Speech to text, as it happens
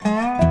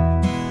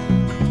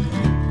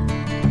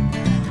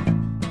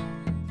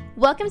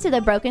Welcome to the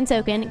Broken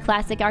Token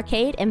Classic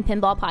Arcade and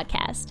Pinball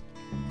Podcast.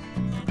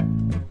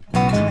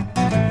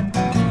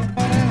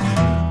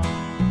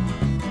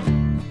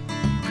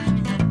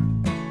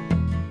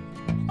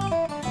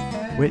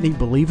 Whitney,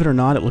 believe it or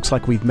not, it looks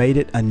like we've made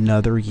it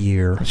another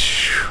year.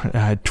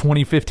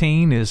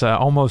 2015 is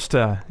almost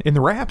in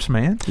the wraps,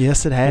 man.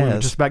 Yes, it has. We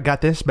just about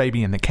got this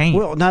baby in the can.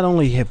 Well, not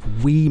only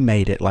have we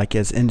made it like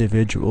as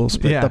individuals,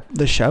 but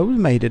the show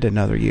made it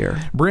another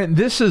year. Brent,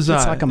 this is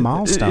it's like a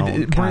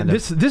milestone. Brent,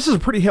 this is a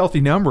pretty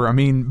healthy number. I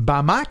mean,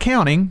 by my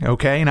counting,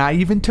 okay, and I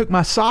even took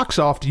my socks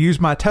off to use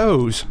my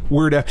toes.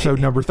 We're at episode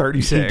number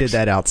 36. He did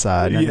that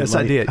outside. Yes,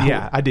 I did.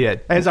 Yeah, I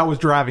did. As I was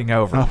driving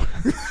over.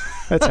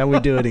 That's how we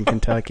do it in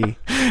Kentucky.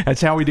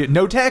 That's how we do it.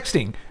 No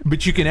texting,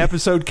 but you can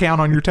episode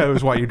count on your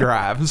toes while you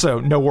drive.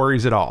 So no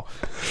worries at all.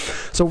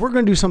 So we're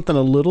going to do something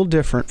a little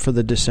different for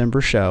the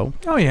December show.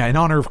 Oh, yeah, in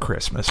honor of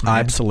Christmas, man.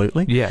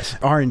 Absolutely. Yes.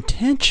 Our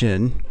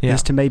intention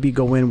is to maybe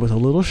go in with a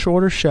little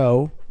shorter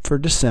show for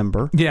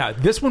December. Yeah,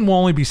 this one will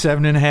only be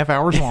 7.5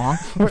 hours long.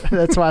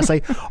 That's why I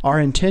say our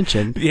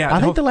intention. Yeah, I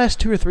think the last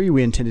 2 or 3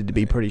 we intended to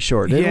be pretty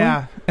short.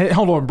 Didn't we? Hey,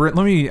 hold on, Brent.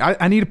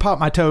 I need to pop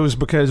my toes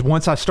because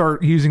once I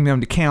start using them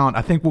to count,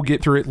 I think we'll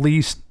get through at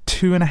least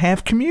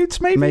 2.5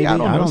 commutes, maybe. I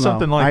don't know,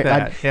 something like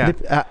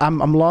that.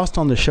 I'm lost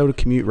on the show to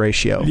commute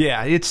ratio.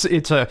 Yeah, it's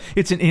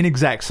an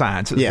inexact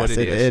science. Is what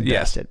it is.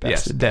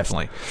 Yes,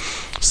 definitely.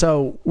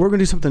 So we're going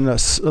to do something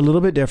a little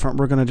bit different.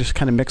 We're going to just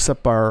kind of mix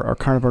up our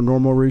kind of our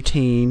normal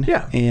routine.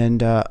 Yeah.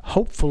 And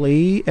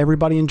hopefully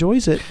everybody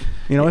enjoys it.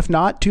 You know, if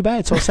not, too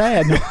bad. So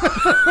sad.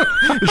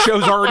 The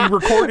show's already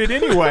recorded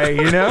anyway,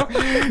 you know?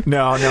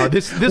 No,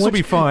 this will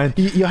be fun.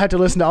 You'll have to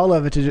listen to all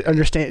of it to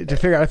understand, to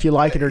figure out if you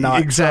like it or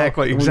not.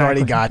 Exactly. We've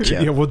already got you.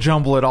 Yeah, we'll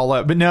jumble it all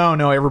up. But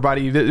no,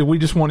 everybody, we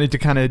just wanted to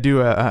kind of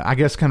do I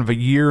guess kind of a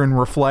year in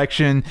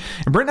reflection.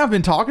 And Brent and I have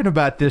been talking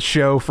about this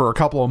show for a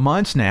couple of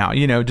months now,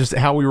 you know, just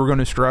how we were going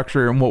to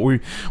structure and what we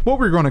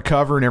were going to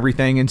cover and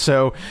everything. And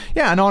so,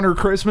 yeah, in honor of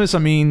Christmas, I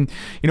mean,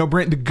 you know,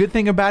 Brent, the good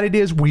thing about it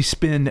is we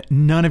spend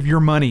none of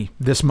your money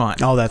this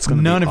month. Oh, that's going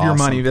to be none of your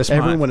money this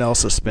month. Everyone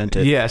else has spent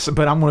it. Yes,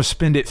 but I'm going to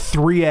spend it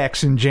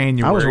 3x in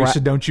January, so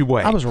don't you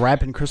wait. I was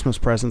wrapping Christmas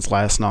presents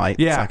last night.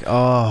 Yeah. It's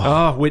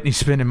like, Whitney's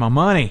spending my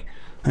money.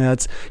 Yeah,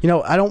 it's, you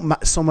know, I don't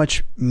so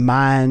much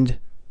mind,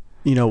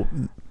 you know,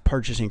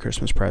 purchasing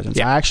Christmas presents.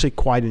 Yeah. I actually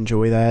quite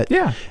enjoy that.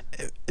 Yeah.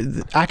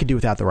 I could do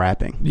without the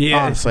wrapping.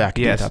 Yeah. Honestly, I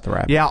could do without the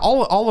wrapping. Yeah,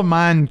 all of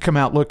mine come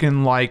out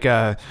looking like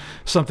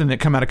something that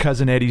come out of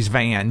Cousin Eddie's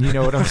van. You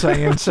know what I'm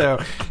saying?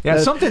 So, yeah,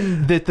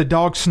 something that the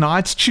dog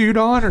Snots chewed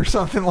on or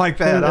something like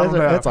that. I don't know.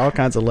 That's all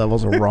kinds of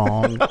levels of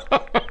wrong.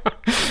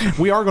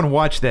 We are going to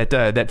watch that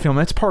film.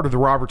 That's part of the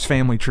Roberts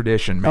family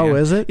tradition, man. Oh,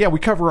 is it? Yeah, we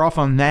cover off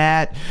on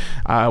that.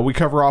 We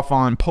cover off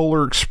on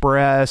Polar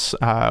Express.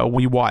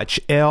 We watch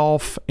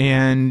Elf,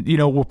 and you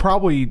know we'll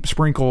probably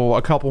sprinkle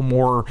a couple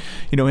more,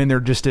 you know, in there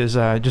just as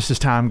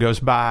time goes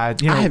by.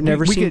 You know, I have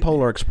never seen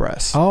Polar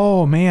Express.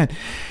 Oh man.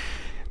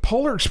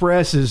 Polar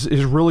Express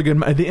is really good.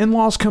 The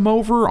in-laws come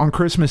over on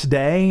Christmas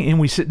Day, and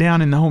we sit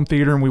down in the home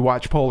theater and we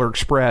watch Polar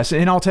Express.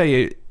 And I'll tell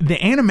you,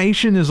 the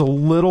animation is a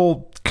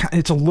little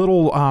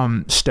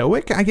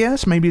stoic, I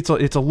guess. Maybe it's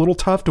a little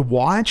tough to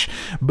watch.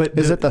 But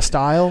is it the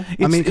style?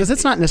 I mean, because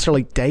it's not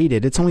necessarily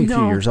dated. It's only a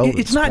few years old.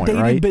 It's not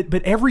dated, right?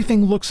 but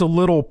everything looks a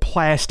little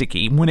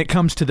plasticky when it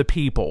comes to the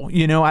people.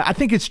 You know, I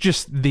think it's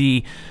just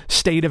the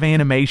state of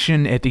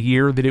animation at the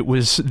year that it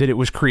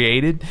was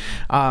created.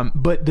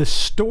 But the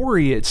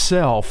story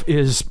itself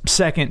is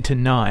second to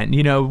none.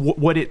 You know,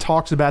 what it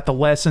talks about, the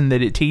lesson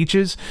that it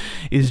teaches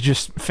is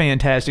just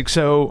fantastic.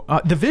 So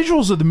the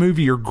visuals of the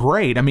movie are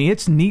great. I mean,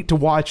 it's neat to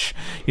watch,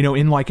 you know,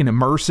 in like an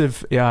immersive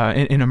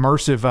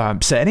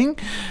setting.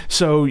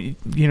 So, you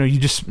know,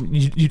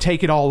 you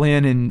take it all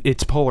in, and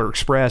it's Polar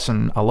Express,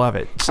 and I love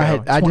it. So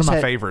it's one of my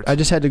favorites. I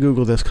just had to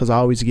Google this because I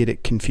always get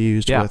it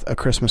confused with A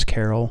Christmas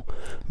Carol.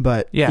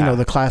 But, you know,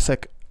 the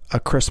classic A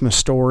Christmas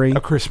Story.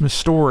 A Christmas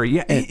Story.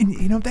 Yeah. And,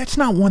 you know, that's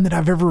not one that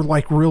I've ever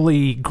like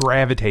really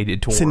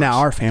gravitated towards. See, now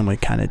our family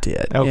kind of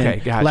did. Okay,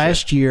 and gotcha.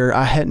 Last year,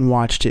 I hadn't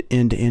watched it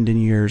end to end in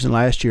years. And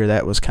last year,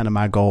 that was kind of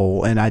my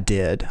goal. And I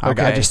did.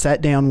 Okay. I just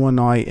sat down one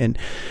night, and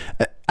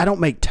I don't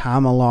make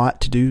time a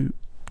lot to do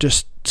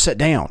just sit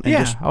down and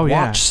just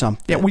watch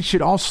something. Yeah, we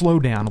should all slow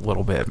down a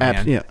little bit,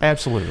 man.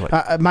 Absolutely.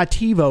 My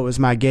TiVo is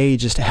my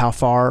gauge as to how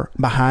far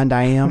behind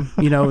I am,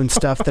 you know, and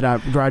stuff that I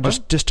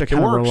just to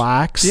kind of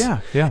relax.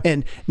 Yeah.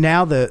 And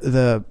now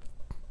the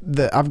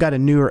I've got a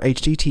newer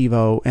HD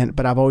TiVo,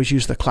 but I've always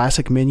used the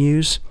classic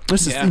menus.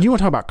 This is you want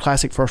to talk about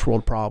classic first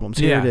world problems.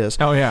 Here it is.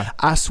 Oh yeah.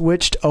 I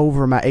switched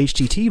over my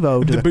HD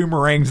TiVo to the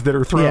boomerangs that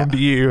are thrown to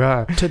you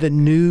to the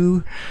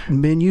new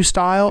menu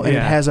style, and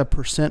it has a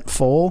 %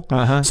 full.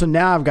 So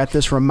now I've got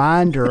this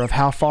reminder of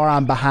how far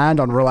I'm behind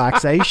on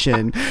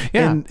relaxation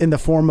in the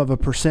form of a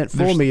 %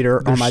 full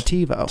meter on my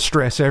TiVo.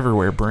 Stress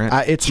everywhere, Brent.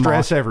 It's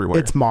stress everywhere.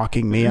 It's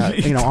mocking me.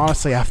 You know,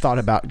 honestly, I've thought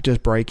about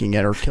just breaking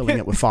it or killing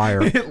it with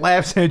fire. It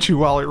laughs at you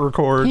while it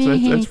records.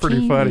 That's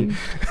pretty funny.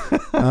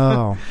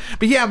 Oh,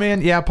 but yeah,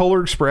 man,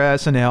 Polar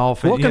Express and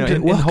Elf. And,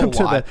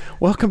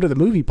 welcome to the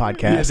movie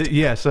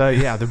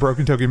podcast. The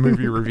Broken Token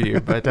movie review.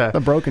 But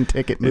the Broken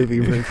Ticket movie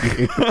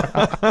review.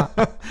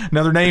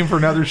 Another name for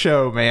another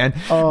show, man.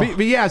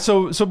 But yeah,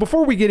 so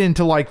before we get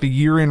into like the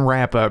year-end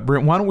wrap-up,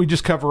 Brent, why don't we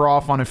just cover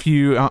off on a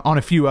few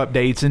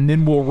updates, and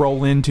then we'll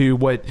roll into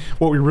what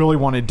we really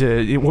wanted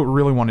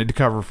to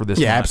cover for this.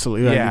 Yeah, month.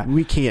 absolutely. Yeah, I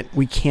mean,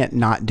 we can't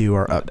not do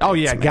our updates. Oh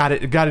yeah, got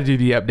to do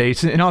the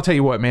updates. And I'll tell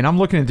you what, man, I'm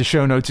looking at the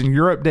show notes, and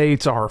your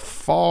updates are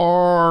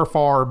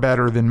far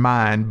better than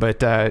mine.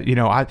 But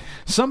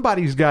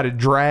somebody's got to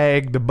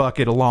drag the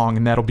bucket along,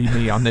 and that'll be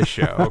me on this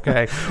show.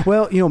 Okay.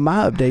 Well,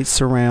 my updates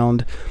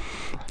surround.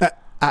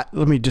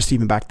 Let me just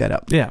even back that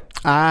up. Yeah.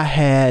 I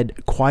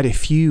had quite a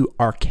few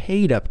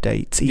arcade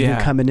updates even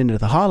coming into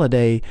the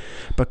holiday,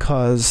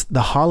 because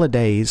the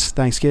holidays,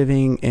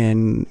 Thanksgiving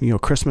and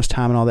Christmas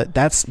time and all that,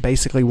 that's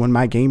basically when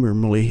my game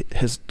room really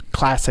has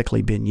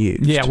classically been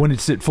used. Yeah, when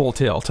it's at full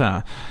tilt,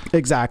 huh?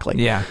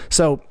 Exactly. Yeah.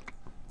 So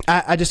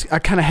I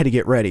kind of had to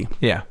get ready.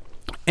 Yeah.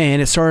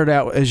 And it started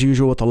out as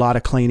usual with a lot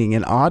of cleaning,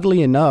 and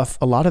oddly enough,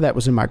 a lot of that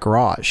was in my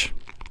garage.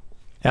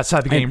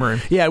 Outside the game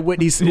room. Yeah,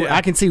 Whitney's. Yeah.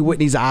 I can see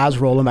Whitney's eyes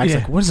rolling back. She's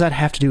like, what does that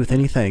have to do with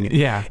anything?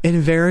 Yeah.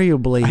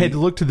 Invariably. I had to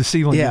look to the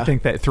ceiling to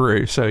think that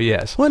through, so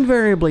yes. Well,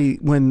 invariably,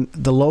 when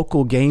the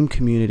local game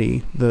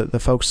community, the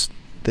folks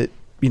that,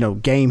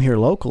 game here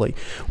locally,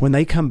 when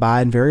they come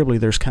by, invariably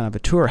there's kind of a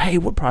tour. Hey,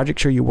 what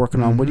projects are you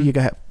working on? What do you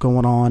got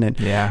going on? And,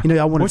 I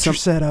wanted what's your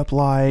setup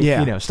like?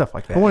 Yeah. Stuff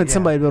like that. I wanted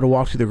somebody to be able to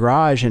walk through the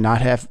garage and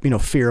not have,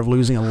 fear of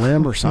losing a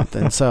limb or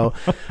something. So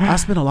I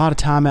spent a lot of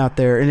time out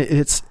there, and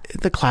it's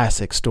the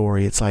classic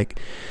story. It's like,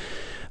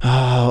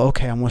 oh,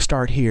 okay, I'm going to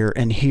start here,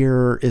 and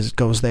here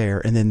goes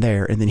there, and then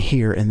here,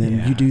 and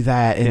then you do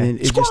that, and then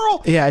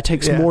it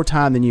takes more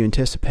time than you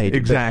anticipated.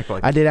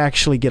 Exactly. But I did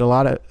actually get a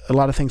lot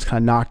of things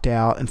kind of knocked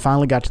out, and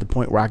finally got to the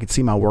point where I could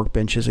see my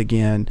workbenches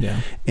again.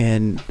 Yeah.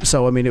 And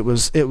so, I mean, it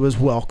was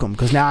welcome,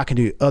 because now I can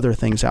do other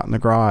things out in the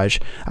garage.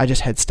 I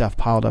just had stuff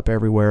piled up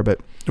everywhere,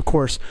 but of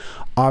course,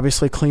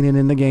 obviously cleaning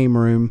in the game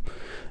room.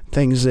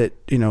 Things that,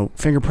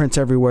 fingerprints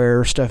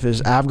everywhere. Stuff is,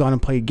 I've gone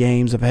and played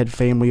games. I've had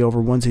family over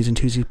onesies and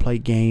twosies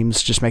played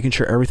games, just making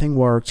sure everything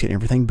works, getting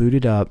everything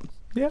booted up.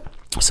 Yeah.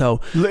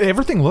 So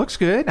everything looks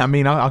good. I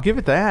mean, I'll give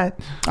it that.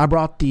 I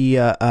brought the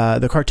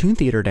cartoon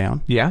theater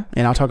down. Yeah.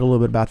 And I'll talk a little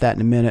bit about that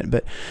in a minute.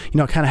 But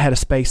I kind of had a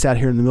space out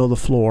here in the middle of the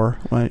floor.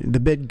 The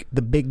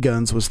big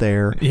guns was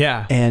there.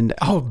 Yeah. And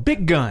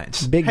big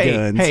guns.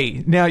 Guns.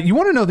 Hey, now you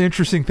want to know the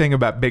interesting thing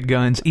about big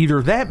guns?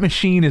 Either that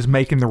machine is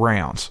making the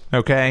rounds,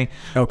 okay,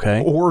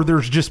 or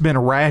there's just been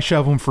a rash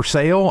of them for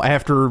sale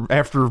after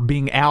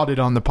being outed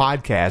on the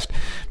podcast.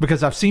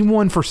 Because I've seen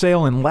one for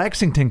sale in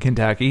Lexington,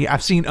 Kentucky.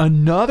 I've seen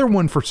another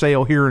one for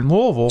sale here in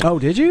Louisville. Oh,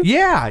 did you?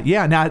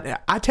 Yeah. Now,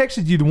 I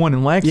texted you the one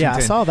in Lexington. Yeah, I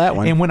saw that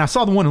one. And when I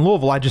saw the one in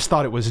Louisville, I just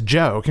thought it was a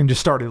joke and just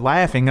started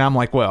laughing. And I'm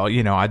like, well,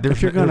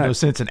 there's no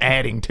sense in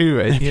adding to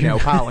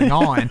it, piling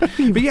on.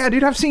 But yeah,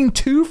 dude, I've seen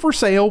 2 for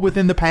sale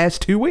within the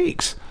past 2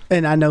 weeks.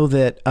 And I know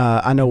that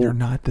they're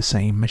not the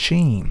same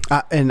machine.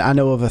 And I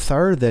know of a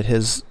third that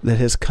has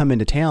come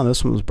into town.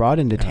 This one was brought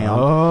into town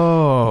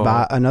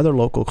by another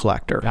local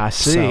collector. I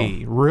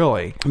see. So,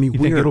 really? I mean, you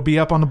think it'll be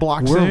up on the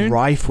block soon? We're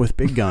rife with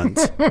big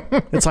guns.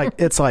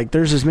 It's like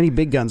there's as many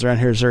big guns around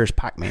here as there's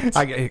Pac-Mans.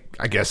 I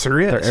guess there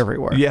is. They're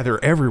everywhere. Yeah,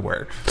 they're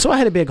everywhere. So I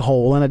had a big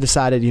hole, and I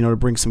decided to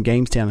bring some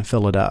games down and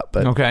fill it up.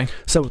 But okay.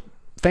 So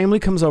family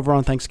comes over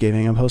on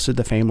Thanksgiving. I've hosted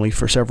the family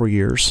for several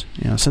years,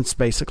 since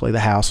basically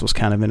the house was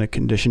kind of in a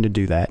condition to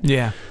do that.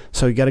 Yeah.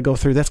 So you got to go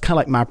through. That's kind of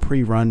like my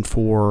pre-run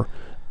for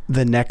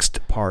the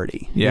next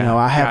party. Yeah.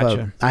 I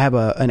have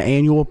an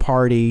annual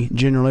party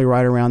generally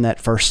right around that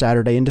first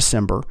Saturday in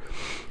December.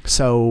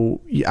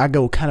 So I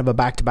go kind of a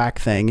back-to-back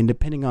thing, and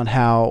depending on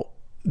how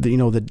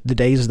the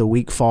days of the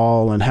week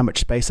fall and how much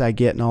space I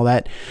get and all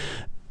that,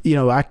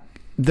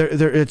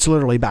 it's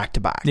literally back to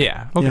back.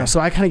 Yeah. Okay. So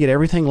I kind of get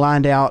everything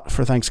lined out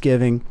for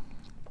Thanksgiving,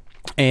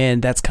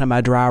 and that's kind of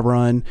my dry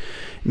run.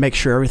 Make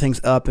sure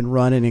everything's up and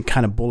running and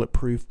kind of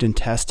bulletproofed and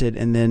tested,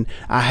 and then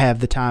I have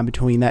the time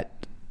between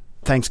that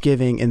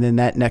Thanksgiving and then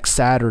that next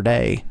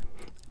Saturday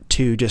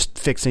to just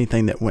fix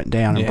anything that went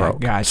down and broke.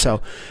 Gotcha.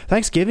 So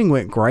Thanksgiving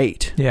went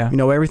great. Yeah.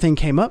 Everything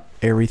came up,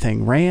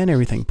 everything ran,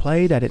 everything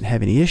played. I didn't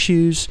have any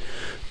issues.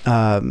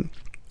 Family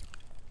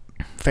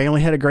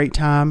had a great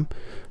time.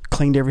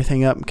 Cleaned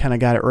everything up and kind of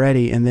got it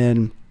ready, and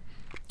then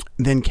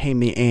came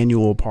the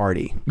annual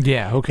party.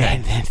 Yeah, okay.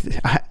 And then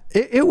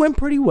it went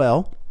pretty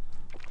well,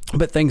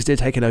 but things did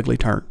take an ugly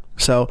turn.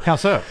 So how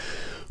so?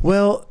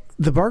 Well,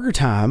 the burger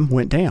time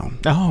went down.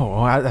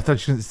 Oh, I thought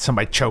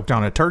somebody choked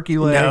on a turkey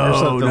leg or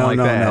something like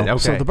that. No.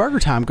 Okay. So the burger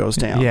time goes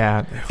down.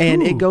 Yeah.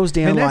 And it goes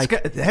down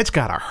that's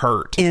got to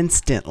hurt.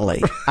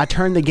 Instantly. I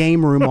turned the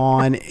game room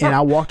on, and I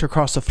walked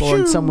across the floor,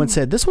 and someone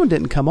said, this one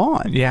didn't come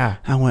on. Yeah.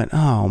 I went,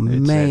 oh,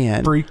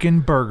 man.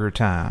 Freaking burger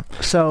time.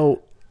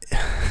 So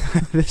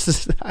this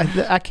is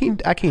I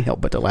can't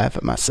help but to laugh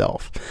at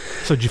myself.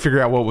 So did you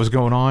figure out what was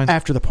going on?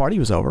 After the party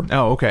was over.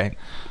 Oh, okay.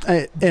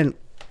 And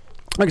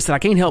like I said, I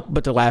can't help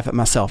but to laugh at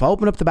myself. I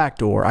open up the back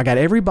door. I got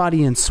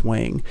everybody in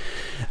swing.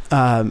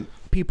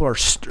 People are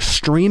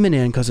streaming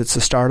in because it's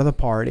the start of the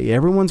party.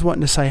 Everyone's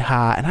wanting to say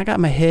hi, and I got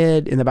my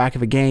head in the back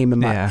of a game,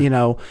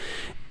 and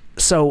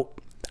so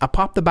I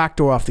pop the back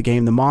door off the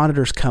game. The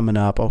monitor's coming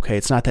up. Okay,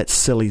 it's not that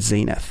silly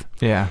Zenith.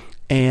 Yeah.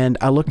 And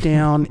I look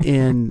down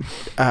and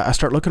I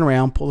start looking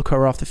around, pull the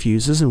cover off the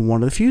fuses, and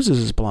one of the fuses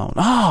is blown.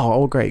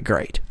 Oh,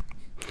 great.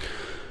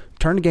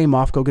 Turn the game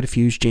off, go get a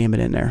fuse, jam it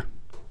in there.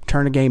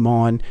 Turn the game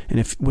on,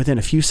 and within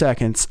a few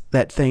seconds,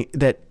 it's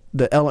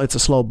a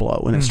slow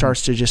blow, and it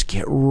starts to just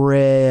get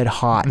red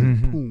hot,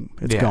 and boom,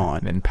 it's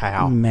gone. And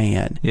pow.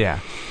 Man. Yeah.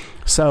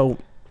 So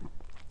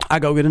I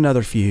go get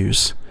another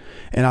fuse,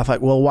 and I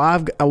thought, well,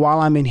 while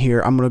I'm in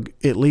here, I'm going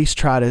to at least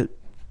try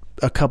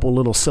a couple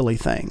little silly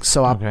things.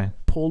 So I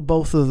pulled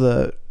both of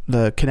the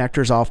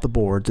connectors off the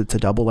boards. It's a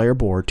double layer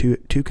board, two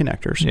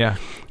connectors. Yeah.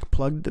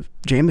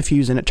 Jammed the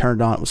fuse in it,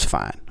 turned it on, it was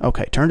fine.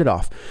 Okay, turned it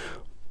off.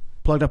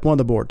 Plugged up one of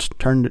the boards,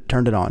 turned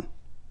it on.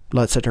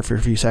 Let it sit there for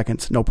a few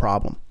seconds, no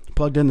problem.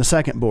 Plugged in the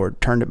second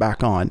board, turned it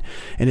back on,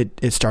 and it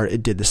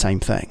did the same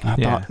thing.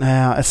 And I thought,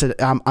 I said,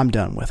 I'm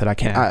done with it. I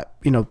can't.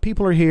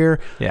 People are here,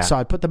 so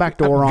I put the back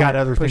door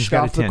on, pushed it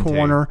off the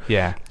corner,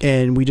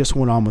 and we just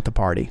went on with the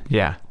party.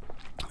 Yeah.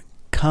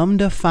 Come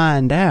to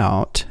find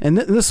out, and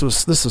this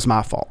was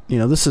my fault.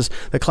 This is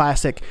the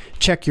classic: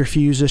 check your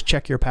fuses,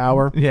 check your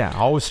power. Yeah,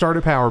 always start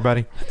at power,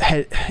 buddy.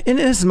 And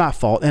this is my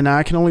fault, and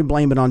I can only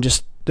blame it on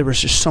there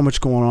was just so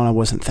much going on I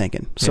wasn't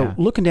thinking. So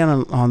looking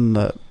down on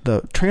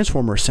the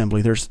transformer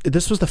assembly,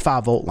 this was the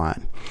 5-volt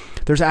line.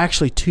 There's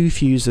actually two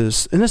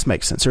fuses, and this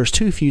makes sense. There's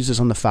two fuses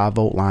on the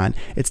 5-volt line.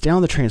 It's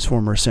down the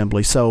transformer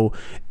assembly, so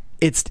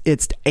it's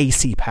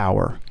AC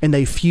power, and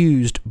they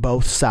fused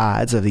both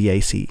sides of the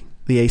AC.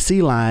 The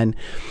AC line,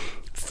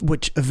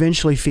 which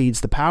eventually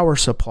feeds the power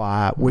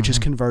supply, which is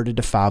converted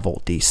to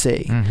 5-volt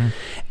DC.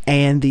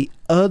 And the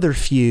other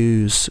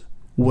fuse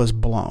was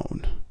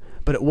blown.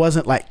 But it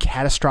wasn't like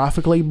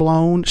catastrophically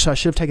blown, so I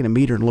should have taken a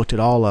meter and looked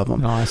at all of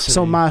them. Oh, I see.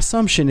 So my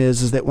assumption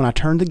is that when I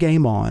turned the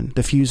game on,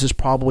 the fuse is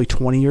probably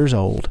 20 years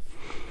old.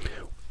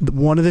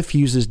 One of the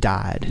fuses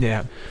died.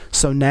 Yeah.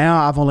 So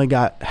now I've only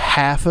got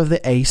half of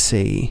the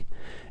AC,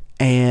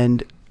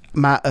 and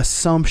my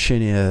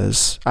assumption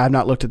is, I've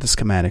not looked at the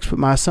schematics, but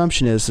my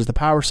assumption is the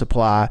power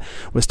supply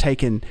was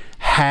taking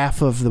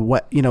half of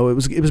the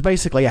it was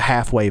basically a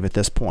half wave at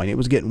this point. It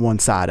was getting one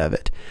side of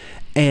it,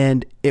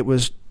 and it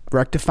was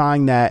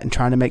rectifying that and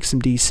trying to make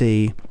some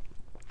DC,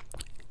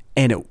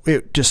 and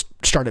it just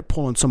started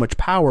pulling so much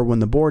power when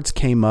the boards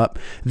came up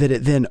that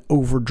it then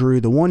overdrew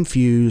the one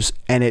fuse,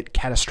 and it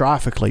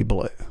catastrophically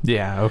blew.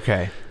 Yeah.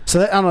 Okay.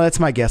 So I don't know.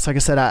 That's my guess. Like I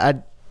said,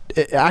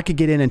 I could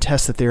get in and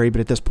test the theory, but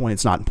at this point,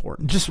 it's not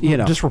important.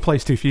 Just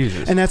replace two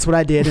fuses, and that's what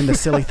I did. And the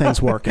silly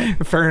thing's working.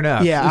 Fair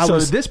enough. Yeah. So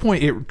at this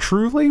point, it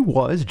truly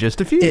was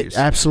just a fuse. It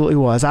absolutely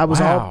was. I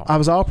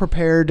was all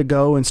prepared to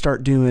go and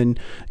start doing,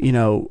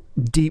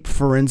 deep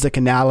forensic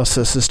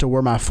analysis as to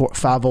where my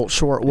 5-volt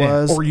short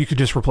was. Yeah. Or you could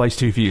just replace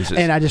two fuses.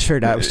 And I just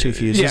figured out it was two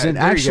fuses. Yeah, and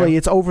actually,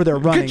 it's over there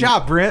running. Good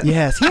job, Brent.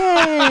 Yes.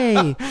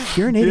 Yay!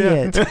 You're an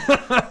idiot.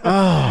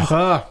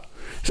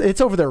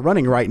 It's over there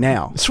running right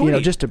now. Sweet.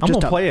 I'm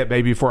gonna play it,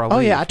 baby, before I leave. Oh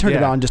yeah, I turned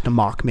it on just to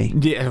mock me.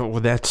 Yeah, well,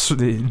 that's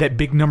that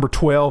big number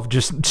 12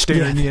 just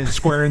staring you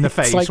square in the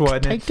face, it's like,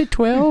 wasn't take the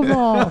 12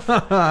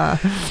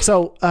 off.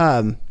 So,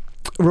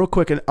 real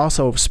quick, and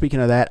also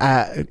speaking of that,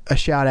 a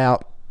shout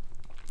out.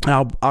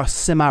 I'll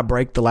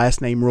semi-break the last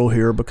name rule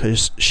here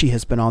because she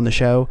has been on the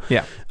show.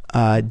 Yeah.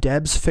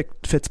 Debs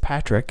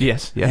Fitzpatrick.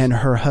 Yes. And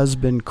her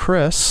husband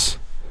Chris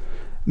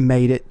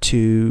made it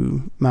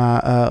to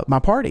my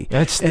party.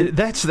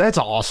 That's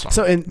awesome.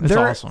 So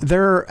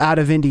they're out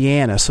of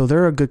Indiana, so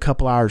they're a good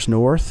couple hours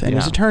north. And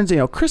as it turns,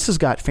 Chris has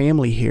got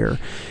family here,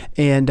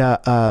 and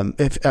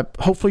if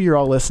hopefully you're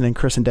all listening,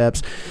 Chris and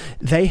Debs,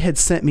 they had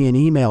sent me an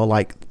email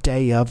like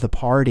day of the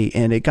party,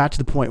 and it got to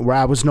the point where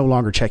I was no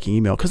longer checking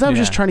email because I was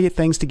just trying to get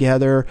things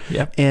together.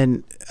 Yep.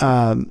 And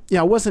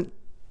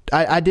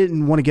I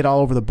didn't want to get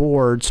all over the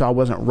board, so I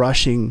wasn't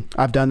rushing.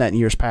 I've done that in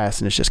years past,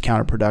 and it's just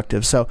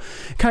counterproductive. So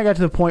kind of got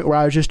to the point where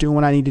I was just doing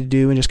what I needed to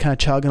do and just kind of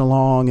chugging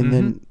along. And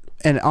then,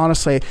 and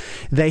honestly,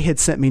 they had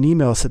sent me an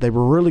email that said they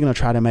were really going to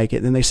try to make it.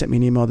 And then they sent me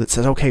an email that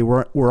says, okay,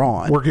 we're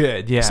on. We're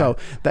good, yeah. So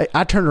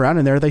I turned around,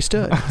 and there they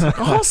stood. Like,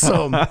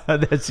 awesome.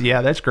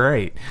 That's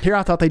great. Here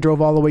I thought they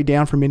drove all the way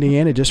down from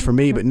Indiana just for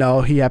me, but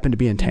no, he happened to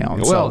be in town.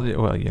 Well,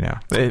 the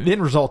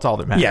end result's all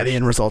that matters. Yeah, the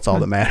end result's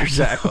all that matters.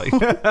 Exactly.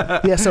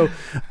 Yeah, so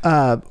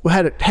we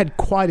had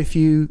quite a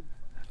few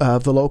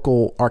of the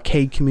local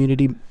arcade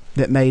community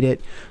that made it.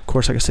 Of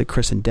course, like I said,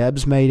 Chris and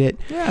Debs made it.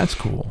 Yeah, that's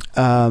cool.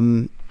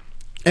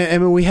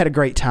 And we had a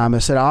great time. I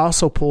said I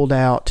also pulled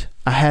out.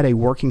 I had a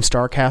working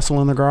Star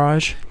Castle in the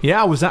garage.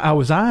 Yeah, I was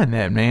eyeing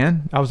that,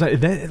 man.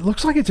 It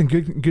looks like it's in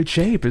good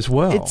shape as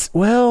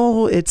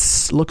well.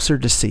 Its looks are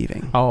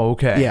deceiving. Oh,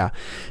 okay. Yeah,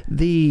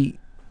 the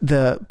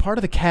part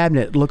of the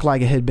cabinet looked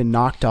like it had been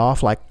knocked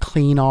off, like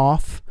clean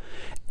off,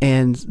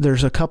 and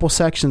there's a couple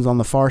sections on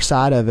the far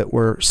side of it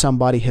where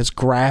somebody has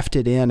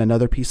grafted in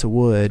another piece of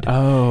wood.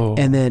 Oh.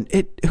 And then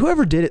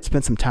whoever did it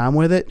spent some time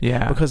with it.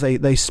 Yeah. Because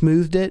they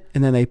smoothed it,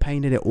 and then they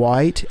painted it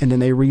white, and then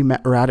they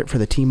rerouted it for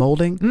the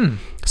T-molding.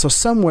 So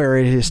somewhere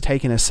it has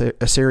taken a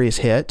serious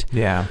hit.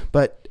 Yeah.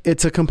 But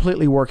it's a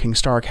completely working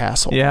Star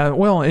Castle. Yeah,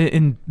 well,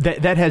 and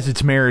that has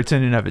its merits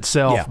in and of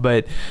itself. Yeah.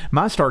 But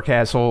my Star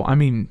Castle, I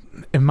mean,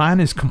 mine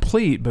is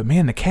complete, but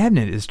man, the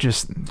cabinet is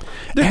just...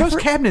 Those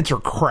cabinets are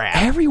crap.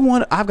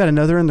 I've got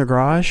another in the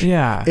garage.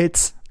 Yeah.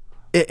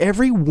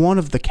 Every one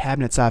of the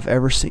cabinets I've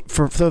ever seen,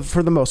 for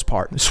the most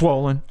part,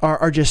 swollen,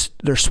 are just,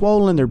 they're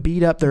swollen, they're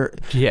beat up.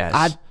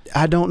 Yes.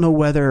 I don't know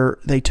whether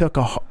they took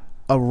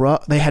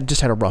they had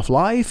just had a rough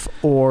life,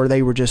 or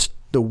they were just,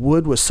 the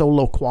wood was so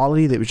low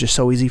quality that it was just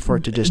so easy for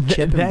it to just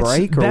chip and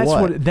break, or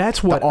what?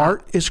 That's what the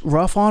art is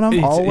rough on them.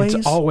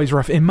 It's always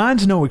rough, and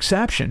mine's no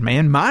exception,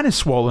 man. Mine is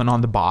swollen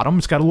on the bottom.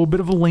 It's got a little bit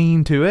of a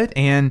lean to it,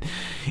 and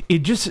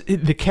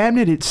the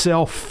cabinet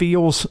itself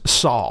feels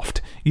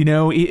soft. You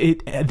know,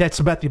 that's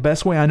about the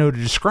best way I know to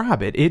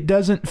describe it. It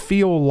doesn't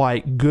feel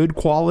like good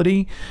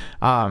quality,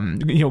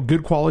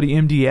 good quality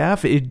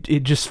MDF.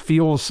 It just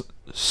feels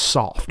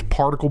soft,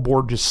 particle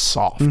board, just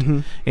soft.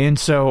 And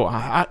so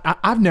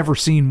I've never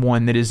seen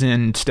one that is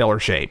in stellar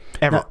shape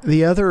ever. Now,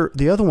 the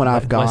other one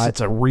I've got, unless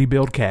it's a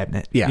rebuild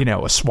cabinet,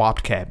 a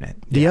swapped cabinet.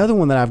 The other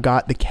one that I've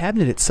got, the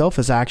cabinet itself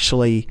is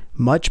actually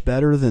much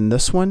better than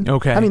this one.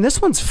 Okay. I mean,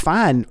 this one's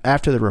fine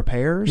after the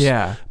repairs.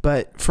 Yeah.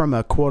 But from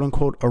a quote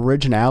unquote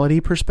originality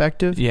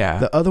perspective,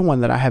 the other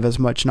one that I have is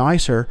much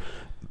nicer.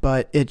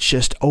 But it's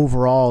just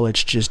overall,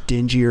 it's just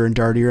dingier and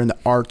dirtier, and the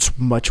art's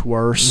much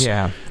worse.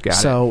 Yeah, got it.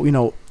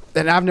 So,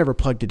 and I've never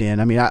plugged it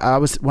in. I mean, I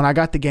was, when I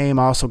got the game,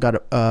 I also got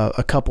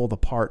a couple of the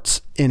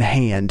parts in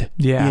hand.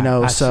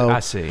 Yeah, so I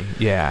see.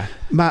 Yeah,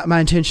 my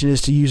intention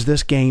is to use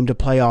this game to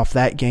play off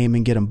that game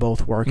and get them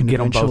both working.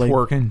 Them both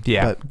working.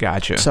 Yeah,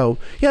 gotcha. So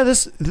yeah,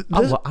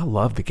 I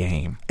love the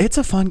game. It's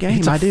a fun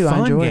game. I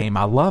enjoy it.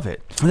 I love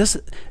it.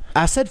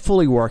 I said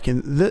fully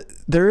working.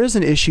 There is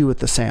an issue with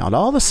the sound.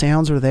 All the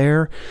sounds are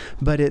there,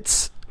 but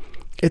it's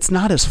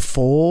not as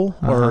full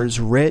or as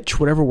rich,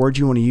 whatever word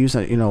you want to use.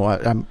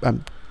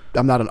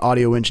 I'm not an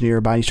audio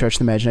engineer by any stretch of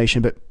the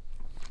imagination, but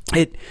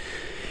it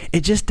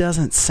just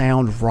doesn't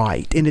sound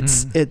right, and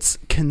it's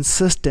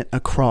consistent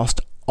across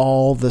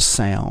all the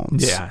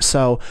sounds. Yeah.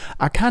 So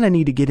I kind of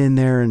need to get in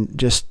there and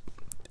just,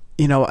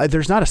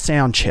 there's not a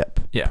sound chip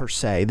per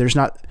se. There's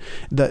not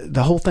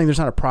the whole thing. There's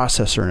not a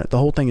processor in it. The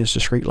whole thing is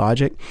discrete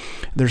logic.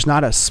 There's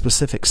not a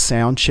specific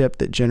sound chip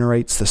that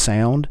generates the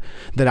sound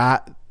that I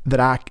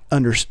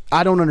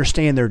don't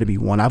understand there to be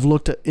one. I've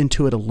looked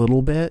into it a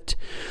little bit,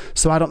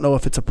 so I don't know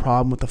if it's a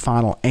problem with the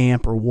final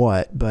amp or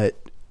what, but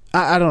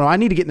I don't know. I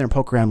need to get in there and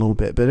poke around a little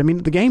bit, but I mean,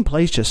 the game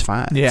plays just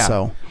fine. Yeah.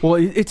 So, well,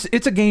 it's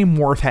a game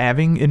worth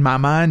having in my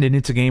mind, and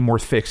it's a game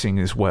worth fixing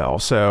as well.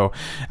 So,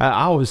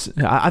 I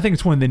think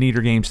it's one of the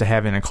neater games to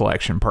have in a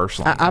collection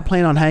personally. I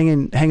plan on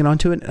hanging on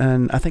to it,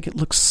 and I think it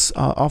looks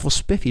awful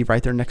spiffy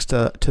right there next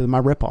to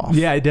my ripoff.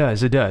 Yeah, it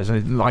does. It does.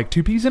 Like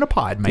two peas in a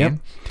pod, man. Yep.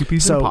 Two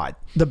peas in a pod.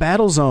 The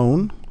Battle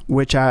Zone,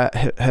 which I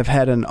have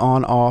had an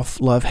on-off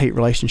love-hate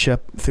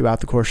relationship throughout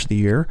the course of the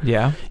year.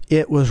 Yeah.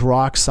 It was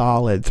rock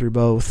solid through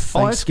both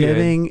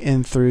Thanksgiving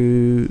and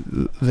through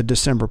the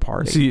December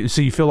party.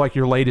 So you feel like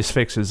your latest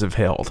fixes have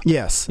held?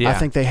 Yes, I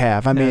think they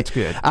have. I mean, that's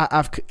good.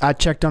 I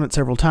checked on it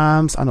several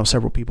times. I know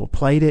several people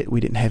played it. We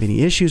didn't have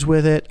any issues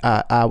with it.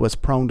 I was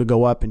prone to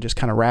go up and just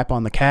kind of rap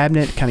on the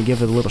cabinet, kind of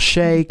give it a little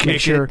shake,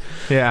 make sure.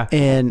 Yeah.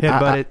 And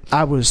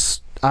I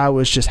was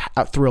just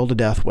thrilled to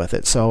death with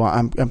it. So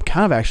I'm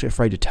kind of actually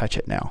afraid to touch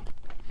it now.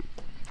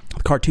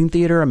 The Cartoon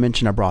Theater, I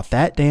mentioned I brought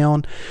that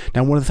down.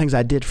 Now, one of the things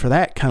I did for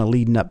that kind of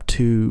leading up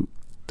to,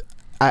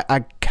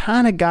 I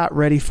kind of got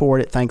ready for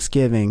it at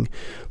Thanksgiving,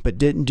 but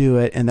didn't do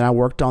it. And then I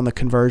worked on the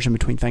conversion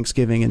between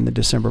Thanksgiving and the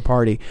December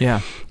party.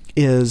 Yeah.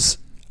 Is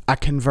I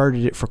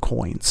converted it for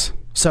coins.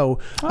 So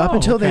up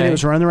until then, it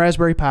was running the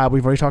Raspberry Pi.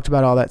 We've already talked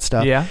about all that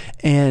stuff. Yeah.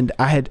 And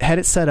I had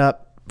it set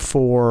up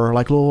for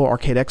like a little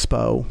arcade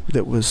expo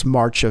that was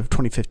March of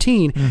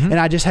 2015, and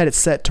I just had it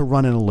set to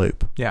run in a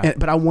loop. Yeah.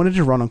 But I wanted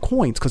to run on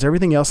coins because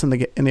everything else in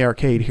the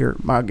arcade here,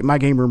 my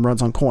game room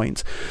runs on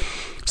coins.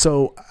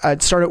 So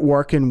I'd started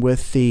working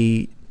with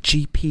the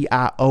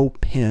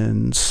GPIO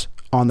pins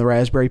on the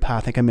Raspberry Pi. I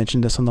think I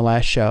mentioned this on the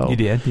last show. You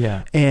did,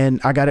 yeah. And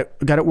I got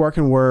it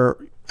working where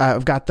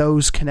I've got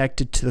those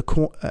connected to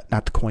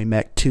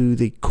to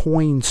the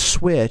coin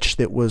switch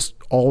that was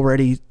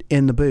already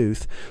in the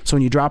booth. So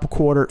when you drop a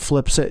quarter, it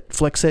flicks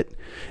it,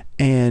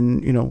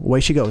 and away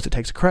she goes. It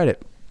takes a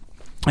credit.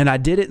 And I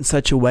did it in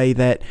such a way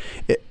that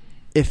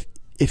if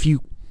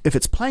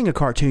it's playing a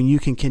cartoon, you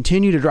can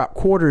continue to drop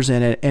quarters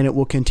in it, and it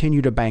will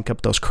continue to bank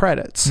up those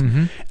credits.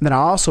 And then I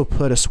also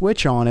put a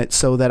switch on it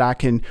so that I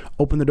can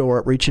open the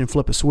door, reach in and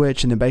flip a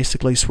switch, and then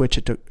basically switch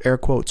it to air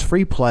quotes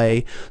free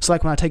play. So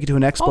like when I take it to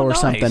an expo or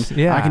something,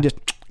 I can just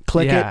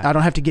click it. I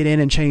don't have to get in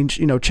and change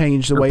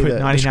the way put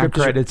 99 script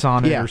credits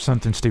on it or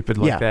something stupid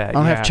like that. I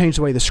don't have to change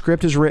the way the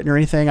script is written or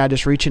anything. I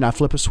just reach in, I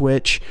flip a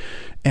switch,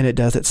 and it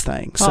does its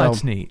thing. So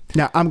that's neat.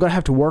 Now I'm going to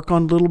have to work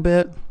on a little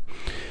bit.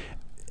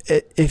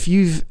 If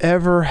you've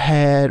ever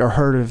had or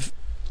heard of,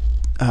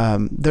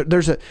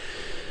 there's a.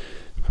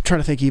 I'm trying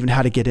to think even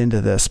how to get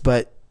into this,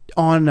 but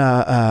on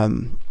a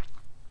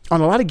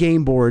lot of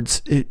game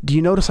boards, do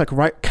you notice like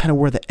right kind of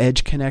where the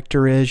edge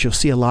connector is, you'll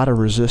see a lot of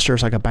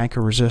resistors, like a bank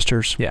of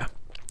resistors. Yeah.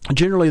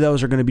 Generally,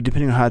 those are going to be,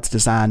 depending on how it's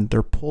designed,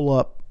 they're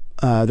pull-up.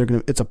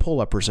 It's a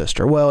pull-up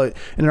resistor. Well, in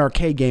an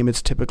arcade game,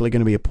 it's typically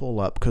going to be a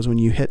pull-up because when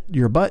you hit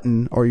your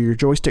button or your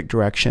joystick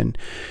direction,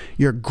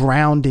 you're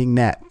grounding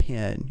that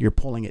pin. You're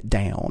pulling it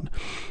down.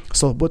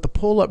 So what the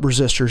pull-up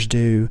resistors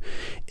do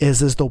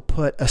is they'll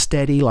put a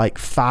steady like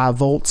 5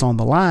 volts on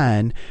the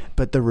line,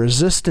 but the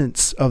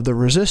resistance of the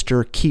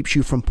resistor keeps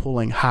you from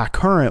pulling high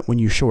current when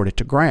you short it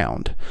to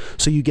ground.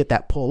 So you get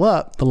that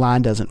pull-up, the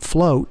line doesn't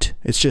float.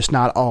 It's just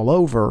not all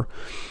over.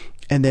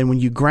 And then when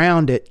you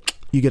ground it,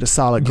 you get a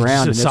solid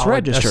ground and it's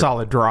registered. A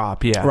solid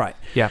drop, yeah. Right.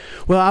 Yeah.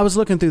 Well, I was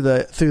looking through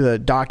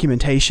the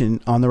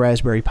documentation on the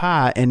Raspberry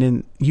Pi, and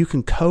then you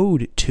can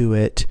code to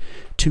it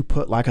to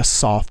put like a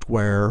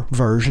software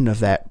version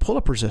of that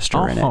pull-up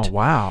resistor in it. Oh,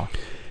 wow.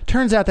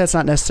 Turns out that's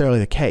not necessarily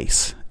the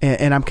case.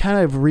 And I'm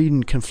kind of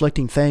reading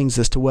conflicting things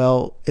as to,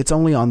 well, it's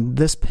only on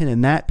this pin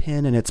and that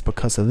pin, and it's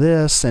because of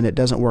this, and it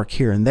doesn't work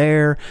here and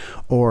there.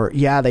 Or,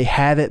 yeah, they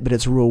have it, but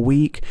it's real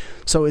weak.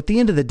 So at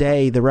the end of the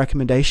day, the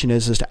recommendation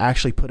is to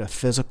actually put a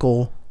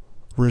physical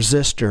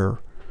resistor,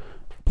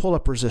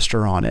 pull-up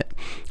resistor on it.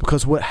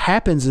 Because what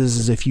happens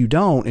is if you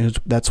don't, and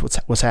that's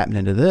what's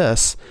happening to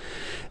this,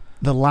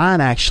 the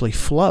line actually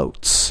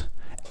floats.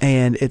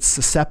 And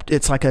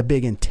it's like a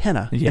big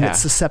antenna, and it's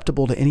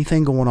susceptible to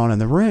anything going on in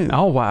the room.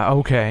 Oh, wow.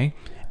 Okay.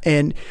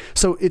 And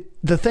so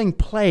the thing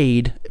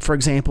played, for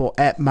example,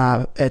 at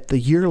the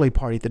yearly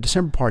party, the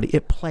December party,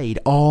 it played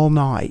all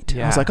night.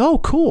 Yeah. I was like, oh,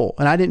 cool.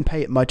 And I didn't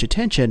pay it much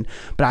attention,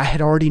 but I had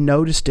already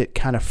noticed it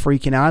kind of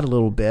freaking out a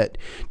little bit.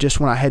 Just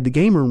when I had the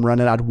game room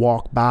running, I'd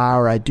walk by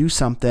or I'd do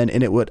something,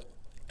 and it would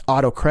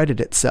auto credit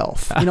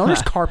itself.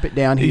 There's carpet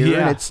down here,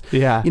 and it's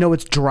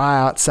it's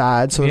dry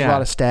outside, so there's a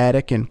lot of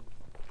static. And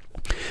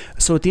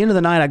so at the end of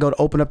the night, I go to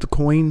open up the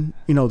coin,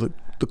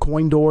 the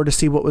coin door to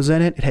see what was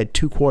in it. It had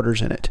 2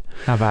 quarters in it.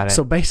 How about it?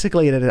 So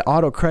basically, it had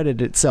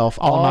auto-credited itself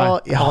all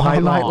night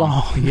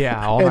long.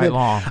 Yeah, all night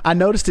long. I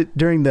noticed it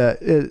during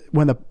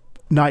when the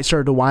night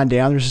started to wind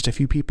down. There's just a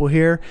few people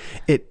here.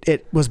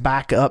 It was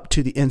back up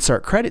to the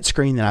insert credit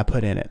screen that I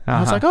put in it.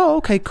 I was like, oh,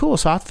 okay, cool.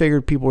 So I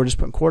figured people were just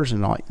putting quarters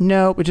in it.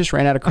 No, it just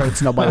ran out of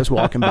credits. Nobody was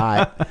walking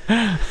by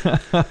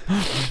it.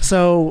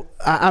 So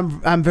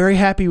I'm very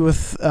happy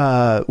with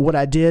what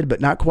I did,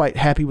 but not quite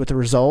happy with the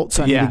results.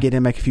 I need to get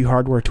in, make a few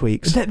hardware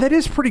tweaks. That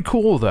is pretty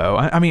cool, though.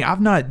 I mean,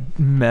 I've not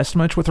messed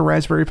much with the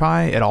Raspberry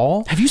Pi at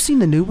all. Have you seen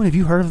the new one? Have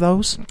you heard of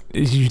those?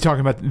 Is you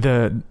talking about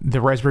the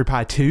Raspberry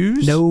Pi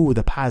 2s? No,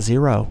 the Pi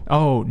Zero.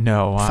 Oh,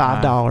 no.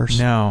 $5.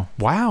 No.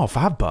 Wow,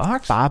 $5?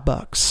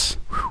 $5.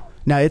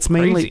 Now, it's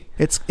mainly,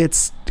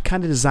 it's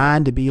kind of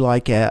designed to be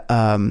like a,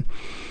 I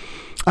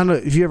don't know,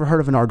 have you ever heard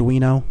of an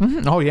Arduino?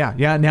 Mm-hmm. Oh, yeah.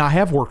 Yeah, now I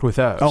have worked with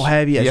those. Oh,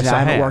 have you? Yes, I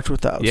haven't worked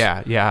with those.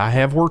 Yeah, I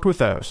have worked with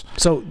those.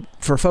 So,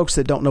 for folks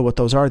that don't know what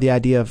those are, the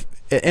idea of,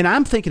 and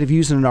I'm thinking of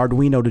using an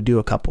Arduino to do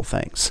a couple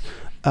things.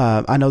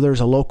 I know there's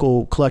a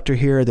local collector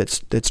here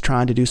that's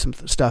trying to do some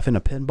stuff in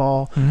a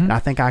pinball, and I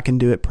think I can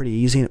do it pretty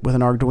easy with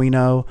an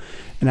Arduino.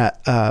 And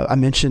I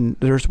mentioned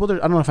I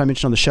don't know if I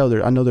mentioned on the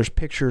show, I know there's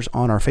pictures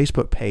on our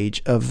Facebook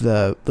page of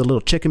the little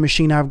chicken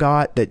machine I've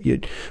got that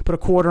you put a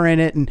quarter in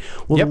it, and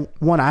the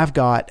one I've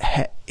got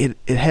it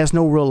has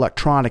no real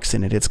electronics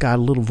in it. It's got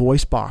a little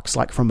voice box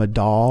like from a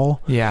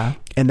doll. Yeah.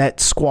 And that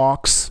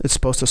squawks. It's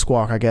supposed to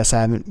squawk. I guess I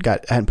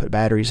hadn't put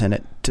batteries in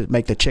it to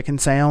make the chicken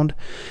sound.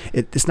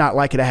 It's not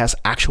like it has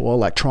actual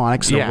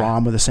electronics or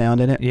ROM with a sound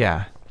in it.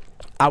 Yeah.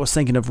 I was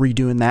thinking of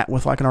redoing that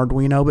with like an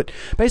Arduino, but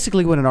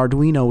basically what an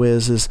Arduino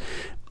is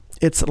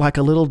it's like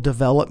a little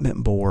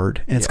development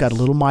board, and it's got a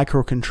little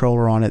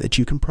microcontroller on it that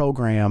you can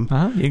program.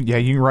 You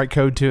can write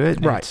code to it.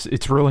 Right.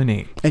 It's really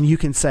neat. And you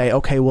can say,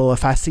 okay, well,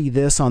 if I see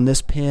this on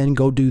this pin,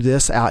 go do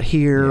this out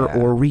here,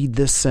 or read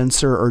this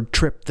sensor, or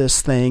trip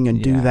this thing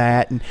and do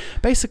that. And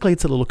basically,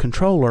 it's a little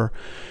controller.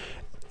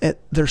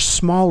 There's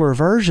smaller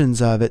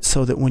versions of it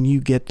so that when you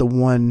get the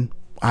one...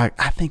 I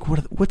think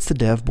what's the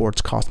dev boards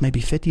cost?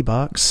 Maybe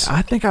 $50.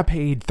 I think I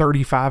paid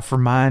 $35 for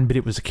mine, but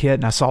it was a kit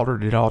and I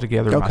soldered it all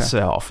together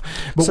myself.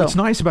 But what's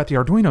nice about the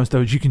Arduinos though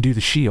is you can do the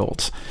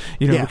shields.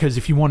 Because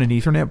if you want an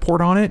Ethernet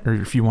port on it, or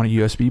if you want a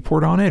USB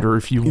port on it, or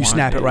if you want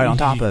snap it right on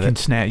top of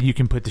it. You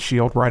can put the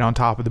shield right on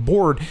top of the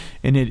board,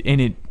 and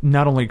it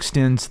not only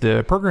extends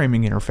the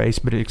programming interface,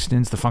 but it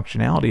extends the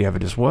functionality of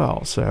it as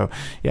well. So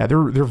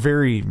they're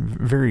very,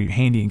 very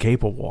handy and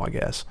capable, I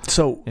guess.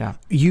 So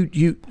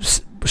you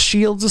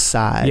shields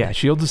aside.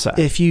 Shields aside.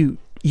 If you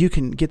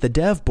can get the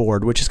dev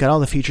board, which has got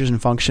all the features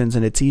and functions,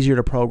 and it's easier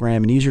to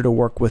program and easier to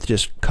work with,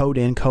 just code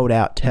in, code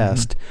out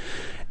test.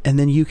 And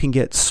then you can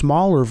get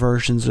smaller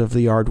versions of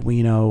the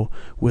Arduino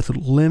with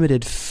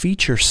limited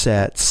feature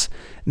sets.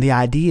 And the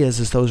idea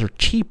is those are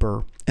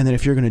cheaper. And then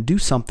if you're going to do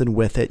something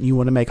with it and you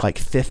want to make like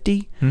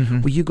 50,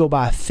 well, you go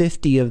buy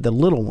 50 of the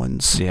little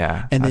ones.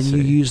 Yeah. And then you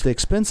use the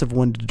expensive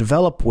one to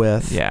develop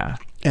with. Yeah.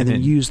 And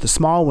then use the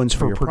small ones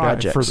for your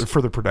projects.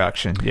 For the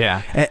production.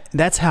 Yeah. And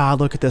that's how I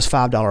look at this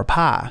 $5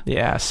 Pi.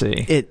 Yeah, I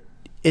see.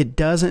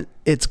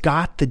 It's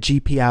got the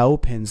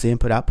GPIO pins, the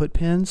input output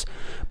pins,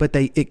 but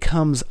it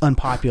comes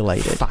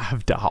unpopulated.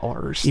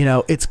 $5. You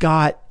know, it's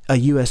got a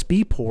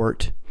USB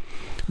port,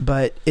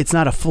 but it's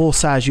not a full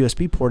size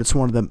USB port. It's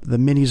one of the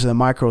minis or the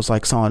micros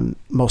like on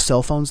most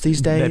cell phones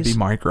these days. That'd be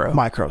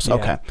Micros. Yeah.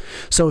 Okay.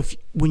 So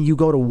when you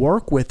go to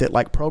work with it,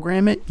 like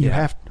program it, you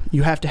have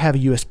to have a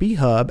USB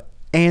hub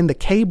and the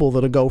cable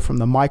that'll go from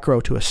the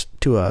micro to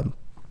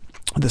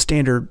the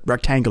standard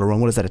rectangular one.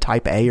 What is that? A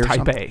Type A or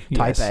something? Type A.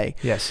 Type A.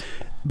 Yes.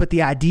 But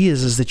the idea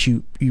is that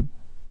you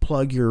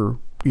plug your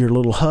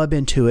little hub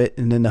into it,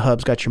 and then the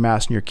hub's got your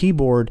mouse and your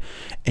keyboard,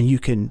 and you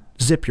can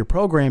zip your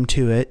program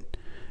to it,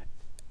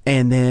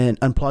 and then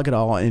unplug it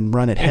all and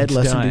run it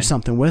headless and do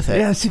something with it.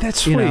 Yeah, see, that's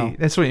sweet.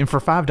 That's sweet. And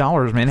for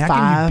 $5, man, how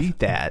can you beat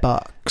that?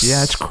 $5.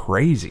 Yeah, it's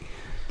crazy.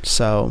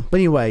 So, but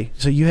anyway,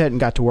 so you hadn't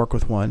got to work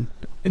with one.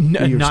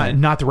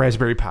 Not the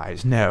Raspberry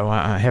Pis. No,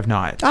 I have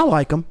not. I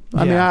like them.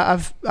 I mean,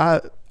 I've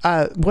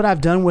what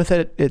I've done with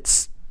it,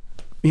 it's,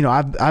 you know,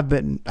 I've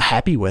been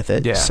happy with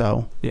it. Yeah.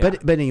 So, yeah.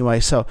 But anyway,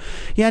 so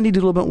yeah, I need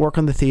to do a little bit of work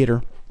on the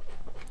theater.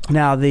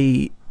 Now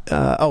the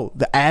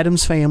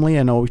Adams Family,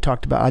 I know we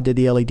talked about, I did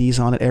the LEDs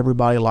on it.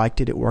 Everybody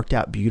liked it. It worked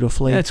out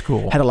beautifully. That's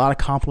cool. Had a lot of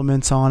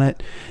compliments on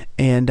it.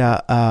 And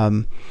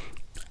I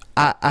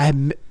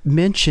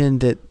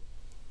mentioned that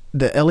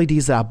the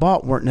LEDs that I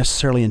bought weren't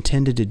necessarily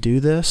intended to do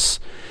this.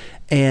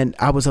 And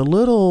I was a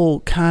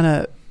little kind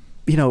of,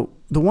 you know,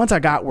 the ones I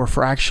got were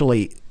for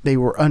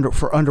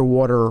for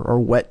underwater or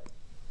wet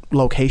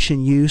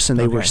location use, and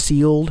they were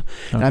sealed.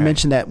 And I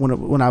mentioned that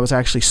when I was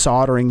actually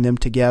soldering them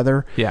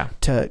together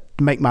to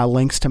make my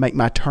links, to make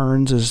my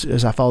turns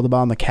as I followed the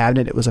ball in the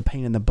cabinet, it was a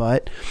pain in the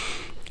butt.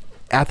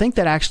 I think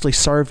that actually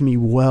served me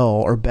well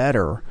or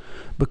better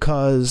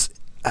because,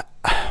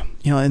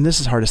 you know, and this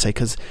is hard to say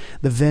because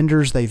the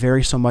vendors, they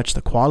vary so much,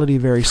 the quality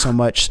varies so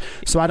much.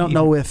 So I don't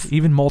know if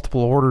even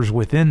multiple orders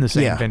within the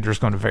same vendor is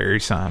going to vary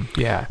some.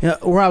 Yeah. You know,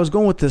 where I was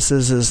going with this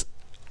is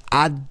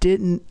I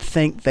didn't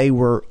think they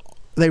were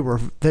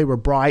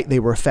bright, they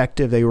were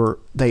effective, they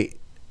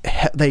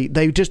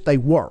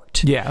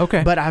worked. Yeah.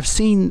 Okay. But I've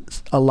seen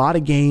a lot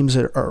of games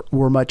that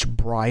were much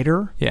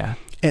brighter. Yeah.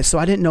 And so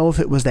I didn't know if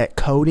it was that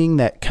coating,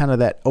 that kind of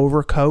that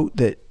overcoat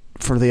that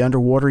for the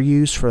underwater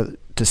use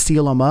to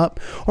seal them up,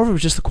 or if it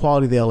was just the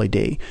quality of the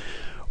LED.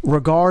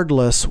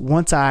 Regardless,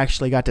 once I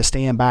actually got to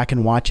stand back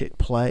and watch it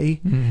play,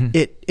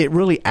 it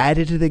really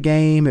added to the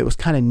game. It was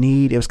kind of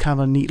neat. It was kind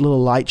of a neat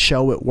little light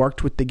show. It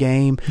worked with the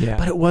game,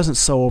 but it wasn't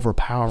so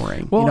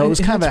overpowering. Well, you know, it was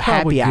kind of a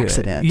happy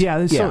accident.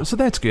 Yeah, so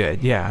that's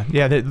good. Yeah.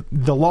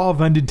 The law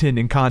of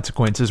unintended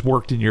consequences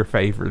worked in your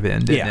favor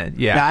then, didn't it?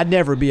 Yeah. Now, I'd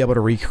never be able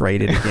to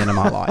recreate it again in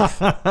my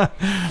life.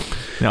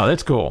 No,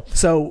 that's cool.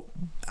 So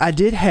I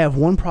did have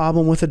one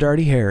problem with the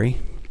Dirty Harry,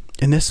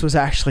 and this was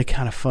actually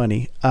kind of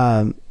funny.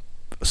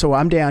 So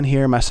I'm down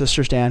here, my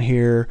sister's down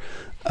here,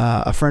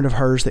 a friend of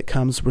hers that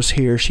was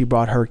here. She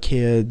brought her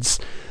kids.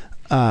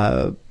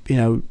 You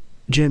know,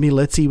 Jimmy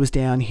Litzy was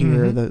down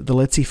here. The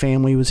Litzy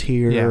family was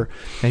here. Yeah.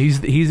 And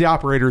he's the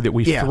operator that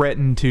we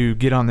threatened to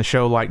get on the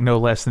show like no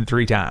less than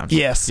 3 times.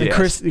 Yes. And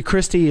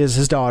Christy is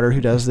his daughter who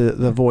does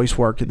the voice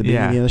work at the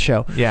beginning of the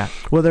show. Yeah.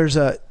 Well, there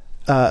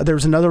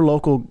was another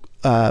local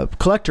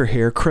collector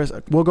here, Chris.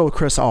 We'll go with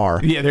Chris R.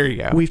 Yeah, there you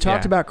go. We've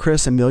talked about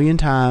Chris a million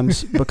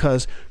times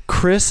because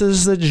Chris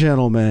is the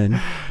gentleman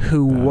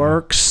who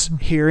works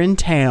here in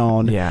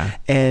town. Yeah,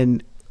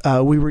 and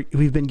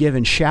we've been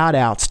giving shout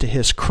outs to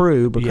his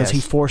crew because he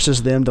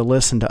forces them to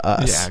listen to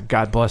us. Yeah,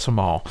 God bless them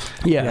all.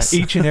 Yes,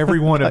 each and every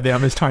one of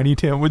them, as Tiny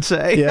Tim would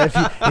say.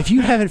 Yeah, if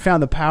you haven't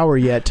found the power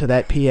yet to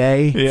that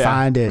PA,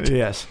 find it.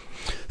 Yes.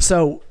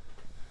 So,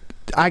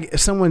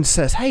 someone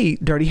says, "Hey,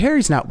 Dirty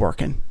Harry's not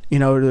working." You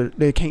know,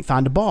 they can't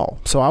find a ball.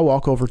 So I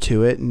walk over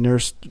to it, and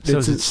is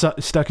it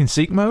stuck in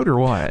seek mode or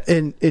what?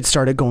 And it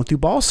started going through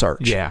ball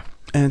search. Yeah.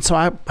 And so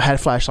I had a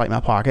flashlight in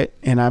my pocket,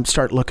 and I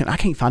start looking. I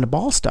can't find a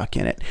ball stuck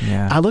in it.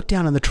 Yeah. I looked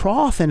down in the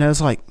trough, and I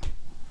was like,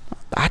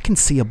 I can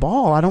see a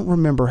ball. I don't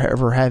remember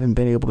ever having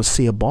been able to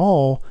see a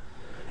ball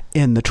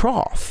in the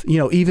trough. You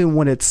know, even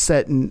when it's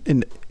set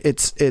in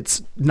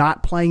it's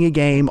not playing a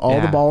game. All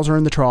the balls are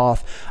in the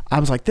trough. I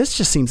was like, this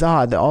just seems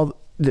odd that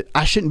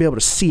I shouldn't be able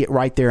to see it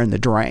right there in the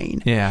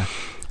drain. Yeah.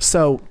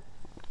 So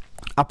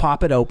I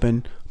pop it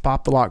open,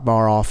 pop the lock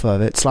bar off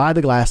of it, slide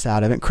the glass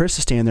out of it. Chris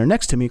is standing there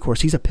next to me. Of course,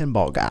 he's a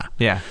pinball guy.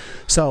 Yeah.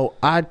 So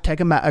I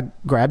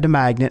grabbed a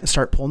magnet and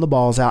start pulling the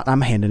balls out, and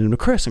I'm handing them to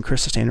Chris, and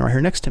Chris is standing right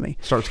here next to me.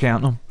 Starts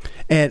counting them.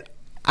 And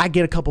I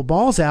get a couple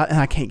balls out, and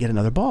I can't get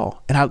another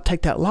ball. And I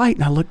take that light,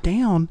 and I look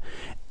down,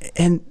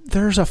 and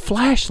there's a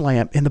flash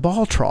lamp in the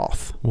ball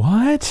trough.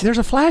 What? There's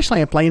a flash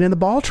lamp laying in the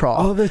ball trough.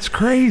 Oh, that's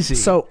crazy.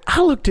 So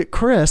I looked at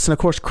Chris, and of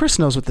course Chris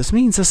knows what this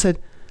means. I said,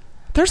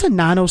 there's a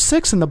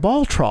 906 in the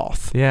ball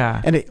trough.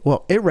 Yeah. And it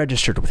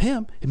registered with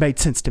him. It made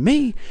sense to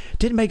me.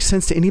 Didn't make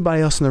sense to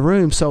anybody else in the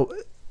room. So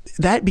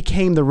that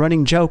became the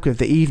running joke of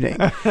the evening.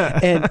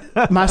 And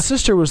my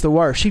sister was the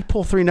worst. She'd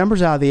pull 3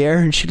 numbers out of the air,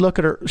 and she'd look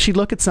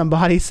at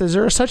somebody, says,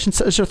 is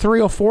there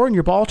 304 in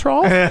your ball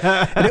trough?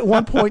 And at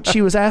one point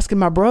she was asking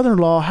my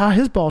brother-in-law how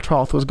his ball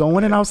trough was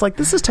going, and I was like,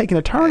 this is taking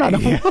a turn. I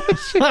don't know.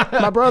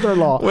 My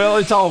brother-in-law. Well,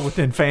 it's all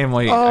within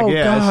family, I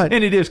guess. God.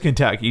 And it is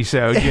Kentucky,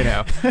 so,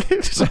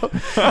 So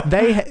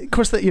they, of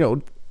course,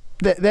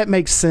 that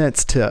makes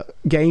sense to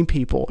game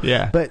people.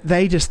 Yeah. But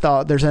they just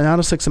thought there's a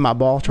 906 in my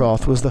ball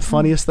trough was the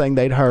funniest thing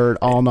they'd heard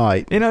all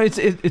night.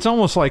 It's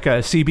almost like a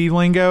CB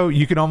lingo.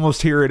 You can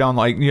almost hear it on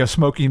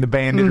Smoking the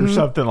Bandit or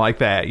something like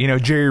that.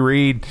 Jerry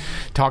Reed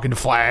talking to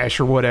Flash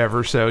or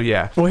whatever. So,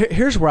 yeah. Well,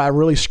 here's where I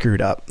really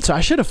screwed up. So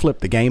I should have flipped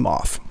the game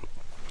off.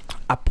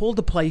 I pulled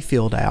the play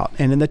field out,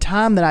 and in the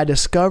time that I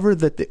discovered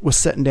that it was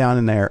sitting down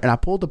in there, and I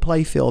pulled the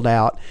play field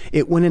out,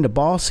 it went into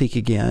ball seek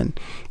again,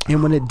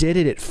 and when it did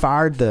it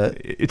fired the...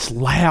 It's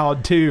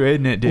loud too,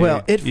 isn't it, dude?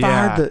 Well, it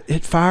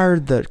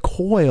fired the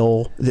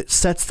coil that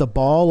sets the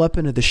ball up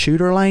into the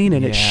shooter lane,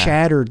 and it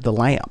shattered the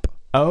lamp.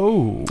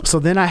 Oh. So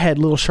then I had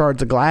little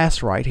shards of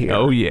glass right here.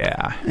 Oh,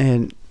 yeah.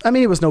 And... I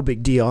mean, it was no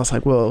big deal. I was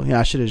like, well,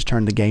 I should have just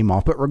turned the game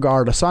off. But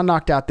regardless, so I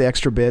knocked out the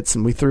extra bits,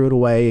 and we threw it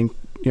away, and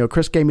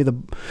Chris gave me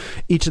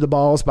each of the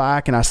balls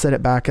back, and I set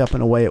it back up,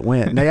 and away it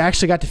went. And they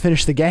actually got to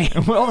finish the game.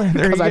 Well,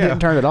 because I didn't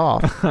turn it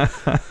off.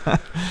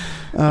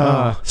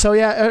 So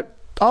yeah,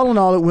 all in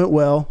all, it went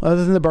well.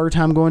 Other than the bird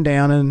time going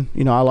down,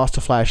 and I lost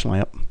a flash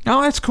lamp.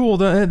 Oh, that's cool.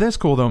 That's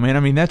cool though, man. I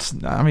mean, that's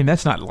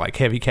not like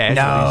heavy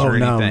casualties or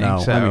anything. No.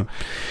 So,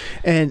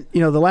 and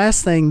the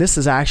last thing, this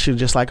is actually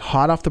just like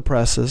hot off the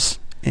presses,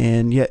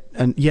 and yet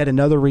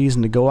another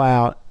reason to go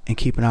out and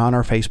keep an eye on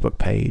our Facebook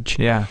page.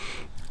 Yeah.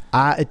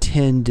 I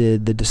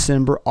attended the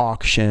December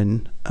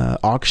auction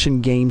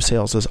game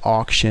sales as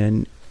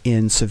auction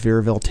in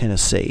Sevierville,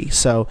 Tennessee.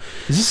 So,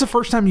 is this the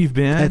first time you've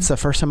been? It's the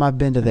first time I've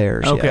been to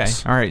theirs. Okay,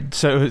 yes. All right.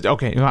 So,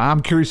 okay, I'm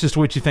curious as to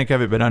what you think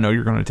of it, but I know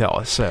you're going to tell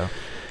us. So,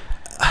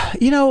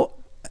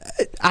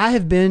 I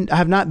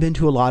have not been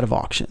to a lot of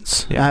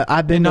auctions. Yeah.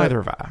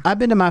 Neither have I. I've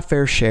been to my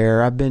fair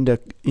share. I've been to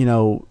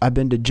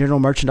general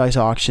merchandise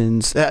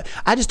auctions.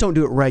 I just don't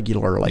do it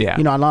regularly. Yeah.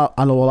 I know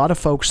a lot of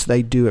folks,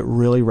 they do it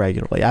really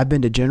regularly. I've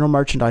been to general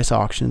merchandise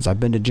auctions.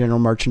 I've been to general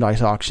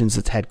merchandise auctions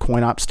that's had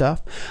coin op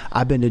stuff.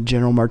 I've been to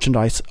general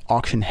merchandise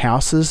auction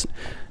houses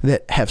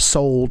that have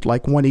sold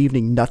like one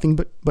evening nothing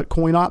but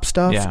coin op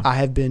stuff. Yeah. I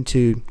have been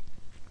to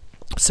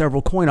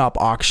several coin op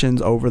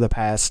auctions over the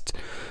past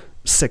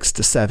 6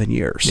 to 7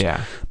 years.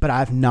 Yeah. But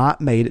I've not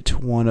made it to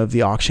one of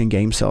the auction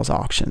game sales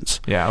auctions.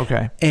 Yeah,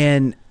 okay.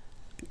 And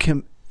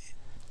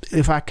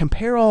if I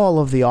compare all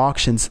of the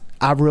auctions,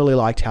 I really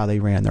liked how they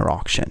ran their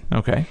auction.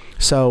 Okay.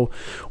 So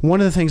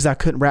one of the things I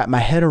couldn't wrap my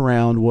head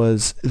around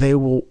was they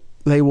will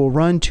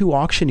run 2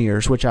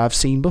 auctioneers, which I've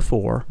seen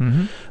before,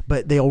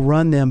 but they'll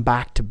run them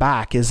back to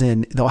back, as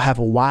in they'll have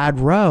a wide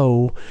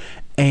row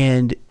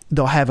and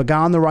they'll have a guy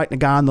on the right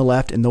and a guy on the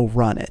left, and they'll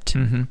run it.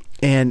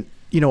 And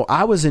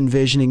I was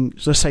envisioning,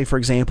 let's say, for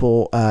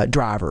example,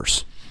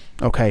 drivers.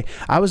 Okay.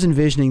 I was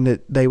envisioning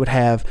that they would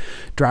have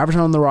drivers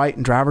on the right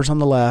and drivers on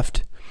the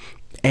left,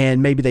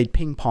 and maybe they'd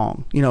ping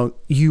pong.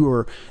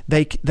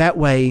 That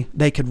way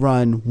they could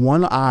run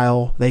one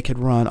aisle, they could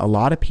run a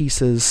lot of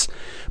pieces,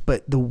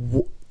 but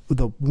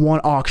the one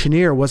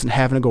auctioneer wasn't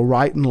having to go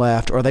right and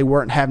left, or they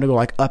weren't having to go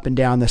like up and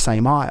down the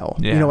same aisle.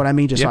 Yeah. You know what I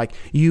mean? Just like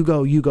you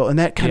go, and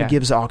that kind of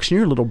gives the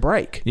auctioneer a little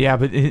break. Yeah,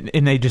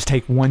 and they just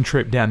take one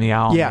trip down the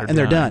aisle. Yeah, and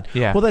they're done.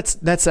 Yeah. Well,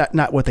 that's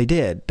not what they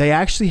did. They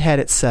actually had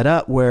it set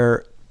up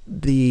where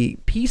the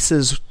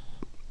pieces,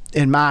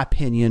 in my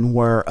opinion,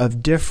 were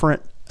of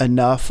different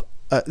enough.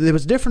 It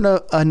was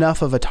different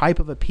enough of a type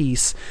of a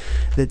piece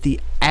that the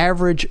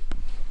average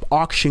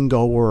auction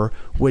goer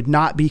would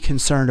not be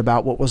concerned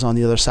about what was on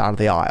the other side of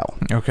the aisle.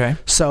 Okay.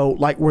 So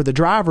like where the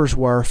drivers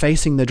were,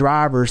 facing the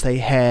drivers, they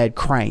had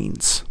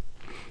cranes.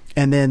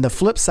 And then the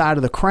flip side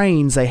of the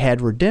cranes, they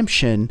had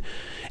redemption.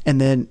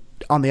 And then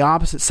on the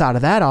opposite side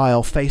of that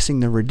aisle, facing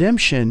the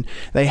redemption,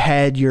 they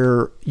had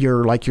your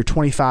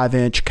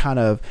 25-inch kind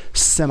of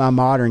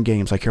semi-modern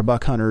games, like your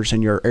Buck Hunters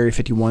and your Area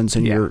 51s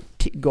and your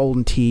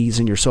Golden Tees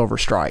and your Silver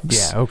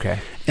Strikes. Yeah, okay.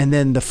 And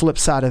then the flip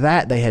side of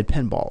that, they had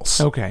pinballs.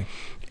 Okay.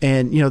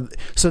 And,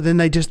 so then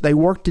they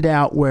worked it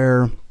out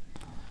where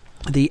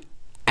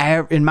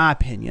in my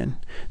opinion,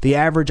 the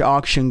average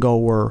auction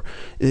goer,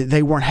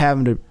 they weren't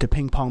having to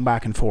ping pong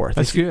back and forth.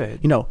 That's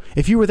good.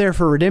 If you were there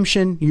for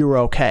redemption, you were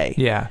okay.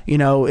 Yeah.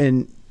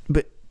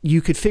 But you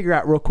could figure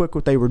out real quick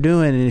what they were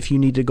doing, and if you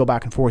needed to go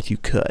back and forth, you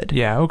could.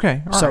 Yeah,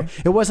 okay. All right.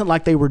 It wasn't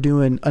like they were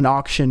doing an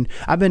auction.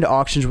 I've been to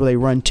auctions where they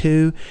run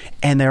 2,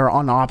 and they're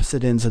on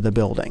opposite ends of the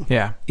building.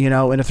 Yeah.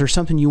 And if there's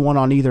something you want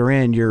on either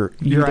end, you're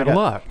out of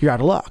luck. You're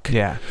out of luck.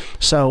 Yeah.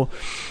 So,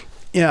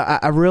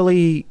 I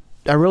really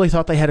I really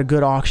thought they had a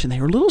good auction. They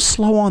were a little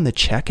slow on the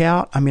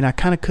checkout. I mean, I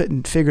kind of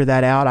couldn't figure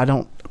that out.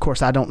 Of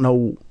course, I don't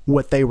know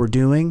what they were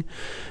doing.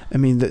 I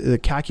mean, the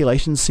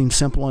calculations seem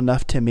simple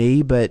enough to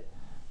me, but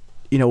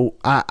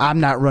I'm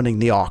not running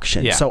the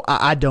auction, so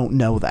I don't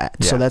know that.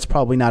 Yeah. So that's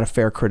probably not a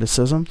fair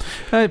criticism.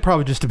 It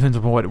probably just depends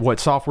on what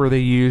software they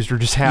used, or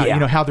just how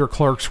how their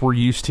clerks were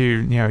used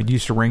to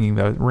ringing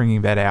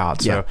that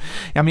out. So,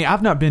 I mean,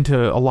 I've not been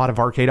to a lot of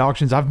arcade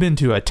auctions. I've been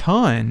to a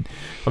ton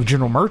of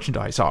general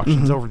merchandise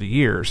auctions over the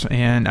years,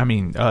 and I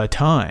mean a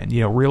ton.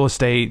 Real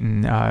estate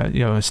and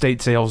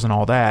estate sales and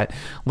all that,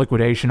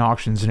 liquidation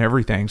auctions and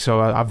everything. So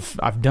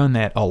I've done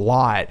that a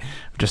lot.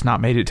 Just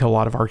not made it to a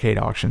lot of arcade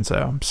auctions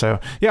though. So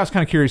I was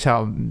kind of curious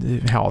how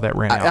all that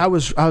ran out. I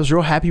was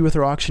real happy with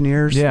our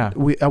auctioneers. Yeah,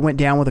 I went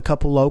down with a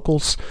couple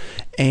locals,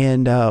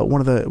 and one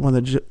of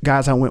the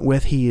guys I went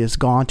with, he has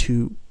gone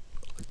to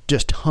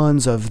just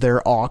tons of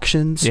their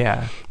auctions.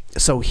 Yeah.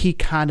 So he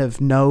kind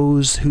of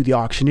knows who the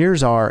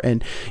auctioneers are,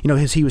 and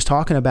as he was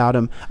talking about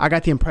them, I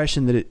got the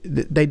impression that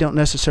they don't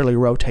necessarily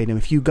rotate them.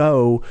 If you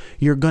go,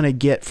 you're going to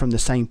get from the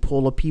same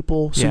pool of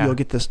people, so you'll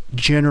get this.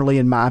 Generally,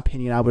 in my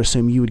opinion, I would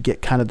assume you would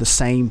get kind of the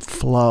same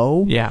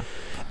flow. Yeah.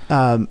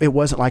 It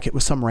wasn't like it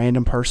was some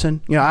random person.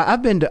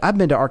 I've been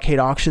to arcade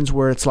auctions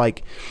where it's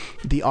like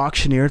the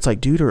auctioneer. It's like,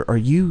 dude, are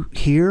you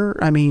here?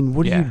 I mean,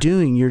 what are you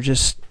doing? You're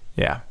just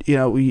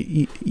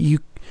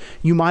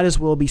you might as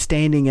well be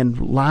standing in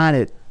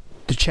line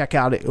to check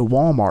out at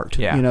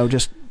Walmart.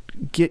 Just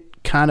get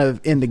kind of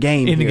in the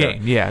game.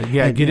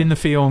 Get in the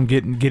feel and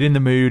get in the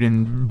mood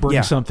and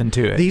bring something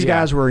to it. These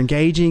guys were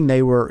engaging.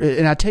 They were,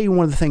 and I tell you,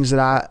 one of the things that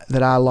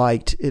I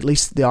liked, at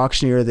least the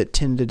auctioneer that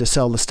tended to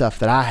sell the stuff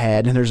that I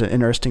had, and there's an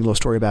interesting little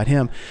story about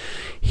him.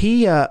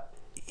 He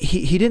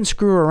didn't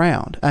screw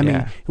around. I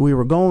mean, we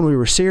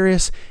were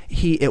serious.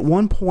 At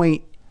one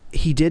point,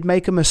 he did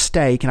make a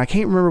mistake, and I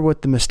can't remember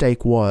what the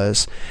mistake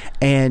was,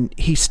 and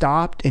he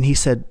stopped and he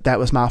said, that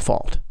was my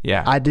fault.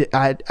 Yeah.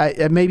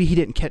 I maybe he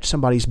didn't catch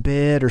somebody's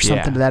bid or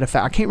something to that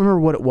effect. I can't remember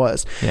what it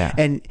was. Yeah.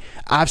 And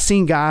I've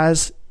seen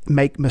guys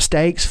make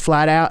mistakes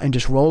flat out and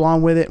just roll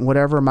on with it, and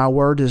whatever my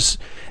word is,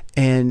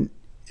 and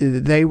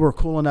they were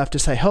cool enough to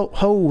say,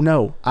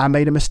 no, I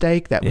made a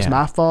mistake. That was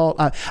my fault.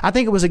 I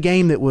think it was a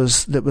game that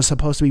was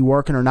supposed to be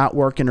working or not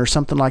working or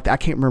something like that. I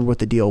can't remember what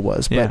the deal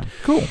was. But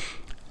cool.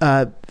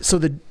 So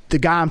the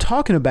guy I'm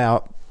talking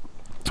about,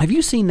 have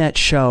you seen that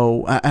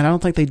show? And I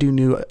don't think they do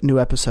new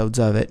episodes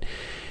of it.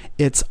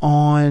 It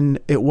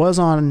was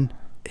on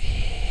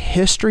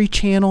History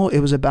Channel. It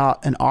was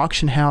about an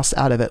auction house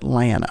out of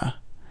Atlanta,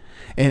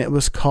 and it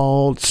was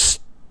called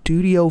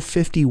Studio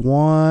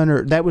 51,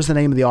 or that was the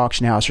name of the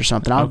auction house or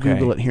something. I'll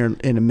Google it here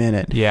in a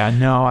minute. Yeah,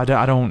 no, I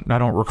don't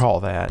recall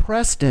that.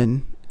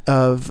 Preston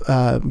of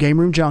Game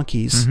Room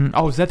Junkies. Mm-hmm.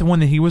 Oh, is that the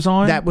one that he was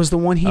on? That was the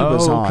one he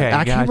was on.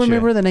 I can't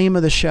remember the name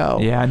of the show.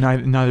 Yeah,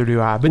 neither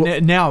do I.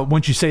 But now,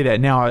 once you say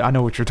that, now I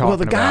know what you're talking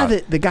about.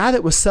 The guy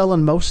that was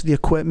selling most of the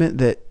equipment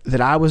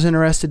that I was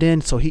interested in,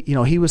 so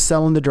he was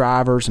selling the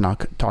drivers, and I'll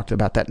talk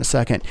about that in a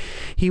second.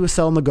 He was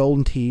selling the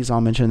golden tees.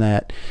 I'll mention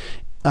that.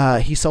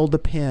 He sold the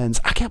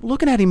pins. I kept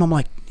looking at him. I'm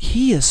like,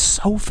 he is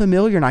so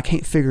familiar, and I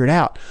can't figure it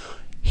out.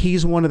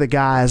 He's one of the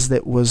guys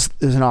that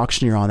is an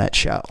auctioneer on that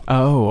show.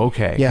 Oh,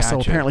 okay. Yeah, gotcha.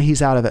 So apparently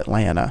he's out of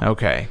Atlanta.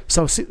 Okay.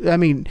 So I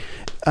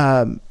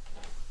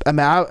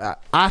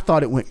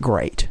thought it went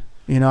great.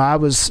 I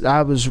was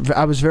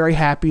very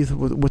happy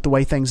with the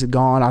way things had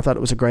gone. I thought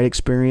it was a great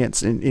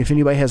experience, and if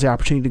anybody has the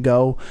opportunity to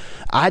go,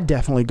 I'd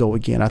definitely go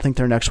again. I think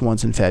their next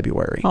one's in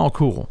February. Oh,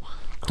 cool.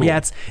 Yeah,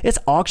 it's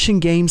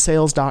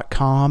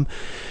auctiongamesales.com.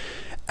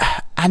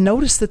 I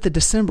noticed that the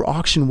December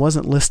auction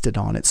wasn't listed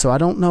on it, so I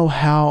don't know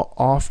how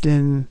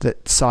often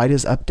that site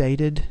is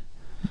updated,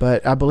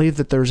 but I believe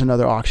that there's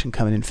another auction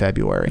coming in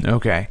February.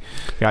 Okay,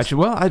 gotcha.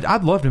 Well,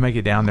 I'd love to make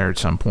it down there at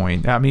some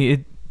point. I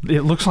mean,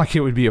 it looks like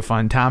it would be a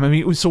fun time. I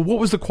mean, so what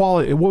was the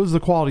quality? What was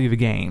the quality of the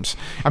games?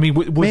 I mean,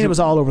 it was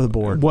all over the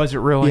board. Was it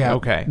really? Yeah.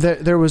 Okay.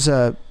 There was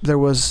a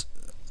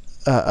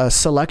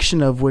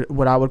selection of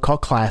what I would call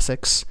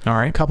classics. All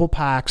right. A couple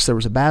packs. There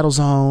was a Battle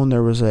Zone.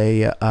 There was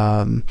a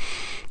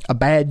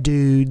Bad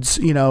Dudes.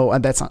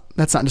 That's not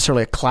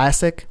necessarily a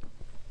classic,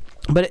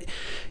 but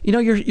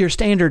your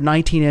standard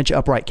 19-inch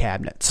upright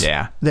cabinets.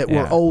 Yeah. That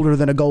were older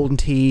than a Golden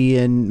Tee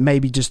and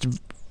maybe just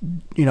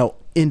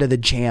into the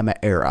JAMA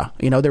era.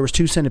 There was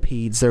 2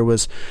 Centipedes. There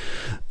was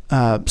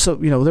there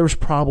was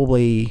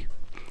probably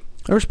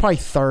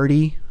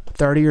 30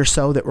 or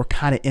so that were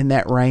kind of in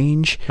that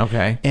range.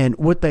 Okay. And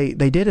what they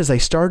did is they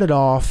started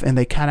off and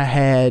they kind of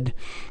had,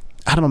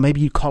 I don't know, maybe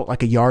you'd call it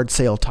like a yard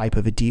sale type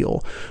of a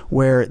deal,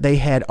 where they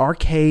had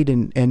arcade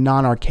and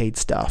non-arcade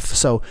stuff.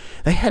 So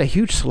they had a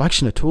huge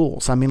selection of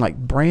tools. I mean, like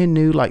brand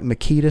new, like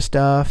Makita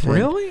stuff. And,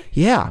 really?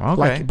 Yeah.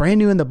 Okay. Like brand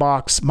new in the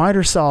box,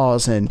 miter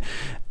saws and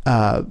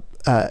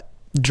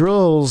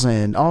drills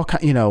and all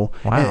kind. Wow.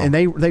 And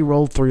they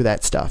rolled through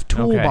that stuff.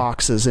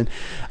 Toolboxes and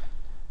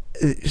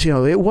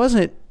it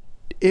wasn't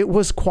it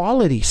was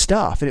quality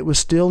stuff, and it was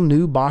still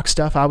new box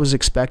stuff. I was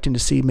expecting to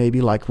see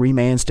maybe like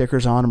Reman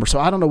stickers on them, or so.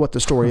 I don't know what the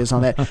story is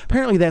on that.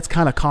 Apparently, that's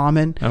kind of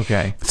common.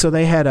 Okay. So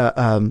they had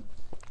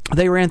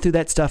they ran through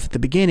that stuff at the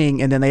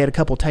beginning, and then they had a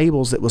couple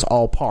tables that was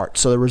all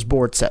parts. So there was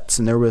board sets,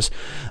 and there was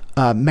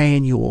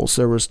manuals.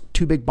 There was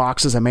 2 big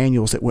boxes of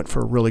manuals that went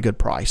for a really good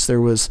price.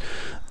 There was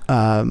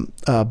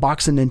a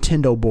box of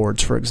Nintendo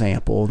boards, for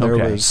example. There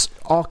was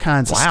all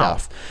kinds of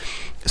stuff.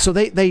 So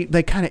they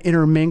kind of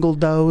intermingled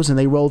those, and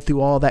they rolled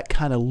through all that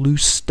kind of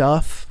loose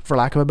stuff, for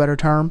lack of a better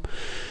term.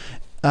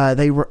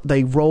 They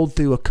rolled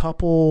through a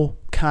couple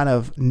kind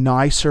of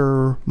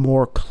nicer,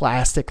 more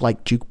classic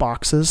like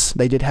jukeboxes.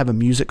 They did have a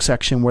music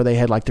section where they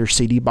had like their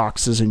CD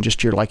boxes and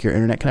just your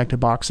internet connected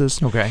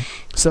boxes. Okay.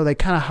 So they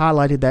kind of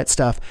highlighted that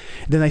stuff.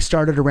 Then they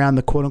started around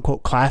the quote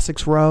unquote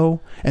classics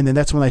row, and then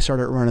that's when they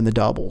started running the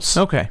doubles.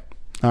 Okay.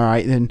 All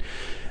right. Then,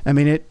 I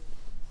mean, it.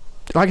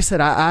 Like I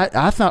said,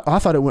 I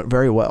thought it went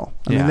very well.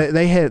 I mean,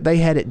 they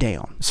had it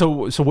down.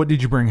 So what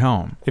did you bring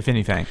home, if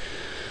anything?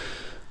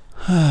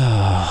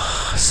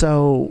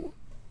 So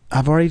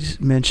I've already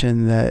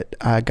mentioned that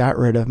I got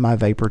rid of my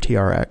Vapor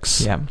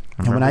TRX. Yeah.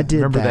 And when I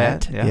did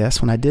that, yes,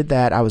 when I did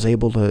that, I was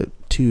able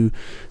to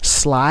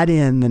slide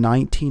in the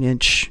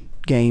 19-inch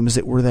games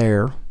that were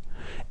there,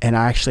 and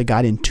I actually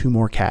got in 2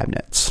 more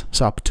cabinets.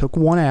 So I took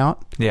one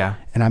out. Yeah.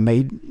 And I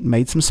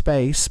made some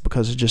space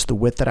because of just the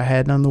width that I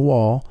had on the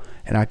wall.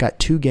 And I got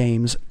 2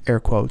 games,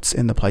 air quotes,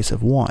 in the place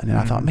of 1. And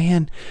I thought,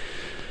 man,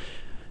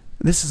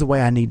 this is the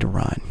way I need to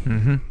run.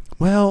 Mm-hmm.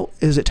 Well,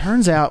 as it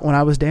turns out, when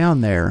I was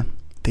down there,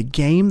 the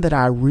game that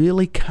I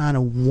really kind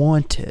of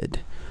wanted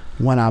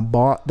when I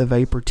bought the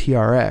Vapor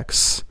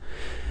TRX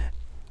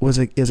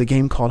is a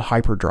game called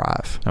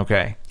Hyperdrive.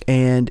 Okay.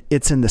 And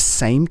it's in the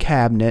same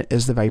cabinet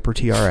as the Vapor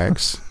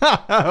TRX.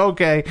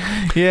 Okay.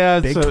 Yeah.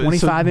 Big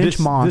 25-inch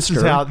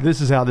monster.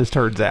 This is how this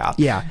turns out.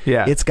 Yeah.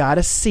 Yeah. It's got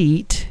a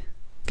seat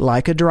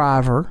like a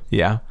driver.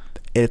 Yeah.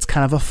 It's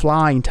kind of a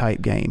flying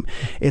type game.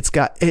 It's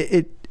got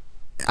it.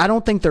 I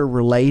don't think they're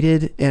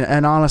related,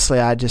 and honestly,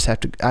 I just have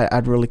to.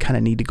 I'd really kind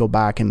of need to go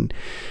back and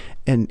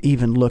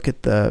even look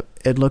at the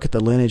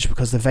lineage,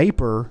 because the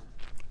Vapor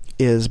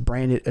is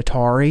branded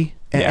Atari,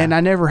 and I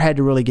never had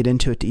to really get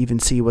into it to even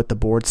see what the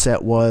board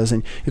set was,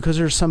 and because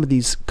there's some of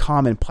these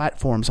common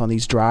platforms on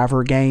these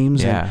driver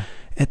games. Yeah.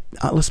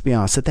 Let's be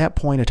honest, at that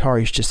point,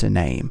 Atari is just a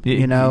name.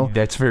 You know,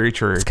 that's very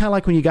true. It's kind of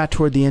like when you got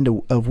toward the end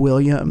of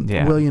Williams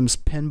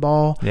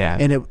Pinball. Yeah,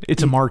 and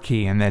it's a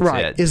marquee, and that's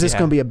right. it. Is this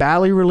going to be a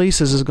Bally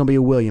release? Is this going to be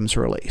a Williams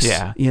release?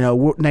 Yeah. You know,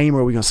 what name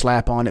are we going to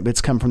slap on it? But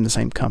it's come from the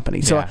same company.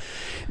 So,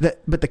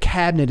 but the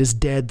cabinet is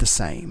dead the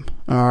same.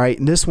 All right,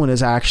 and this one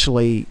is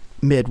actually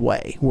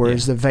Midway,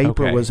 whereas the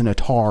Vapor was an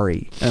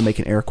Atari. I'm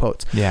making air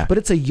quotes. Yeah. But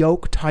it's a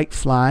yoke type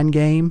flying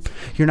game.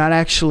 You're not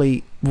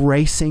actually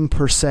racing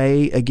per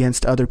se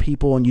against other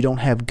people, and you don't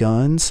have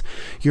guns.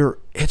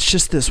 It's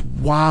just this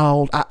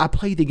wild. I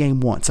played the game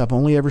once. I've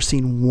only ever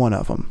seen one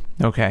of them.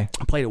 Okay.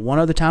 I played it one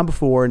other time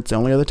before, and it's the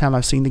only other time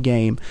I've seen the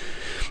game.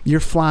 You're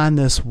flying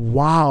this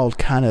wild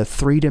kind of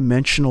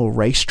 3-dimensional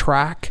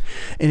racetrack,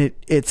 and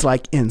it's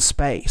like in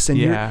space. And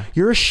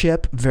you're a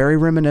ship very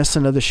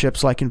reminiscent of the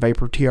ships like in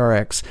Vapor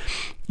TRX.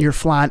 You're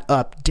flying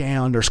up,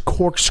 down. There's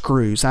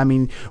corkscrews. I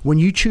mean, when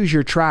you choose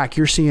your track,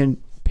 you're seeing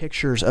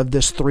pictures of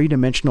this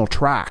 3-dimensional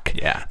track.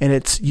 Yeah.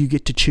 And you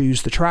get to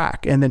choose the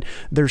track. And then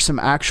there's some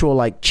actual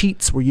like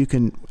cheats where you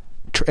can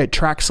at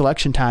track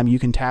selection time, you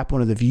can tap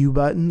one of the view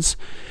buttons.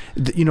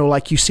 You know,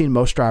 like you see in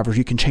most drivers,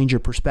 you can change your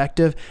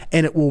perspective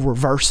and it will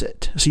reverse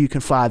it. So you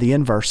can fly the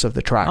inverse of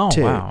the track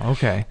too. Oh, wow.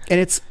 Okay. And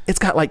it's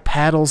got like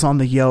paddles on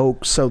the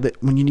yoke so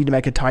that when you need to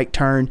make a tight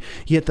turn,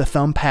 you hit the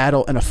thumb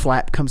paddle and a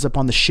flap comes up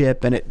on the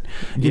ship and it,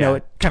 you know,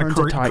 it kind of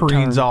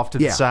careens off to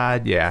the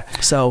side. Yeah.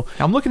 So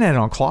I'm looking at it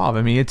on Clav.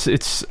 I mean,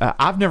 it's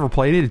I've never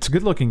played it. It's a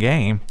good looking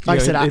game. Like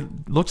I said,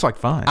 it looks like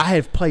fun. I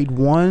have played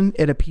one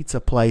at a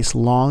pizza place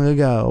long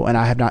ago and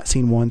I have not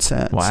seen one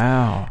since.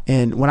 Wow.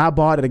 And when I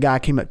bought it, a guy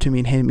came up to me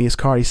and handed me his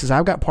card. He says,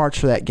 I've got parts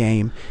for that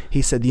game.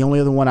 He said, the only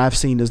other one I've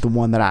seen is the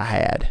one that I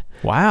had.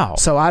 Wow.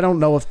 So I don't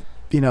know if,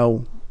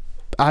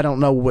 I don't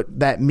know what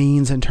that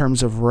means in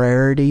terms of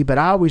rarity, but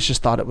I always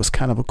just thought it was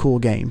kind of a cool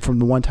game from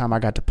the one time I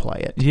got to play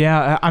it.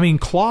 Yeah, I mean,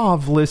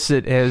 Clav lists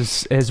it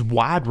as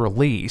wide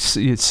release.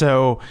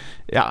 So,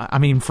 I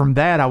mean, from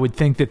that, I would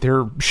think that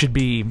there should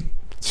be...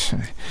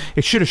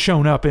 It should have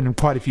shown up in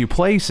quite a few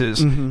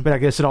places, but I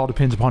guess it all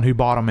depends upon who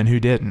bought them and who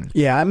didn't.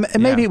 Yeah,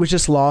 and maybe it was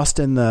just lost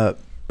in the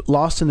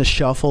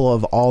shuffle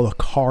of all the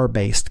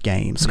car-based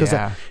games. Because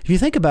if you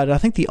think about it, I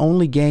think the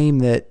only game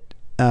that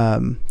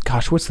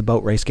what's the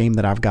boat race game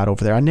that I've got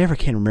over there? I never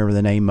can remember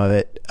the name of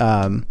it.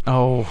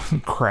 Oh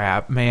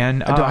crap,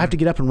 man! Do I have to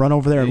get up and run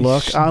over there and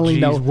look? I only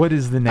know what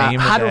is the name.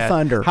 of Hydro that?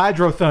 Thunder.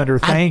 Hydro Thunder.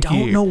 Thank you. I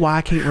don't know why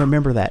I can't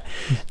remember that.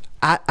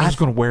 It's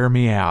going to wear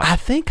me out. I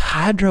think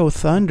Hydro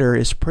Thunder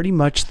is pretty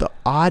much the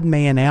odd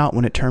man out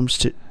when it comes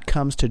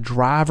to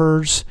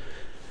drivers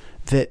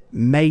that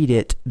made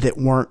it that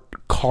weren't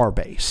car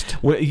based.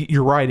 Well,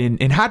 you're right,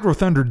 and Hydro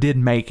Thunder did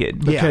make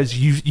it because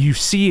you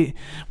see it.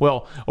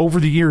 Well, over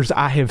the years,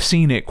 I have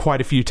seen it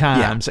quite a few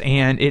times,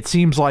 and it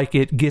seems like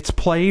it gets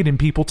played, and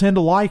people tend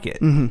to like it.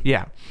 Mm-hmm.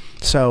 Yeah.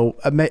 So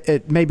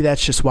maybe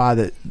that's just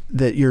why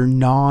that your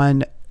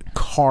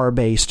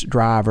non-car-based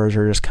drivers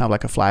are just kind of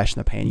like a flash in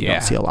the pan. You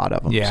don't see a lot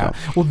of them. Yeah.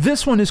 So. Well,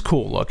 this one is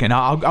cool looking.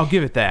 I'll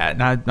give it that,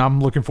 and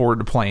I'm looking forward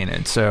to playing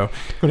it. So,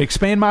 going to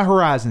expand my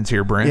horizons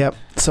here, Brent. Yep.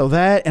 So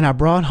that, and I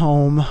brought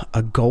home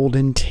a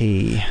Golden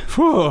Tee.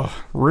 Whew,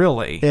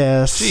 really?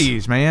 Yes.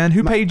 Jeez, man.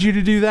 Who paid you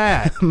to do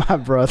that? My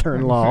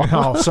brother-in-law.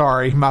 Oh,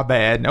 sorry. My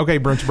bad. Okay,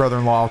 Brent's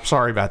brother-in-law.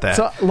 Sorry about that.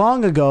 So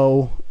long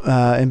ago,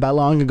 and by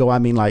long ago, I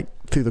mean like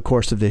through the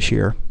course of this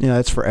year.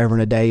 That's forever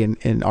and a day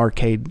in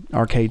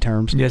arcade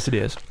terms. Yes, it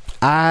is.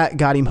 I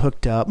got him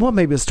hooked up. Well,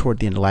 maybe it's toward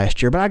the end of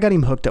last year, but I got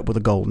him hooked up with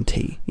a Golden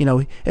Tee.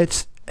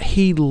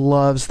 He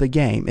loves the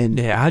game, and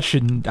yeah, I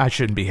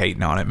shouldn't be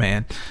hating on it,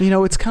 man.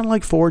 It's kind of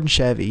like Ford and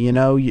Chevy.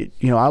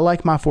 I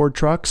like my Ford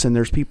trucks, and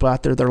there's people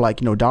out there that are like,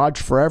 Dodge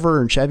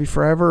forever and Chevy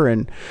forever,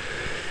 and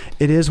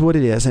it is what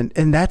it is,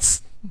 and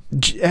that's.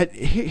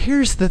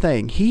 Here's the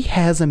thing. He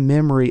has a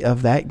memory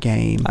of that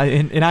game,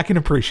 and I can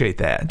appreciate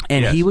that.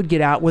 And he would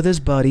get out with his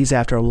buddies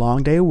after a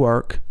long day of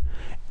work,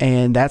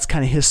 and that's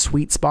kind of his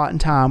sweet spot in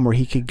time where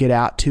he could get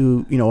out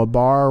to a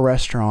bar or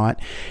restaurant,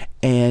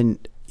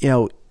 and there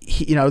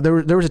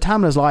was a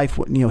time in his life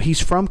when, he's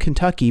from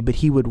Kentucky, but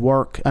he would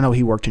work. I know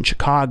he worked in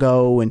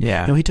Chicago, and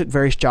he took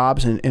various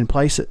jobs at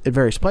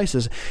various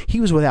places.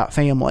 He was without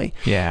family.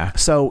 Yeah.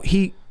 So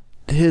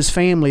his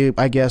family,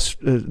 I guess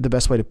the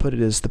best way to put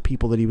it is the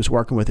people that he was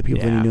working with, the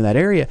people that he knew in that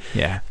area.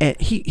 Yeah. And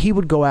he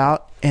would go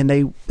out,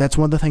 and that's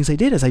one of the things they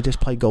did is they just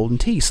played Golden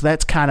Tee. So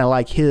that's kind of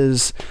like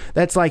his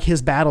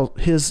battle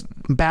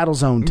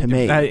zone to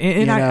me.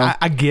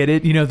 I get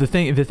it.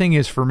 The thing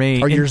is for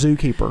me, or your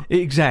zookeeper,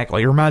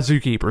 exactly, or my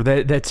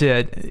zookeeper. That's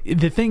it.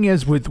 The thing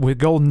is with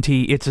Golden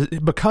Tee,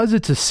 because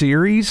it's a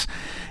series,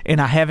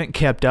 and I haven't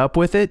kept up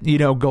with it.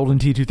 Golden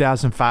Tee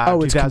 2005.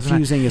 Oh, it's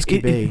confusing as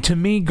could be. To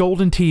me,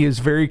 Golden Tee is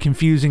very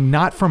confusing,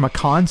 not from a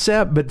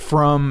concept, but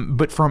from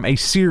a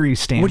series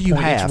standpoint. What do you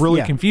have? It's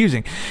really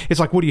confusing. It's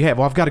like, what do you have?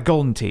 Well, I've got a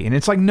Golden Tee, and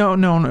it's like, no.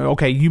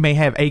 Okay, you may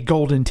have a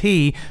Golden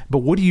Tee, but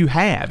what do you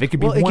have? It could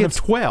be one of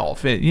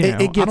 12.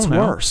 It gets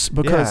worse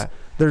because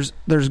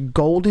there's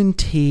Golden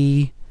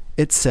Tee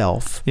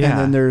itself, and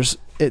then there's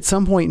at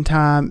some point in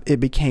time it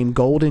became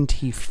Golden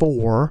Tee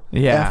 4.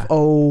 Yeah.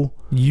 FORE.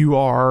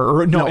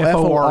 Yeah.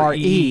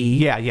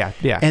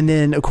 And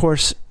then of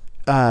course.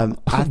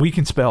 We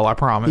can spell, I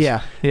promise.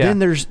 Yeah. Then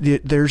there's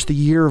the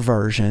year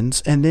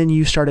versions, and then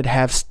you started to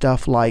have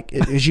stuff like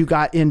as you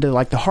got into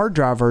like the hard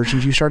drive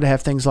versions, you started to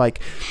have things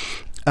like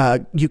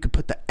you could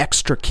put the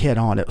extra kit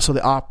on it, so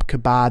the op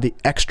could buy the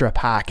extra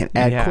pack and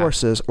add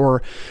courses,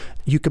 or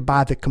you could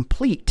buy the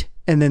complete,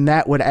 and then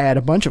that would add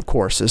a bunch of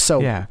courses.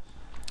 So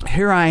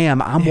here I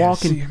am. I'm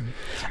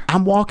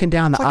walking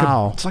down the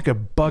aisle. It's like a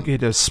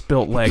bucket of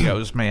spilt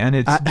Legos, man.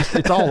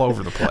 It's all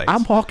over the place.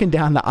 I'm walking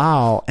down the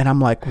aisle, and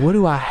I'm like, what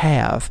do I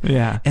have?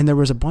 Yeah. And there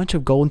was a bunch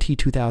of Golden Tee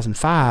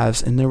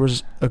 2005s, and there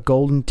was a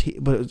Golden Tee,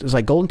 but it was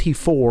like Golden Tee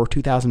 4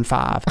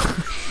 2005.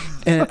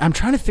 And I'm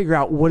trying to figure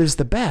out what is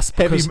the best.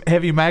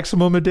 Heavy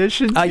Maximum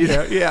Edition?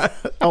 Yeah.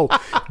 Oh,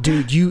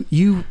 dude,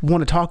 you want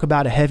to talk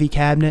about a heavy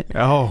cabinet?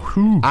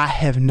 Oh, I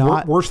have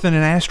not. Worse than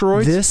an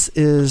Asteroid? This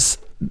is...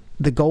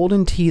 The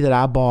Golden Tee that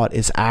I bought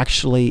is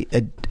actually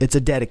it's a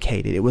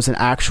dedicated. It was an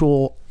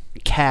actual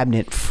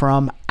cabinet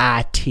from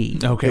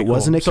IT. Okay, it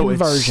wasn't a conversion.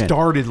 So it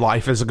started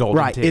life as a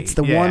Golden Tee. It's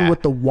the one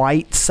with the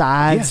white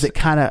sides that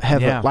kind of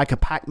have like a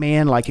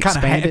Pac-Man, like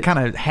expanded, kind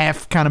of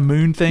half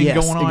moon thing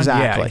going on.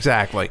 Exactly. Yeah,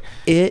 exactly.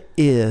 It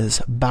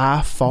is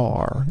by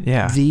far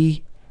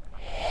the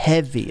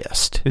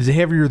heaviest. Is it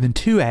heavier than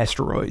 2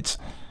 asteroids?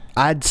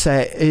 I'd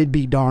say it'd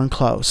be darn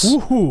close.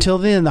 Woo-hoo. Till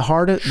then, the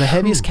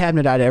heaviest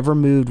cabinet I'd ever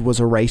moved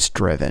was a race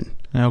driven.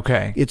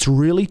 Okay. It's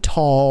really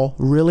tall,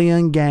 really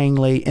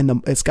ungangly,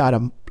 and it's got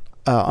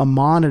a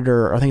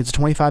monitor. I think it's a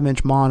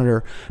 25-inch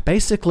monitor,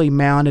 basically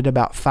mounted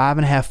about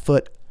 5.5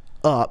 foot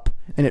up,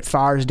 and it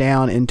fires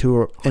down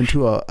into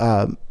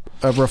a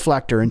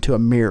reflector, into a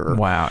mirror.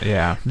 Wow.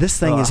 Yeah. This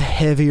thing is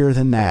heavier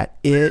than that.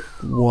 It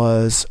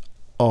was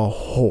a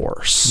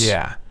horse.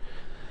 Yeah.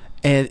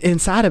 And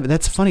inside of it,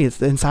 that's funny.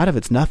 Inside of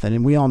it's nothing,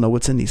 and we all know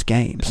what's in these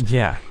games.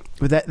 Yeah.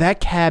 But that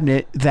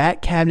cabinet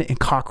and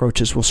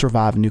cockroaches will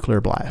survive a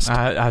nuclear blast.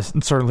 I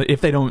certainly,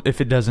 if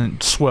it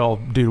doesn't swell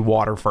due to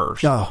water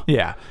first. Oh,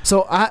 yeah.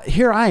 So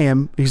here I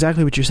am,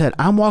 exactly what you said.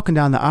 I'm walking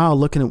down the aisle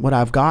looking at what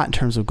I've got in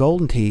terms of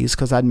Golden Tees,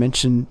 because I'd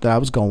mentioned that I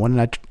was going,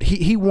 and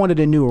he wanted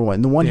a newer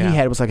one. The one he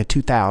had was like a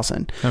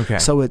 2000. Okay.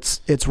 So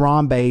it's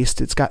ROM based.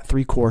 It's got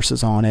 3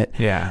 courses on it.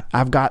 Yeah.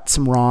 I've got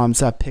some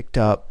ROMs I picked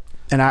up.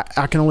 And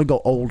I can only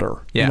go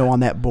older,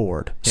 on that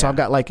board. So I've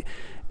got like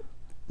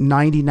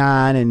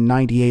 99 and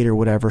 98 or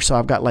whatever. So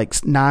I've got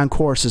like 9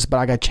 courses, but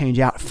I got to change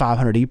out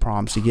 500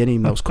 EPROMs to get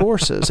him those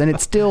courses. And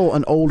it's still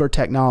an older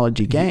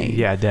technology game.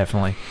 Yeah,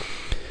 definitely.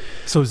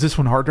 So is this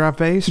one hard drive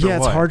based? Yeah,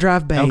 it's hard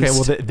drive based. Okay,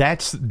 well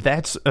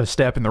that's a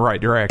step in the right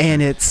direction.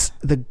 And it's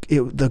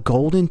the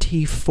Golden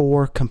Tee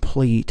 4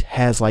 Complete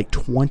has like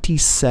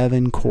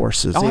 27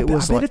 courses.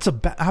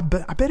 I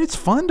bet it's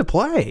fun to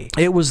play.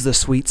 It was the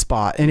sweet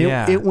spot, and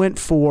it went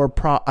for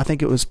I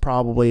think it was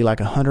probably like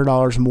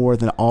 $100 more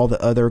than all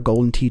the other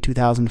Golden Tee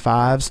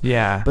 2005s.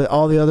 Yeah, but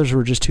all the others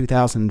were just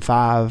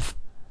 2005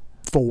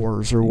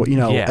 4s or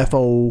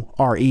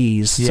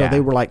FOREs. So they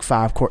were like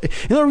 5 courses.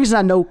 The only reason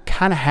I know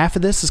kind of half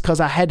of this is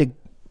because I had to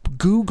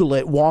Google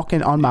it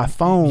walking on my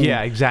phone.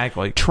 Yeah,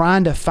 exactly.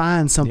 Trying to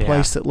find some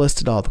place that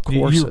listed all the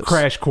courses. You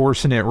crash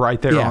coursing it right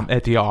there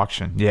at the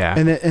auction. Yeah.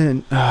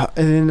 And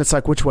then it's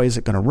like, which way is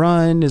it going to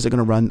run? Is it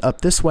going to run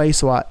up this way?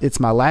 So it's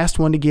my last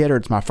one to get, or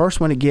it's my first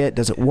one to get.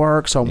 Does it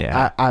work? So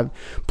I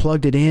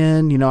plugged it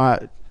in.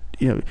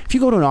 If you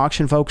go to an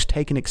auction, folks,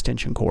 take an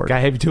extension cord. Got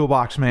a heavy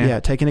toolbox, man.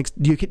 Yeah, take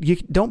you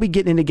don't be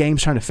getting into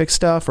games trying to fix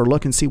stuff or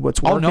look and see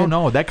what's working. Oh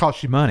no, that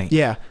costs you money.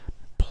 Yeah.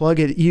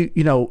 Plug it.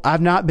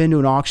 I've not been to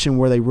an auction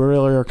where they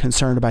really are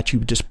concerned about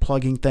you just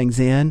plugging things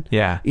in.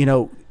 Yeah.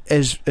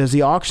 As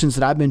the auctions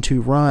that I've been to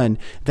run,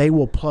 they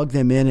will plug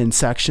them in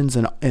sections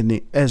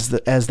and as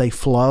they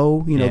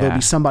flow. There'll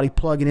be somebody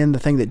plugging in the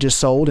thing that just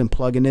sold and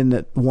plugging in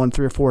the 1,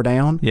 3, or 4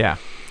 down. Yeah.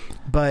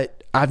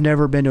 But I've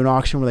never been to an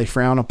auction where they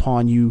frown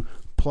upon you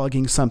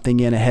plugging something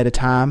in ahead of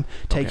time,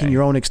 taking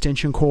your own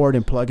extension cord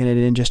and plugging it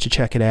in just to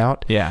check it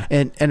out. Yeah.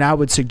 And I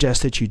would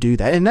suggest that you do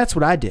that. And that's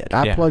what I did.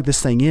 I plugged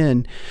this thing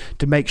in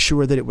to make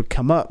sure that it would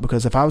come up,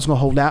 because if I was going to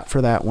hold out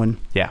for that one,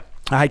 I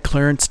had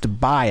clearance to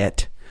buy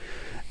it,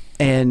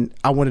 and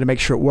I wanted to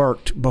make sure it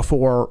worked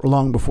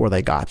long before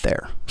they got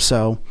there.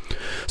 So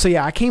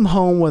yeah, I came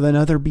home with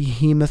another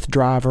behemoth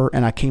driver,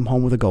 and I came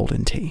home with a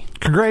Golden Tee.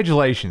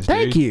 Congratulations, dude.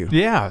 Thank you.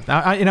 Yeah,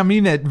 and I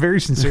mean that very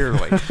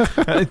sincerely.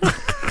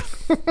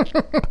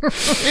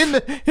 in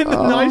the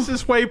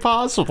nicest way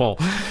possible.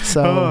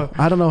 So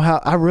I don't know how.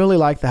 I really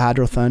like the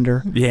Hydro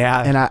Thunder.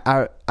 Yeah, and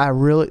I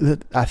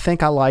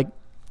think I like,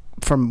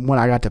 from when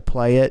I got to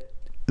play it,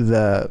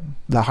 the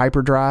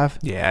hyperdrive.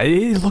 Yeah,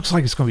 it looks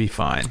like it's going to be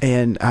fun.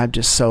 And I'm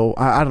just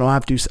I don't know. I'm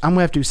going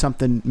to have to do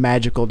something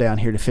magical down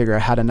here to figure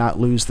out how to not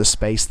lose the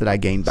space that I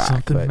gained back.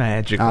 Something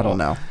magical. I don't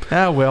know.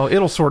 Oh well,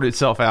 it'll sort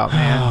itself out,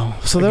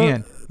 man. So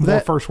again.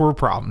 More first world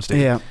problems, dude.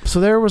 Yeah. So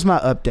there was my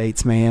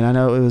updates, man. I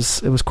know it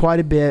was quite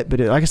a bit,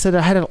 but like I said,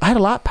 I had a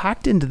lot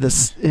packed into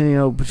this.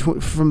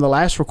 From the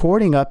last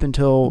recording up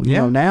until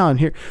now, and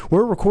here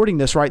we're recording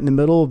this right in the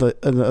middle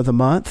of the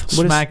month.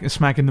 Smack in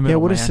the middle. Yeah.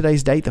 What is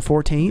today's date? The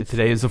 14th.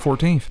 Today is the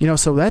 14th.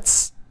 So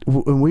that's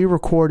when we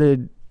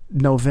recorded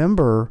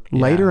November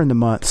later in the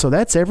month. So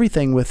that's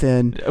everything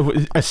within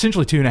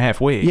essentially 2.5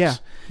 weeks. Yeah.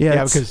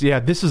 Because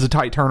this is a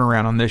tight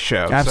turnaround on this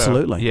show.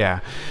 Absolutely. So,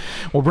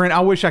 well, Brent,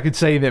 I wish I could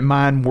say that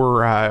mine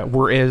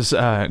were as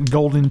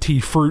Golden Tee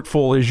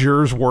fruitful as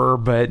yours were,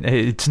 but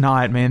it's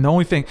not, man. The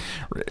only thing,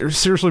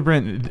 seriously,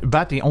 Brent,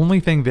 about the only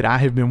thing that I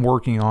have been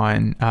working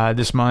on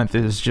this month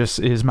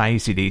is my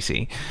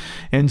AC/DC,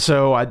 and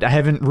so I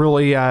haven't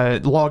really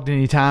logged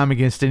any time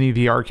against any of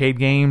the arcade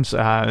games.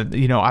 I'd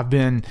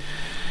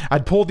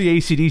pulled the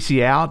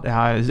AC/DC out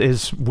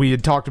as we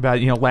had talked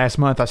about. Last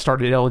month I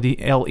started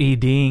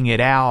LEDing it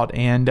out,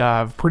 and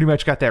pretty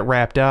much got that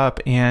wrapped up.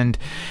 And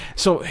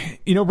so,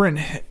 Brent,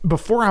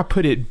 before I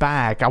put it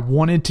back, I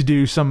wanted to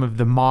do some of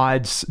the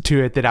mods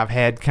to it that I've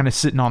had kind of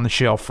sitting on the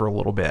shelf for a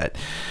little bit.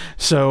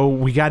 So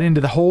we got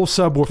into the whole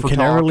subwoofer talk. Can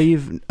never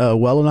leave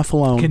well enough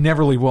alone. Can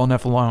never leave well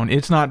enough alone.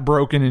 It's not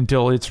broken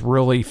until it's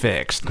really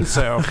fixed.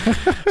 So,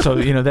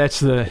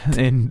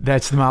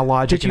 that's my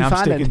logic, and I'm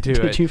sticking to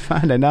it. Did you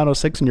find a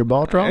 906 in your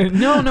ball drop?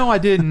 No, I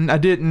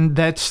didn't.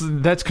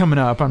 That's coming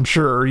up, I'm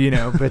sure.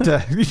 But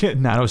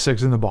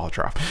 906 in the ball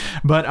drop.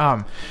 But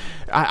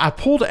I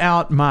pulled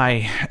out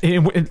my,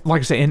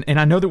 like I say, and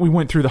I know that we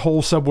went through the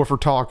whole subwoofer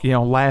talk,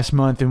 last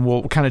month, and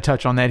we'll kind of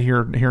touch on that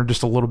here in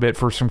just a little bit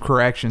for some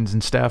corrections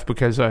and stuff,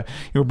 because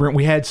Brent,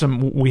 we had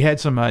some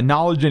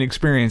knowledge and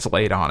experience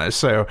laid on us,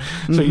 so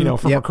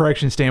from a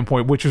correction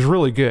standpoint, which is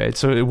really good.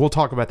 So we'll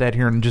talk about that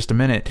here in just a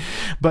minute.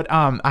 But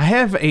I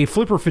have a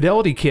flipper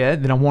fidelity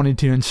kit that I wanted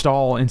to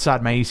install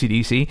inside my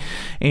AC/DC,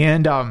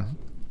 and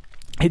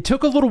it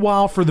took a little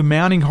while for the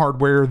mounting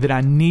hardware that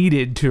I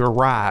needed to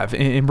arrive.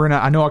 And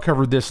Brenna, I know I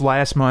covered this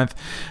last month.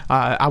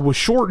 I was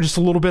short just a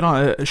little bit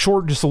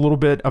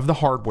of the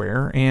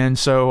hardware, and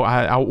so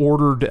I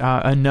ordered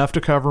enough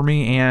to cover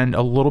me and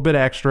a little bit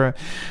extra.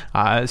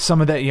 Some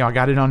of that, I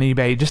got it on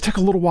eBay. It just took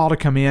a little while to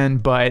come in,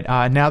 but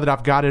now that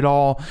I've got it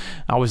all,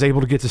 I was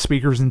able to get the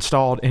speakers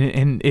installed,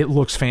 and it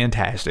looks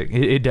fantastic.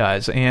 It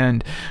does,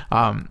 and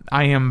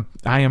I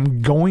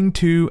am going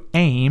to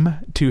aim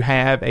to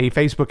have a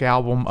Facebook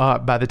album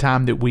up by the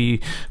time that we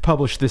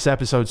publish this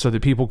episode, so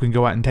that people can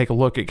go out and take a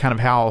look at kind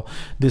of how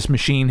this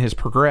machine has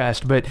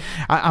progressed. But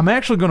I'm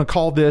actually going to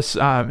call this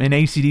an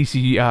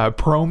AC/DC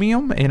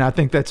Promium, and I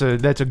think that's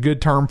a good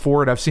term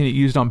for it. I've seen it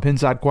used on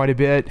Pinside quite a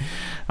bit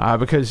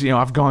because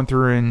I've gone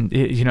through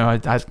and I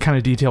kind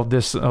of detailed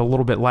this a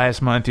little bit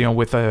last month,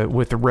 with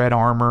the red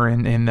armor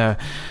and the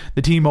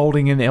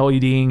T-molding and the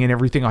LEDing and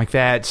everything like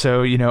that.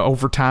 So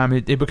over time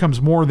it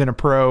becomes more than a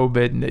Pro,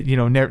 but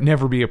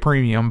never be a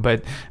premium.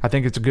 But I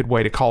think it's a good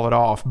way to call it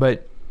off.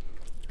 But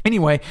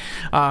anyway,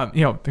 got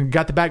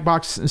the back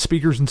box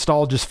speakers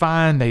installed just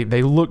fine.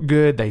 They look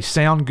good. They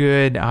sound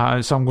good.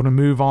 So I'm going to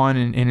move on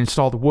and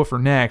install the woofer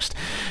next.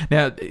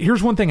 Now,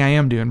 here's one thing I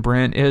am doing,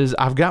 Brent, is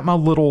I've got my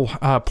little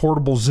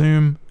portable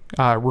Zoom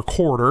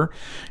recorder,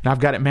 and I've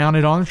got it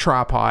mounted on a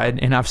tripod,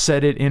 and I've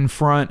set it in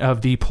front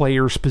of the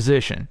player's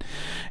position.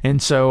 And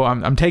so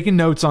I'm taking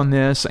notes on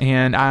this,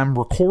 and I'm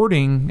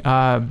recording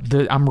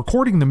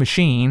the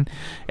machine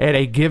at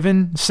a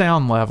given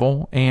sound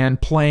level and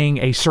playing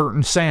a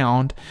certain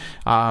sound,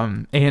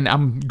 and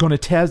I'm going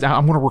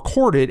to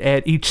record it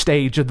at each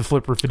stage of the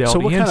Flipper Fidelity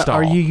install. So what install.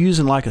 Are you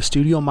using like a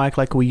studio mic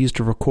like we used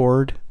to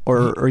record?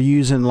 Or are you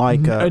using like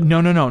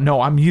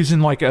No. I'm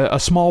using like a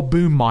small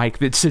boom mic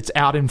that sits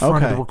out in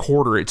front of the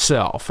recorder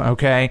itself.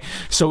 Okay,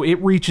 so it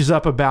reaches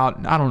up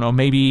about, I don't know,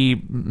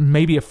 maybe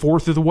a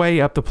fourth of the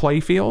way up the play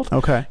field.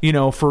 Okay,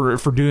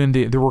 for doing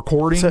the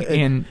recording. So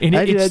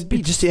it'd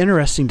be just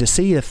interesting to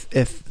see if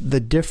the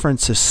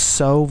difference is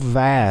so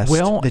vast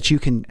that you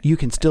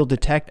can still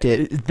detect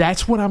it.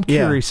 That's what I'm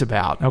curious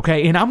about.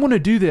 Okay, and I'm going to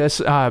do this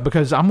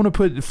because I'm going to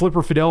put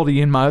Flipper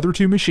Fidelity in my other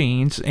two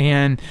machines,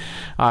 and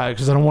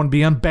because I don't want to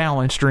be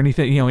unbalanced or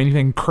anything,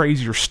 anything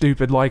crazy or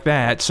stupid like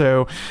that.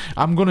 So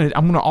I'm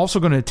also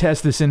gonna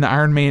test this in the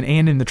Iron Man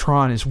and in the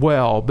Tron as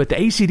well. But the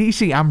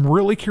AC/DC, I'm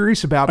really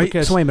curious about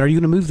because. So wait a minute, are you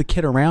going to move the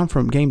kit around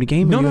from game to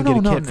game? Or are you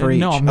going to get a kit for each?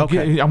 No, I'm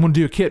going to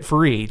do a kit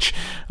for each.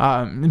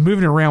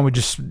 Moving it around would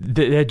just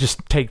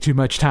take too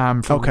much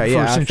time for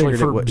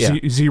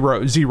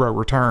zero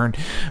return.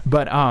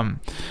 But I'm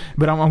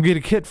going to get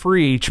a kit for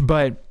each.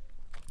 But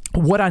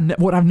what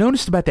I've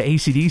noticed about the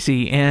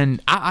AC/DC, and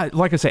I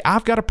like I say,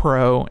 I've got a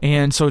Pro,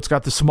 and so it's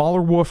got the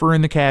smaller woofer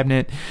in the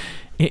cabinet.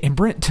 And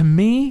Brent, to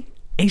me,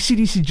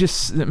 AC/DC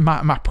just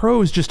my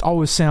Pros just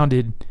always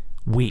sounded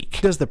weak.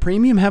 Does the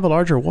Premium have a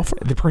larger woofer?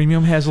 The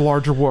Premium has a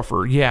larger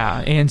woofer,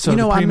 yeah. And so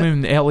the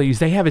Premium LEs,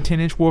 they have a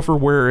 10-inch woofer,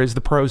 whereas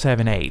the Pros have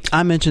an 8.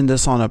 I mentioned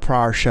this on a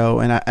prior show,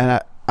 and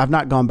I've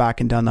not gone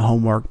back and done the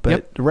homework,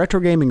 but the Retro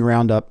Gaming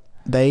Roundup,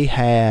 they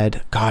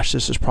had,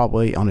 this is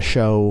probably on a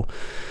show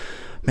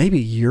maybe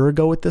a year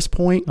ago at this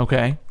point.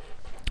 Okay.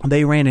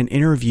 They ran an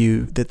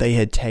interview that they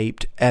had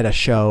taped at a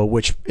show,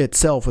 which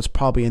itself was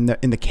probably in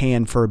the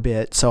can for a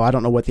bit. So I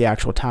don't know what the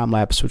actual time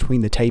lapse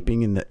between the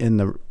taping and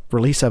the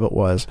release of it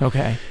was.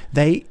 Okay.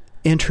 They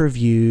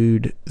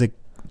interviewed the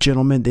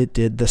gentleman that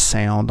did the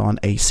sound on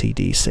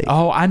AC/DC.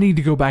 Oh, I need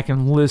to go back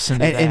and listen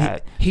to that.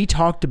 And he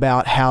talked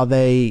about how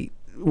they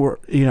were,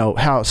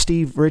 how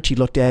Steve Ritchie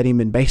looked at him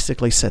and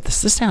basically said,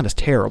 this sound is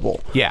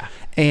terrible. Yeah.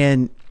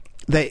 And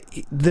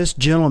this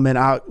gentleman,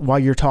 while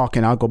you're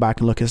talking, I'll go back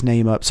and look his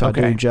name up so I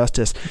do him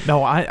justice.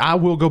 No, I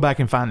will go back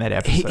and find that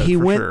episode.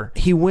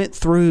 He went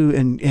through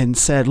and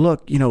said,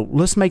 look,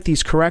 let's make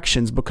these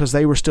corrections, because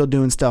they were still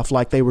doing stuff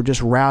like they were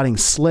just routing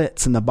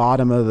slits in the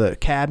bottom of the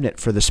cabinet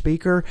for the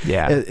speaker.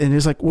 Yeah. And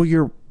it's like, well,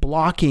 you're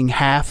blocking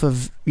half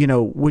of,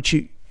 which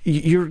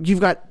you've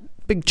got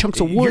big chunks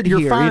of wood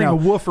you're firing a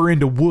woofer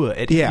into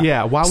wood.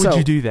 Yeah. Why would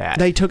you do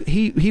that?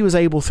 He was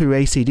able through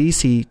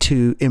AC/DC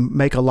to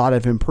make a lot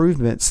of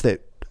improvements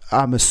that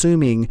I'm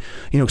assuming,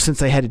 since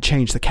they had to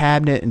change the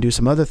cabinet and do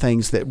some other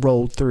things that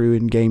rolled through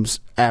in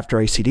games after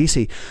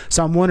AC/DC.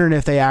 So I'm wondering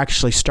if they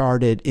actually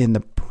started in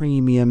the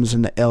Premiums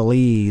and the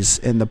LEs,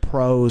 and the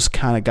Pros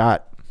kind of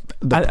got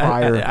the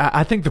prior.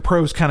 I think the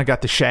Pros kind of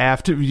got the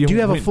shaft. Do you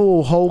have a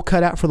full hole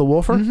cut out for the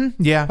woofer?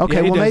 Mm-hmm. Yeah.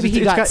 Okay. Yeah, maybe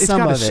he got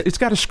some of it. It's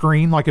got a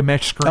screen, like a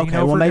mesh screen.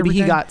 Okay. Well, maybe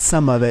he got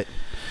some of it.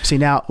 See,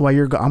 now while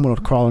I'm going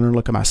to crawl in and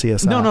look at my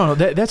CSI. No.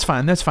 That's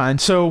fine. That's fine.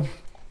 So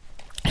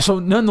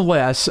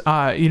nonetheless,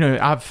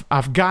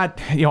 I've got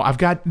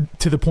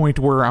to the point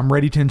where I'm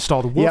ready to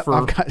install the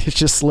woofer. It's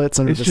just slits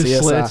under the CSI. It's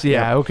just slits.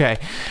 Yeah. Okay.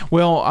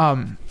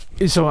 Well,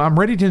 so I'm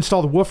ready to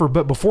install the woofer,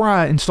 but before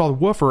I install the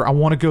woofer, I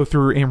want to go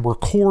through and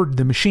record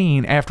the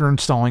machine after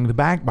installing the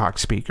back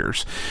box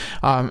speakers.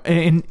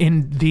 In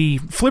the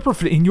Flipper,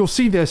 and you'll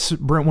see this,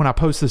 Brent, when I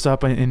post this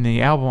up in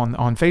the album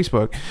on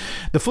Facebook,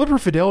 the Flipper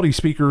Fidelity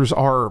speakers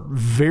are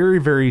very,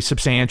 very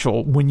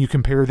substantial when you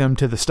compare them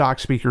to the stock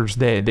speakers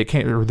that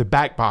came, or the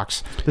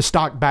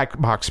stock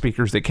back box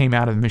speakers that came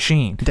out of the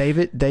machine.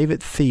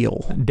 David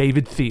Thiel.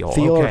 David Thiel.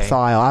 Thiel or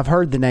Thiel. I've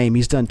heard the name.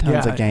 He's done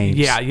tons of games.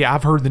 Yeah,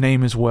 I've heard the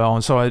name as well.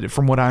 And so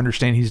from what I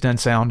understand, he's done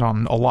sound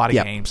on a lot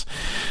of games.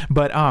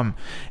 But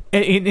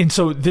and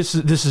so this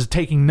is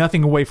taking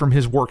nothing away from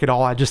his work at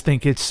all. I just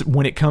think it's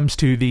when it comes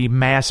to the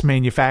mass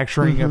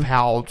manufacturing of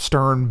how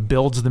Stern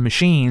builds the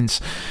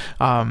machines,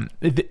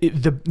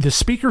 the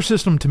speaker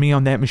system to me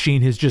on that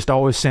machine has just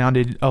always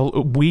sounded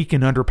weak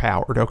and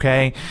underpowered.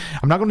 Okay,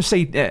 I'm not going to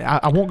say,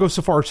 I won't go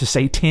so far as to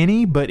say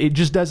tinny, but it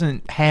just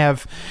doesn't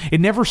have. It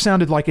never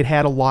sounded like it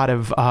had a lot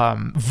of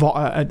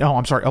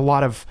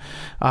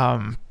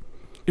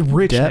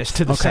richness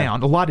to the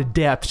sound, a lot of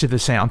depth to the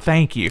sound.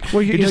 Thank you.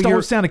 Well, it just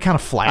always sounded kind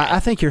of flat. I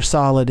think you're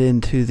solid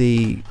into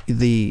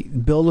the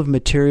bill of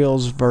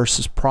materials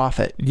versus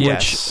profit.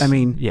 Yes, which, I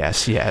mean,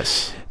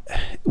 yes.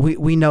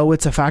 We know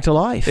it's a fact of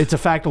life. It's a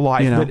fact of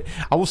life. But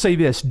I will say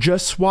this: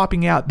 just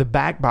swapping out the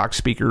back box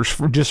speakers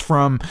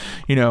from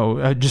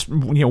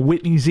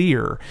Whitney's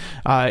ear,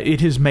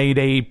 it has made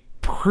a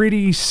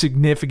pretty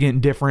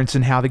significant difference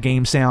in how the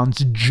game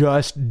sounds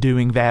just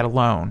doing that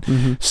alone.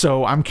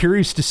 So I'm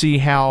curious to see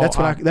how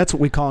that's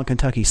what we call in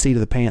Kentucky seat of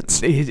the pants.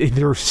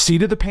 Their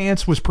seat of the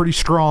pants was pretty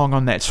strong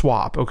on that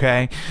swap.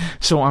 Okay,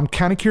 so I'm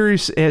kind of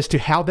curious as to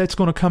how that's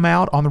going to come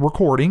out on the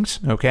recordings.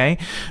 Okay,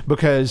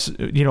 because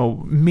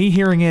me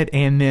hearing it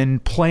and then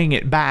playing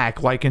it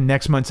back like in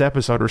next month's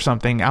episode or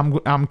something,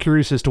 I'm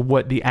curious as to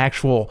what the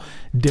actual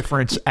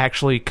difference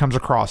actually comes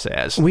across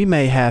as. We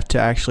may have to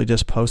actually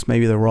just post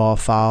maybe the raw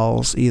files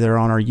either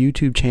on our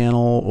YouTube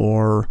channel,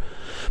 or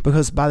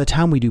because by the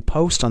time we do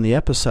post on the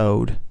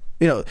episode,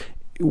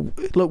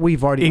 look,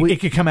 we've already it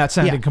could come out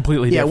sounding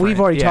completely different. Yeah,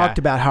 we've already talked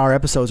about how our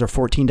episodes are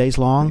 14 days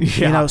long.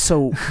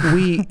 So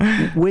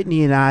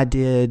Whitney and I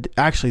did,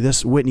 actually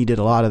Whitney did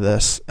a lot of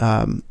this.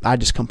 I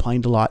just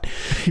complained a lot.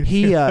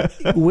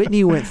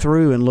 Whitney went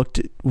through and looked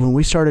at, when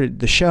we started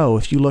the show,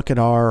 if you look at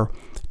our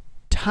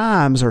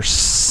times are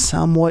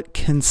somewhat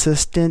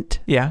consistent,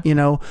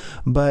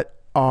 but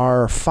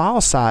our file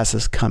size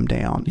has come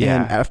down.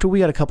 And after we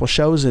got a couple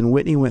shows in,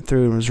 Whitney went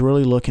through and was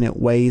really looking at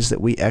ways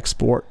that we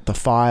export the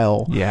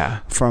file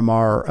from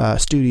our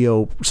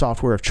studio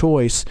software of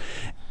choice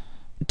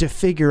to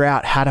figure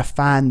out how to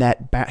find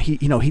that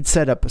he'd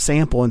set up a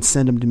sample and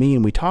send them to me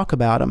and we talk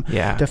about them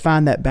to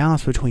find that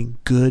balance between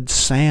good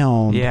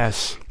sound.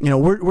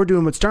 We're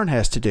doing what Stern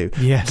has to do.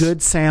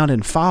 Good sound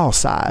and file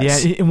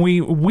size. And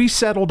we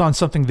settled on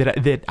something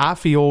that I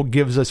feel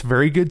gives us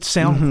very good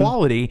sound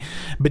quality,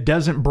 but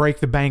doesn't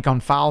break the bank on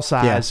file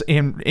size.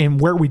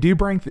 And where we do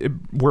break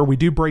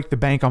the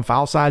bank on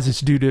file size, it's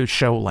due to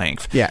show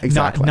length.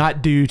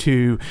 Not due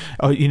to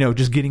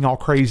just getting all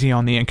crazy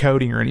on the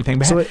encoding or anything.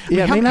 But so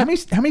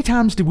how many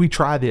times did we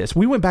try this?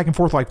 We went back and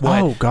forth like 10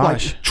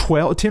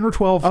 or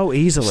 12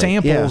 easily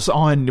samples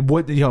on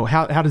what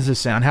how does this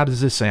sound? How does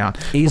this sound?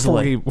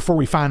 Easily before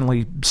we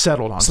finally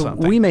settled on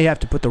something. We may have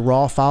to put the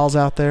raw files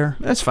out there.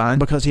 That's fine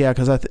because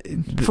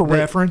for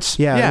reference.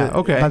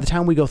 Okay. By the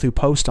time we go through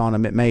post on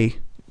them, it may.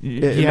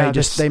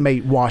 They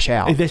may wash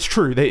out. That's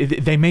true.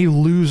 They may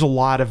lose a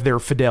lot of their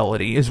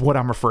fidelity, is what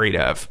I'm afraid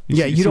of.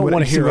 You don't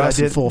want to hear us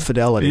in full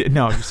fidelity.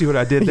 No, you see what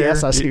I did there?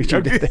 Yes, I see what you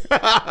did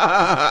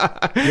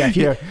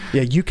there.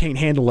 You can't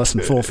handle us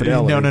in full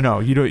fidelity. No.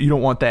 You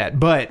don't want that.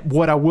 But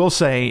what I will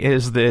say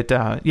is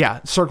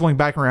that circling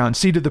back around,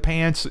 seat of the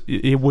pants,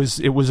 it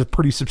was a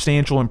pretty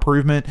substantial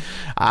improvement.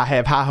 I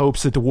have high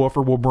hopes that the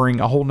woofer will bring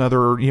a whole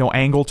nother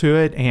angle to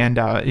it and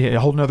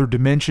a whole nother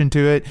dimension to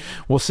it.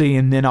 We'll see,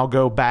 and then I'll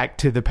go back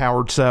to the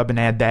powered sub and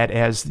add that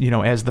as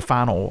the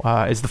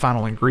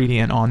final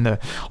ingredient on the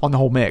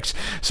whole mix.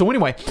 So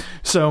anyway,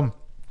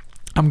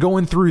 I'm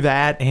going through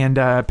that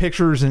and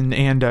pictures and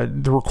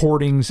the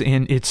recordings,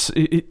 and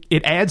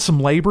it adds some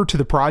labor to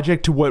the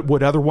project to what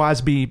would otherwise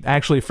be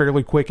actually a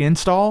fairly quick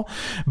install.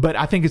 But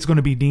I think it's going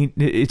to be neat.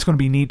 It's going to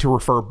be neat to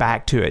refer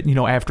back to it,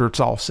 after it's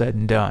all said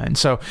and done.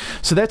 So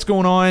that's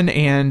going on,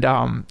 and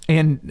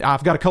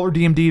I've got a color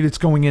DMD that's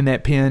going in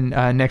that pin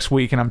next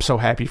week, and I'm so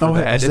happy for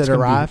that. Has it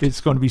arrived?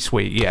 It's going to be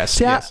sweet. Yes,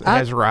 it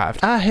has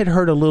arrived. I had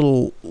heard a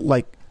little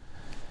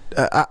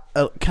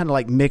kind of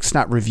like mixed,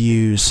 not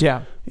reviews.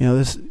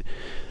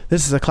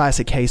 This is a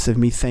classic case of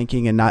me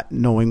thinking and not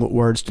knowing what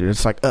words to do.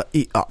 It's like, that's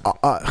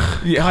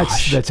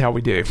how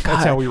we do.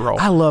 That's how we roll.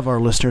 I love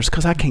our listeners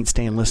because I can't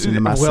stand listening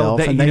to myself.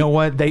 Well, you know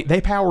what? They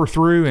power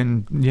through,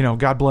 and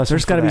God bless them.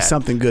 There's got to be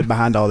something good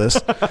behind all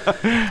this.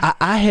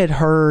 I had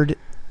heard,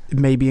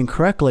 maybe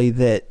incorrectly,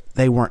 that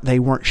they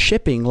weren't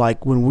shipping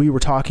like when we were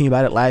talking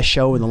about it last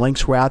show and the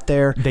links were out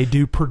there. They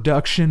do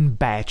production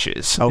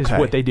batches. Is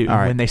what they do. All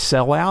right. When they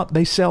sell out,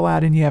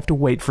 and you have to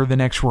wait for the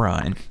next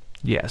run.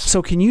 Yes.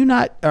 So can you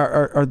not?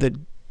 Are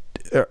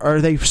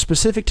they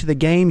specific to the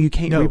game? You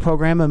can't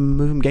reprogram them and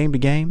move them game to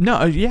game.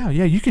 No.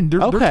 You can.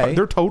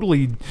 They're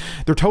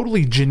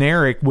totally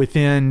generic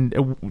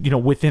within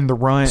within the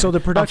run. So the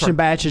production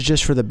batch is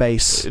just for the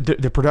base.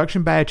 The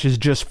production batch is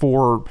just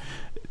for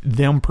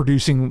them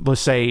producing,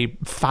 let's say,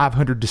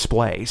 500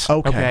 displays.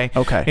 Okay.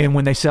 And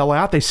when they sell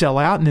out,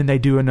 and then they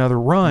do another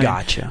run.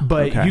 Gotcha.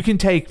 But you can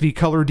take the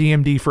color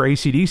DMD for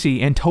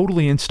AC/DC and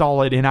totally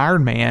install it in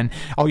Iron Man.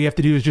 All you have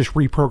to do is just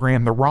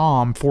reprogram the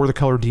ROM for the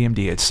color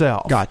DMD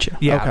itself. Gotcha.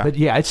 Yeah, but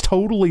yeah, it's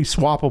totally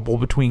swappable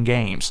between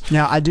games.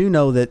 Now, I do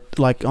know that,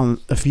 like,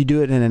 if you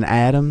do it in an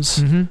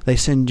Adams, they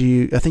send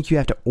you, I think you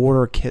have to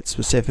order a kit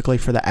specifically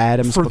for the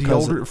Adams. For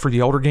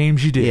the older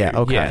games, you do. Yeah,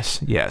 okay.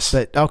 Yes.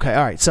 But, okay,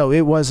 all right. So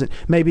it wasn't,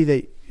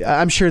 maybe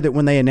I'm sure that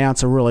when they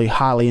announce a really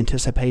highly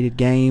anticipated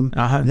game,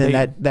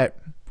 then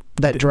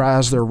that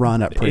drives their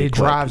run up pretty quick. It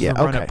drives the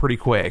run up pretty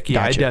quick.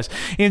 Yeah, Gotcha. It does.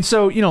 And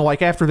so,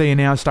 like after they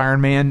announced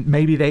Iron Man,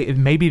 maybe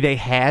they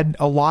had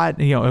a lot,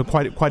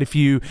 quite a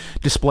few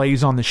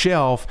displays on the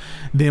shelf.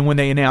 Then when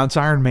they announce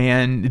Iron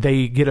Man,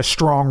 they get a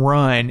strong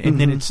run, and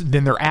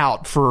then they're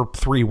out for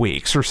 3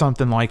 weeks or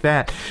something like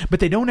that. But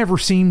they don't ever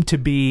seem to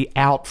be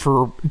out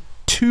for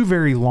too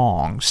very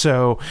long,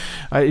 so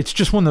it's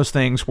just one of those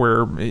things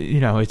where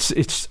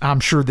it's I'm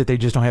sure that they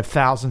just don't have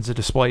thousands of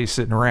displays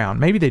sitting around.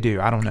 Maybe they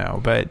do, I don't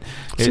know, but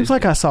it seems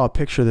like I saw a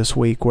picture this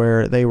week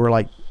where they were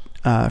like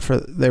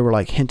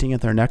hinting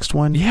at their next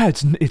one. Yeah,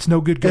 it's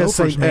No Good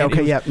Gophers, man.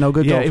 No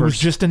Good Gophers. It was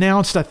just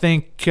announced, I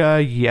think,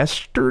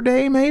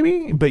 yesterday,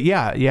 maybe. But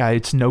yeah,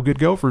 it's No Good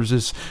Gophers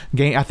is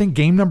game. I think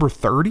game number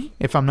 30,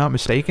 if I'm not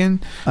mistaken.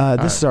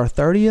 This is our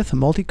 30th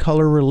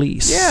multicolor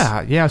release.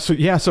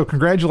 So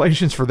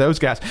congratulations for those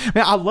guys.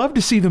 Man, I love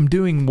to see them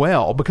doing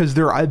well because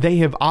they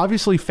have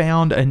obviously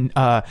found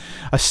a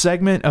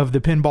segment of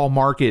the pinball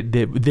market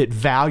that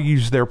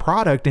values their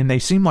product, and they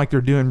seem like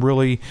they're doing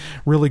really,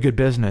 really good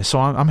business. So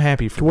I'm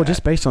happy for that.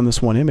 Just based on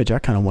this one image, I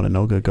kind of want to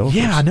know Good Gophers.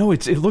 Yeah, I know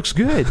it looks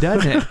good,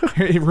 doesn't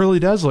it? It really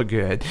does look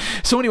good.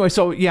 So anyway,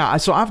 so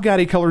I've got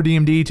a color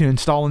DMD to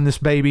install in this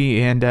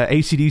baby, and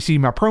AC/DC,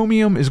 my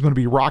Promium, is going to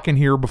be rocking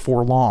here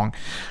before long.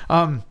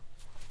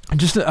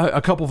 Just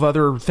a couple of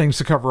other things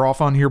to cover off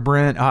on here,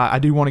 Brent. I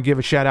do want to give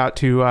a shout out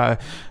to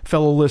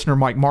fellow listener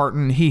Mike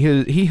Martin.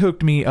 He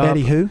hooked me up.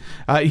 Eddie who?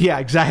 Yeah,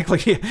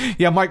 exactly.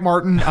 Yeah, Mike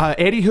Martin.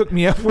 Eddie hooked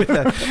me up with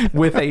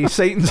a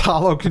Satan's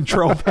Hollow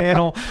control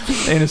panel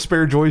and a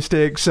spare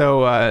joystick.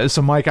 So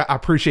Mike, I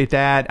appreciate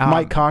that.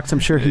 Mike Cox, I'm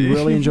sure he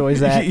really enjoys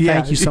that. Yeah.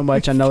 Thank you so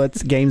much. I know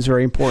that game's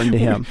very important to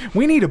him.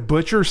 We need a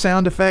butcher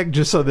sound effect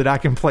just so that I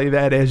can play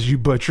that as you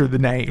butcher the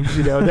names.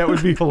 That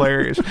would be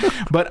hilarious.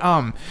 But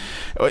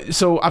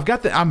so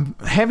I'm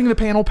having the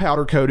panel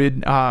powder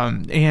coated,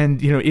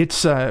 and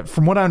it's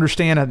from what I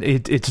understand,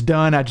 it's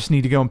done. I just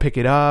need to go and pick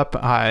it up.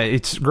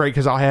 It's great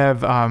because I'll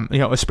have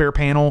a spare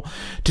panel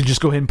to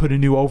just go ahead and put a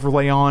new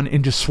overlay on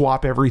and just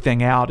swap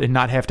everything out and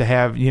not have to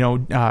have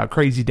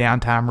crazy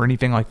downtime or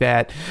anything like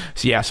that.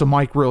 So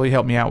Mike really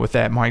helped me out with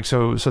that, Mike.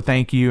 So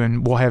thank you,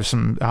 and we'll have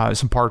some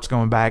parts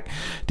going back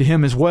to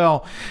him as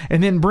well.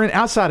 And then Brent,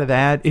 outside of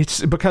that,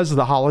 it's because of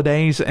the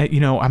holidays.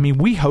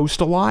 We host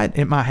a lot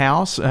at my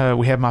house.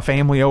 We have my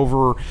family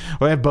over.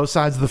 We have both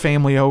sides of the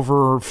family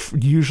over,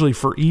 usually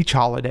for each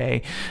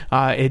holiday.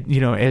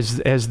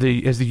 As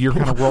the year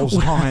kind of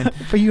rolls on.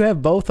 But you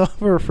have both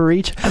over for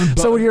each.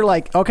 So when you're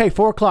like, okay,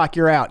 4:00,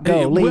 you're out.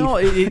 Go leave.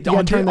 Well,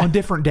 on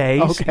different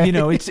days. Okay.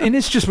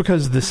 It's just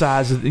because of the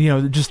size of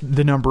just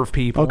the number of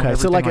people. Okay,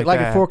 so like at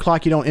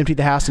 4:00, you don't empty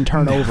the house and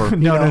turn over.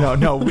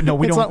 No. We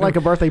don't. It's not like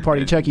a birthday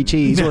party at Chuck E.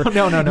 Cheese. No.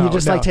 You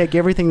just take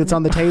everything that's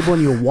on the table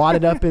and you wad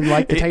it up in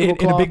the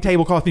tablecloth. In a big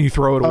tablecloth and you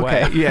throw it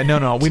away. Okay. Yeah,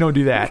 no, we don't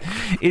do that.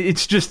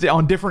 It's just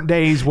on different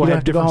days we'll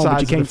have different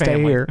sizes of the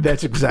family. Here.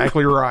 That's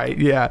exactly right.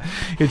 Yeah,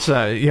 it's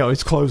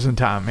it's closing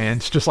time, man.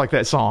 It's just like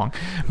that song.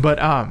 But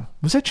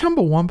was that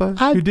Chumbawamba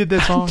who did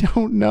that song? I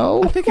don't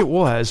know. I think it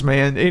was,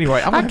 man. Anyway,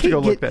 I'm gonna have to go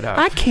look that up.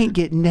 I can't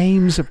get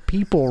names of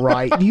people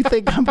right. Do you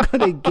think I'm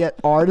gonna get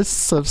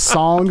artists of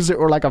songs that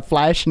were like a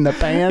flash in the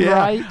pan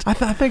right? I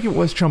think it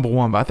was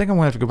Chumbawamba. I think I'm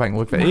gonna have to go back and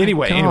look at that.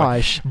 Anyway.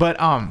 But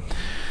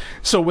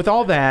so with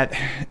all that,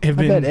 I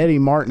bet Eddie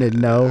Martin would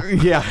know.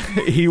 Yeah,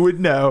 he would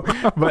know.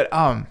 But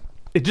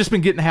it's just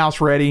been getting the house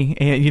ready,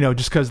 and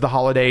just because of the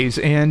holidays.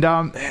 And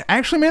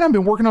actually, man, I've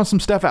been working on some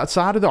stuff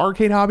outside of the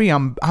arcade hobby.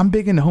 I'm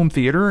big into home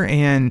theater,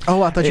 and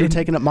I thought you were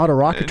taking up model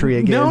rocketry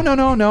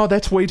again. No,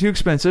 that's way too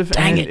expensive.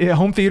 Dang it!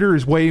 Home theater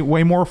is way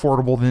more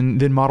affordable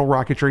than model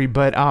rocketry.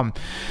 But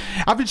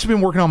I've just been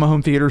working on my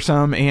home theater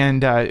some,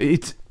 and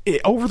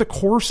over the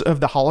course of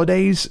the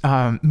holidays,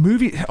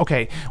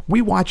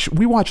 we watch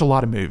a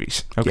lot of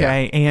movies,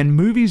 and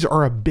movies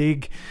are a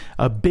big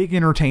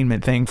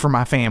entertainment thing for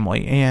my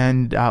family,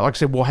 and like I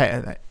said,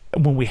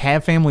 when we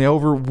have family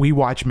over, we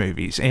watch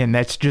movies, and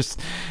that's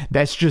just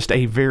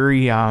a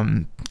very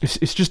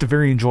it's just a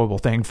very enjoyable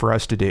thing for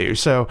us to do.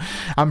 So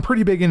I'm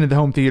pretty big into the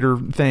home theater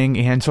thing,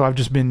 and so I've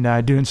just been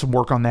doing some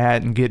work on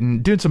that and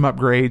doing some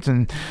upgrades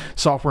and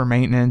software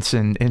maintenance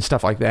and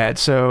stuff like that.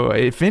 So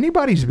if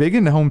anybody's big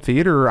into home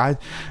theater,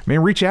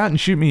 reach out and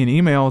shoot me an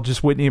email,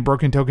 just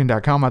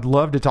Whitney@brokentoken.com. I'd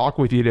love to talk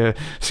with you to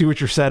see what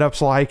your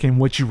setup's like and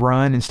what you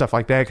run and stuff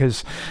like that,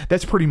 because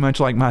that's pretty much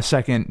like my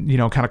second,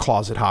 kind of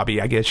closet hobby,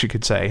 I guess you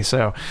could say.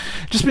 So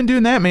just been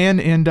doing that, man,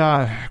 and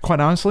quite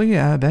honestly,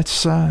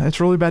 that's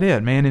really about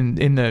it, man.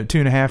 In the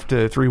 2.5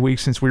 to 3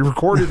 weeks since we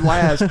recorded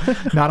last.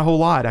 Not a whole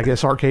lot, I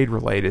guess, arcade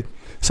related.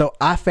 So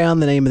I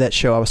found the name of that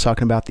show I was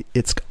talking about.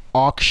 It's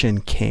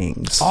Auction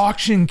Kings.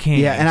 Auction Kings.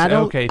 Yeah, and I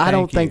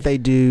don't think they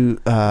do.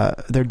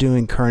 They're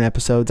doing current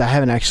episodes. I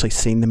haven't actually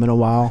seen them in a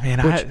while. Man,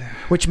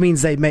 which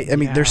means they may. I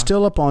mean, they're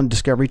still up on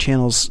Discovery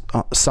Channel's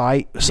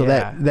site, so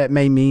that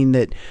may mean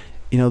that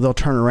they'll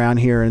turn around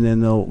here and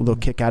then they'll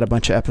kick out a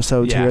bunch of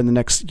episodes here in the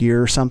next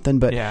year or something.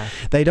 But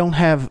they don't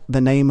have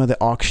the name of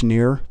the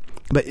auctioneer.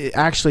 But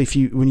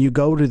actually, when you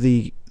go to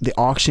the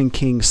Auction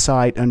King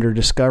site under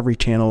Discovery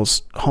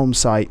Channel's home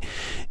site,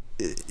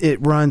 it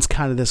runs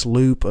kind of this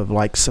loop of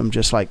some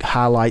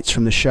highlights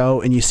from the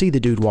show, and you see the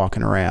dude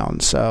walking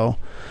around. So,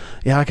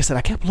 yeah, like I said,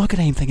 I kept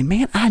looking at him thinking,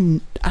 man,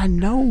 I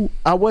know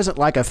I wasn't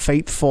like a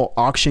faithful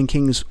Auction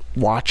Kings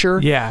watcher.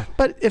 Yeah.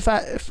 But if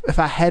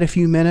I had a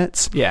few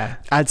minutes,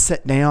 I'd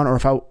sit down, or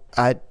if I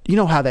you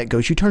know how that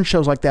goes. You turn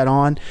shows like that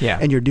on,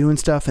 and you're doing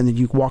stuff, and then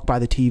you walk by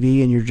the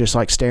TV, and you're just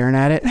staring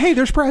at it. Hey,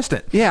 there's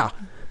Preston. Yeah.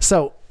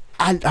 So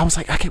I was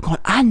I kept going,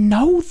 I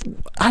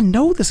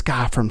know this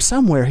guy from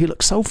somewhere. He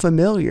looks so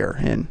familiar.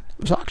 And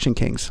it was Auction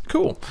Kings.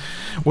 Cool.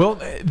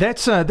 Well,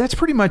 that's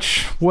pretty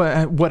much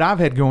what I've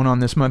had going on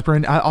this month,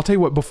 Brendan. I'll tell you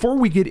what. Before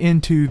we get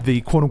into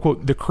the quote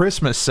unquote the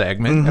Christmas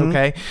segment,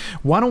 okay,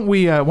 why don't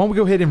we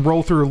go ahead and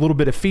roll through a little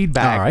bit of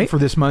feedback for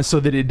this month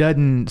so that it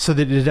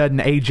doesn't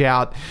age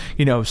out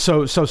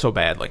so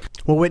badly.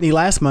 Well, Whitney,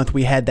 last month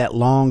we had that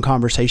long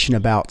conversation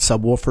about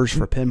subwoofers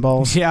for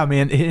pinballs. Yeah,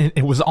 man,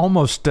 it was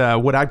almost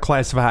what I'd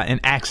classify an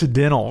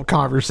accidental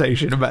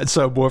conversation about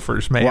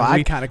subwoofers, man. Well,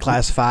 I kind of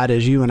classified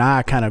as you and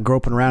I kind of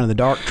groping around in the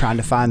dark trying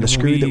to find the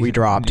screw that we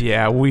dropped.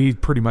 Yeah, we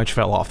pretty much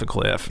fell off the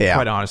cliff,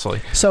 quite honestly.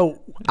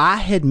 So I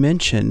had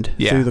mentioned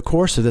through the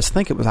course of this,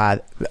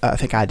 I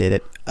think I did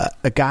it,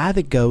 a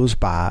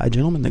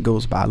gentleman that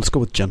goes by, let's go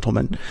with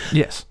gentleman.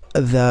 Yes.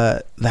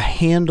 The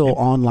handle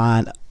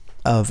online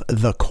of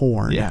The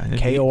Corn,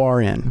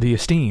 Korn. The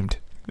esteemed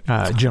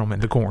gentleman,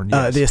 The Corn.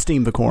 Yes. The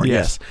esteemed The Corn,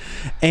 yes.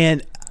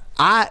 And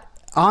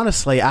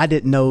honestly, I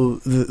didn't know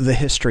the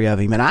history of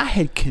him, and I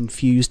had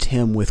confused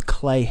him with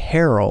Clay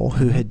Harrell,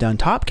 who had done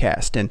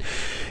Topcast. And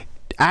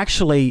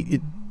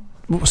actually,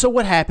 so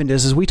what happened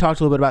is we talked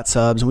a little bit about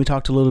subs, and we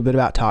talked a little bit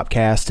about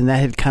Topcast, and that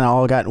had kind of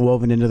all gotten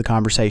woven into the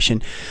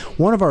conversation.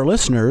 One of our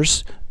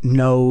listeners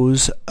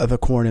knows The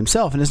Corn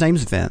himself, and his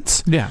name's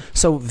Vince. Yeah.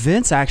 So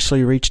Vince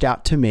actually reached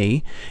out to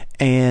me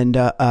and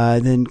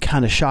then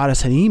kind of shot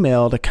us an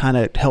email to kind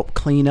of help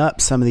clean up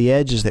some of the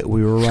edges that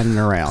we were running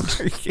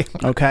around.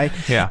 Okay?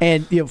 Yeah.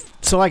 And,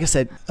 so like I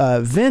said,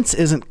 Vince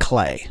isn't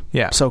Clay.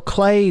 Yeah. So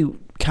Clay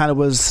kind of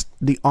was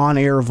the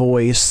on-air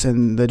voice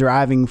and the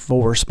driving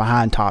force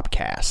behind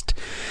Topcast.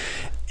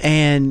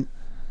 And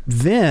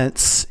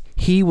Vince,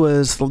 he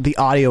was the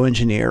audio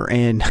engineer,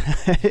 and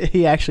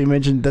he actually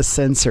mentioned the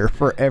censor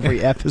for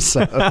every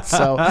episode.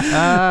 So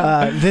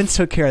Vince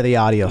took care of the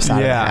audio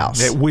side of the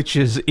house. Which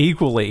is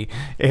equally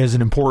as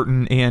an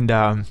important and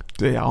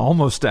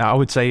almost, I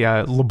would say,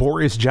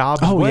 laborious job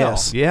as well.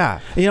 Yes. Yeah.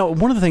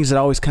 One of the things that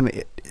always kind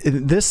of...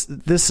 This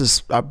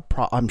is,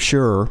 I'm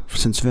sure,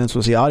 since Vince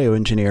was the audio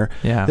engineer,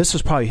 this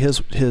was probably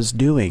his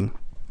doing.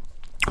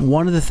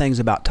 One of the things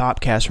about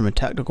Topcast from a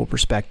technical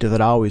perspective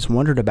that I always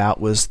wondered about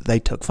was they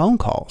took phone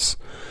calls.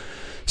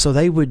 So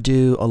they would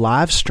do a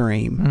live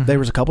stream. Mm-hmm. There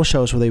was a couple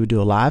shows where they would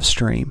do a live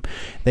stream.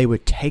 They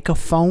would take a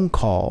phone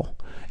call,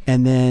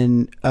 and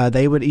then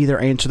they would either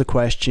answer the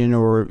question,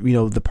 or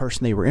the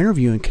person they were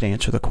interviewing could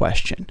answer the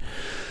question.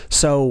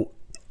 So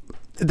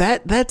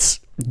that's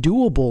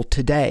doable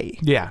today.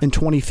 Yeah. In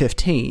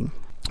 2015,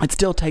 it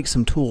still takes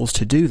some tools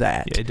to do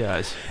that. Yeah, it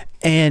does,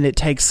 and it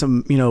takes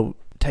some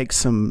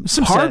some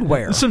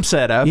hardware, some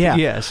setup. Yeah.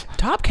 Yes.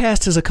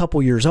 Topcast is a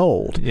couple years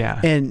old.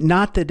 Yeah. And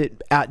not that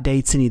it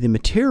outdates any of the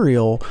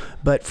material,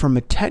 but from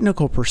a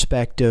technical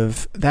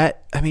perspective,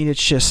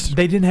 it's just...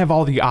 They didn't have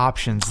all the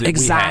options that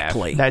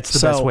exactly. we have. That's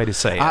the best way to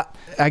say it.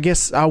 I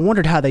guess I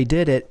wondered how they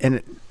did it,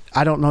 and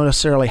I don't know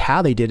necessarily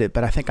how they did it,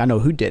 but I think I know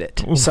who did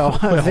it. So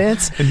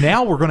Vince, and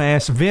now we're going to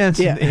ask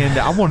Vince, and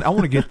I want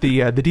to get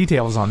the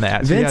details on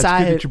that. So Vince, it's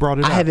good that you brought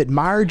it up. I have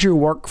admired your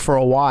work for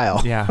a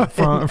while. Yeah,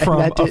 from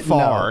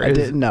afar. I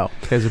didn't know,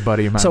 as a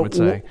buddy of mine would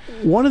say.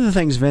 One of the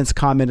things Vince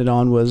commented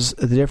on was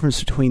the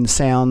difference between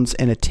sounds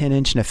in a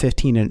 10-inch and a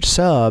 15-inch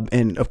sub,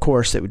 and of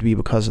course it would be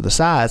because of the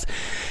size.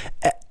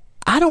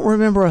 I don't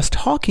remember us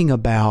talking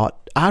about.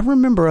 I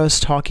remember us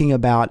talking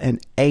about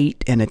an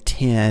 8 and a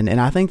 10, and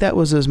I think that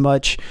was as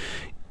much.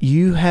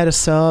 You had a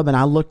sub, and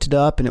I looked it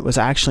up, and it was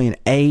actually an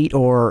 8,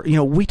 or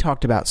we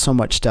talked about so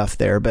much stuff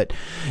there. But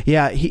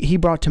yeah, he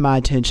brought to my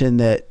attention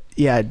that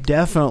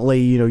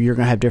definitely you're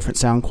going to have different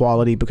sound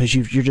quality because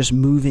you're just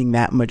moving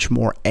that much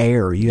more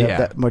air. You have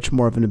that much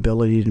more of an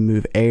ability to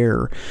move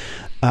air.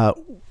 The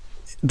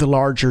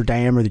larger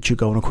diameter that you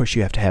go, and of course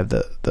you have to have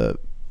the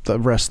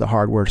rest of the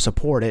hardware to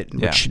support it,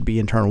 which should be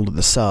internal to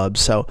the sub.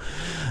 So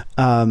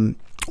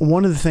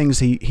one of the things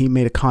he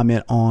made a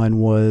comment on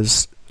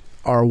was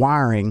our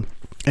wiring,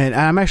 and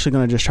I'm actually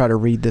going to just try to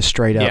read this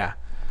straight up.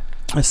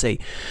 Let's see.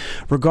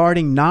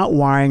 Regarding not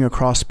wiring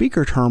across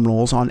speaker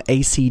terminals on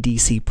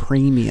AC/DC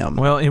Premium.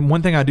 Well, and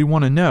one thing I do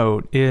want to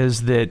note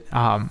is that,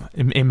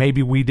 and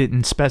maybe we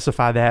didn't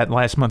specify that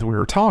last month we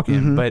were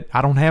talking, but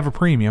I don't have a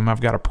Premium.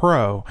 I've got a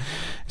Pro.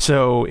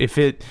 So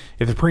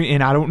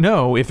and I don't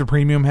know if the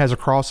Premium has a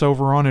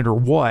crossover on it or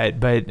what,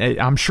 but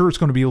I'm sure it's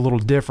going to be a little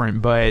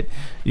different. But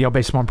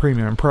based upon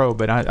Premium and Pro.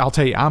 But I'll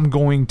tell you, I'm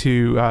going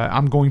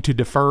to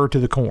defer to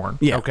the corn.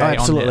 Yeah, okay,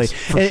 absolutely, on this,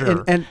 for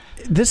sure. And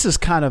this is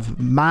kind of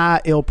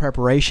my ill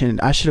preparation.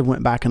 I should have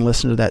went back and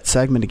listened to that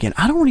segment again.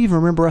 I don't even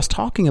remember us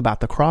talking about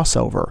the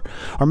crossover,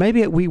 or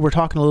maybe we were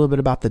talking a little bit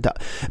about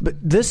but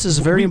this is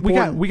very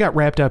important. We got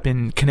wrapped up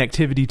in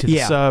connectivity to the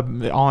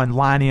sub on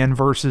line in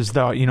versus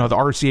the the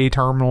RCA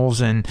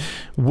terminals, and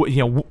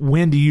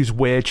when to use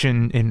which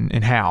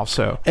and how.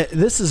 So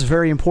this is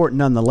very important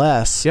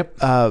nonetheless. Yep.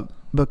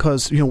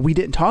 Because we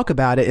didn't talk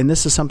about it, and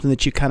this is something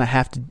that you kind of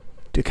have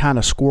to kind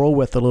of squirrel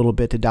with a little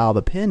bit to dial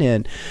the pin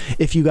in.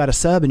 If you got a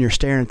sub and you're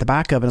staring at the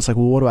back of it, it's like,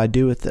 well, what do I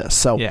do with this?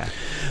 So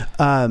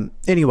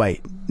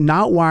anyway,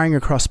 not wiring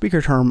across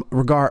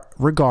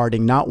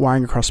regarding not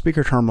wiring across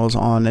speaker terminals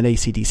on an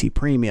AC/DC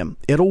Premium.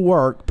 It'll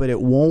work, but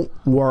it won't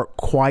work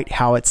quite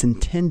how it's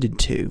intended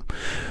to.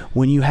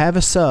 When you have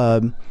a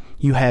sub,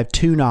 you have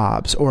two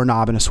knobs, or a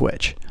knob and a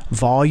switch,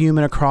 volume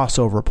and a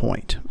crossover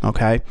point.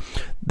 Okay.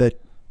 The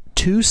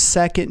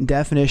 2-second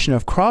definition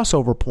of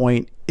crossover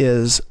point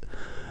is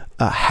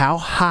how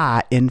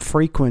high in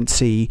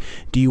frequency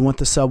do you want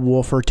the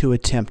subwoofer to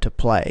attempt to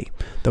play?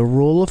 The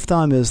rule of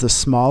thumb is the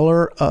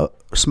smaller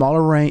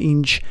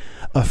range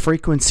of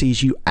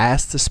frequencies you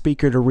ask the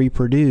speaker to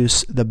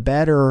reproduce, the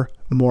better,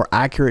 more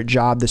accurate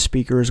job the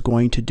speaker is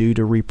going to do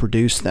to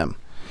reproduce them.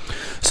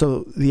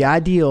 So the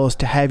ideal is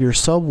to have your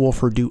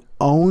subwoofer do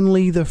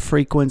only the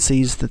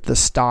frequencies that the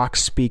stock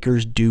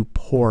speakers do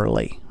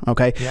poorly.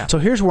 Okay. Yeah. So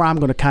here's where I'm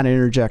going to kind of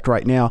interject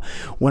right now.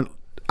 When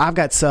I've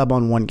got sub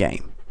on one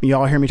game,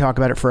 y'all hear me talk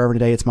about it forever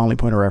today. It's my only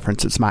point of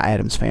reference. It's my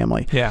Adams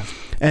Family. Yeah.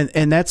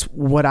 And that's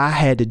what I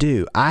had to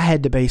do. I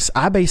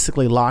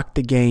basically locked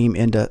the game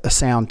into a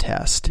sound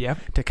test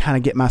to kind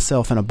of get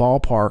myself in a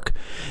ballpark.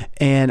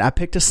 And I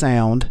picked a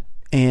sound,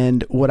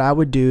 and what I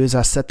would do is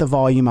I set the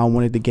volume I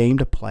wanted the game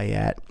to play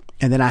at.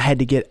 And then I had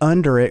to get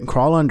under it and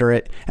crawl under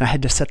it, and I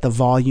had to set the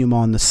volume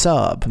on the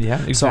sub.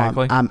 Yeah,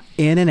 exactly. So I'm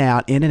in and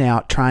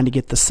out, trying to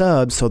get the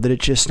sub so that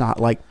it's just not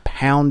like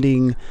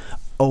pounding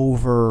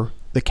over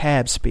the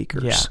cab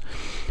speakers. Yeah.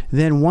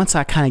 Then once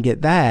I kind of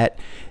get that,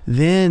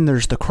 then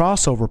there's the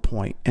crossover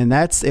point, and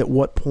that's at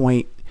what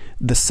point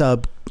the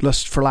sub,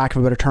 for lack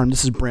of a better term,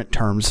 this is Brent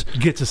terms,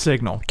 gets a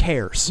signal.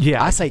 Cares.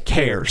 Yeah. I say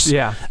cares.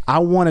 Yeah. I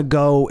want to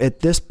go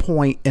at this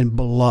point and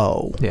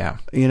below. Yeah.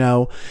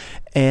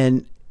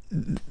 And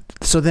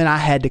so then I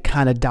had to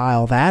kind of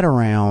dial that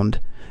around,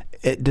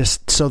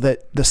 just so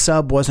that the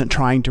sub wasn't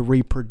trying to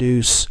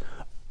reproduce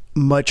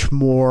much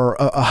more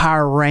a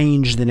higher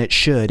range than it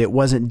should. It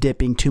wasn't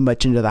dipping too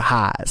much into the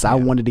highs. I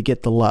wanted to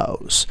get the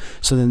lows.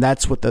 So then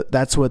that's what the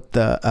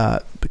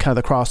kind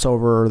of the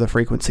crossover or the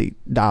frequency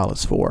dial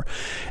is for.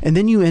 And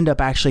then you end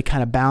up actually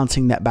kind of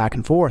bouncing that back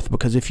and forth,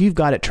 because if you've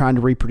got it trying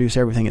to reproduce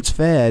everything it's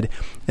fed,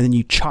 and then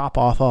you chop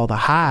off all the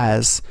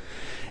highs,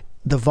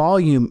 the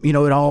volume, it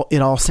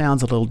all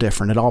sounds a little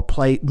different.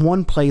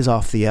 One plays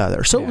off the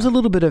other. So it was a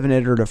little bit of an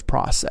iterative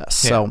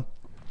process. Yeah. So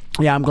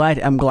yeah, I'm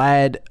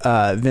glad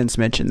Vince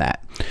mentioned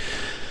that.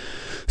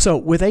 So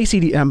with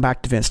I'm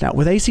back to Vince now.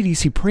 With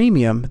AC/DC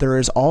Premium, there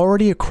is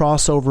already a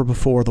crossover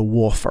before the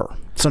woofer.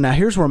 So now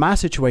here's where my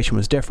situation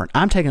was different.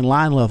 I'm taking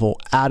line level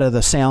out of the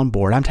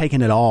soundboard. I'm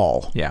taking it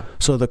all. Yeah.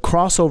 So the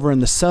crossover in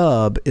the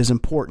sub is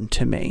important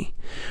to me.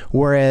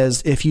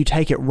 Whereas if you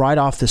take it right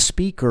off the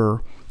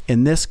speaker,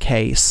 in this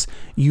case,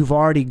 you've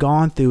already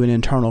gone through an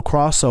internal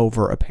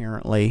crossover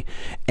apparently,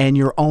 and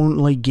you're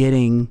only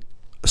getting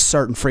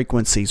certain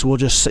frequencies. We'll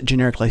just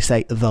generically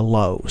say the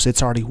lows.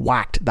 It's already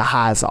whacked the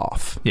highs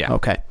off. Yeah.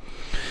 Okay.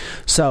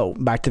 So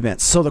back to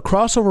Vince. So the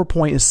crossover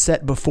point is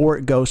set before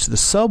it goes to the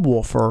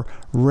subwoofer,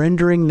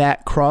 rendering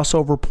that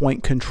crossover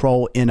point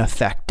control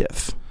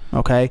ineffective.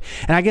 Okay.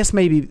 And I guess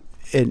maybe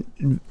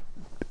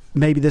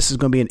this is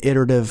going to be an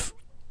iterative.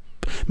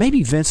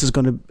 Maybe Vince is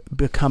going to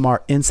become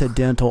our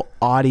incidental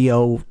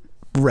audio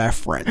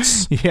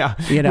reference. Yeah.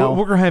 We're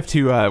gonna have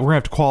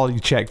to quality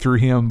check through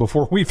him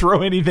before we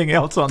throw anything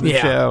else on the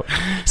show.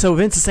 So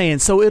Vince is saying,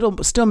 so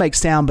it'll still make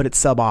sound, but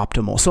it's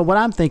suboptimal. So what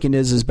I'm thinking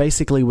is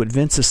basically what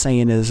Vince is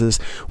saying is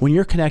when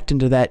you're connecting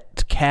to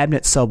that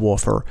cabinet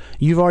subwoofer,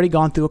 you've already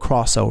gone through a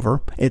crossover.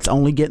 It's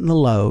only getting the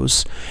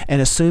lows,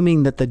 and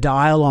assuming that the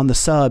dial on the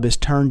sub is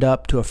turned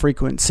up to a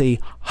frequency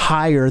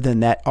higher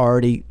than that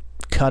already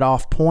cut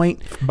off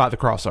point by the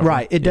crossover.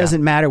 Right. It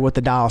doesn't matter what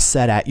the dial's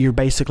set at. You're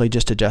basically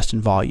just adjusting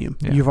volume.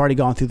 Yeah. You've already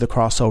gone through the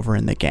crossover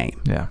in the game.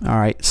 Yeah. All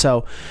right.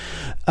 So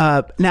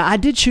now I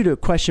did shoot a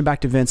question back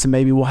to Vince, and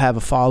maybe we'll have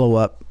a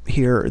follow-up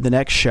here the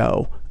next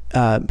show.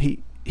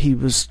 He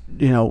was,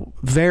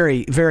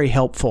 very, very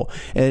helpful.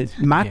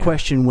 My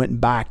question went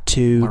back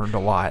to... Learned a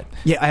lot.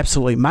 Yeah,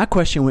 absolutely. My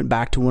question went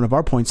back to one of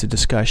our points of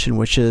discussion,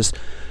 which is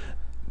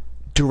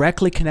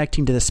directly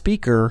connecting to the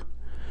speaker.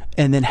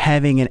 and then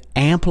having an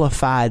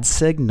amplified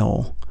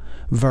signal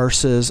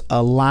versus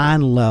a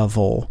line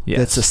level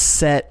that's a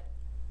set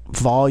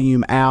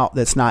volume out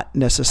that's not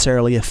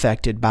necessarily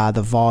affected by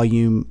the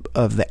volume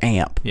of the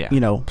amp.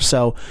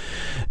 So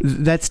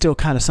that's still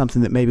kind of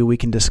something that maybe we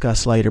can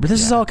discuss later, but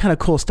this is all kind of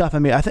cool stuff. I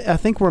mean, I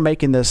think we're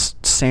making this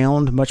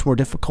sound much more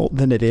difficult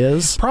than it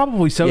is.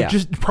 Probably so.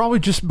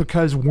 Just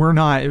because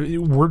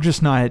we're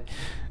just not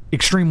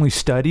extremely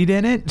studied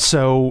in it,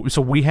 so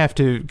we have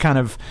to kind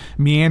of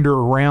meander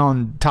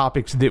around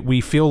topics that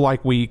we feel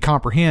like we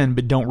comprehend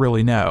but don't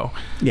really know.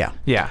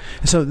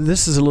 So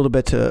this is a little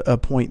bit to a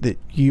point that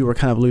you were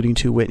kind of alluding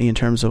to, Whitney, in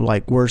terms of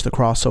like, where's the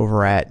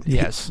crossover at?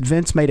 Yes.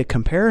 Vince made a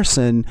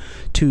comparison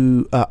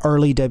to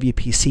early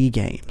WPC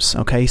games.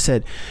 Okay, he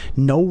said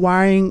no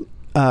wiring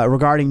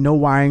regarding no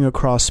wiring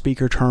across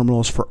speaker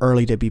terminals for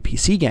early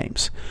WPC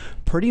games.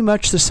 Pretty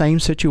much the same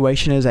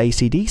situation as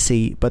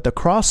AC/DC, but the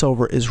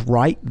crossover is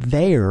right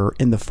there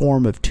in the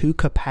form of two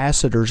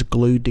capacitors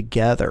glued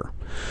together.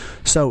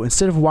 So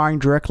instead of wiring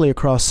directly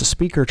across the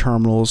speaker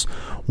terminals,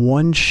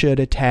 one should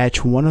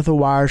attach one of the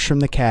wires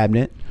from the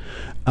cabinet.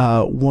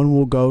 One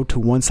will go to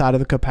one side of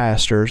the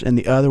capacitors, and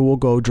the other will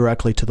go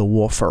directly to the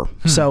woofer.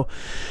 So,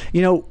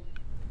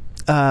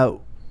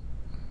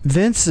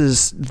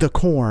 Vince's The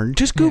Korn.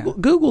 Just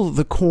Google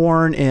The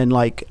Korn and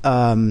like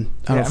throw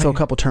a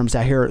couple terms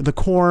out here. The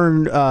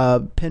Korn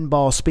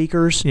pinball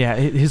speakers. Yeah,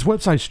 his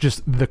website's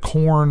just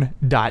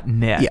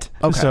thekorn.net. Yeah,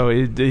 okay. So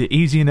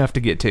easy enough to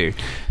get to.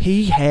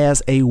 He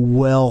has a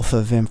wealth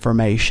of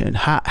information.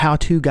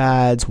 How-to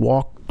guides,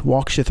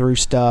 walks you through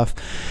stuff.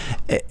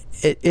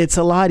 It's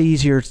a lot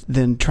easier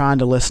than trying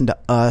to listen to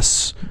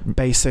us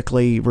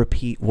basically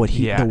repeat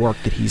the work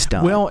that he's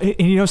done. Well, and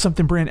you know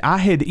something, Brent? I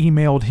had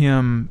emailed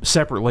him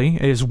separately.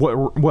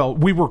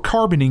 We were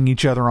carboning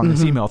each other on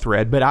this email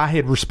thread, but I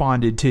had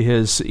responded to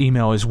his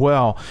email as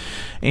well.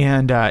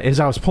 And as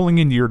I was pulling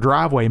into your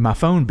driveway, my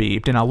phone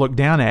beeped, and I looked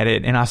down at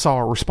it, and I saw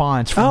a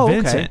response from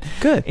Vincent. Okay.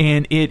 Good.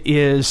 And it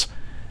is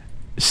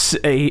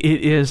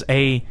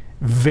a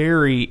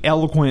very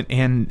eloquent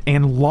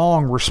and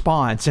long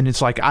response, and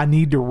it's like, I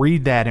need to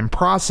read that and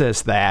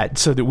process that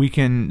so that we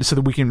can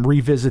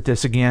revisit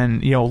this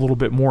again, a little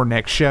bit more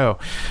next show.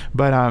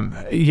 But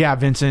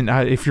Vincent,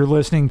 if you're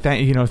listening,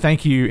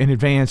 thank you in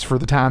advance for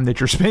the time that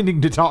you're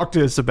spending to talk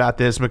to us about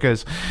this,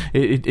 because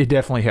it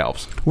definitely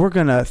helps. We're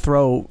gonna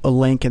throw a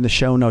link in the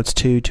show notes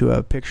too to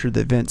a picture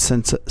that Vince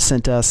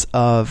sent us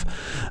of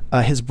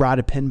his Bride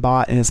of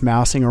Pinbot and his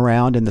mousing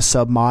around and the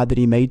sub mod that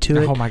he made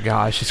to it. Oh my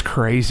gosh, it's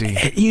crazy.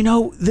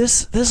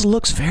 This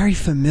looks very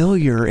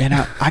familiar, and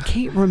I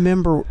can't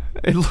remember.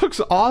 It looks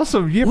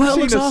awesome. You ever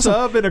seen a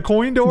sub in a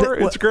coin door?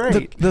 It's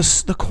great.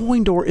 The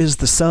coin door is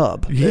the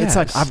sub. Yes. It's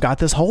like, I've got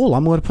this hole,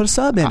 I'm going to put a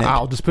sub in it.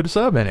 I'll just put a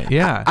sub in it.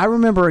 Yeah. I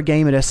remember a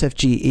game at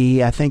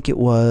SFGE, I think it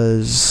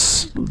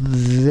was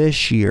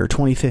this year,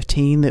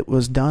 2015, that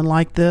was done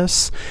like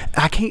this.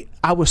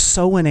 I was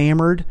so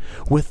enamored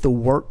with the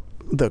work,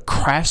 the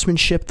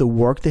craftsmanship, the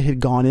work that had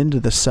gone into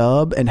the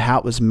sub and how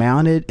it was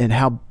mounted and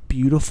how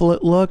beautiful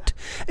it looked,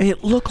 and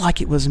it looked like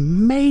it was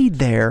made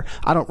there.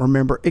 I don't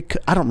remember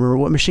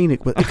what machine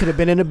it was. It could have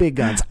been in a Big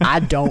Guns.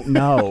 I don't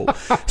know.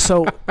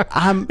 So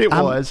I'm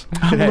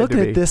looking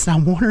at this and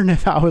I'm wondering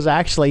if I was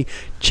actually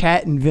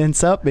chatting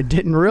Vince up and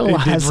didn't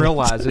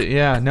realize it.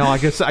 Yeah. No, I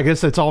guess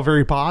it's all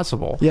very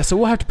possible. Yeah. So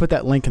we'll have to put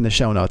that link in the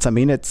show notes. I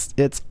mean,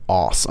 it's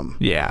awesome.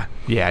 Yeah.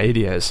 Yeah, it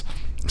is.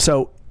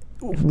 So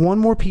one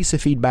more piece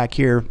of feedback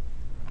here,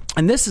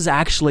 and this is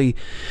actually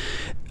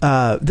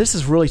this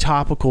is really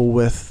topical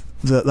with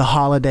the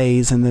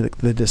holidays and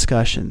the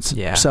discussions.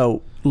 Yeah.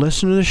 So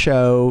listen to the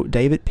show,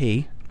 David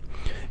P.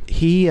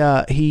 He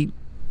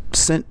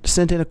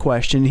sent in a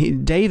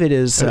question. David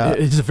is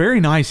it's a very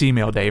nice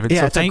email, David.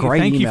 Yeah, so it's a great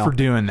email. Thank you for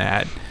doing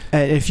that.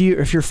 If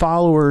you're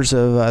followers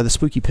of the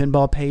Spooky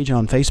Pinball page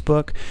on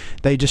Facebook,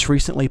 they just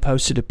recently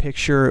posted a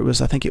picture.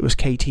 I think it was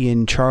KT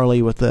and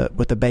Charlie with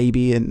the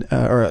baby and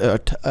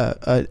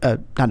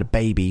not a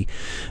baby.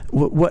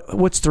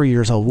 What's 3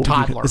 years old?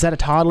 Toddler. Is that a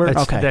toddler?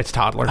 Okay, that's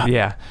toddler.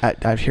 Yeah.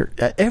 I hear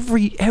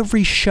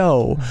every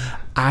show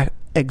I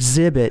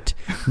exhibit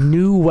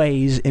new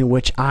ways in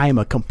which I am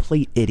a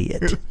complete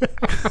idiot.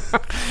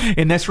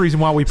 And that's the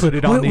reason why we put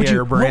it on the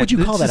air, Brent. What would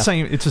you call that?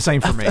 It's the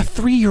same for me. A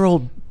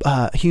 3-year-old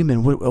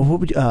human. What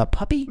would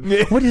puppy?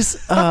 What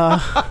is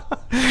a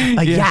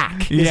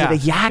yak? Is it a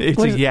yak?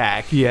 It's a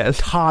yak. Yes.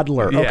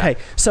 Toddler. Yeah. Okay.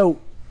 So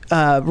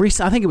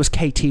recently, I think it was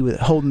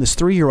KT holding this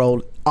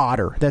 3-year-old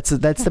Otter. That's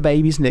the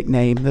baby's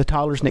nickname, the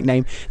toddler's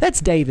nickname. That's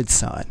David's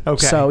son.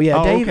 Okay. So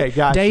yeah,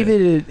 gotcha.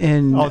 David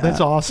and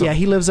that's awesome. Yeah,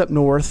 he lives up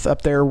north,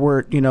 up there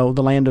where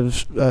the land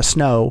of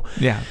snow.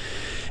 Yeah.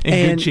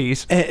 And good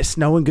cheese.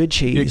 Snow and good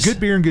cheese. Yeah, good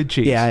beer and good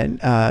cheese. Yeah,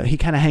 and he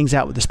kind of hangs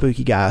out with the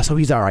spooky guy, so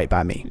he's all right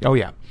by me. Oh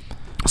yeah.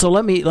 So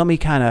let me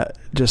kind of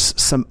just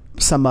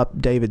sum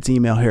up David's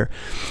email here.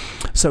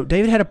 So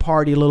David had a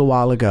party a little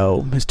while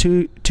ago. His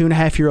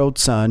 2.5-year-old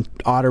son,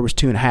 Otter, was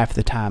 2.5 at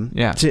the time.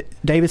 Yeah. So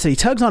David said he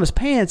tugs on his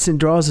pants and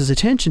draws his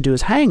attention to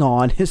his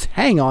hang-on. His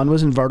hang-on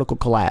was in vertical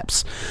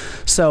collapse.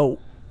 So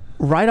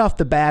right off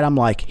the bat, I'm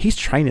like, he's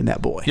training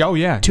that boy. Oh,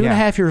 yeah.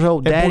 2.5 years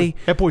old, Daddy.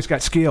 That boy's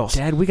got skills.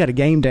 Dad, we got a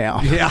game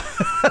down. Yeah.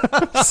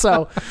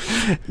 So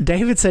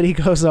David said he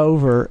goes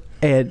over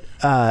and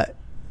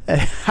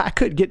I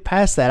couldn't get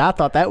past that. I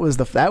thought that was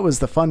the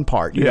fun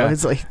part. You know,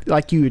 it's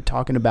like you were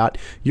talking about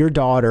your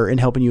daughter and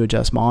helping you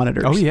adjust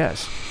monitors. Oh,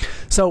 yes.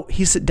 So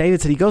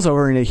David said he goes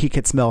over and he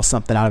could smell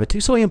something out of it too.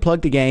 So he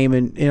unplugged the game,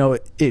 and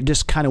it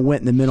just kind of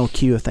went in the mental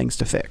queue of things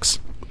to fix.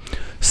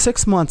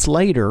 6 months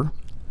later,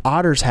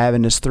 Otter's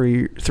having his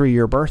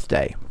three-year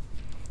birthday,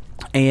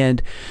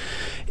 and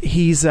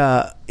he's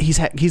got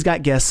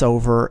guests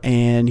over,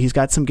 and he's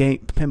got some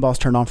pinballs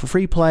turned on for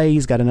free play.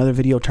 He's got another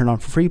video turned on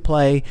for free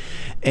play,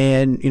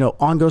 and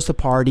on goes the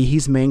party.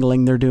 He's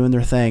mingling. They're doing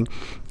their thing.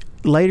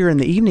 Later in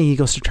the evening, he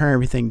goes to turn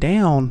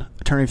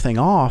everything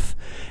off,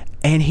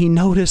 and he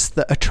noticed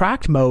the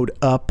attract mode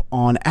up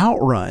on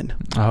Outrun.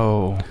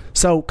 Oh.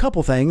 So a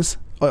couple things.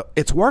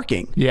 It's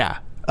working. Yeah.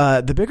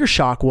 The bigger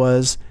shock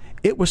was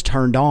it was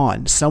turned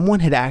on. Someone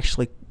had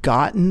actually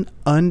gotten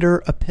under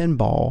a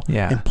pinball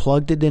and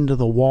plugged it into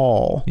the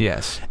wall.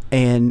 Yes.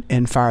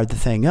 And fired the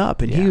thing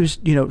up. And he was,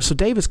 so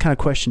David's kind of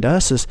question to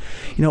us is,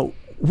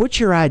 what's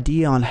your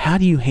idea on how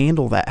do you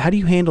handle that? How do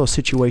you handle a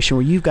situation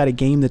where you've got a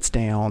game that's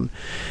down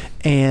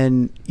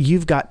and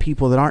you've got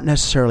people that aren't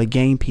necessarily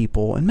game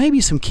people, and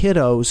maybe some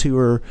kiddos who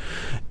are,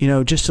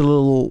 just a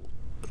little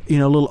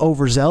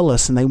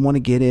overzealous, and they want to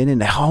get in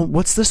and,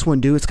 what's this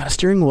one do? It's got a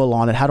steering wheel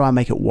on it. How do I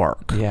make it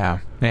work? Yeah.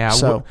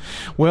 So,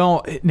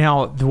 well,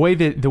 now the way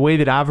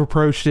that I've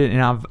approached it,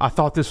 and I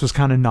thought this was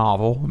kind of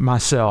novel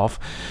myself.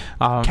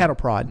 Cattle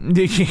prod.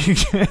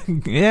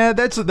 Yeah,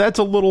 that's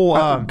a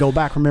little. Go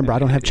back. Remember, I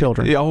don't have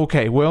children. Yeah.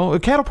 Okay. Well,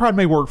 cattle prod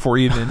may work for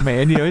you then,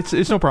 man.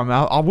 It's no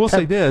problem. I will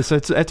say this: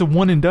 that's a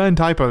one and done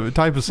type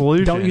of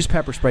solution. Don't use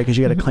pepper spray because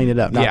you got to clean it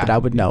up. Not that I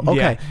would know. Okay.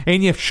 Yeah.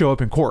 And you have to show up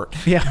in court.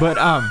 Yeah. But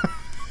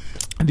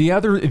The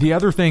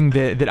other thing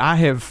that I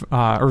have,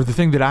 or the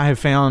thing that I have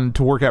found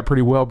to work out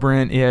pretty well,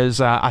 Brent, is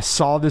I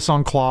saw this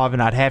on Clav,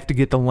 and I'd have to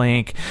get the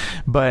link,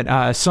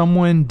 but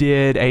someone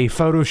did a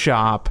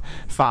Photoshop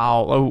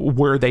file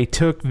where they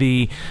took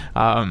the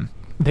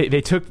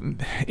They took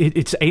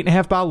it's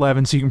 8.5 by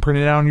 11, so you can print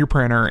it out on your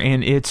printer,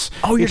 and it's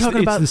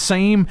about the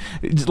same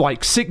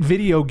like sick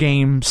video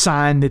game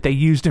sign that they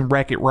used in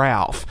Wreck-It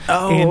Ralph.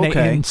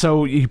 And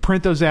so you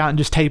print those out and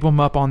just tape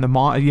them up on the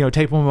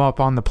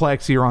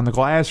plexi or on the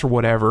glass or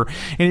whatever,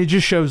 and it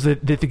just shows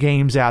that the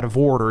game's out of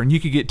order. And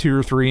you could get 2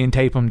 or 3 and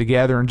tape them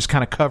together and just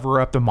kind of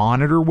cover up the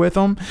monitor with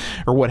them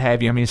or what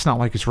have you. I mean, it's not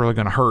like it's really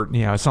going to hurt.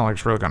 It's not like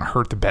it's really going to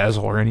hurt the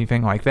bezel or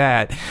anything like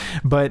that.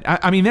 But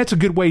I mean, that's a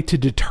good way to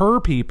deter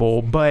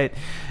people. But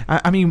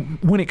I mean,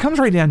 when it comes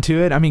right down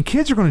to it, I mean,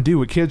 kids are going to do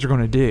what kids are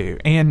going to do.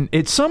 And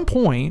at some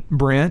point,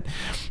 Brent,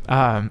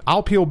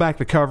 I'll peel back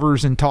the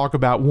covers and talk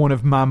about one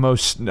of my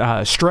most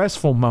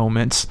stressful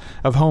moments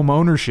of home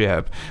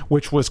ownership,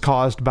 which was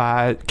caused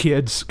by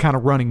kids kind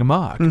of running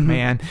amok. Mm-hmm.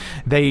 Man,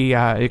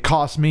 it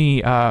cost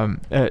me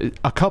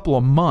a couple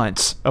of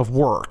months of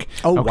work.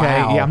 Oh,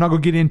 okay? Wow. Yeah, I'm not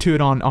going to get into it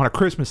on a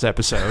Christmas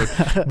episode.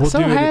 We'll so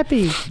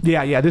happy.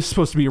 Yeah. This is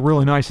supposed to be a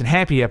really nice and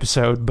happy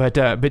episode.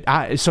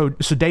 So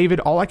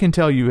David, all I can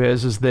tell you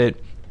is that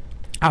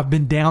I've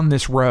been down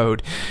this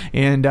road,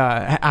 and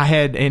I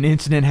had an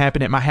incident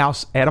happen at my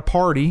house at a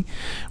party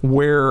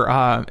where,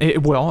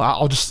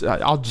 I'll just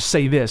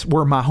say this,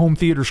 where my home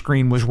theater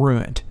screen was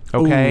ruined.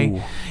 Okay.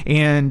 Ooh.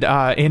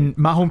 And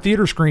my home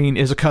theater screen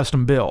is a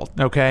custom build.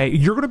 Okay.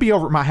 You're going to be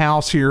over at my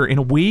house here in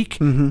a week.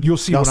 Mm-hmm. You'll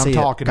see what I'm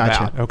talking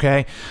about.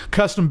 Okay.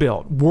 Custom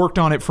build. Worked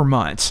on it for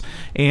months.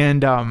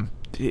 And,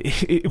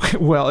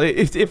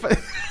 if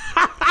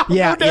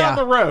down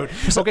the road.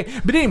 Okay.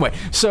 But anyway,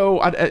 so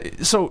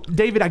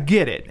David, I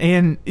get it.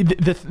 And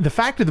the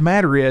fact of the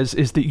matter is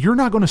that you're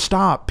not going to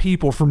stop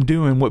people from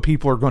doing what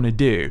people are going to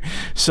do.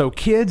 So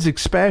kids,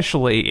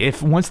 especially,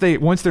 if once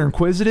they're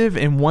inquisitive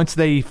and once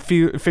they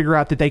figure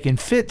out that they can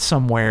fit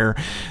somewhere,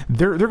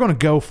 they're going to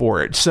go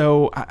for it.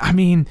 So, I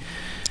mean,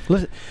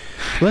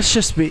 let's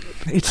just be,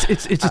 it's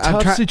a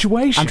tough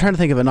situation. I'm trying to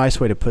think of a nice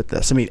way to put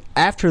this. I mean,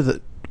 after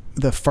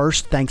the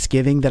first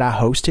Thanksgiving that I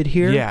hosted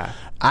here,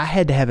 I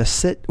had to have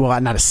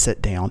not a sit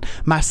down.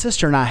 My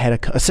sister and I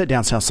had a sit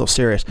down. Sounds so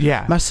serious.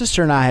 Yeah. My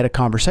sister and I had a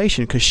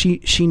conversation because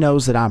she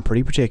knows that I'm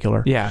pretty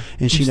particular. Yeah.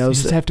 And she knows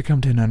you just have to come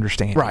to an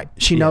understanding. Right.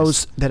 She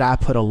knows that I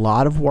put a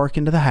lot of work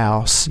into the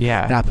house.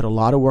 Yeah. And I put a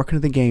lot of work into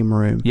the game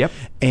room. Yep.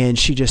 And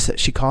she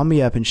called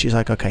me up and she's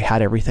like, okay,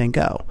 how'd everything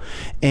go?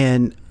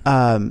 And,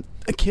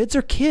 kids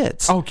are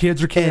kids. Oh,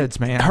 kids are kids,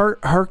 and man.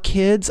 Her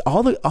kids,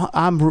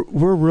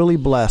 we're really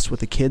blessed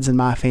with the kids in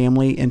my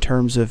family in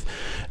terms of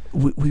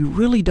we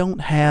really don't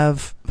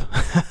have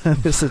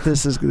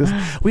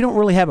we don't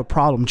really have a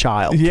problem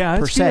child. Yeah,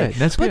 per se. Good.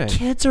 That's good. But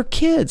kids are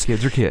kids.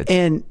 Kids are kids.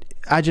 And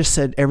I just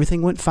said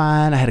everything went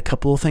fine. I had a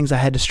couple of things I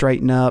had to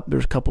straighten up.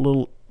 There's a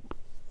couple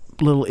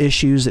little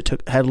issues that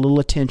had a little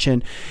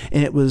attention,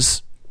 and it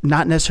was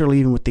not necessarily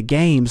even with the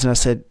games. And I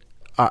said,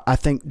 I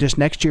think just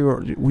next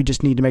year we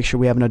just need to make sure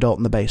we have an adult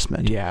in the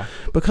basement. Yeah.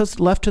 Because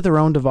left to their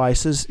own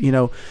devices,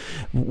 how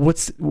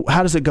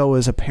does it go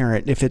as a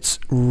parent? If it's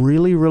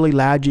really, really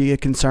loud, you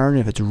get concerned.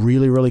 If it's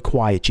really, really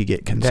quiet, you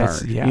get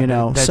concerned.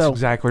 That's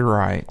exactly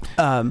right.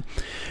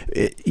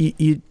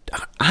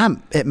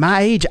 I'm at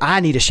my age, I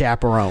need a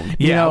chaperone.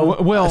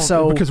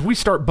 Because we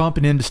start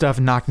bumping into stuff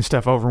and knocking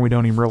stuff over, and we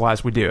don't even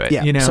realize we do it.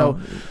 Yeah. So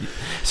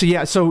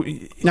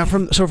now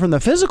from the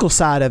physical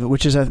side of it,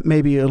 which is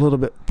maybe a little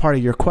bit part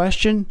of your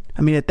question.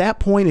 I mean, at that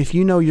point, if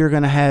you know you're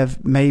going to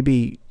have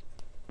maybe.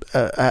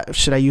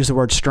 Should I use the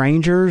word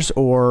strangers,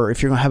 or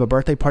if you're going to have a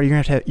birthday party,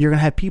 you're going to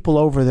have people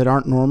over that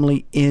aren't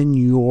normally in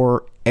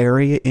your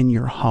area, in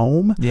your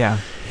home. Yeah.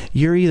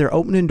 You're either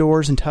opening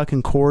doors and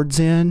tucking cords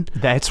in.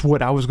 That's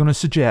what I was going to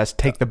suggest.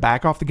 Take the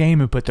back off the game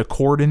and put the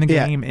cord in the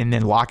game, and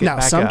then lock it back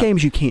up. Now, some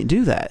games you can't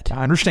do that.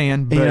 I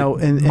understand, but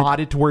and mod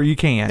it to where you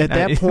can. At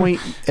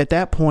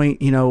that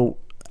point,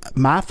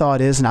 my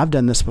thought is, and I've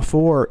done this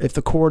before, if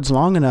the cord's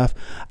long enough,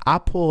 I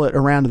pull it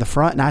around to the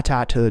front and I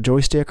tie it to the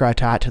joystick, or I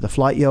tie it to the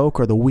flight yoke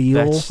or the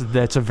wheel.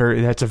 That's a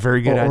very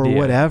good idea. Or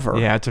whatever.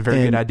 Yeah, it's a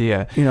very good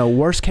idea.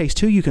 Worst case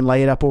too, you can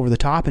lay it up over the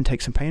top and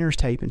take some painter's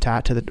tape and tie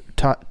it to the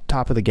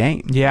top of the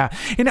game. Yeah,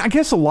 and I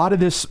guess a lot of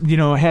this,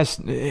 has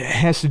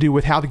to do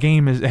with how the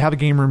game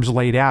room's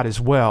laid out as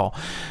well.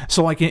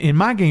 So, like in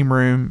my game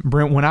room,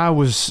 Brent, when I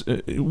was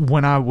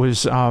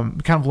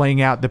kind of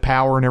laying out the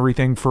power and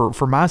everything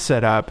for my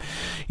setup.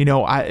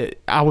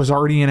 I was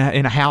already in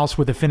a house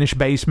with a finished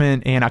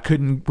basement, and I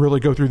couldn't really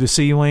go through the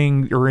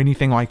ceiling or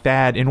anything like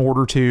that in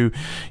order to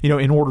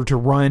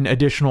run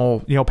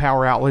additional,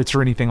 power outlets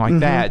or anything like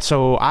that.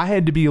 So I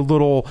had to be a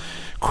little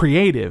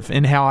creative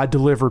in how I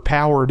delivered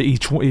power to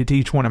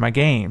each one of my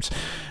games.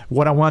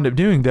 What I wound up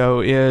doing,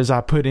 though, is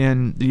I put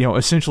in,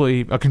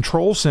 essentially a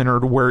control center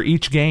to where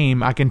each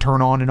game I can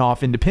turn on and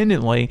off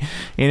independently.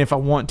 And if I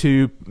want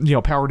to,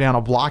 power down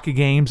a block of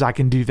games, I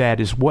can do that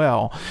as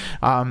well.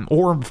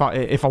 Or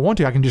if I want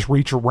to, I can just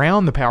reach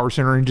around the power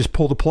center and just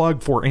pull the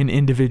plug for an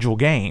individual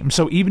game.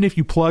 So even if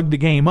you plug the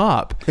game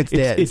up, it's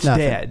dead. It's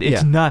dead.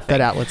 It's nothing.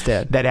 That outlet's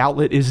dead. That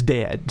outlet is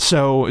dead.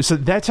 So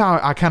that's how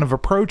I kind of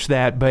approach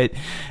that. But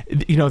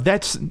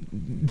that's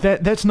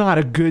not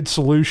a good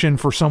solution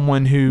for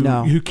someone who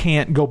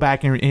can't go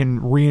back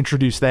and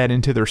reintroduce that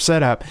into their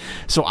setup.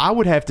 So I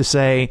would have to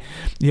say,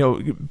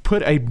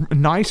 put a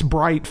nice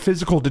bright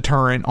physical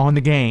deterrent on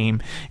the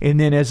game, and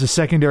then as a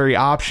secondary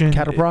option,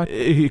 cattle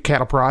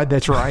prod.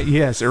 That's right.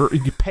 Yes, or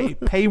you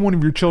pay one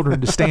of your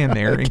children to stand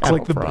there and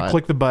click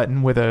the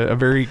button with a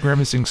very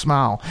grimacing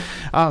smile.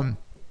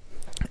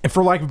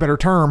 For lack of a better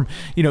term,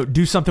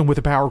 do something with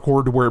a power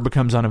cord to where it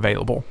becomes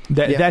unavailable.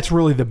 That's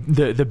really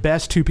the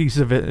best two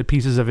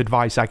pieces of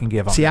advice I can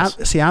give on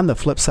this. I'm the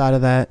flip side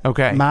of that.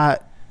 Okay.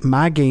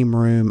 My game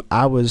room,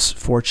 I was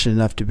fortunate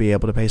enough to be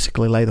able to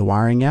basically lay the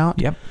wiring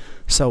out. Yep.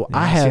 So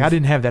I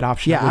didn't have that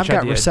option. Yeah, I've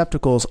got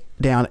receptacles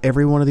down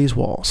every one of these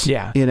walls.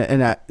 Yeah.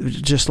 And I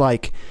just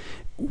like,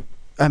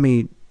 I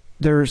mean,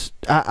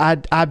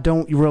 I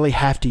don't really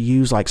have to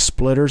use like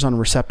splitters on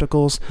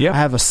receptacles. Yep. I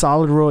have a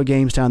solid row of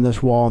games down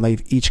this wall, and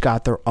they've each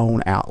got their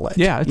own outlet.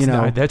 Yeah,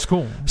 that's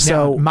cool.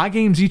 So now, my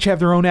games each have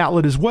their own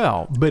outlet as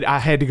well, but I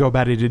had to go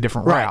about it a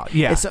different route.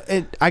 Yeah.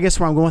 I guess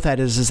where I'm going with that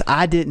is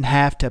I didn't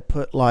have to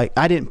put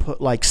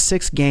like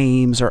 6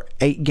 games or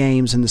 8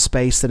 games in the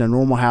space that a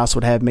normal house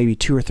would have maybe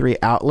 2 or 3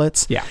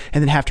 outlets. Yeah.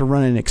 And then have to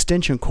run an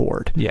extension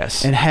cord.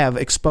 Yes. And have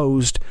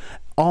exposed.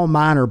 All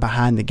mine are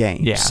behind the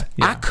games. Yeah.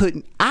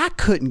 I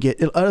couldn't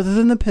get, other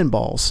than the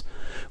pinballs,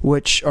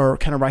 which are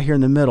kind of right here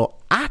in the middle,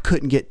 I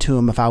couldn't get to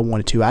them if I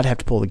wanted to. I'd have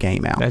to pull the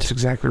game out. That's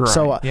exactly right.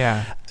 So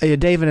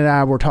David and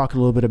I were talking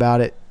a little bit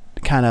about it,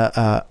 kind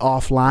of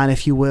offline,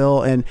 if you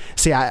will. And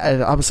see,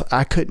 I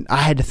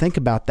had to think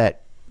about that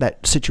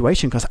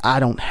situation because I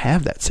don't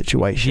have that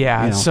situation.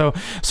 Yeah. So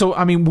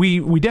I mean,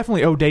 we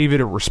definitely owe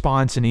David a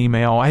response in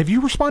email. Have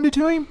you responded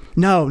to him?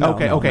 No.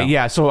 Okay. No.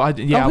 Yeah. So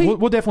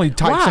we'll definitely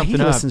type something he up.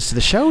 He listens to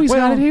the show. He's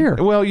got it here.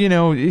 Well,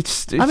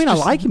 it's I mean, I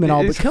like him and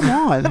all, but come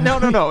on.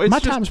 No. My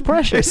time's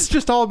precious. It's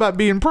just all about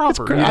being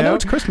proper. I know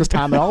it's Christmas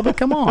time and all, but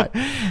come on.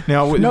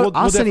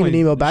 I'll send him an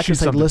email back and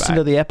say, listen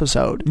to the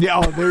episode. Yeah.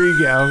 Oh, there you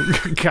go.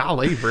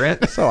 Golly,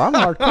 Brent. So I'm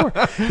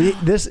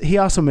hardcore. He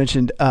also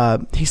mentioned,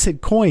 he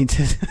said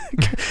coins.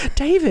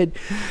 David,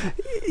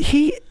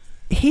 he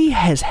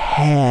has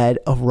had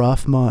a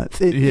rough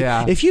month.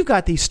 If you've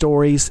got these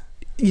stories,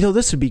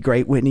 this would be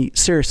great, Whitney.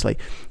 Seriously,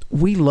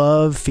 we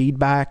love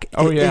feedback.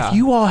 Oh, yeah. If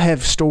you all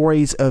have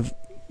stories of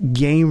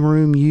game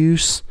room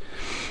use,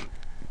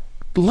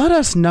 let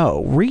us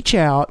know. Reach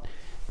out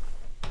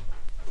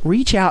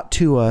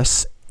to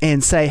us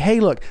and say, hey,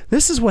 look,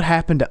 this is what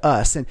happened to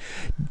us. And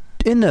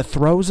in the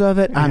throes of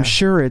it, I'm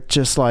sure it's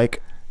just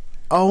like,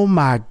 oh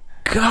my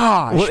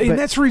gosh. Well, and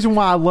that's the reason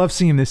why I love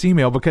seeing this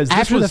email, because this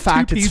after was the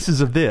fact, two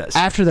pieces of this.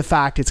 After the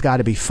fact, it's got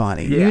to be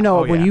funny. Yeah. You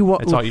know,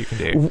 that's all you can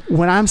do.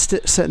 When I'm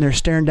sitting there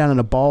staring down in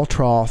a ball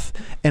trough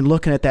and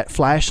looking at that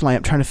flash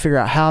lamp, trying to figure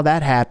out how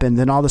that happened,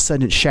 then all of a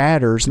sudden it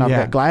shatters and I've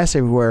got glass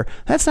everywhere.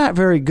 That's not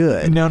very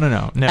good. No.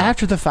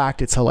 After the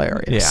fact, it's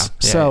hilarious. Yeah,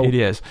 so it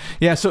is.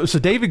 Yeah. So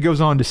David goes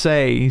on to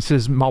say, he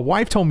says, my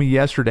wife told me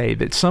yesterday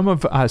that some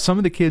of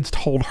the kids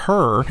told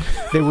her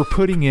they were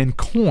putting in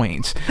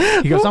coins.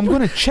 He goes, I'm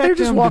going to check. They're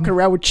just walking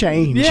around with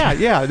change.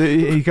 Yeah.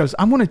 He goes,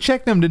 I'm going to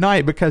check them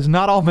tonight because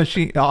not all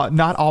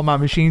my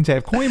machines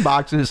have coin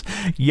boxes.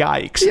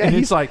 Yikes! Yeah, and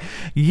it's like,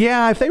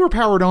 if they were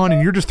powered on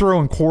and you're just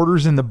throwing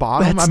quarters in the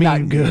bottom,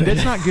 not good.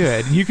 That's not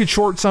good. You could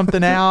short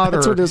something out.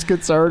 That's what his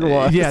concern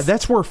was. Yeah,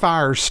 that's where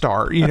fires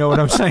start. You know what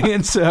I'm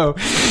saying? So,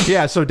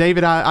 yeah. So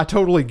David, I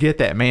totally get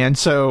that, man.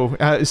 So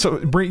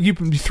you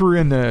threw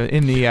in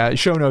the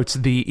show notes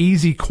the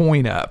Easy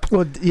Coin Up.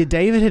 Well,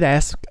 David had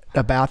asked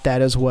about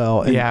that as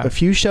well. And a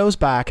few shows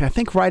back, and I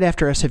think right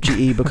after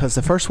SFGE, because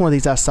the first one of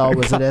these I saw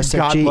was at SFGE.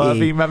 God love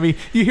him. I mean,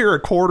 you hear a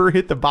quarter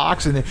hit the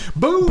box and then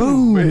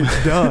boom,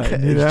 it's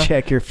done. You know?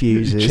 Check your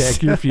fuses.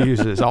 Check your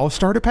fuses. Always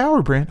start at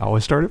power, Brent.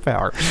 Always start at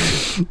power.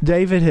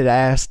 David had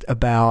asked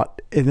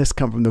about, and this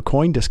come from the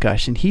coin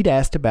discussion, he'd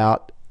asked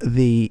about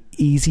the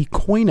Easy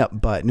Coin Up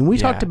button, and we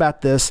talked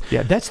about this.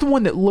 Yeah, that's the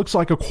one that looks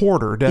like a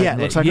quarter, doesn't it?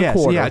 It looks like a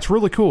quarter. Yeah, it's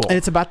really cool. And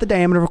it's about the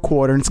diameter of a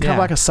quarter, and it's kind of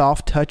like a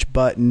soft touch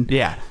button.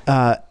 Yeah.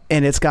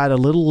 And it's got a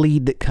little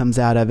lead that comes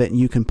out of it, and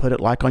you can put it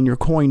like on your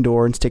coin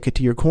door and stick it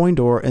to your coin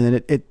door, and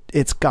then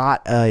it's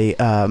got a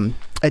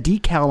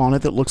decal on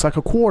it that looks like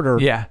a quarter.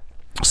 Yeah.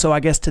 So I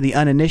guess to the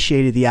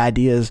uninitiated, the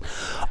idea is,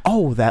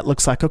 that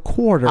looks like a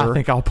quarter. I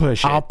think I'll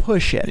push it. I'll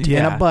push it.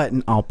 Yeah. And a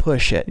button, I'll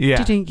push it.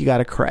 Yeah. You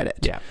got a credit.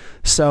 Yeah.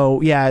 So,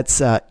 it's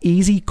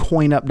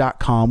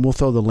easycoinup.com. We'll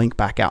throw the link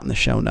back out in the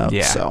show notes.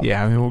 Yeah, so.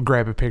 I mean, we'll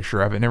grab a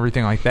picture of it and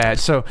everything like that.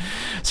 So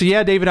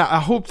yeah, David, I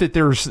hope that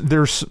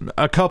there's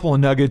a couple of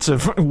nuggets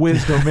of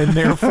wisdom in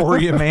there for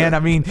you, man. I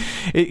mean,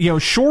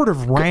 short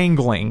of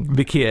wrangling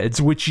the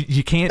kids, which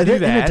you can't do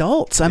that. And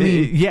adults, I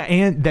mean.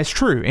 And that's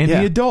true. And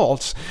the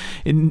adults,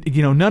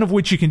 none of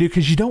which you can do,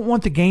 because you don't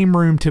want the game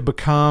room to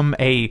become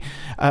a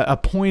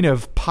point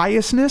of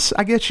piousness,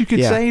 I guess you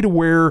could say, to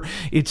where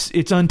it's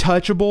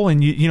untouchable,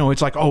 and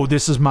it's like,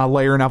 this is my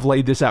layer and I've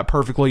laid this out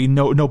perfectly.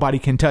 Nobody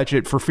can touch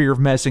it for fear of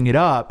messing it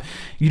up.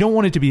 You don't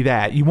want it to be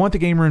that. You want the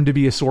game room to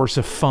be a source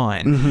of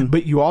fun,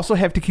 but you also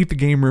have to keep the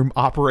game room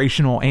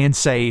operational and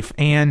safe,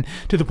 and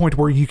to the point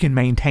where you can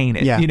maintain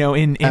it.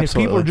 And if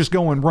people are just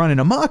running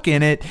amok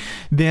in it,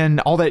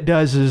 then all that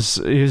does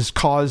is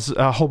cause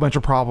a whole bunch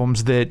of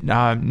problems that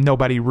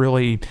nobody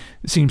really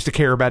seems to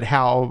care about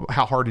how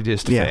hard it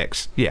is to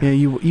fix.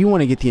 You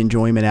want to get the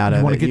enjoyment out of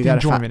it. You want to get the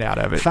enjoyment out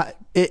of it.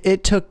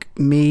 It took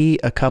me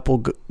a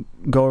couple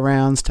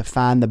go-arounds to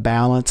find the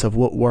balance of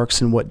what works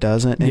and what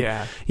doesn't.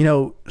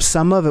 And,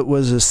 some of it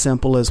was as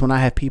simple as when I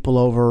have people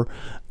over,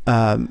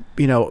 I've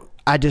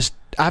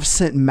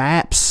sent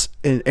maps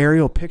and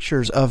aerial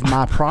pictures of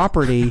my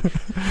property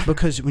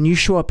because when you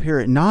show up here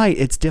at night,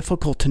 it's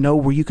difficult to know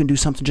where you can do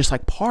something just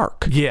like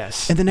park.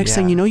 Yes. And the next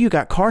thing you know, you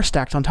got cars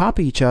stacked on top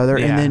of each other,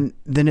 and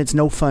then it's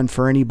no fun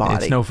for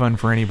anybody. It's no fun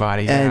for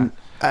anybody. And,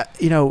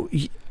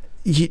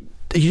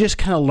 you just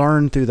kind of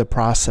learn through the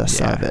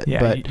process of it. Yeah,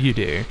 but you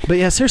do. But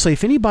seriously,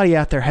 if anybody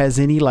out there has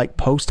any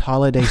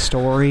post-holiday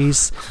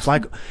stories, I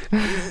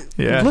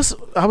was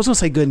going to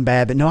say good and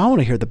bad, but no, I want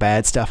to hear the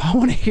bad stuff. I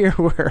want to hear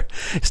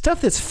stuff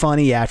that's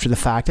funny after the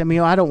fact. I mean,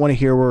 I don't want to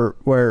hear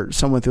where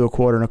someone threw a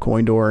quarter in a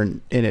coin door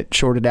and it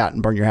shorted out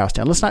and burned your house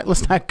down. Let's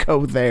not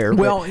go there.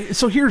 Well,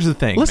 so here's the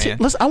thing, man.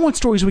 I want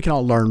stories we can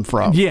all learn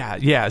from.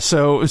 Yeah.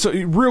 So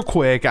real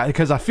quick,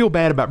 because I feel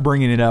bad about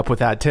bringing it up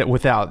without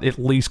at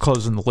least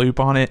closing the loop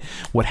on it.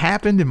 What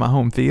happened in my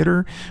home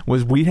theater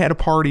was we had a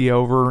party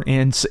over,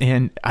 we'd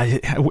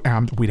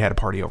had a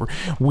party over.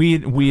 We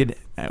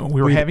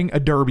were having a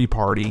derby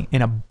party,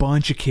 and a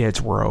bunch of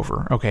kids were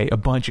over. Okay, a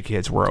bunch of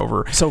kids were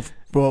over. So,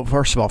 well,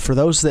 first of all, for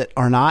those that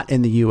are not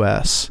in the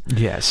U.S.,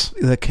 yes,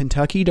 the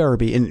Kentucky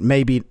Derby, and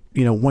maybe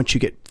once you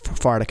get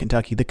far to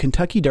Kentucky, the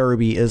Kentucky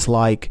Derby is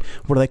like,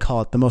 what do they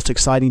call it? The most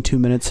exciting 2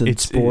 minutes in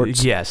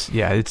sports. Yes,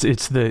 yeah, it's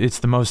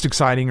the most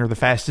exciting or the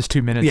fastest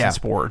 2 minutes in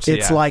sports.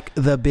 It's like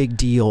the big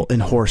deal in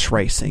horse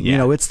racing.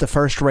 It's the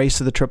first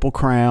race of the Triple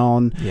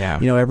Crown. Yeah,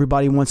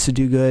 everybody wants to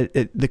do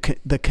good.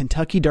 The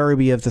Kentucky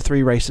Derby of the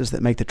 3 races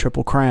that make the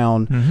Triple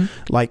Crown,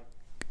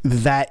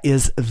 that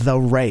is the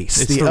race.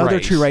 It's the other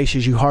race. 2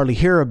 races you hardly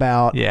hear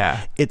about.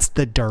 Yeah, it's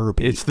the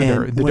Derby. It's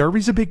the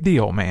Derby's a big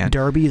deal, man.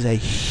 Derby is a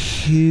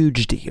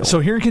huge deal. So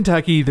here in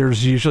Kentucky,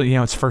 there's usually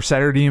it's the first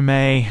Saturday in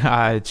May.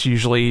 It's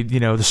usually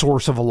the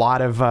source of a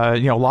lot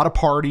of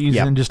parties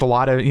and just a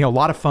lot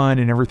of fun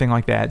and everything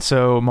like that.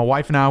 So my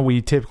wife and I,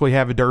 we typically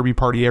have a Derby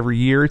party every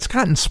year. It's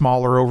gotten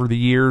smaller over the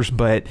years,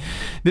 but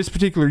this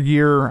particular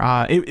year,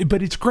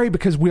 but it's great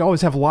because we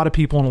always have a lot of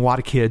people and a lot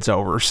of kids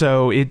over.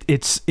 So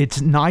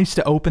it's nice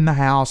to open open the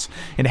house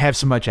and to have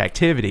so much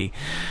activity.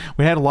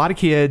 We had a lot of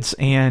kids,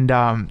 and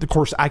of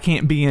course, I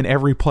can't be in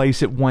every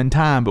place at one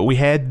time. But we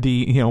had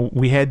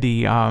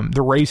the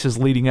races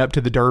leading up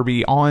to the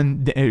Derby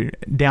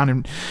down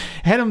and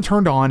had them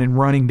turned on and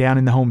running down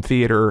in the home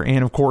theater,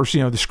 and of course,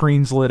 the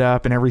screens lit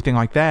up and everything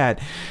like that.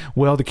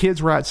 Well, the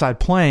kids were outside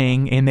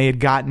playing, and they had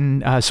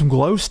gotten some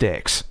glow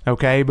sticks,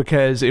 okay,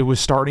 because it was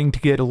starting to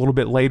get a little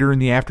bit later in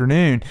the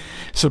afternoon.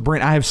 So,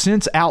 Brent, I have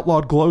since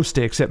outlawed glow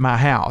sticks at my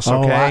house.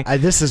 Okay,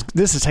 this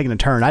is taking a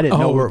turn. I didn't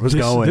know where it was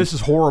going. This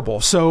is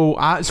horrible. So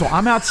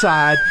I'm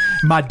outside.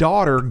 My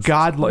daughter,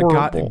 God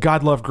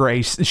love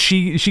Grace.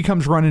 She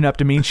comes running up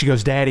to me and she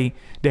goes, Daddy,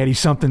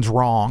 something's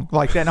wrong,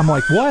 like that. And I'm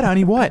like, what,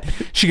 honey? What?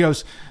 She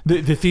goes,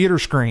 the theater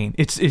screen.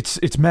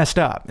 It's messed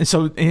up.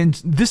 And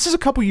this is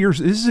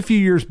a few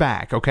years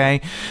back.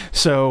 Okay,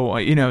 so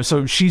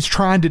so she's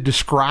trying to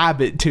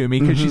describe it to me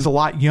because she's a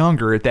lot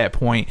younger at that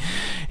point,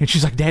 and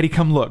she's like, Daddy,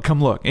 come look.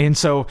 And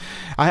so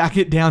I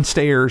get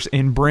downstairs,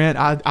 and Brent,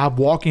 I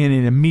walk in,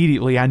 and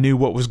immediately I knew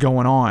what was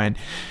going on.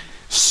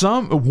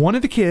 One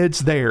of the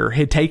kids there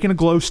had taken a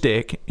glow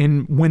stick,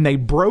 and when they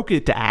broke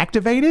it to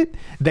activate it,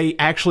 they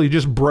actually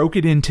just broke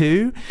it in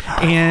two.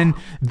 And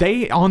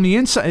they, on the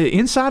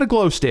inside a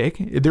glow stick,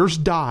 there's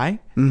dye,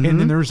 and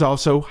then there's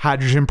also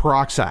hydrogen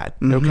peroxide.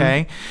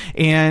 Okay,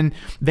 and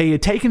they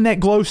had taken that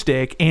glow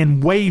stick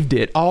and waved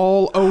it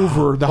all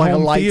over the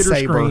home theater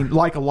screen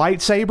like a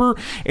lightsaber,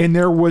 and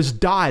there was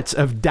dots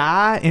of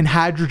dye and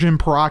hydrogen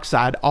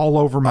peroxide all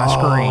over my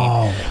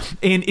screen,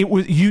 and it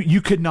was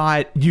you could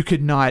not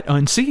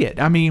unsee it.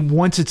 I mean,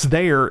 once it's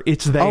there,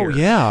 it's there. Oh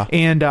yeah.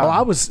 And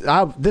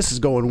this is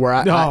going where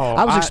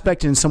I was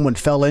expecting someone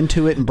fell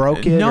into it and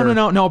broke it.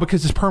 No,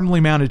 because it's permanently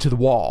mounted to the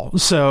wall.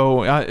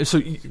 So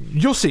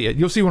you'll see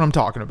it. You'll see what I'm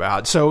talking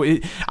about. So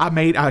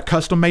I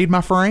custom made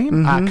my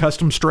frame. I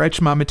custom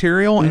stretched my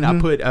material, and I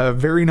put a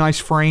very nice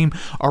frame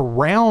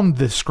around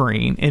the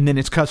screen, and then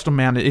it's custom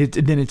mounted.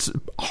 Then it's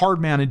hard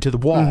mounted to the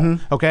wall.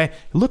 Okay,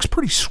 it looks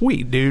pretty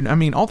sweet, dude. I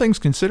mean, all things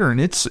considering,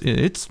 it's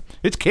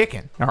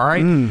kicking. All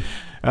right.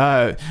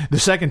 The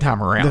second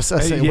time around,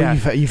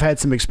 you've had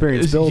some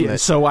experience building it.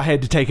 So I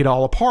had to take it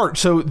all apart.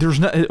 So there's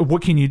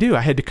what can you do?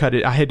 I had to cut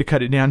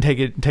it down, take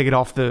it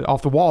off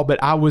the wall.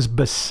 But I was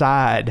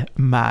beside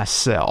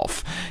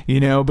myself,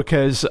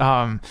 because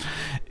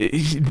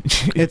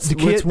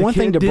it's one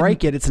thing to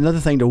break it; it's another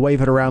thing to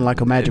wave it around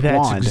like a magic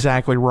wand. That's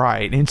exactly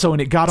right. And so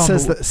when it got on,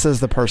 says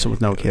the person with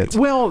no kids.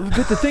 Well,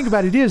 but the thing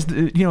about it is,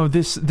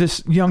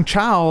 this young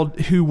child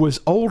who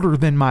was older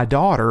than my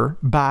daughter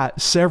by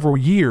several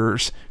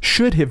years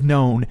should have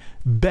known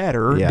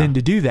better than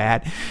to do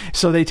that.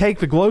 So they take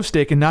the glow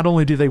stick, and not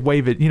only do they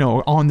wave it,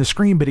 on the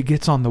screen, but it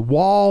gets on the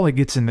wall, it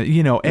gets in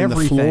the,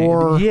 everything. The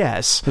floor.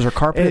 Yes. Is there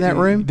carpet in that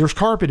room? There's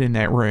carpet in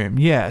that room.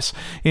 Yes.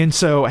 And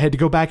so I had to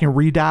go back and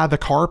re-dye the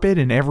carpet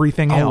and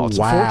everything else.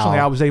 Wow. Fortunately,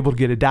 I was able to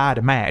get a dye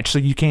to match, so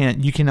you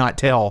cannot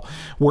tell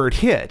where it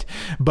hit.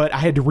 But I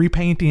had to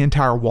repaint the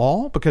entire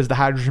wall because the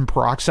hydrogen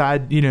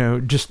peroxide,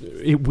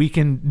 it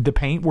weakened the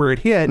paint where it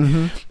hit.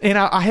 And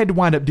I had to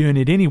wind up doing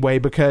it anyway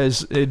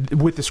because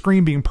with the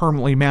screen being permanently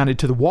mounted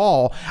to the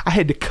wall, I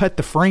had to cut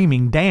the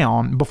framing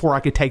down before I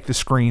could take the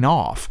screen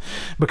off,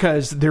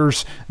 because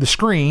there's the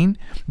screen,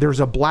 there's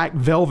a black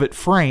velvet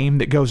frame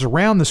that goes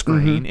around the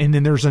screen, and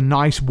then there's a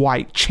nice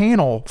white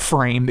channel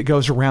frame that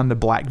goes around the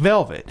black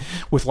velvet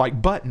with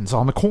like buttons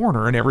on the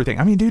corner and everything.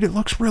 I mean, dude, it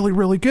looks really,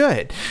 really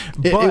good.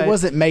 But it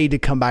wasn't made to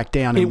come back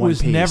down in one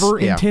piece. It was never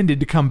intended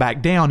to come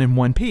back down in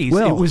one piece.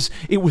 Well,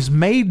 it was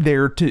made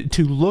there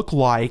to look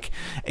like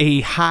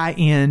a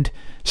high-end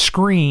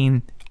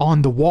screen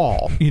on the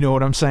wall. You know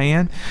what I'm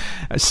saying?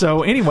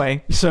 So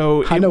anyway,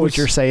 I know what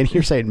you're saying.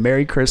 You're saying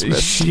Merry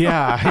Christmas.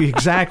 Yeah,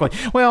 exactly.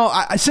 Well,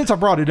 since I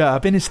brought it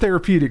up, and it's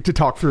therapeutic to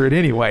talk through it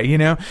anyway,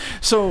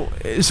 So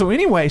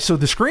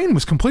the screen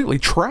was completely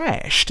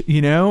trashed,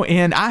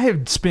 and I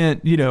had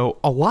spent,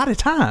 a lot of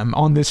time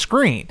on this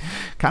screen,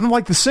 kind of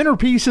like the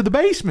centerpiece of the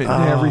basement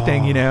and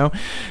everything,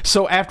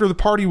 So after the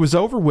party was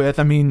over with,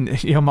 I mean,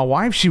 my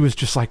wife, she was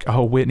just like,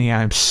 "Oh, Whitney,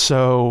 I'm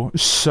so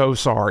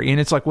sorry." And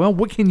it's like, well,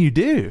 what can you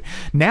do?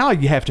 Now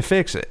you have to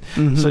fix it.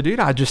 So, dude,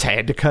 I just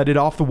had to cut it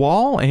off the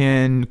wall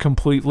and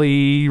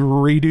completely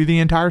redo the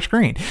entire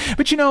screen.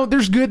 But,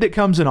 there's good that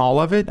comes in all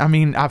of it. I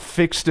mean, I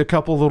fixed a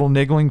couple little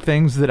niggling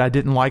things that I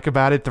didn't like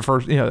about it.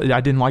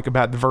 I didn't like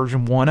about the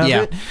version 1 of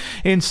it.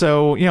 And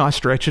so, I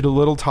stretched it a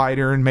little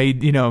tighter and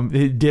made,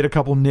 it did a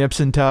couple nips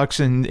and tucks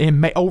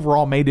and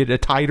overall made it a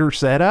tighter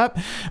setup.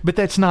 But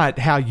that's not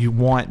how you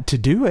want to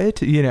do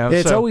it,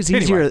 It's always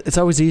easier. It's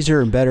always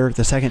easier and better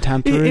the second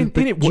time through.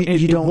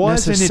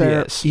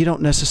 You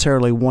don't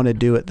necessarily want to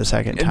do it the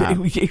second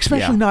time,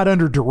 especially not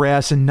under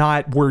duress and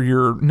not where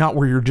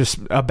you're just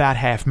about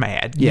half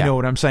mad. You know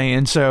what I'm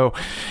saying? So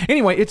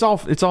anyway, it's all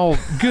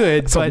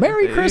good. So but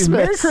Merry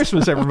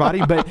Christmas,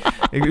 everybody. But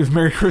it was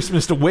Merry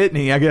Christmas to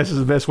Whitney, I guess is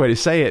the best way to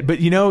say it. But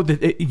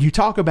you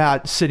talk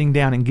about sitting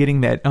down and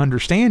getting that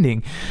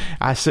understanding.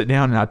 I sit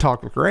down and I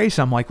talk with Grace.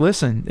 I'm like,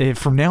 listen,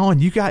 from now on,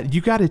 you got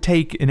to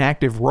take an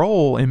active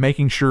role in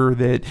making sure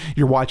that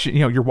you're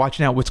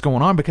watching out what's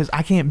going on, because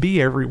I can't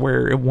be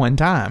everywhere at one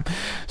time.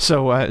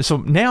 So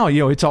now,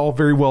 it's all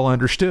very well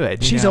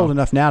understood. She's old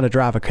enough now to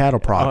drive a cattle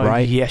prod,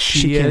 right? Yes,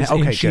 she is.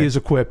 Okay, and she is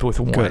equipped with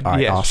one. Good. All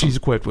right, yes, awesome. She's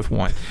equipped with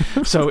one.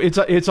 So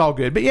it's all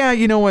good. But yeah,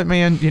 you know what,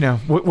 man?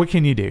 What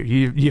can you do?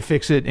 You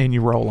fix it and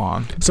you roll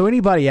on. So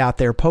anybody out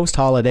there post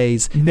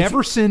holidays,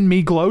 never send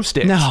me glow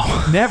sticks.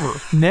 No,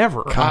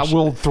 never. Gosh. I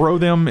will throw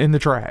them in the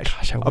trash.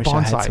 Gosh, I wish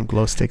I had some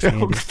glow sticks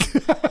handy.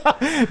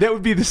 That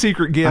would be the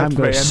secret gift. I'm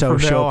going to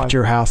show up at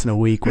your house in a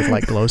week with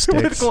like glow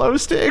sticks. With glow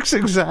sticks,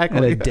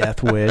 exactly. And a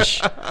death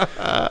wish.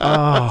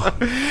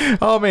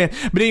 Oh man.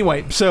 But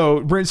anyway,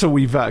 so Brent,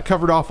 we've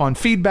covered off on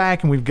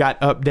feedback and we've got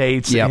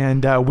updates. Yep.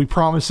 And we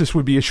promised this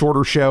would be a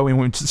shorter show,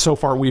 and so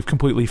far we've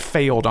completely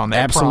failed on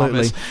that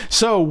promise.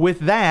 So with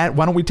that,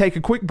 why don't we take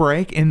a quick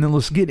break and then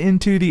let's get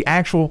into the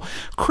actual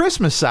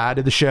Christmas side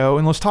of the show,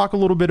 and let's talk a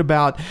little bit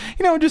about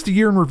just a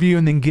year in review,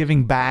 and then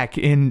giving back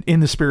in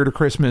the spirit of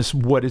Christmas,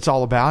 what it's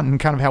all about, and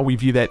kind of how we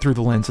view that through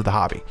the lens of the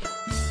hobby.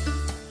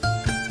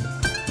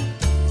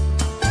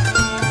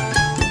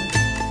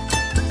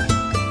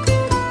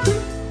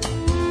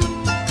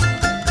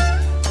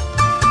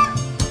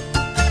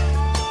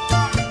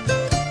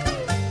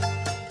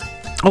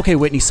 Okay,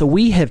 Whitney, so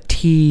we have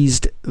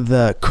teased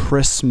the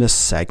Christmas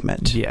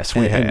segment. Yes,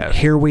 we have. And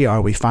here we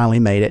are. We finally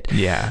made it.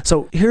 Yeah.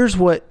 So here's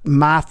what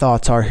my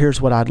thoughts are.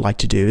 Here's what I'd like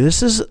to do.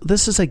 This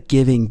is a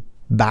giving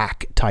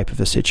back type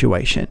of a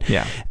situation.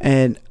 Yeah.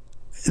 And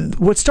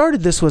what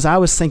started this was I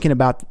was thinking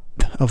about,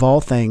 of all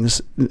things,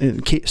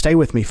 stay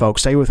with me,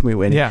 folks. Stay with me,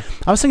 Whitney. Yeah.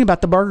 I was thinking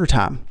about the Burger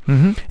Time.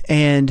 Mm-hmm.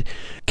 And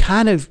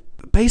kind of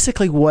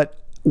basically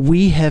what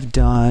we have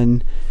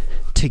done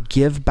to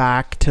give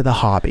back to the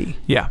hobby,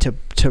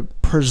 to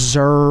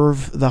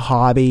preserve the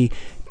hobby,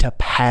 to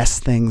pass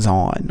things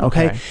on.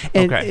 Okay.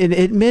 And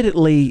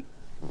admittedly,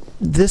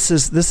 this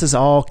is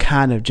all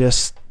kind of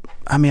just,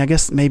 I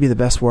guess maybe the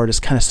best word is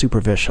kind of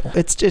superficial.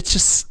 It's just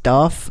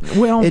stuff.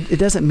 Well, it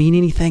doesn't mean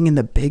anything in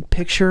the big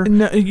picture.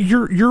 No,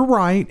 you're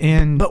right,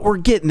 but we're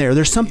getting there.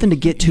 There's something to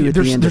get to at the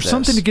end of this. There's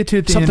something to get to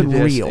at the end of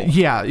this. Something real.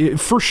 Yeah,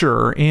 for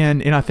sure.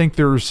 And I think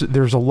there's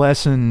a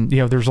lesson.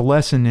 There's a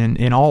lesson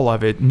in all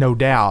of it, no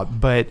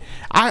doubt. But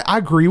I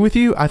agree with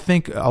you. I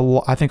think a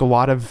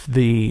lot of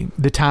the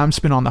time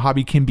spent on the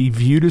hobby can be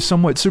viewed as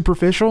somewhat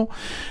superficial.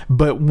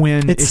 But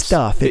when it's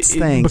stuff, it's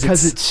things,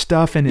 because it's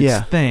stuff and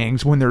it's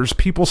things. When there's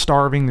people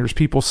starving, there's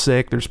people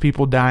sick, there's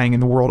people dying in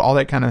the world, all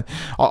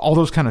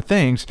those kind of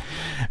things.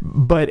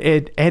 But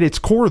at its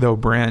core, though,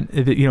 Brent,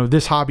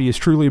 this hobby is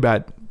truly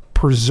about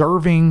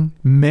preserving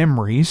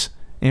memories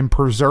and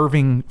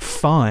preserving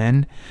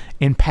fun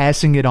and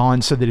passing it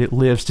on so that it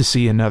lives to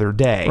see another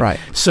day. Right.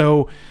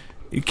 So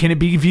can it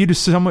be viewed as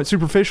somewhat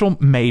superficial?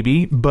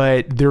 Maybe,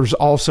 but there's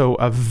also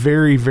a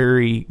very,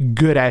 very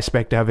good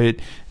aspect of it,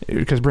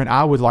 because Brent,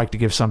 I would like to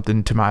give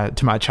something to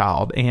my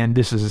child, and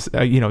this is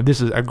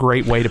a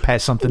great way to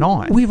pass something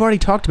on. We've already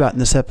talked about in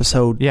this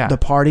episode the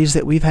parties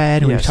that we've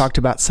had, and we've talked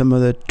about some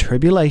of the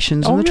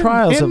tribulations and the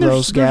trials of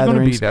those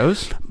gatherings. There's going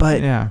to be those,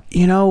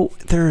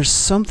 but there's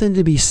something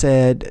to be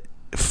said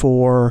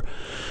for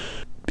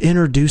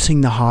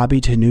introducing the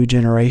hobby to a new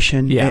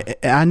generation. Yeah,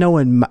 I know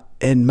in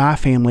my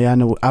family,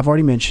 I've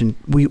already mentioned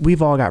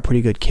we've all got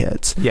pretty good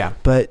kids. Yeah,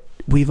 but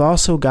we've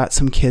also got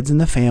some kids in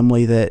the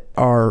family that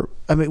are,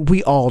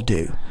 we all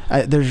do.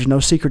 There's no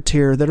secret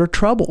here, that are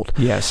troubled.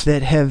 Yes,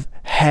 that have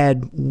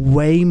had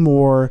way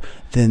more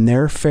than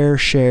their fair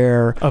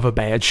share of a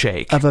bad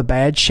shake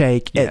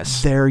at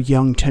their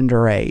young,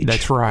 tender age.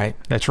 That's right.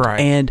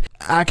 And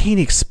I can't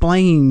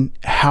explain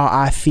how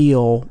I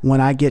feel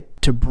when I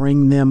get to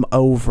bring them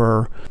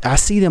over. I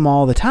see them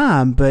all the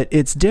time, but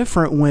it's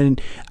different when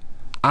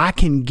I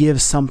can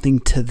give something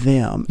to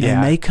them,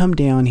 and they come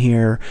down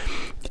here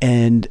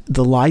and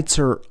the lights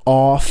are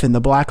off and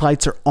the black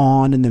lights are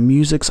on and the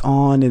music's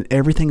on and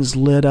everything's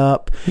lit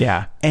up.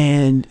 Yeah.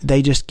 And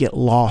they just get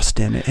lost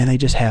in it and they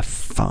just have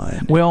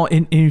fun. Well,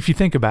 and if you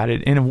think about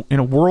it, in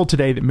a world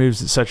today that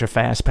moves at such a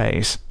fast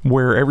pace,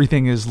 where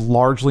everything is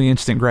largely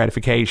instant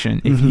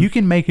gratification, if you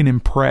can make an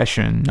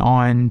impression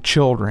on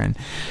children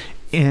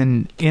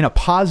in a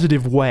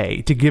positive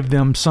way, to give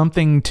them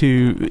something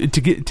to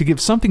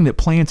give something that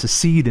plants a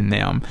seed in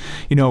them,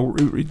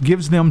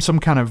 gives them some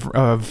kind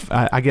of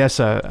I guess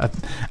a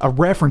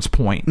reference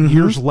point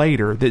years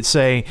later that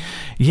say,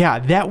 yeah,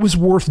 that was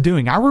worth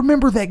doing. I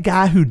remember that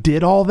guy who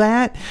did all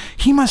that.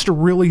 He must have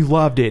really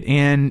loved it,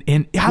 and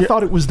I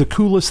thought it was the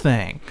coolest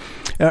thing.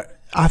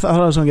 I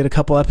thought I was going to get a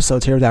couple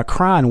episodes here without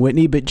crying,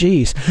 Whitney, but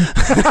geez.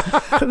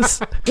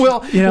 Well,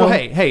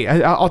 hey,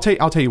 I'll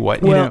tell you what.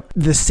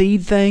 The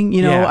seed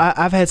thing,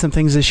 I've had some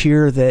things this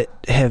year that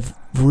have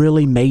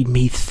really made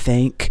me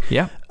think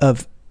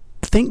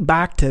think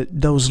back to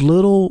those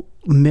little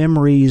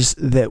memories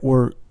that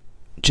were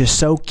just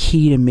so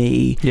key to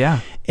me. Yeah.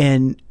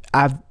 And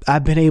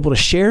I've been able to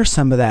share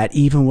some of that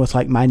even with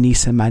like my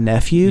niece and my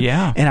nephew.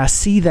 Yeah. And I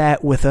see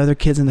that with other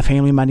kids in the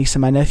family, my niece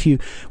and my nephew,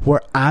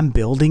 where I'm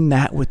building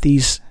that with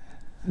these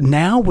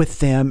now with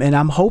them. And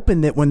I'm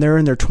hoping that when they're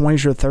in their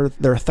 20s or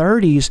their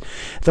 30s,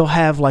 they'll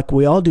have, like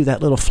we all do,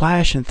 that little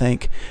flash and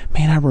think,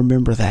 man, I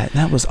remember that.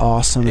 That was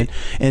awesome.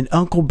 And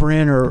Uncle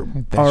Brent or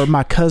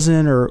my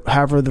cousin or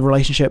however the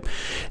relationship,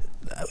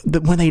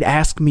 when they'd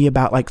ask me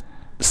about like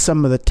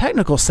some of the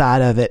technical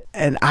side of it,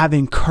 and I've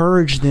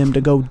encouraged them to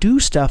go do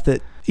stuff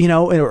that, you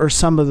know, or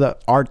some of the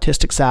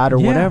artistic side or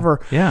whatever.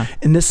 Yeah.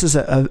 And this is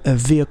a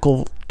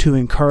vehicle to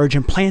encourage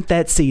and plant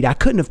that seed. I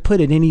couldn't have put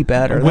it any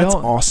better. That's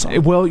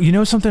awesome. Well, you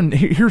know something?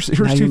 Here's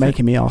now you're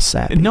making me all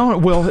sappy. No,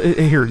 well,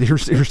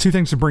 here's two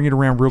things to bring it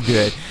around real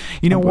good.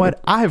 You know what?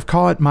 I have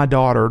caught my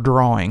daughter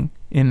drawing.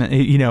 And,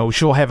 you know,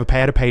 she'll have a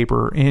pad of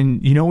paper,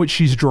 and you know what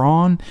she's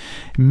drawn?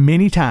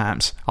 Many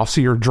times I'll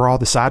see her draw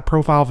the side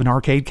profile of an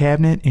arcade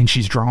cabinet, and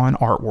she's drawing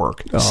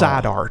artwork,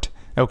 side art.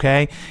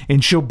 Okay,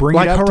 and she'll bring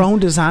like it up her own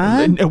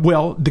design.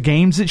 Well, the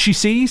games that she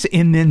sees,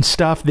 and then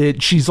stuff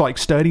that she's like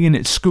studying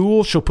at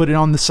school, she'll put it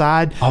on the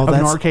side of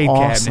an arcade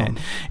cabinet.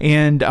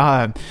 And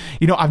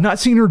you know, I've not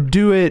seen her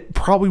do it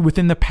probably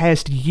within the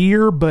past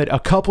year, but a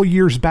couple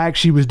years back,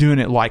 she was doing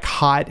it like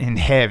hot and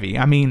heavy.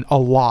 I mean, a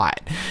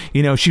lot.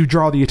 You know, she would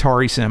draw the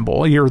Atari symbol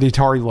or the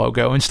Atari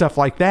logo and stuff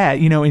like that.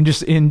 You know, and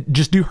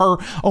just do her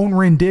own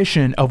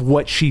rendition of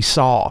what she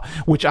saw,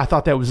 which I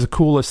thought that was the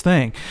coolest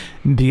thing.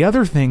 The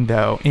other thing,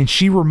 though, and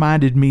she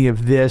reminded me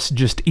of this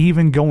just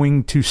even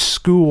going to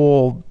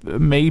school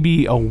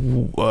maybe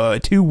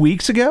 2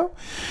 weeks ago.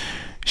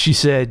 She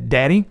said,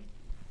 Daddy,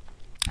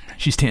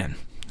 she's 10,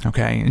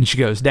 okay? And she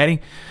goes, Daddy,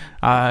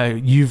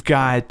 you've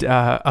got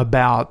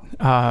about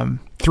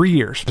 3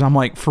 years. And I'm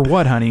like, for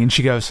what, honey? And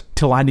she goes,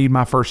 till I need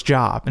my first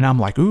job. And I'm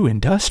like, ooh,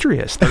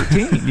 industrious,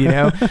 13, you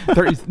know,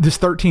 this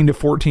 13 to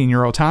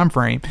 14-year-old time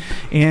frame.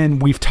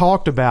 And we've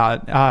talked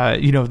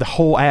about, you know, the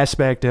whole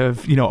aspect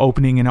of, you know,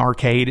 opening an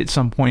arcade at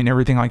some point and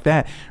everything like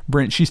that.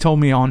 Brent, she's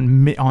told me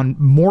on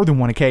more than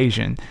one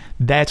occasion,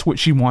 that's what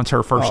she wants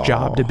her first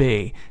job to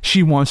be.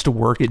 She wants to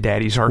work at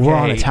Daddy's Arcade. We're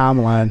on a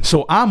timeline.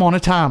 So I'm on a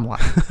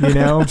timeline, you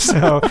know?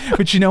 So,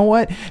 but you know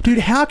what? Dude,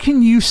 how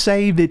can you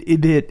say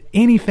that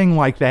anything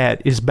like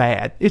that is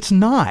bad? It's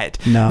not.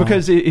 No.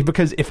 Because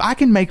if I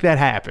can make that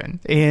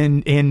happen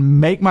and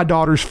make my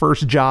daughter's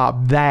first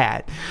job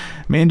that,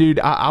 man, dude,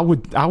 I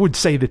would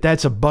say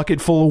that's a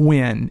bucket full of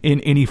win in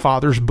any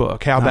father's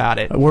book. How about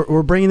it?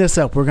 We're bringing this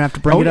up. We're gonna have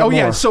to bring it up. Oh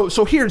yeah. So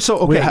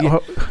okay.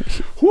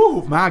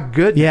 Whew, my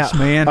goodness,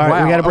 man. All right,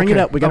 wow. We got to bring it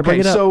up. We got to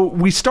bring it up. So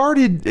we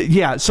started.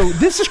 Yeah. So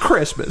this is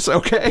Christmas.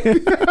 Okay.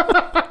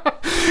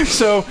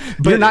 So,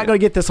 but you're not going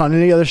to get this on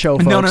any other show,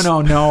 folks.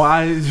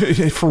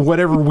 No. For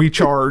whatever we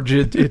charge,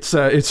 it's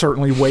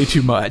certainly way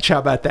too much. How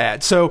about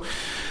that? So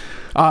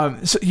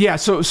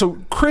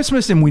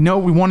Christmas, and we know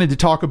we wanted to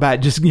talk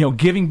about just, you know,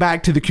 giving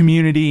back to the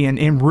community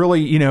and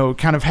really, you know,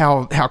 kind of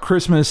how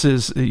Christmas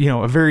is, you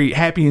know, a very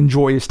happy and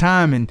joyous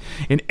time and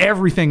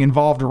everything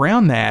involved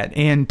around that,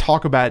 and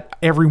talk about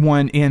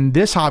everyone in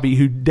this hobby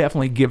who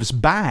definitely gives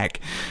back.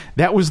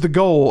 That was the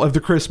goal of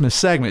the Christmas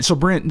segment. So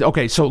Brent,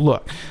 okay, so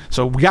look,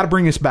 so we got to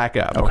bring this back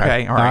up.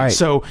 Okay. All right.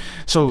 So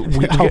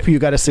I hope you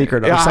got a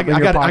secret. I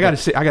got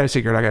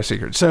a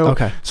secret. So,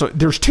 okay. So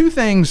there's two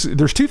things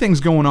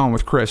going on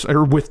with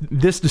with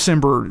this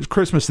December,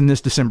 Christmas in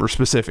this December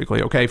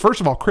specifically. Okay.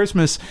 First of all,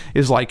 Christmas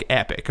is like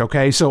epic.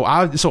 Okay. So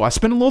I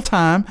spent a little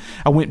time.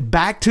 I went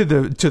back to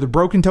the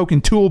Broken Token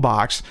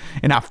toolbox,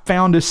 and I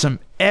found us some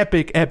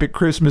epic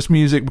Christmas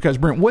music, because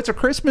Brent, what's a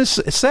Christmas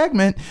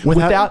segment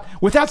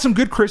without some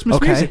good Christmas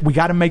music? We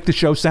got to make the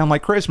show sound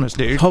like Christmas,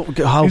 dude.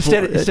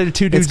 Instead of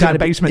two dudes in a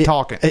basement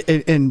talking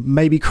and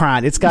maybe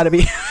crying. It's got to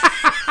be.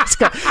 It's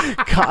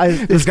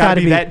got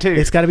to be that too.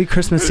 It's got to be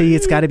Christmassy.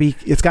 It's got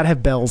to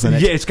have bells in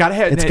it. Yeah, it's got to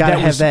have. It's got to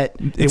have that.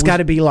 It's got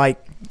to be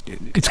like.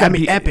 It's got to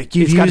be epic.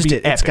 You've used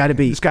it. It's got to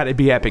be. It's got to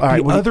be epic.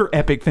 The other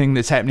epic thing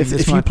that's happening this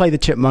month. If you play the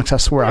Chipmunks, I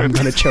swear I'm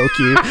going to choke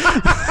you.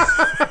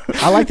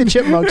 I like the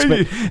Chipmunks,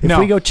 but if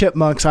we go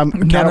Chipmunks, I'm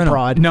cattle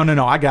prod. No.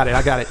 I got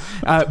it.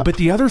 But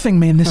the other thing,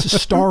 man, this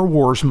is Star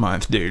Wars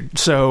month, dude.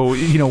 So,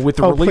 you know, with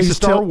the release of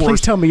Star Wars.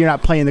 Please tell me you're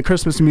not playing the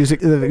Christmas music,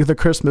 the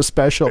Christmas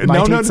special,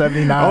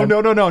 1979.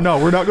 No.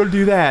 We're not going to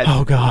do that.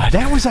 Oh, God.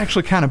 That was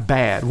actually kind of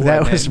bad.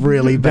 That was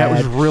really bad.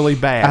 That was really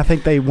bad. I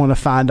think they want to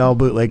find all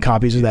bootleg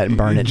copies of that and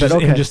burn it.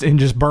 And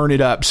just burn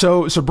it up.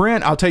 So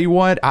Brent, I'll tell you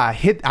what, I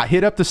hit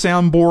up the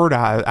soundboard.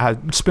 I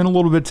spent a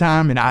little bit of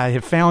time, and I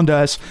have found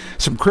us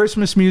some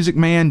Christmas music,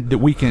 man, that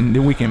we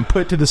can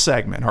put to the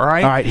segment. All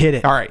right, hit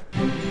it. All right.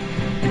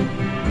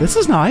 This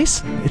is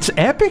nice. It's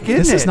epic, isn't it?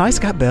 This is nice.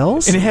 Got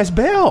bells. And it has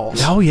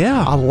bells. Oh,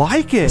 yeah. I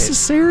like it. This is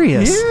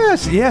serious.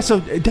 Yes. Yeah.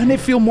 So doesn't it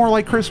feel more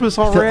like Christmas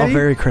already?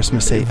 Very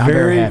Christmassy.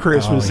 Very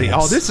Christmassy.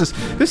 Oh, yes.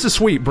 This is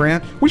sweet,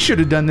 Brent. We should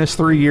have done this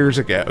 3 years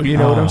ago. You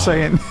know what I'm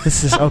saying?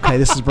 This is okay.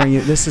 This is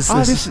bringing.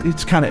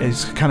 It's kind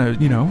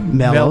of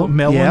mellow.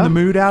 Yeah. The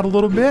mood out a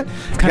little bit.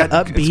 Kind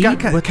of upbeat. It's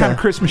got kind of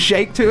Christmas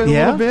shake to it a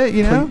little bit.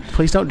 You know.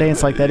 Please don't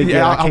dance like that again.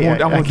 Yeah,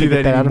 I won't do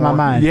that out of my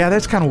mind. Yeah,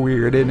 that's kind of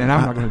weird, isn't it?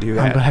 I'm not going to do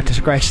that. I'm going to have to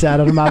scratch that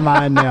out of my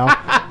mind now.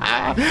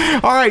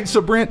 All right,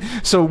 so Brent,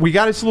 we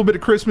got us a little bit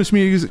of Christmas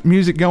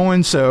music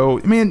going. So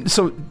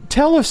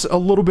tell us a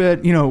little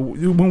bit,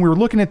 when we were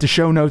looking at the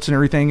show notes and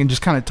everything and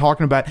just kind of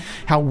talking about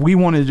how we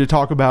wanted to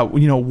talk about,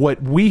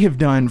 what we have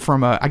done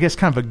from a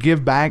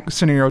give back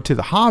scenario to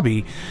the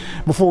hobby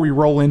before we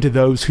roll into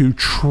those who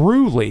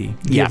truly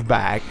give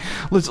back.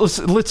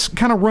 Let's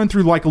kind of run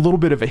through like a little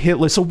bit of a hit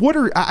list. So what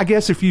are, I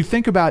guess, if you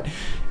think about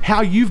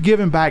how you've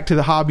given back to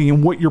the hobby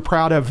and what you're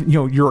proud of,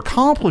 your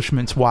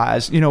accomplishments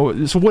wise,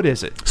 so what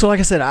is it? So like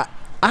I said,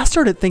 I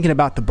started thinking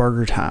about the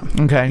Burger Time.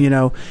 Okay.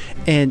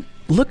 And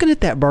looking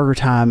at that Burger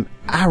Time,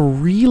 I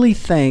really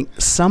think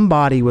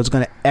somebody was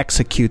going to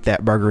execute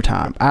that Burger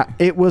Time.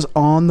 It was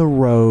on the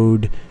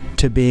road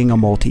to being a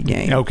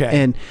multi-game. Okay.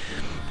 And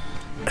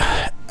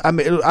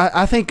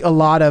I think a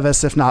lot of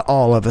us, if not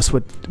all of us,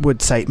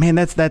 would say, man,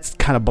 that's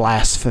kind of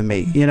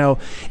blasphemy.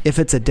 If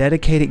it's a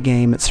dedicated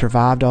game that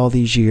survived all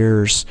these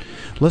years,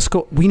 let's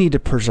go. We need to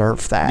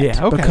preserve that.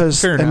 Yeah, okay. Because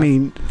fair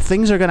enough.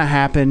 Things are going to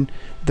happen.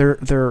 They're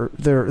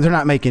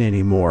not making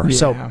any more. Yeah.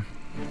 So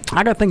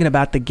I got thinking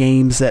about the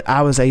games that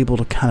I was able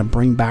to kind of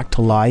bring back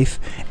to life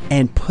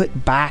and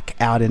put back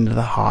out into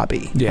the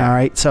hobby. Yeah. All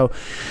right. So,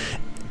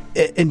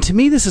 and to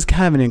me, this is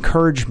kind of an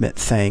encouragement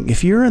thing.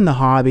 If you're in the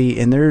hobby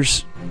and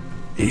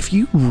if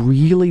you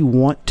really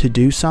want to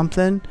do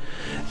something,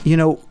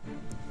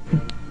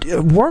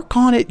 work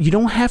on it. You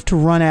don't have to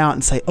run out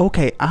and say,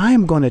 okay,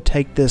 I'm going to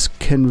take this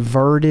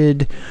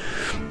converted,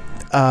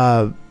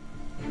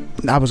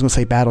 I was going to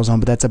say Battlezone,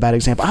 but that's a bad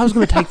example. I was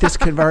going to take this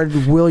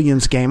converted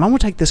Williams game. I'm going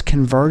to take this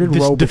converted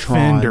Robotron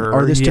Defender,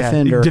 or this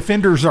Defender.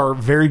 Defenders are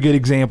very good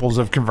examples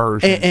of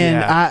conversions.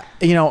 And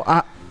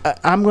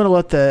I'm going to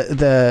let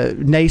the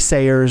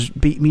naysayers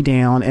beat me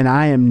down, and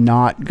I am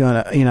not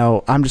going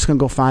to, I'm just going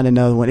to go find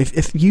another one.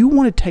 If you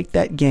want to take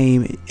that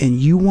game and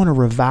you want to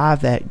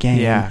revive that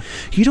game,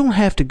 you don't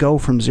have to go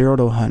from 0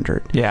 to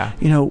 100. Yeah.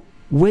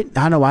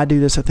 I know I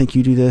do this. I think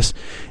you do this.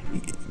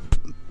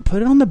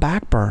 Put it on the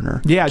back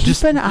burner. Yeah,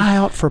 keep an eye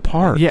out for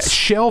parts. Yeah,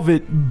 shelve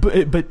it,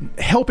 but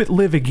help it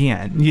live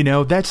again.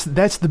 That's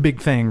the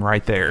big thing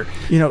right there.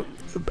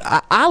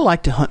 I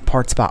like to hunt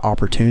parts by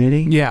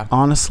opportunity. Yeah,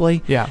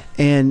 honestly. Yeah,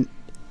 and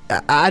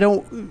I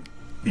don't.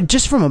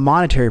 Just from a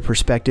monetary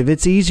perspective,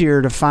 it's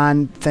easier to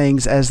find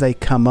things as they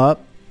come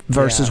up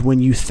versus when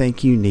you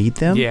think you need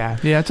them. Yeah,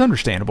 it's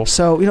understandable.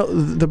 So,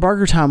 the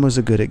Burger Time was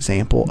a good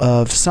example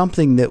of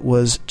something that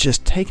was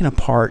just taken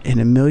apart in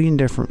a million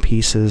different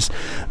pieces,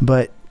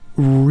 but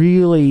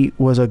really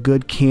was a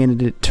good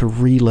candidate to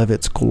relive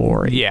its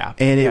glory. Yeah.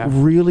 And it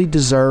really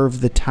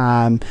deserved the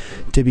time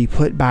to be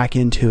put back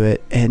into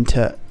it and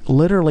to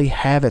literally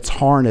have its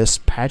harness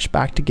patched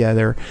back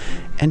together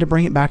and to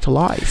bring it back to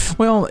life.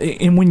 Well,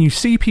 and when you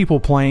see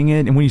people playing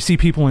it and when you see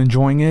people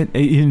enjoying it,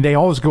 and they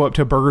always go up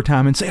to Burger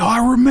Time and say, oh,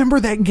 I remember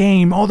that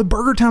game. Oh, the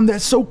Burger Time,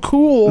 that's so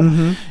cool.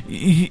 Mm-hmm.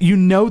 You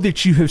know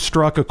that you have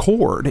struck a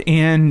chord.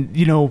 And,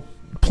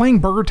 playing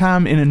Burger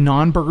Time in a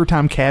non-Burger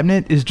Time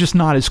cabinet is just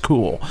not as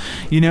cool,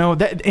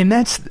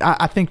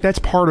 I think that's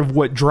part of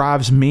what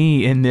drives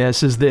me in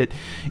this is that,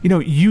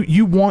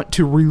 you want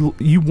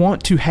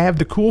to have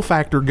the cool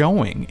factor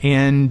going,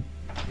 and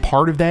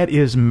part of that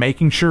is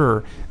making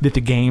sure that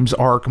the games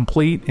are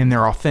complete and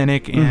they're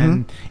authentic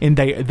and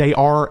they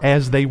are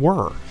as they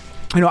were.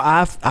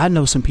 I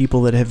know some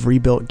people that have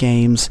rebuilt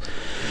games,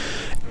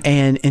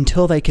 and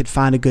until they could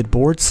find a good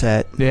board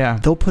set,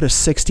 they'll put a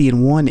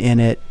 60-1 in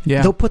it.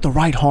 Yeah. They'll put the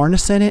right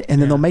harness in it, and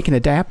then they'll make an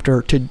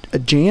adapter to a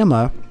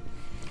JAMA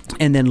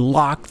and then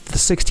lock the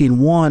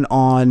 60-1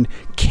 on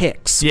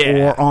kicks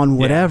or on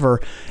whatever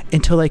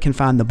until they can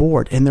find the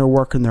board, and they're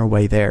working their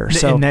way there.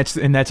 So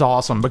and that's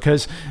awesome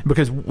because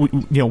we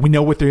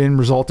know what the end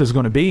result is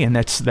going to be, and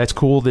that's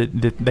cool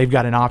that they've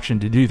got an option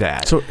to do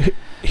that. So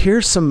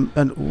here's some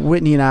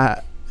Whitney and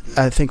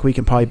I think we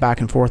can probably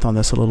back and forth on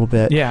this a little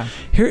bit. Yeah.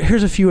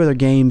 Here's a few other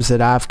games that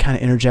I've kind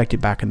of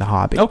interjected back in the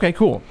hobby. Okay,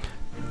 cool.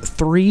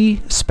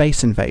 3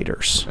 Space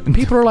Invaders. And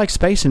people are like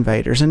Space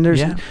Invaders, and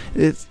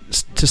it's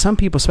to some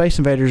people Space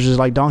Invaders is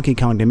like Donkey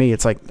Kong. To me,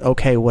 it's like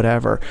okay,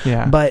 whatever.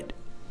 Yeah. But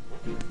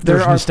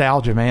there's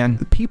nostalgia,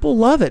 man. People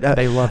love it.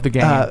 They love the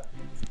game.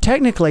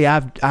 Technically,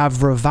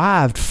 I've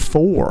revived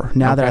 4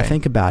 now that I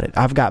think about it.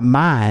 I've got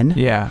mine.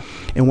 Yeah.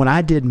 And when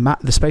I did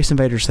the Space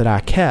Invaders that I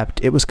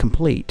kept, it was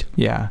complete.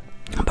 Yeah.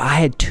 But I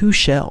had 2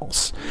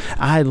 shells.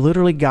 I had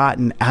literally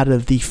gotten out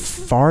of the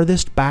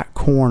farthest back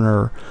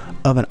corner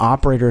of an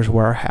operator's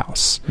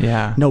warehouse.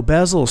 Yeah. No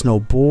bezels, no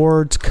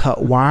boards,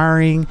 cut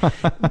wiring,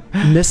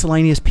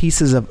 miscellaneous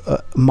pieces of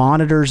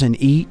monitors in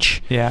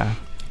each. Yeah.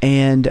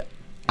 And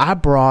I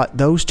brought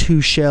those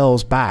 2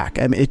 shells back.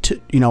 I mean,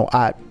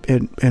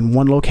 in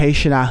one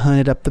location I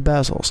hunted up the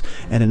bezels,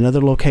 and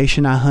another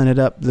location I hunted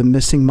up the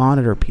missing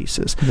monitor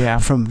pieces. Yeah.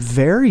 From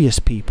various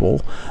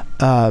people,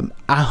 I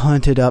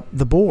hunted up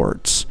the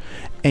boards,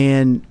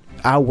 and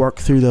I worked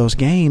through those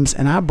games,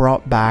 and I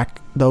brought back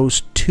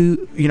those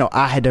 2.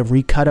 I had to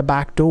recut a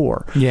back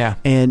door. Yeah.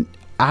 And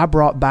I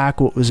brought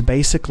back what was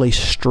basically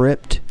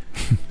stripped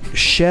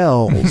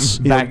shells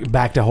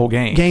back to whole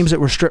games that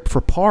were stripped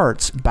for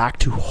parts, back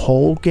to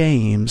whole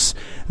games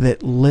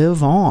that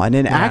live on.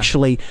 And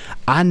actually,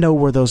 I know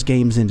where those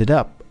games ended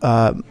up.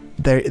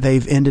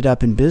 They've ended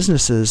up in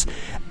businesses,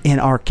 in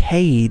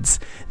arcades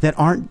that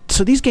aren't.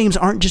 So these games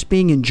aren't just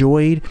being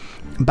enjoyed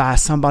by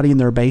somebody in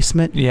their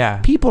basement. Yeah,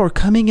 people are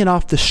coming in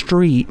off the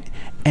street,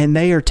 and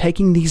they are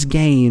taking these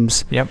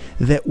games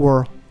that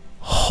were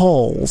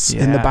holes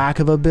in the back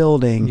of a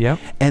building,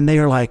 and they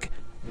are like,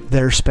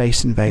 they're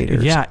Space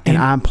Invaders. Yeah, and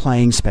I'm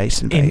playing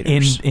Space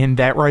Invaders. And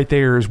that right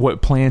there is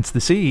what plants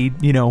the seed,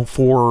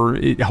 for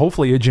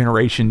hopefully a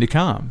generation to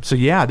come. So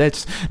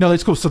that's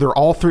cool. So they're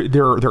all three.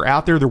 They're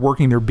out there. They're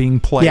working. They're being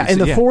played. Yeah, and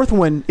the fourth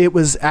one, it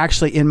was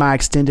actually in my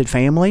extended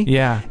family.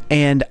 Yeah,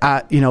 and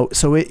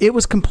so it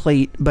was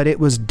complete, but it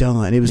was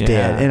done. It was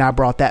dead, and I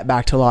brought that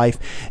back to life.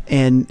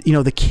 And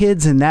the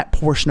kids in that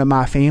portion of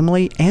my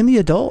family and the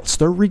adults,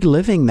 they're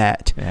reliving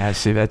that. Yeah,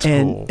 see, that's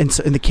cool. And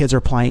the kids are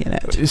playing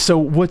it. So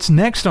what's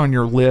next on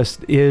your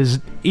list is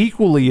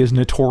equally as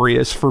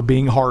notorious for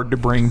being hard to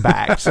bring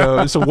back.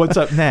 So what's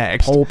up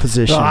next? Pole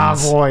positions.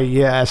 Oh boy,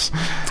 yes.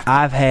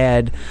 I've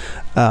had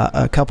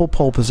a couple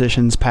pole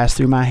positions pass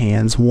through my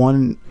hands.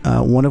 One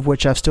of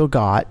which I've still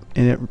got,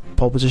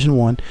 pole position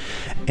 1,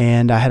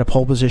 and I had a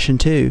pole position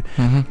 2.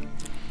 Mm-hmm.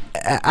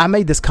 I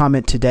made this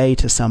comment today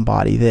to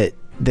somebody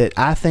that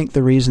I think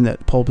the reason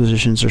that pole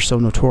positions are so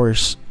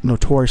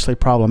notoriously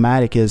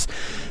problematic is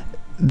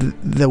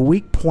the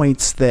weak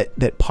points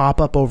that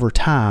pop up over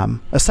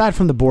time, aside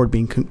from the board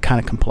being kind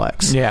of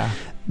complex. Yeah.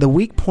 The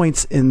weak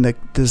points in the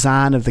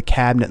design of the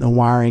cabinet and the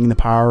wiring, the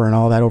power, and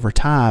all that over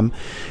time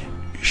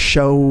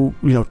show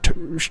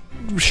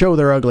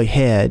their ugly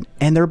head,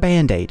 and they're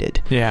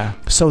band-aided. Yeah.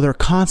 So they're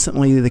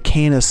constantly, the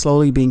can is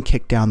slowly being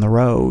kicked down the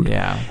road.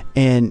 Yeah.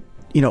 And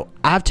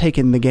I've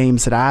taken the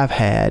games that I've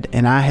had,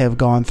 and I have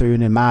gone through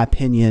and, in my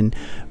opinion,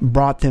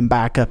 brought them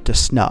back up to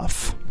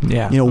snuff.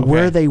 Yeah.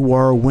 Where they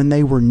were when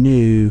they were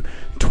new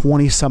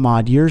 20 some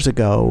odd years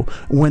ago,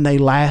 when they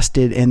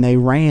lasted and they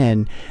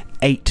ran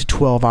 8 to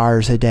 12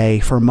 hours a day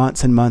for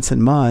months and months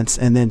and months,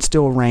 and then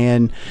still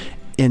ran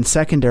in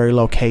secondary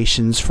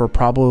locations for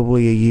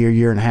probably a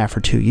year and a half,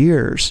 or 2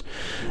 years.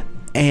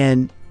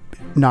 And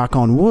knock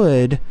on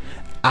wood,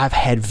 I've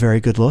had very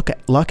good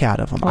luck out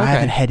of them. Okay. I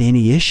haven't had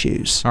any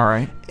issues. All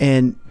right.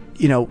 And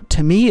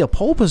to me, a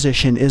pole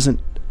position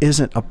isn't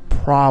a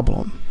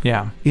problem.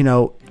 Yeah.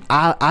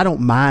 I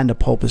don't mind a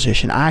pole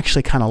position. I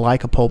actually kind of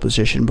like a pole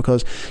position,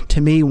 because to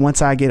me,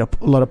 once I get a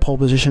lot of pole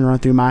position run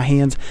through my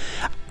hands,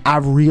 I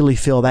really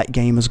feel that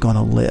game is going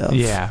to live.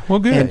 Yeah. Well,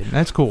 good. And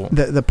that's cool.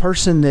 The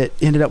person that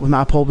ended up with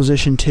my pole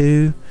position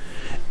 2,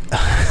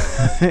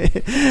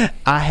 I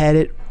had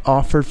it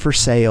offered for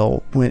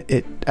sale when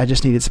I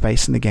just needed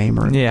space in the game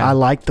room. Yeah. I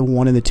liked the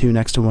 1 and the 2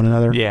 next to one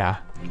another. Yeah.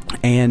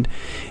 And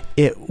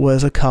it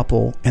was a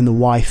couple, and the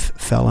wife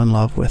fell in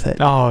love with it.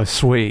 Oh,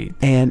 sweet.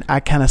 And I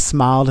kind of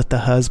smiled at the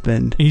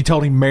husband. You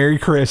told him Merry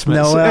Christmas.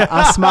 No,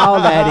 I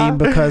smiled at him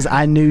because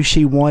I knew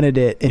she wanted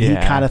it, and he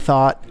kind of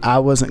thought I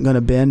wasn't going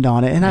to bend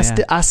on it. And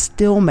I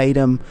still made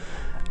him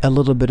a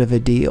little bit of a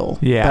deal.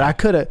 Yeah. But I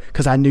could have,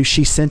 because I knew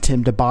she sent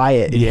him to buy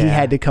it, and he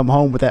had to come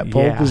home with that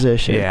pole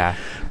position. Yeah.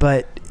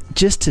 But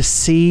just to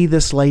see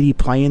this lady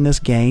playing this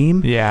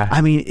game,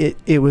 I mean,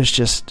 it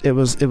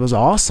was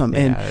awesome.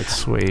 And it's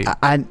sweet.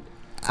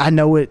 I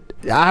know it.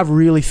 I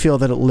really feel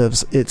that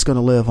it's going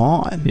to live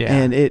on. Yeah.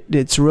 And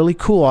it's really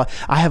cool.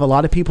 I have a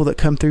lot of people that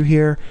come through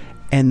here,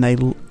 and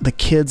the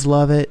kids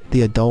love it,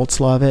 the adults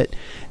love it.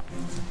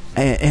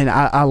 And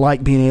I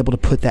like being able to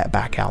put that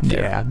back out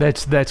there. Yeah,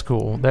 that's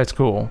cool. That's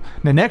cool.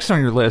 Now, next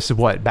on your list is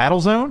what?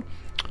 Battlezone?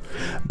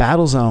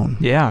 Battlezone.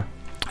 Yeah.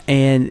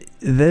 And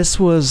this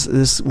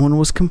one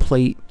was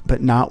complete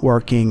but not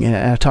working. And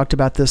I talked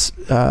about this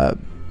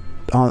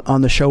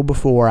on the show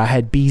before. I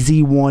had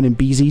BZ1 and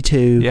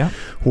BZ2,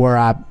 where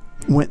I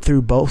went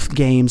through both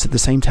games at the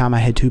same time. I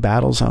had 2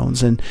 battle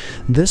zones, and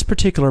this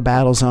particular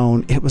battle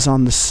zone, it was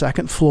on the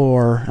second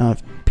floor.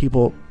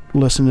 People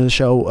listening to the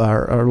show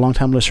or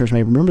longtime listeners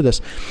may remember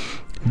this.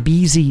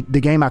 The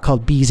game I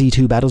called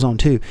BZ2, Battlezone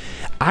 2,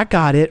 I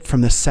got it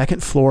from the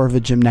second floor of a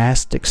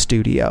gymnastics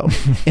studio,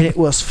 and it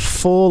was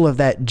full of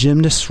that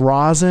gymnast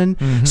rosin.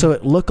 Mm-hmm. So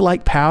it looked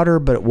like powder,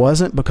 but it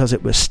wasn't, because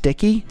it was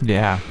sticky.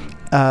 Yeah.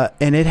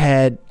 And it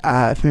had,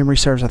 if memory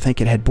serves, I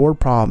think it had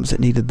board problems. It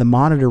needed the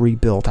monitor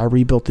rebuilt. I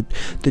rebuilt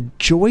the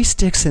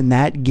joysticks in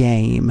that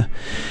game.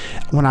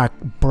 When I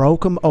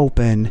broke them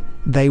open,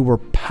 they were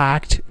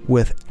packed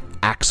with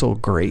axle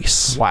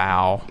grease.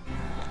 Wow.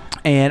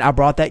 And I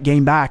brought that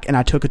game back, and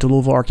I took it to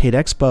Louisville Arcade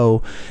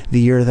Expo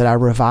the year that I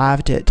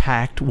revived it.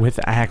 Packed with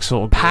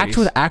axle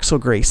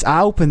grease.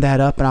 I opened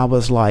that up, and I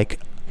was like,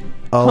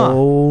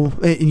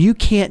 you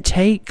can't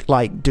take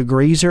like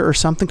degreaser or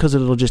something because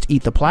it'll just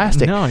eat the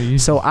plastic. No,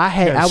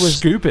 I was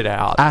scoop it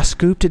out. I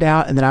scooped it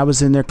out, and then I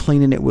was in there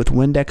cleaning it with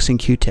Windex and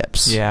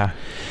Q-tips. Yeah.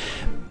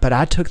 But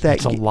I took that.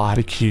 It's a lot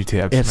of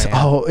Q-tips,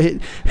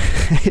 man.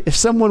 If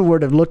someone were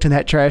to have looked in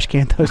that trash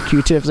can, those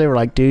Q-tips, they were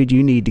like, dude,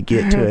 you need to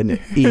get to an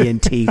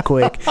ENT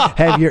quick.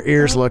 Have your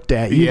ears looked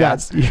at. You're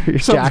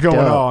something's jacked going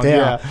up. on.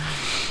 Yeah.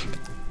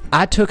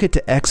 I took it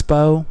to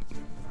Expo,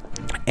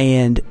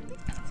 and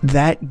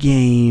that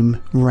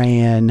game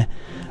ran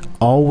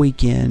all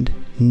weekend,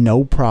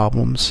 no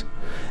problems.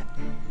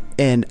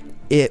 And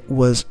it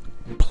was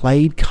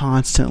played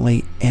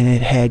constantly, and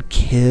it had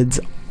kids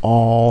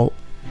all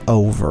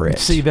over it.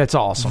 See, that's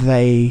awesome.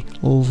 They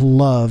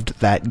loved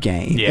that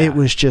game. Yeah. It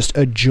was just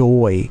a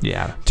joy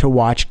to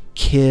watch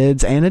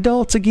kids and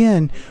adults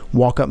again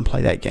walk up and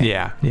play that game.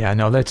 Yeah.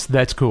 No,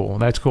 that's cool.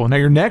 That's cool. Now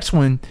your next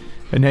one,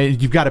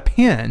 and you've got a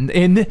pen,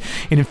 and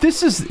if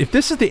this is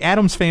the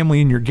Adams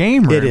family in your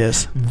game room, it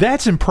is.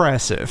 That's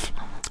impressive.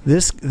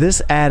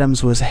 This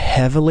Adams was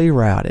heavily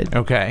routed.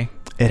 Okay.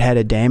 It had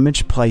a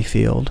damaged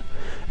playfield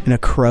and a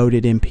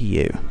corroded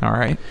MPU. All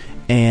right.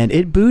 And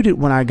it booted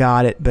when I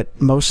got it, but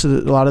a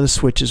lot of the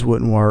switches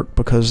wouldn't work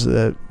because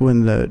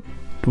when the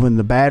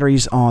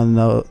batteries on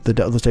those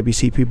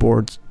WPC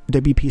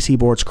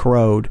boards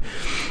corrode,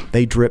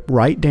 they drip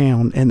right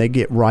down and they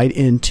get right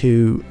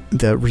into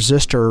the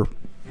resistor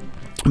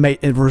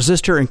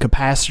and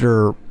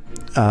capacitor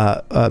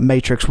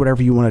matrix,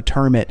 whatever you want to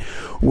term it,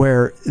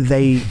 where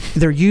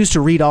they're used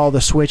to read all the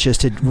switches,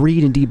 to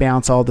read and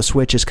debounce all the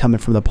switches coming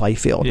from the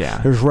playfield.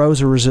 Yeah. There's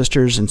rows of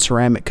resistors and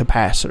ceramic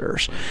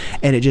capacitors,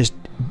 and it just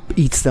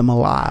eats them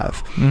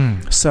alive.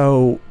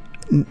 So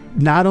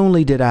not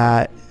only did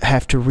I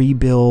have to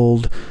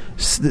rebuild,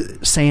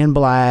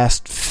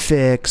 sandblast,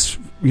 fix,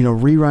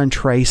 rerun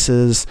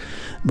traces,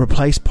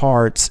 replace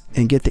parts,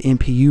 and get the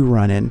MPU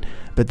running,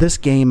 but this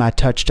game I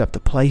touched up the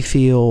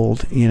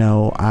playfield.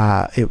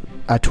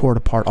 I tore it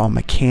apart all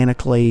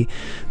mechanically.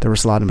 There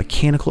was a lot of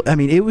mechanical. I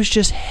mean, it was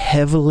just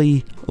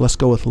heavily, let's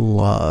go with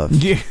love.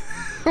 Yeah.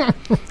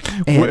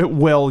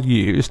 Well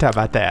used. How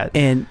about that?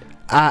 And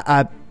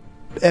I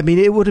mean,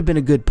 it would have been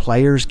a good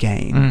player's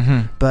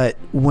game, but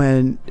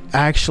when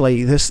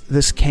actually this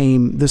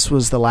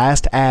was the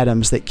last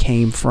Adams that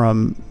came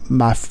from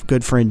my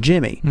good friend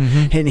Jimmy,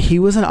 and he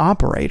was an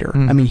operator.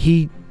 I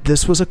mean,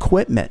 this was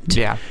equipment.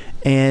 Yeah.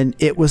 And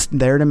it was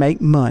there to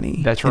make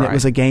money. That's right. And it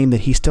was a game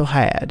that he still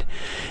had.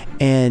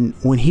 And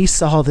when he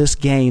saw this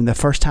game, the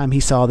first time he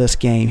saw this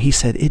game, he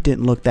said it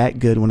didn't look that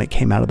good when it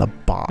came out of the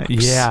box.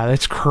 Yeah,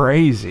 that's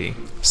crazy.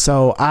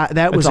 So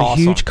that was awesome.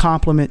 A huge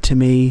compliment to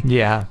me.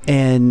 Yeah.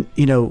 And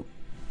it's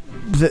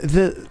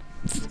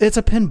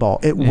a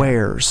pinball. It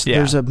wears. Yeah.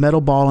 There's a metal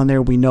ball in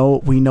there. We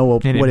know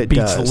what it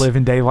beats does. The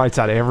living daylights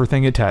out of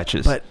everything it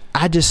touches. But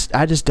I just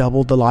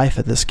doubled the life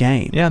of this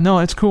game. Yeah, no,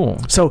 it's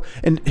cool. So,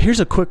 and here's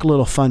a quick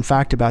little fun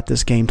fact about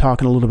this game,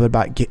 talking a little bit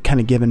about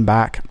kind of giving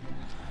back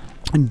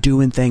and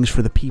doing things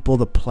for the people,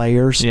 the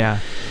players. Yeah.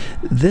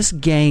 This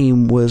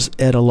game was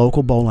at a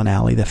local bowling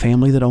alley, the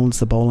family that owns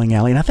the bowling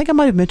alley. And I think I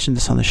might have mentioned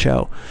this on the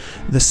show.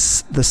 The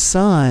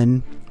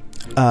son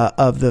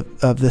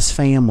of this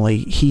family,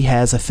 he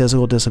has a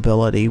physical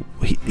disability.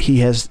 He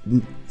has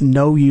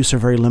no use or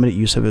very limited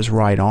use of his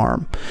right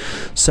arm.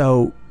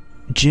 So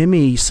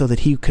Jimmy, so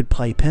that he could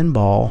play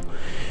pinball,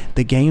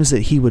 the games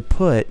that he would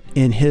put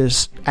in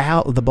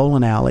the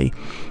bowling alley,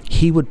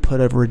 he would put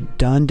a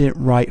redundant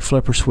right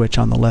flipper switch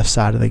on the left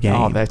side of the game.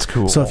 Oh, that's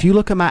cool. So if you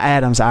look at my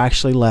Adams, I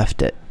actually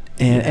left it.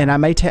 And I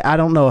may I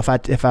don't know if I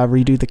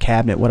redo the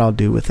cabinet what I'll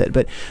do with it,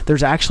 but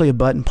there's actually a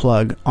button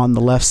plug on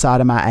the left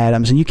side of my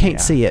Adams, and you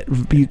can't see it.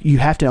 You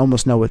have to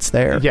almost know it's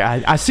there.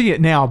 Yeah, I see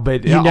it now,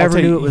 but you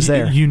never knew it was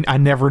there. I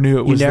never knew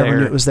it was there. You never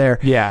knew it was there.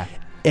 Yeah.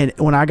 And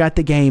when I got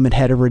the game, it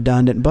had a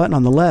redundant button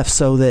on the left,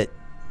 so that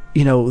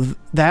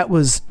that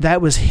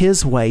was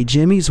his way,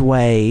 Jimmy's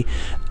way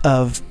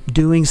of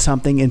doing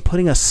something and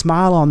putting a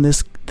smile on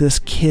this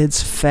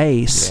kid's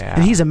face. Yeah.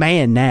 And he's a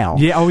man now.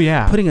 Yeah. Oh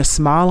yeah. Putting a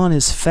smile on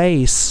his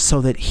face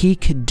so that he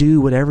could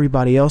do what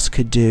everybody else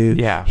could do.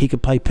 Yeah. He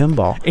could play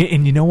pinball.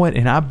 And you know what?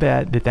 And I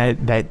bet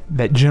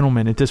that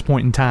gentleman at this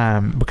point in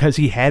time, because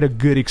he had a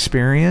good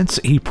experience,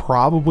 he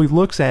probably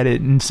looks at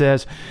it and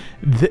says,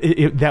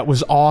 that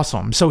was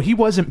awesome. So he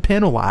wasn't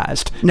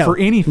penalized for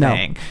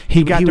anything. No.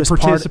 He got to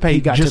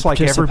participate just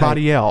like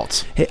everybody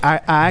else.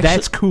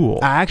 That's cool.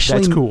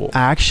 That's cool.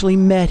 I actually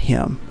met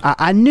him.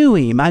 I knew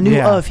him. I knew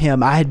of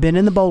him. I had been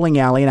in the bowling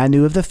alley, and I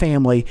knew of the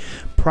family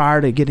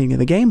prior to getting into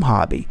the game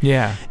hobby.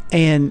 Yeah.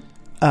 And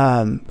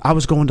I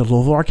was going to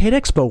Louisville Arcade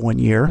Expo one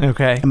year.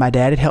 Okay. And my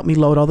dad had helped me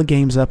load all the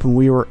games up, and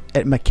we were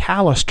at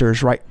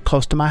McAllister's right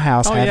close to my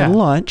house having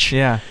lunch.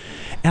 Yeah.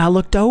 And I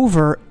looked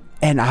over,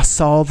 and I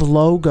saw the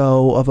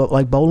logo of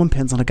like bowling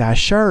pins on a guy's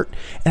shirt,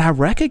 and I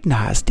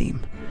recognized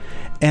him.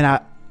 And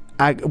I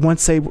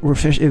once it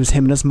was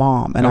him and his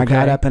mom, and I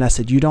got up and I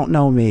said, "You don't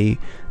know me,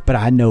 but but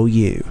I know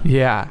you.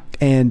 Yeah.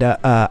 And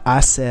I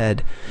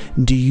said,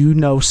 do you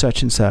know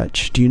such and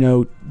such? Do you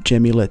know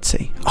Jimmy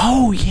Litzy?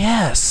 Oh,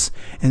 yes.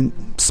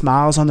 And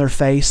smiles on their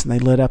face, and they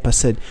lit up. I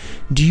said,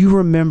 do you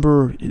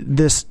remember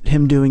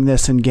him doing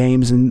this in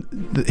games, and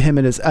him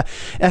and his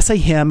I say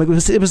him, it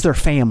was their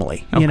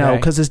family, you know,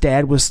 because his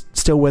dad was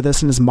still with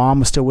us and his mom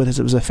was still with us.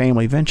 It was a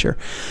family venture.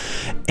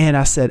 And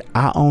I said,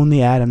 I own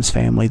the Addams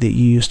Family that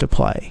you used to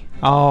play.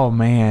 Oh,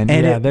 man.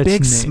 And that's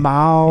big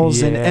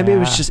smiles. And I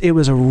mean, it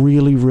was a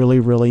really, really,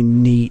 really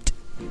neat,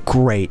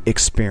 great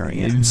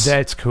experience.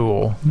 That's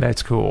cool.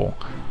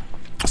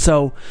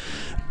 So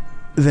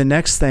the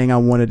next thing I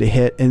wanted to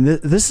hit, and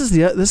this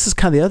is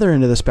kind of the other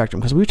end of the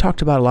spectrum, because we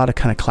talked about a lot of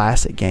kind of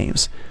classic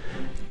games.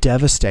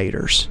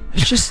 Devastators.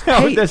 It's just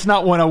that's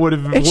not one I would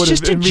have. It's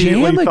just a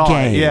JAMA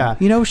game. Yeah,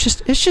 you know, it's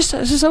just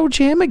this old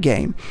JAMA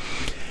game.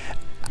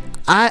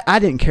 I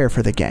didn't care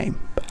for the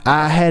game.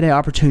 I had an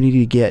opportunity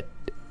to get.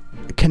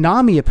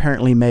 Konami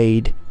apparently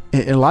made,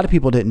 and a lot of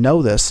people didn't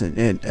know this,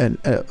 and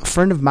a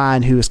friend of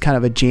mine who is kind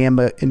of a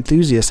JAMA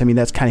enthusiast, I mean,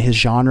 that's kind of his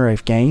genre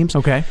of games.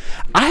 Okay.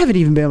 I haven't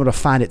even been able to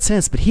find it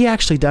since, but he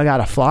actually dug out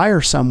a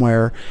flyer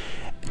somewhere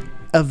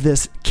of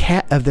this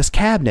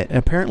cabinet. And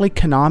apparently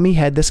Konami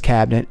had this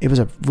cabinet. It was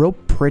a real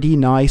pretty,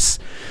 nice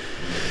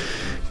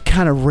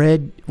kind of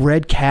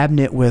red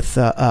cabinet with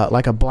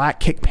like a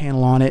black kick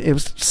panel on it. It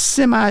was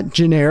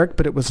semi-generic,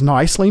 but it was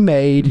nicely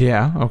made.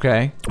 Yeah,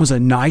 okay. It was a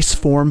nice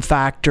form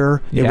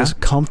factor. It was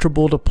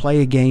comfortable to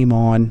play a game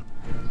on.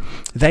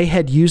 They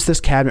had used this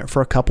cabinet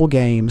for a couple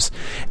games,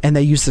 and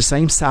they used the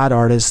same side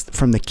art as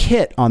from the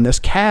kit on this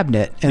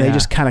cabinet, and they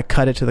just kind of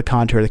cut it to the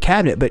contour of the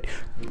cabinet, but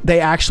they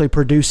actually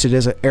produced it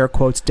as an air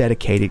quotes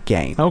dedicated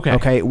game.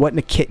 Okay. It wasn't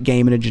a kit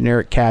game in a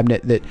generic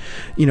cabinet that,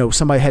 you know,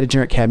 somebody had a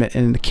generic cabinet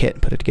and the kit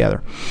and put it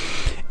together.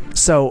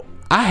 So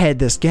I had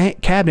this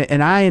cabinet,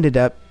 and I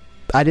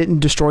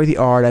didn't destroy the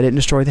art, I didn't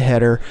destroy the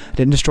header, I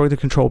didn't destroy the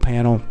control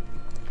panel,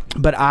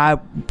 but I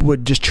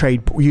would just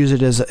use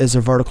it as a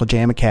vertical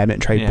JAMA cabinet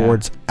and trade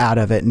boards out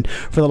of it. And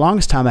for the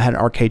longest time, I had an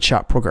Arcade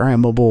Shop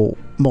programmable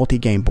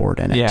multi-game board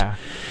in it. Yeah.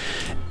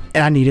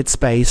 And I needed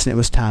space, and it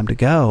was time to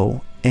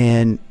go.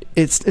 And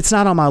it's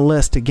not on my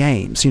list of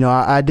games. You know,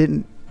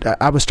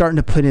 I was starting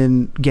to put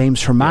in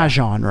games from my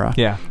genre.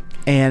 Yeah.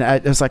 And I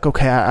was like,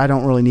 okay, I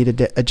don't really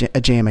need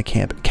a JAMA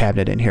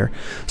cabinet in here.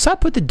 So I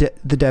put the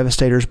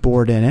Devastators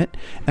board in it,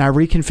 and I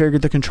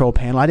reconfigured the control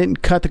panel. I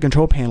didn't cut the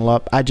control panel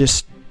up. I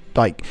just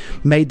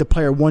made the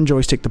player 1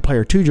 joystick the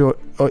player 2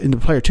 in the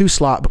player 2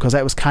 slot, because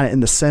that was kind of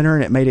in the center,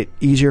 and it made it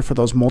easier for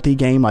those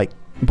multi-game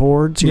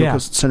boards, you know,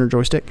 because center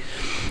joystick.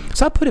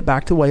 So I put it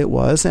back the way it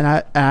was, and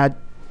I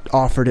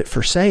offered it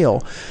for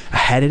sale. I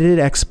had it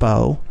at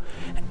Expo,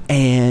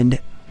 and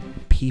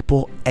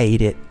people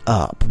ate it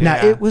up.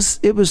 Now it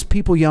was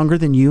people younger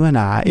than you and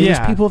I. It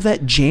was people of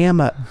that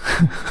JAMA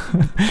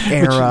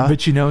era.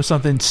 But you know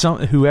something?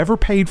 Whoever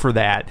paid for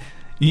that,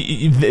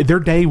 their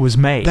day was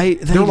made.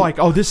 They're like,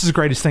 oh, this is the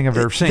greatest thing I've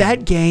ever seen.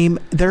 That game,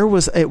 there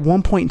was at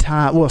one point in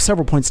time, well,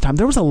 several points in time,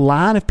 there was a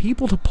line of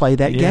people to play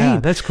that game. Yeah,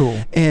 that's cool.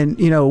 And,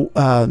 you know,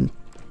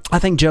 I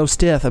think Joe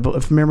Stith,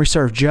 if memory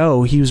serves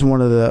Joe, he was one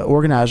of the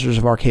organizers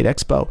of Arcade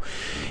Expo.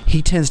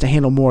 He tends to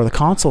handle more of the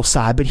console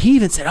side, but he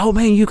even said, oh,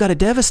 man, you got a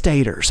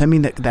Devastators. I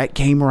mean, that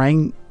game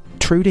rang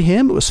true to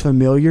him. It was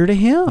familiar to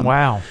him.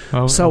 Wow.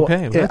 Oh, so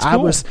okay. That's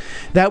cool.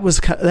 That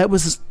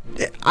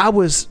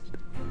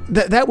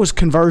was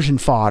conversion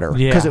fodder,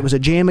 because it was a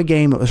JAMA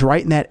game. It was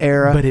right in that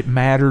era. But it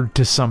mattered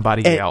to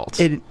somebody else.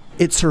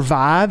 It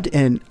survived,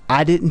 and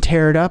I didn't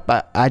tear it up.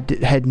 I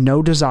had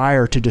no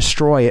desire to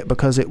destroy it,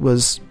 because it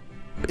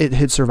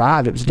had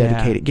survived. It was a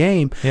dedicated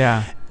game.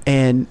 Yeah.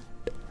 And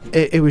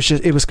it was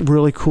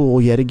really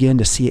cool yet again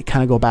to see it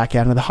kind of go back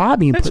out into the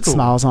hobby and put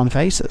smiles on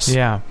faces.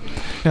 Yeah.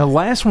 Now,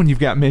 last one you've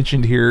got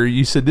mentioned here,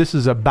 you said this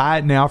is a buy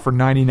it now for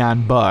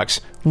 $99.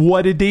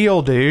 What a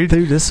deal, dude.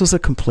 Dude, this was a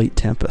complete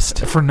Tempest.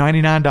 For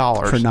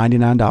 $99. For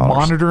 $99.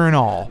 Monitor and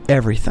all.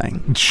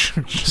 Everything.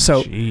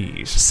 So,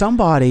 jeez.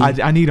 Somebody...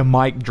 I need a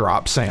mic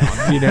drop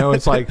sound. You know,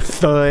 it's like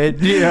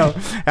thud, you know,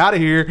 out of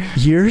here.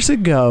 Years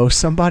ago,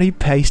 somebody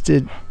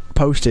posted.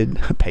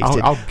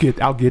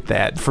 I'll get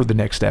that for the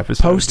next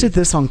episode. Posted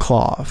this on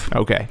Clav.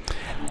 Okay.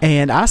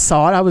 And I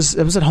saw it. I was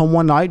at home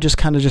one night, just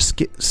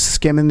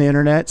skimming the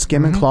internet,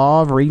 skimming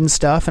Clav, reading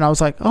stuff, and I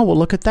was like, "Oh, well,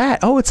 look at that!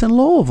 Oh, it's in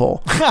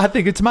Louisville. I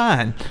think it's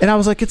mine." And I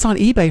was like, "It's on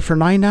eBay for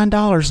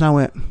 $99."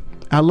 And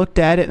I looked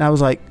at it, and I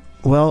was like,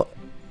 "Well,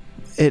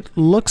 it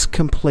looks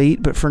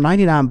complete, but for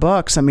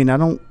 $99, I mean, I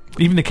don't."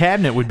 Even the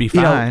cabinet would be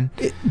fine.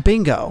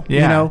 Bingo.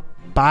 Yeah. You know,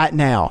 buy it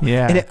now.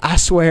 Yeah. And I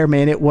swear,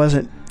 man, it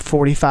wasn't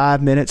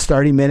 45 minutes,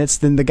 30 minutes.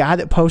 Then the guy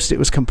that posted it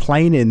was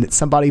complaining that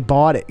somebody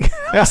bought it. It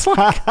was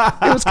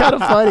kind of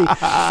funny.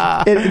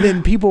 And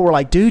then people were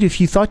like, dude, if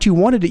you thought you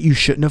wanted it, you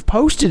shouldn't have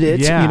posted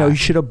it. Yeah. You know, you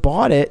should have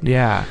bought it.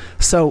 Yeah.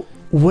 So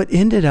what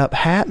ended up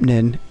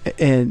happening,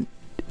 and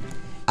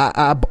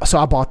I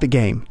bought the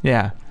game.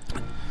 Yeah.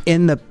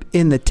 In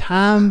the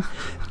time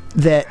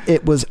that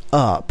it was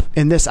up.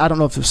 And this, I don't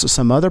know if this was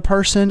some other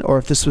person or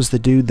if this was the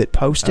dude that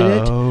posted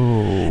it.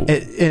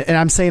 And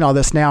I'm saying all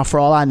this now, for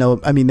all I know,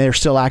 I mean, they're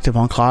still active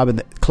on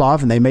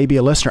Clov, and they may be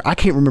a listener. I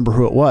can't remember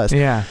who it was.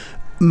 Yeah.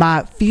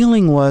 My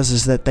feeling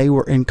is that they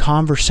were in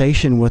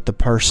conversation with the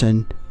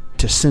person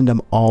to send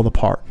them all the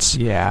parts.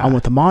 Yeah. I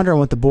want the monitor, I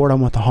want the board, I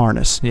want the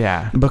harness.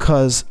 Yeah.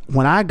 Because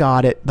when I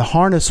got it, the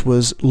harness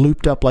was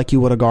looped up like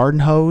you would a garden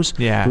hose.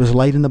 Yeah. It was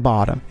laid in the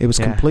bottom. It was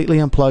completely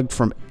unplugged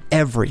from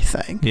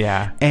everything.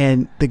 Yeah.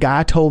 And the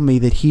guy told me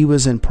that he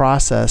was in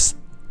process,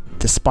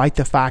 despite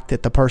the fact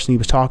that the person he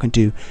was talking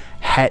to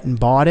hadn't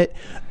bought it,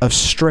 of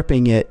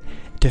stripping it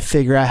to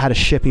figure out how to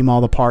ship him all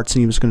the parts,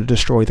 and he was going to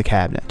destroy the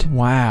cabinet.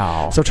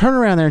 Wow. So turn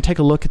around there and take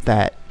a look at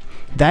that.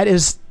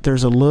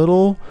 There's a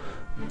little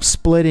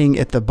splitting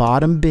at the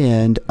bottom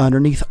bend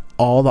underneath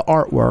all the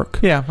artwork.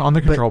 Yeah, on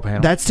the control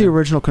panel. That's the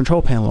original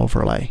control panel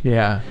overlay.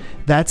 Yeah.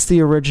 That's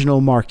the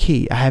original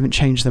marquee. I haven't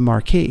changed the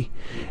marquee.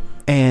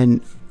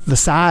 And the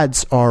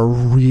sides are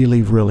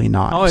really, really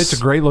nice. Oh, it's a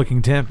great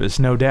looking Tempest,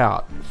 no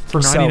doubt.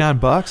 For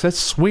 $99, that's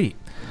sweet.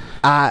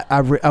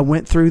 I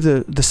went through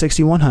the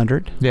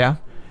 6100. Yeah.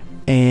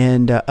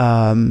 And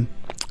of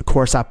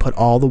course, I put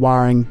all the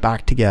wiring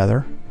back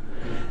together,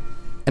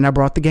 and I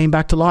brought the game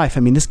back to life.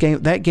 I mean,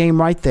 that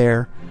game right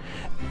there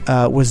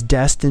was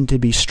destined to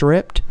be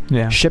stripped,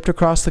 shipped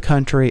across the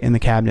country, and the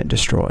cabinet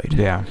destroyed.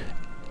 Yeah.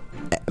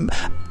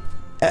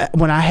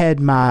 When I had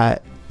my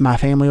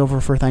family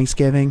over for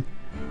Thanksgiving,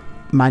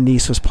 my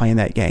niece was playing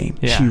that game.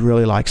 Yeah. She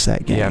really likes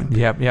that game.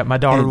 Yeah. My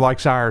daughter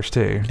likes ours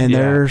too. And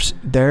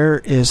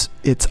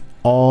it's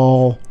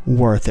all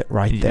worth it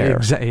right there.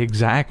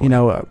 Exactly. You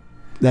know,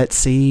 that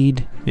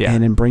seed,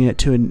 and then bringing it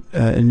to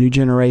a new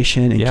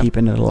generation and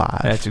keeping it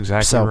alive. That's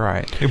exactly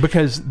right.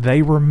 Because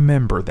they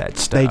remember that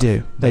stuff. They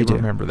do. They do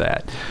remember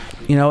that.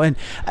 You know, and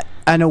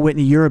I know,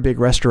 Whitney, you're a big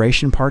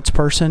restoration parts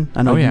person.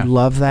 I know you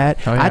love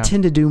that. Oh, yeah. I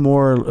tend to do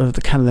more of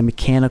the kind of the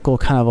mechanical,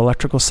 kind of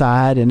electrical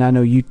side, and I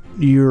know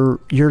you're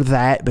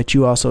that, but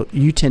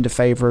you tend to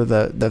favor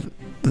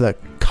the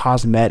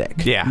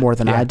cosmetic more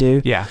than I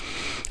do. Yeah.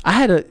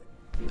 I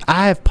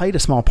have played a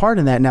small part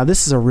in that. Now,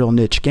 this is a real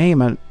niche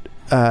game.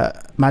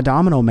 My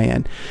Domino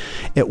Man,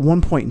 at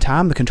one point in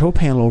time, the control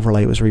panel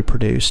overlay was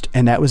reproduced,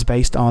 and that was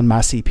based on my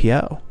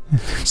CPO.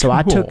 So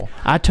cool.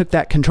 I took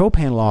that control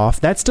panel off.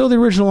 That's still the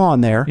original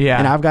on there. Yeah.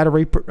 And I've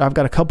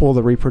got a couple of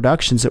the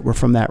reproductions that were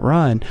from that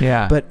run.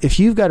 Yeah. But if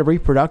you've got a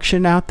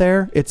reproduction out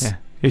there, it's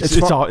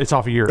off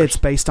of yours. It's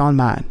based on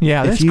mine.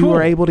 Yeah, that's if you cool.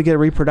 were able to get a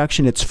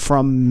reproduction, it's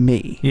from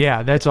me.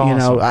 Yeah, that's awesome. You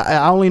know,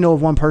 I only know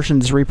of one person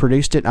that's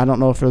reproduced it. I don't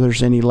know if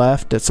there's any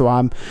left.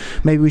 So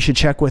maybe we should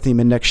check with him,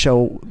 and next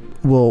show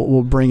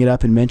we'll bring it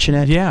up and mention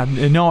it. Yeah,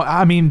 no,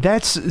 I mean,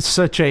 that's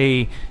such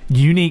a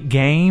unique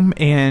game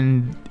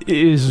and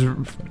is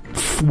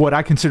what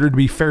I consider to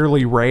be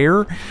fairly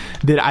rare,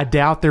 that I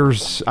doubt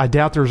there's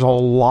a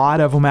lot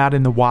of them out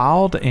in the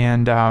wild,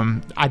 and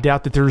I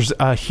doubt that there's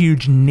a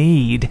huge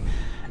need,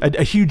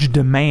 a huge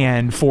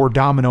demand for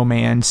Domino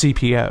Man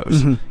CPOs,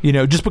 mm-hmm. you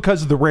know, just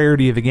because of the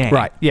rarity of the game.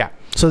 Right. Yeah.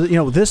 So, you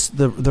know,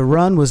 the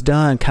run was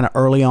done kind of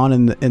early on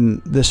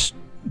in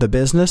the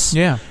business.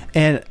 Yeah.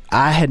 And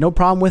I had no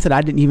problem with it.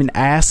 I didn't even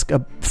ask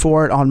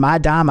for it on my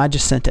dime. I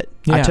just sent it.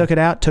 Yeah. I took it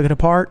out, took it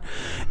apart,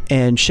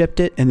 and shipped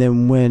it. And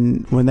then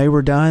when they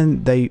were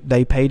done,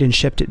 they paid and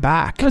shipped it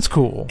back. That's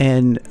cool.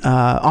 And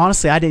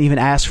honestly, I didn't even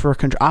ask for a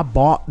control. I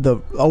bought the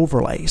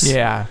overlays.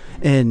 Yeah.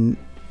 And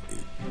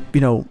you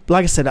know,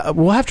 like I said,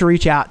 we'll have to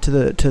reach out to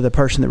the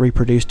person that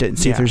reproduced it and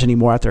see if there's any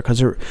more out there. Because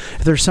if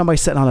there's somebody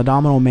sitting on a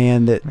Domino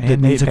Man that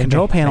needs a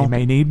control panel, they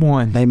may need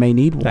one. They may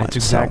need one. That's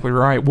exactly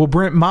right. Well,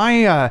 Brent,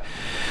 my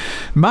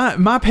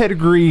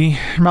pedigree,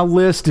 my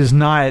list is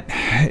not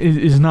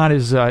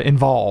as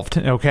involved.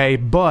 Okay,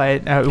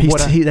 but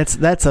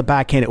that's a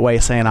backhanded way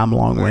of saying I'm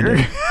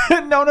long-winded.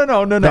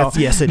 No.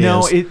 Yes, it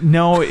is.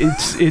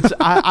 It's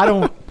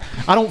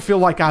I don't feel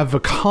like I've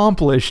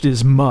accomplished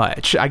as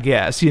much, I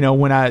guess. You know,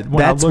 when I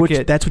look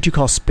at that's what you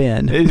call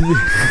spin.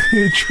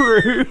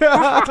 True.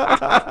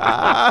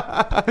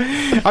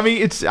 I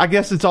mean, I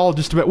guess it's all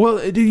just about.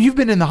 Well, you've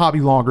been in the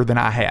hobby longer than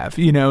I have,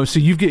 you know, so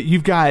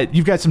you've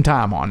got some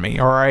time on me.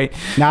 All right.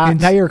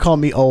 Now you're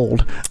calling me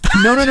old.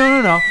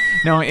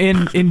 No.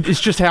 And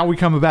it's just how we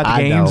come about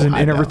the games and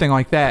everything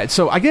like that.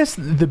 So I guess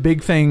the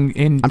big thing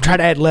I'm trying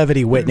to add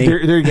levity, Whitney.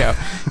 There you go.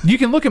 You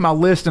can look at my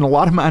list, and a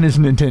lot of mine is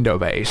Nintendo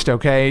based.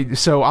 Okay,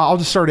 so I'll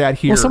just start out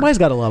here. Well, somebody's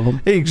got to love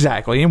them.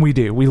 Exactly, and we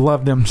do. We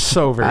love them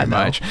so very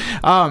much.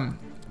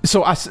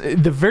 So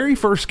the very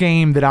first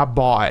game that I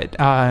bought,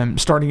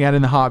 starting out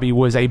in the hobby,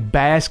 was a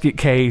basket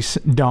case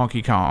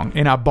Donkey Kong,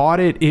 and I bought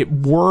it. It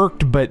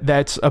worked, but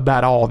that's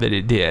about all that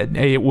it did.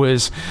 It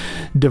was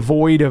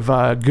devoid of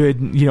good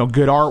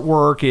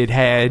artwork. It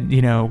had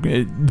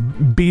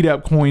beat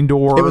up coin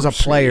doors. It was a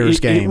player's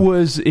game.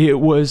 It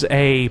was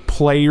a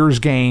player's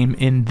game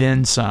and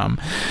then some.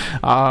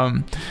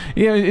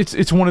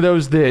 It's one of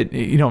those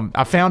that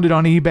I found it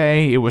on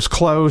eBay. It was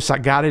close. I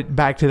got it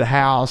back to the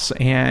house,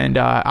 and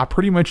I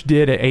pretty much much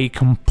did a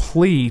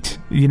complete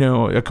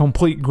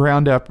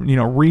ground up,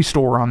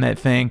 restore on that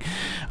thing.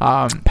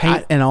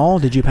 Paint and all?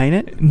 Did you paint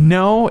it?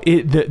 No,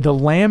 the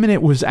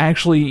laminate was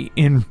actually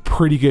in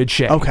pretty good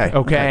shape. Okay.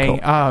 Cool.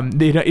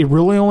 It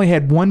really only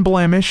had one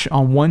blemish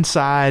on one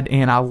side,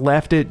 and I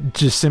left it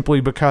just simply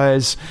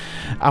because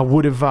I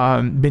would have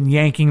been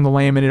yanking the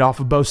laminate off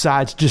of both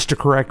sides just to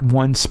correct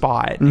one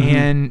spot.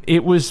 And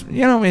it was,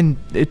 and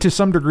to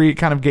some degree, it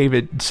kind of gave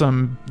it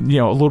some, a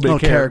little bit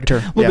of character.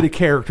 A little bit of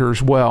character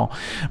as well.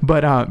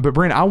 But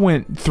Brent, I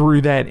went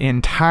through that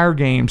entire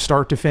game,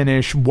 start to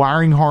finish,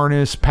 wiring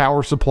harness,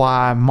 power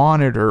supply,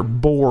 monitor,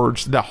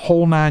 boards, the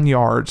whole 9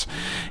 yards.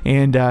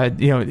 And,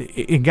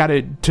 it got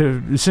it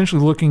to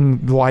essentially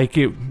looking like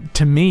it,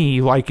 to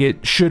me, like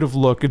it should have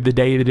looked the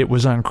day that it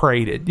was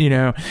uncrated.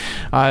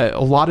 A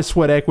lot of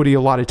sweat equity,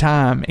 a lot of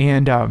time.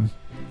 And,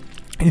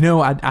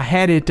 I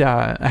had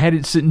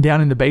it sitting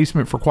down in the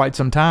basement for quite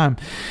some time,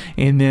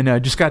 and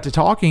then just got to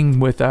talking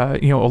with a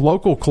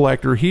local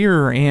collector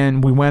here,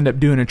 and we wound up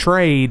doing a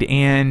trade,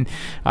 and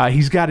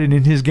he's got it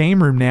in his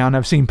game room now, and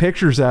I've seen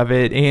pictures of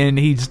it, and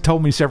he's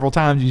told me several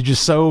times he's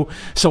just so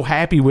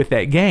happy with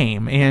that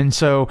game. And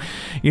so,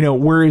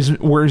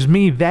 whereas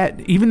me,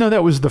 that even though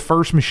that was the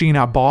first machine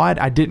I bought,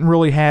 I didn't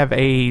really have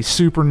a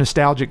super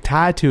nostalgic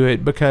tie to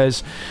it,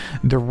 because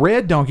the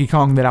red Donkey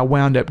Kong that I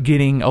wound up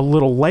getting a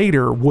little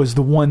later was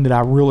the one that I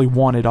really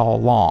wanted all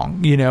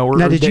along,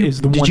 Now, did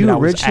you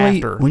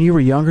originally, when you were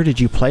younger, did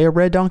you play a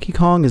red Donkey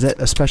Kong? Is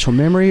that a special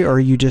memory, or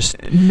you just...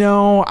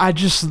 No, I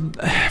just,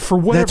 for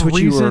whatever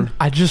reason,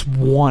 I just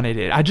wanted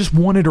it. I just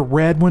wanted a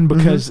red one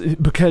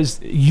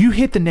because you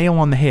hit the nail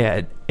on the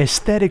head.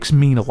 Aesthetics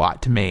mean a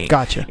lot to me.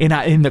 Gotcha. And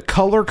in the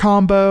color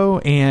combo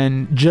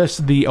and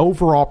just the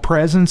overall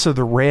presence of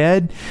the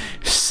red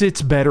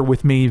sits better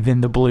with me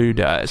than the blue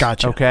does.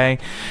 Gotcha. Okay.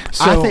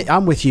 So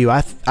I'm with you.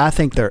 I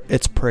think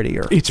it's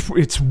prettier.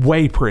 It's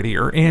way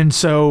prettier. And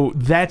so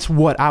that's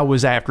what I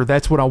was after.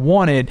 That's what I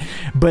wanted.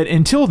 But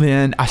until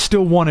then, I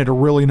still wanted a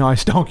really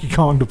nice Donkey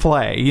Kong to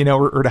play,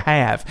 or to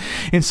have.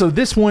 And so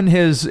this one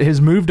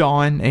has moved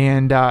on,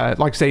 and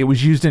like I say, it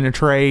was used in a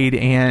trade,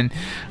 and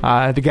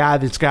the guy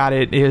that's got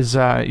it is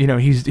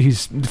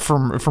he's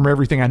from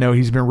everything I know,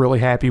 he's been really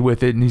happy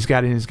with it, and he's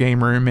got it in his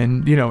game room,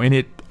 and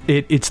and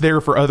it's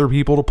there for other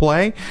people to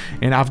play,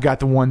 and I've got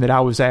the one that I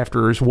was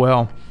after as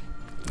well.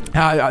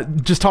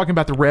 Just talking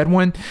about the red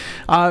one,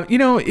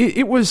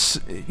 it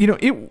was,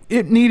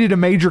 it needed a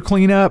major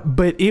cleanup,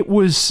 but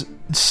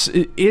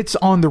it's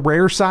on the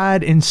rare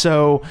side, and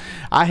so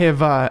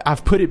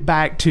I've put it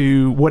back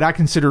to what I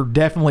consider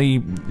definitely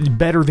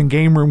better than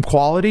game room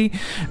quality.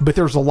 But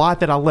there's a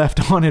lot that I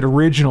left on it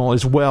original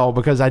as well,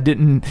 because I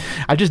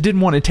just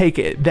didn't want to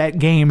take that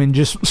game and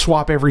just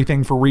swap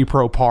everything for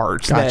repro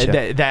parts.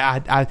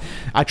 Gotcha.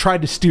 I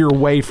tried to steer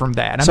away from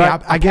that.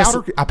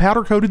 I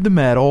powder coated the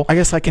metal. I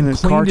guess like in the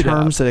car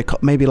terms, that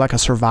it maybe like a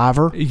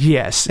Survivor.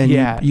 Yes. And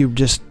yeah. You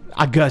just...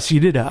 I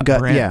gussied it up,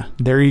 Brent. Yeah.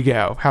 There you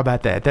go. How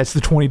about that? That's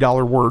the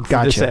 $20 word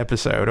for this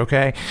episode,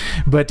 okay?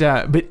 But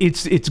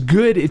it's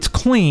good. It's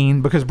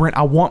clean, because, Brent,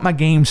 I want my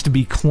games to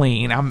be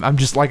clean. I'm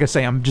just, like I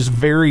say, I'm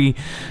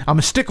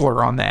a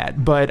stickler on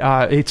that. But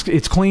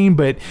it's clean,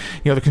 but,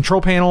 the control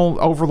panel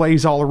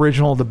overlays all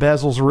original, the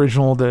bezel's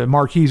original, the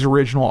marquee's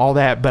original, all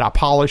that. But I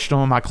polished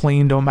them, I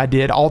cleaned them, I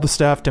did all the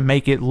stuff to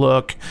make it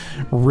look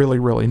really,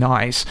 really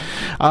nice.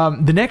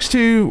 The next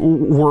two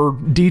were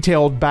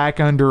detailed back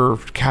under,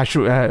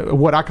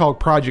 what I call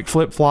Project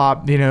Flip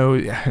Flop,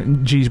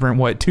 geez,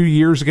 Brent, 2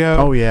 years ago?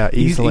 Oh yeah,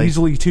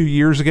 easily 2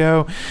 years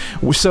ago.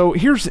 So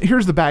here's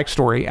the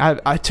backstory.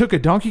 I took a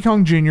Donkey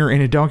Kong Jr.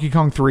 and a Donkey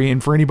Kong 3,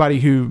 and for anybody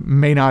who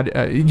may not,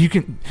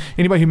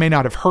 anybody who may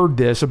not have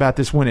heard about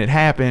this when it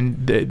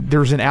happened,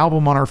 there's an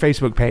album on our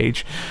Facebook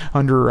page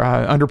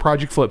under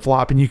Project Flip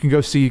Flop, and you can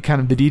go see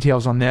kind of the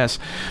details on this.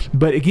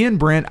 But again,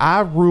 Brent, I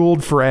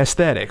ruled for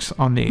aesthetics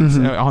on these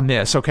on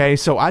this. Okay,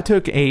 so I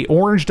took a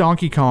orange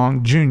Donkey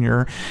Kong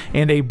Jr.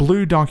 and a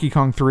blue Donkey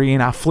Kong 3,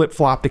 and I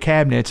flip-flopped the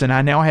cabinets, and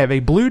I now have a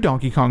blue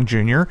Donkey Kong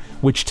Jr.,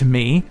 which to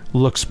me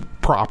looks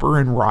proper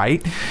and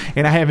right,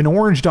 and I have an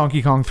orange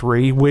Donkey Kong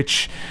 3,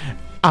 which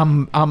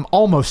I'm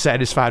almost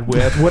satisfied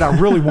with. What I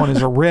really want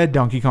is a red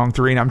Donkey Kong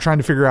 3, and I'm trying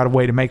to figure out a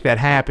way to make that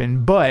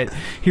happen. But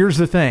here's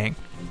the thing.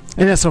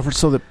 And that's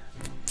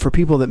for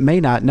people that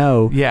may not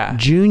know,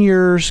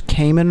 Juniors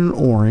came in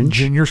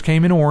orange. And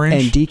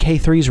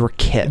DK3s were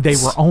kits. They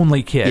were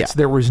only kits. Yeah.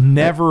 There was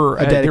never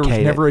a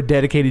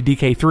dedicated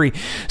DK3.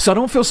 So I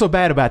don't feel so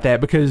bad about that,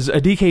 because a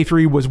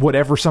DK3 was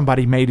whatever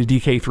somebody made a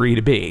DK3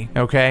 to be.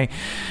 Okay,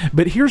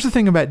 but here's the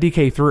thing about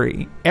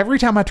DK3. Every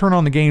time I turn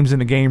on the games in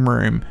the game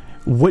room,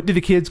 what do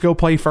the kids go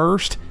play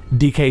first?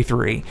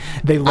 DK3.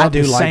 They love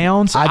the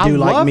sounds. I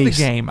love the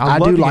game. I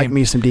do like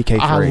me some DK3.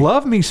 I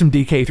love me some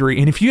DK3.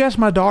 And if you ask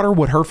my daughter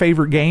what her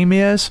favorite game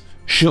is,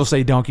 she'll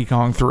say Donkey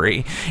Kong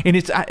 3. And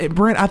it's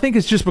Brent, I think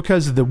it's just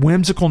because of the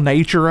whimsical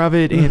nature of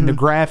it and the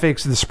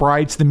graphics, the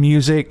sprites, the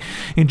music,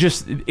 and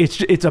just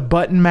it's a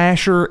button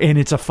masher, and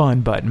it's a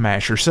fun button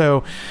masher.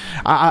 So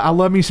I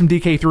love me some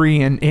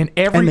DK3,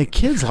 and the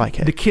kids like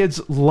it. The kids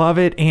love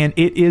it, and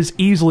it is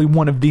easily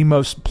one of the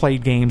most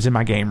played games in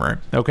my game room.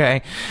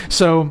 Okay,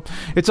 so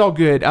it's all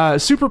good.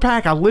 Super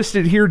Pack, I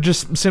listed here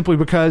just simply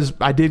because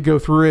I did go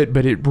through it,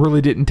 but it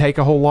really didn't take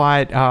a whole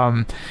lot.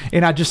 And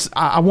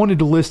I wanted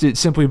to list it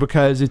simply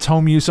because it's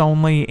home use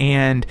only,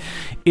 and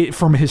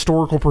from a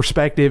historical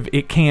perspective,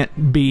 it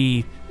can't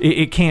be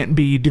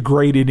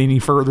degraded any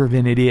further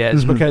than it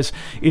is, because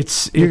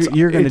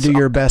you're going to do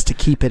your best to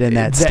keep it in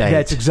that state.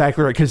 That's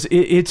exactly right, because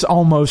it's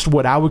almost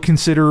what I would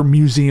consider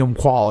museum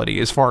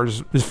quality as far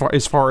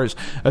as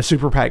a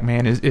Super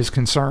Pac-Man is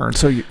concerned.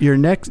 So your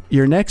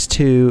next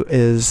two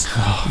is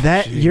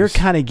you're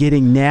kind of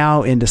getting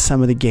now into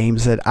some of the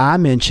games that I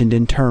mentioned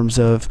in terms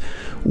of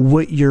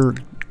what you're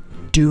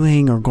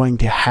doing or going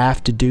to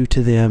have to do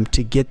to them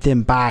to get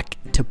them back,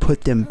 to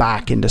put them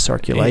back into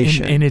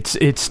circulation. And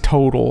it's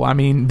total. I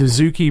mean, the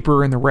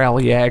Zookeeper and the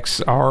Rally X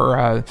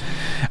are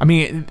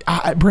Brent,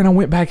 I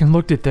went back and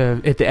looked at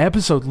the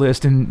episode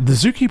list, and the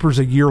Zookeeper's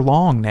a year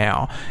long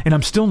now, and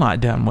I'm still not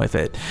done with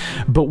it.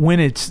 But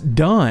when it's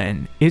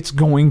done, it's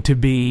going to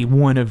be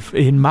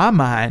in my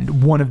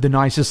mind, one of the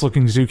nicest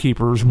looking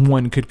Zookeepers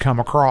one could come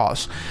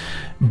across.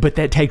 But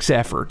that takes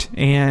effort,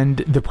 and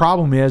the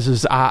problem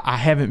is I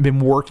haven't been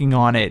working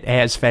on it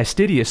as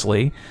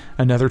fastidiously,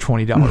 another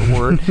 $20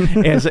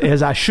 word,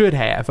 as I should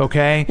have.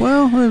 Okay,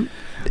 well,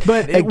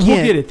 but again,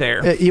 we'll get it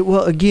there.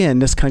 Again,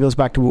 this kind of goes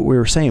back to what we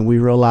were saying. We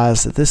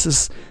realize that this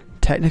is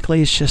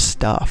technically it's just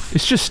stuff.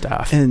 It's just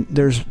stuff, and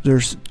there's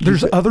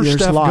other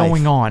stuff life.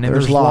 Going on, and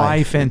there's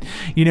life, and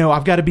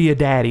I've got to be a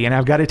daddy, and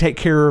I've got to take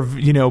care of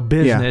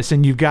business,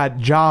 and you've got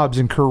jobs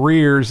and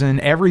careers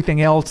and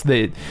everything else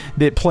that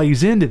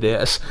plays into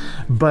this.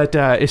 But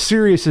as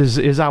serious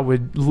as I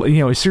would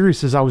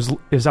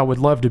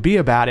love to be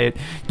about it,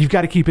 you've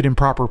got to keep it in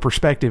proper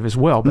perspective as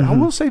well. But I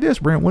will say this,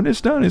 Brent, when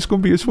it's done, it's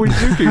going to be a sweet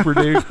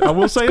Zookeeper, dude. I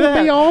will say that. It's going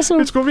to be awesome.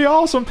 It's going to be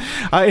awesome.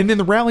 And then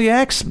the Rally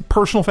X,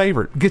 personal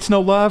favorite, gets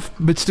no love,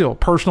 but still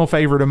personal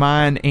favorite of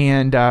mine,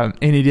 and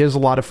it is a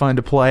lot of fun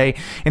to play.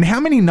 And how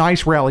many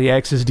nice Rally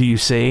X's do you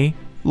see?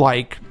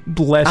 Like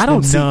less than none. I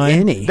don't see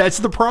any. That's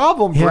the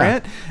problem,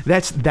 Brent.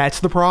 That's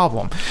the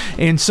problem.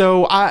 And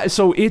so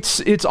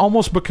it's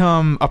almost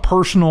become a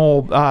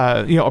personal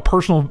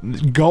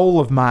goal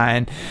of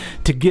mine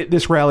to get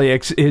this Rally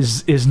X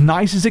as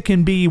nice as it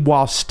can be,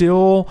 while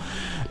still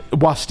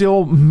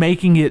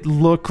making it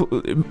look,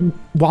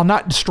 while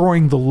not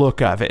destroying the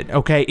look of it.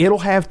 Okay, it'll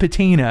have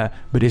patina,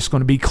 but it's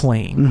going to be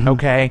clean.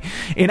 Okay,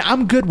 and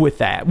I'm good with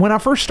that. When I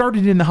first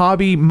started in the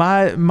hobby,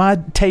 my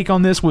take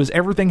on this was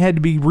everything had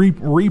to be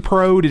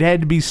repro'd. It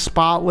had to be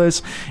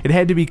spotless. It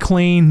had to be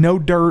clean. No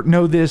dirt.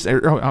 No this.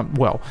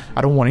 Well,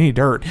 I don't want any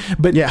dirt,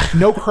 but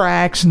no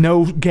cracks,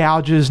 no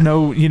gouges,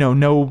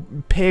 no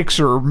picks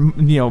or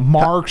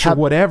marks or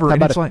whatever. How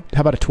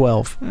about a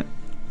 12?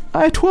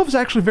 12 is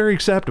actually very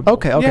acceptable.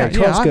 Okay,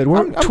 12's good.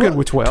 I'm good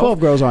with 12. 12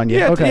 grows on you.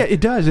 Yeah, okay. Yeah, it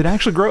does. It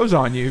actually grows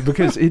on you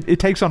because it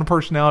takes on a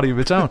personality of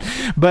its own.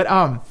 But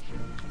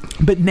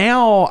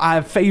now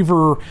I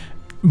favor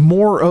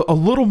a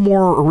little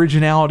more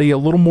originality, a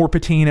little more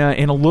patina,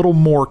 and a little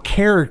more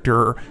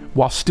character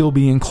while still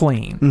being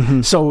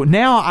clean. So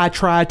now I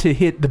try to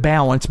hit the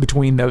balance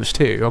between those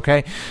two.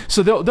 Okay,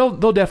 so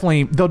they'll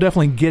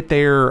definitely get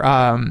there,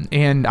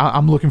 and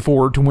I'm looking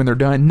forward to when they're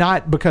done.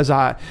 Not because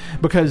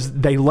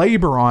they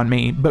labor on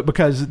me, but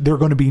because they're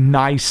going to be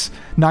nice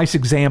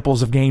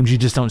examples of games you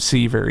just don't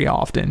see very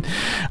often.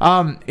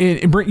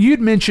 And Brent,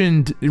 you'd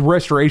mentioned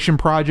restoration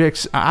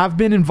projects. I've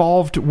been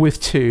involved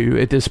with 2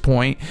 at this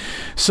point.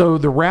 So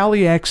the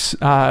Rally X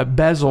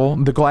bezel,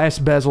 the glass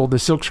bezel, the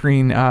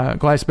silkscreen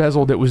glass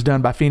bezel that was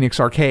done by Phoenix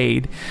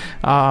Arcade,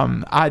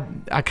 I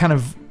kind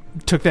of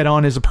took that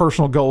on as a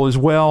personal goal as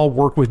well,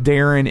 worked with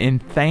Darren,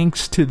 and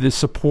thanks to the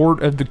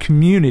support of the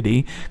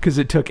community, because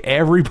it took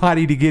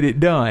everybody to get it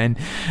done,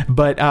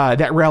 but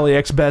that Rally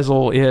X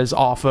bezel is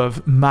off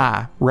of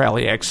my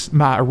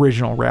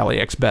original Rally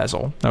X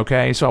bezel.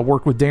 Okay, so I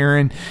worked with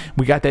Darren,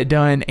 we got that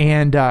done,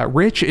 and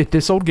Rich at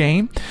This Old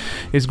Game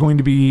is going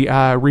to be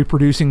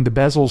reproducing the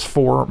bezels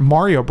for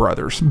Mario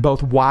Brothers,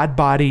 both wide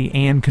body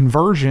and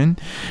conversion,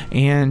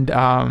 and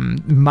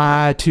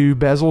my 2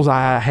 bezels,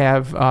 I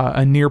have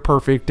a near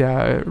perfect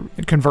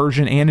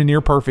conversion and a near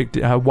perfect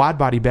wide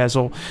body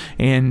bezel,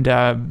 and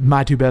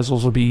my 2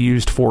 bezels will be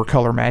used for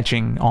color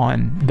matching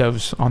on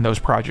those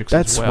projects.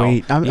 That's as well.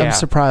 Sweet. I'm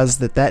surprised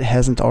that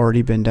hasn't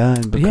already been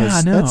done, because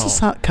I know. That's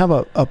just kind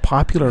of a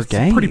popular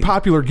game. It's a pretty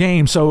popular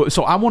game. So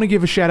I want to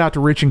give a shout out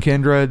to Rich and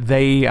Kendra.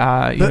 They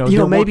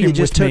they're maybe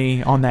working with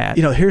me on that.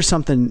 Here's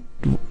something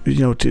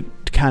to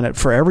kind of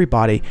for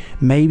everybody.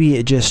 Maybe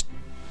it just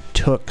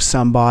took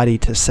somebody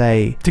to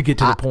say, to get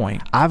to the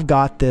point. I've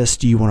got this.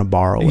 Do you want to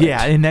borrow it?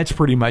 Yeah, and that's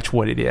pretty much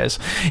what it is.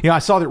 I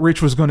saw that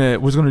Rich was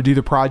gonna do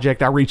the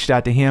project. I reached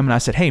out to him and I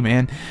said, hey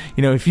man,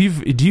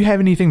 do you have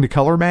anything to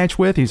color match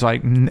with? He's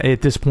like,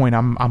 at this point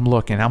I'm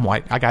looking. I'm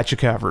like, I got you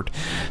covered.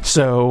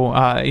 So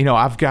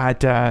I've got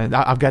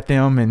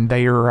them, and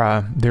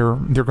they're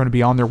going to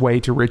be on their way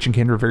to Rich and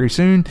Kendra very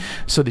soon,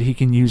 so that he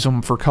can use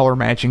them for color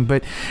matching.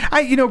 But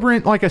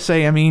Brent, like I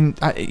say,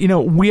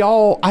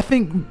 I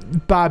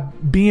think by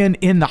being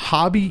in the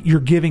hobby, you're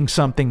giving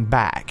something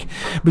back.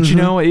 But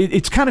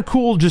it's kind of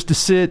cool just to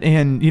sit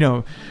and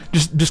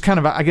just kind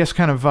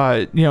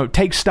of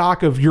take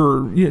stock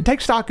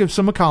of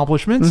some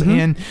accomplishments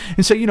and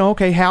say,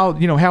 okay, how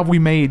have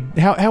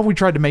we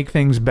tried to make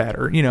things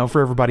better,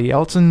 for everybody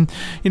else, and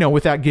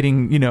without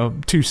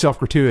getting too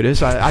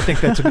self-gratuitous. I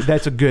think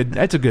that's a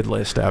good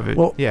list of it.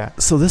 Well, yeah.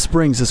 So this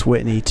brings us,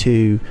 Whitney,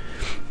 to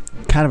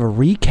kind of a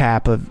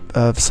recap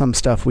of some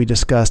stuff we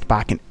discussed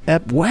back in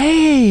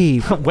way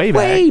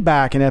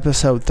back in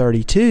episode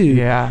 32.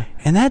 Yeah.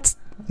 And that's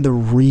the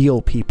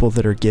real people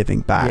that are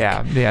giving back.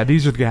 Yeah.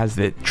 These are the guys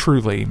that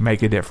truly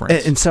make a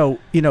difference. And so,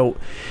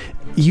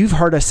 you've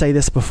heard us say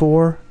this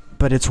before,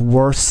 but it's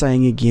worth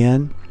saying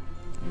again.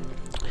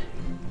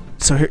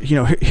 So,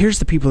 here's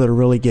the people that are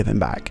really giving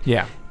back.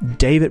 Yeah.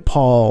 David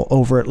Paul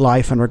over at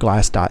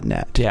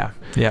lifeunderglass.net.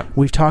 Yeah.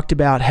 We've talked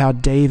about how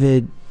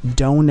David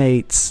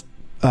donates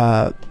he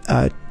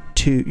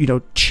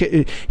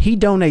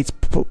donates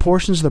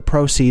portions of the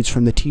proceeds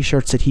from the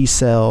t-shirts that he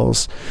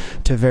sells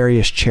to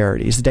various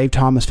charities. The Dave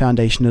Thomas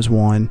Foundation is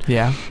one.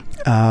 Yeah.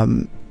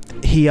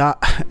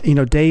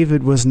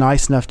 David was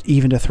nice enough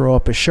to throw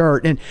up a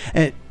shirt,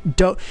 and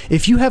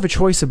if you have a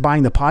choice of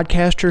buying the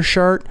podcaster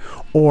shirt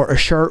or a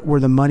shirt where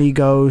the money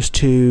goes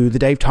to the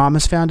Dave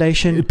Thomas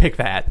Foundation, pick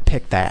that.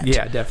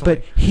 Yeah, definitely.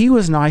 But he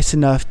was nice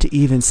enough to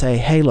even say,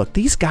 hey, look,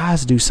 these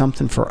guys do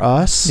something for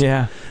us.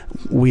 Yeah.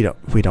 We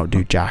don't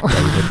do jack,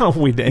 David.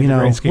 we don't do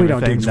nothing.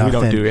 We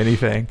don't do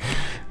anything.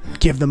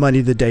 Give the money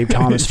to the Dave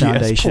Thomas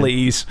Foundation. Yes,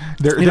 please.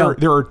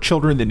 There are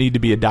children that need to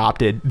be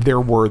adopted.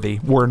 They're worthy.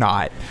 We're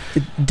not.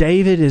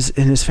 David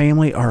and his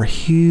family are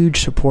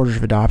huge supporters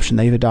of adoption.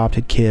 They've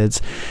adopted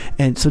kids.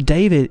 And so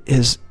David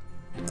is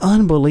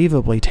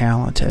unbelievably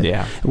talented.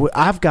 Yeah.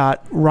 I've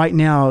got right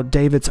now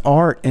David's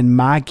art in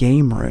my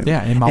game room.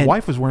 Yeah, and my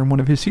wife was wearing one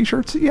of his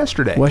t-shirts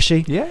yesterday. Was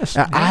she? Yes.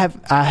 I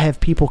have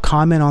people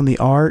comment on the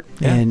art,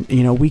 and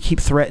we keep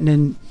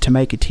threatening to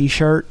make a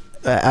t-shirt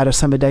out of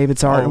some of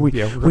David's art. We'll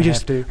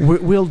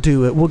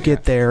do it. We'll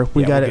get there.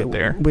 We got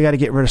to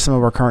get rid of some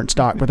of our current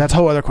stock, but that's a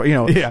whole other.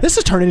 This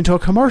is turning into a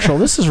commercial.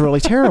 This is really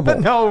terrible.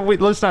 No,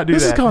 let's not do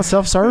this. This is called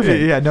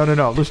self-serving. Yeah, no.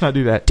 Let's not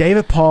do that.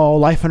 David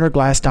Paul,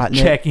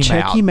 lifeunderglass.net.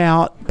 Check him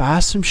out. Buy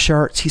some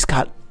shirts. He's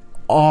got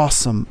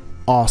awesome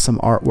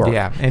artwork.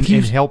 Yeah, and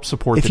help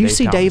support. If you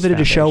see David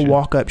at a show,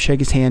 walk up, shake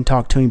his hand,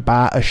 talk to him,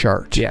 buy a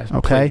shirt. Yeah.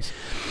 Okay. Please.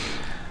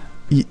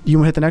 You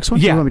want to hit the next one?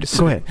 Yeah.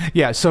 Go ahead.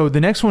 Yeah. So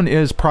the next one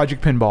is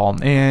Project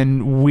Pinball,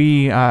 and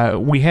we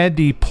had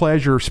the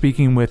pleasure of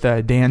speaking with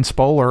Dan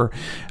Spoler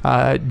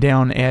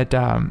down at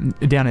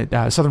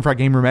Southern Fried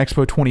Game Room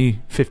Expo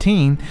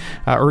 2015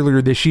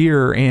 earlier this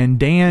year. And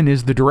Dan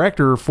is the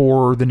director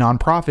for the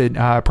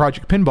nonprofit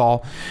Project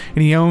Pinball,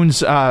 and he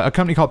owns a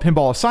company called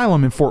Pinball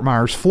Asylum in Fort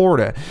Myers,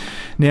 Florida.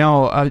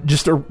 Now,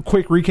 just a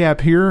quick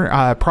recap here.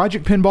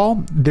 Project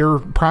Pinball, their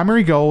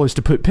primary goal is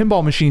to put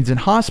pinball machines in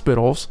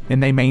hospitals,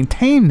 and they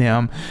maintain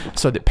them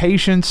so that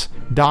patients,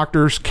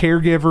 doctors,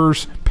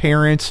 caregivers,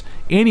 parents,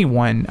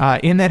 anyone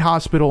in that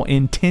hospital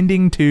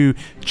intending to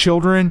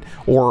children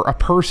or a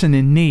person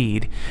in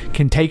need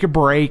can take a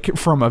break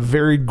from a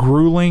very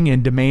grueling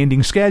and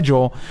demanding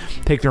schedule,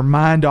 take their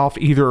mind off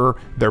either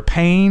their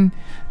pain,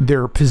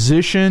 their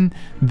position,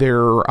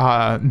 their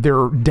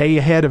day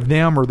ahead of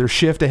them or their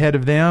shift ahead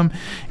of them,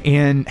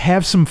 and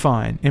have some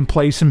fun and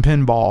play some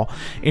pinball.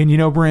 And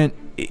Brent,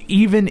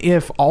 even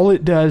if all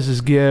it does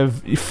is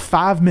give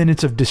 5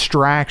 minutes of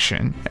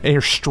distraction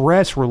or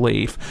stress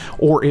relief,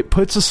 or it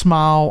puts a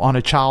smile on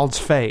a child's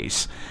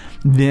face,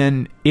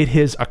 then it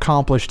has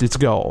accomplished its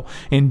goal.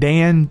 And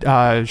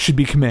Dan should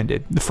be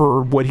commended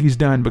for what he's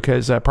done,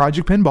 because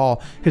Project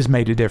Pinball has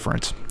made a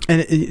difference.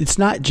 And it's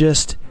not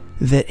just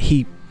that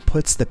he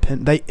puts the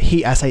pin. They.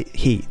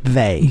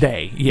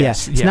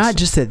 Yes. It's not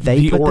just that they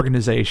the put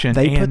organization.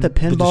 They put the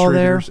pinball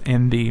there,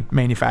 and the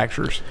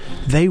manufacturers.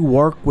 They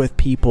work with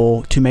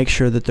people to make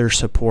sure that there's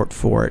support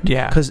for it.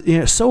 Yeah. Because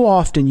so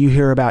often you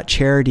hear about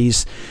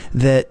charities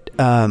that.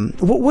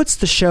 What's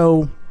the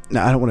show?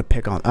 No, I don't want to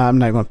pick on. I'm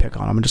not going to pick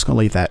on. I'm just going to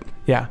leave that.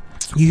 Yeah.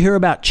 You hear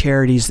about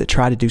charities that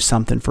try to do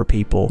something for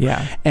people,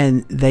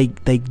 and they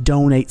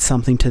donate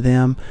something to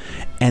them,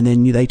 and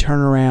then they turn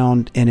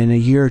around, and in a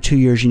year or 2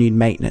 years you need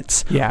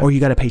maintenance, or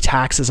you got to pay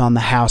taxes on the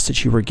house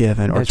that you were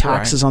given, or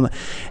taxes on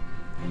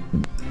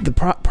the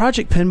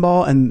Project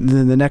Pinball. And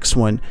then the next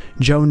one,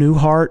 Joe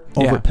Newhart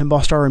over at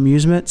Pinball Star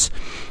Amusements.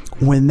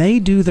 when they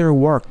do their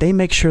work, they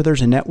make sure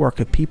there's a network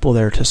of people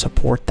there to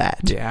support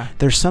that. Yeah.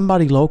 There's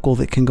somebody local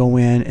that can go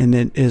in and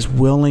that is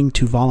willing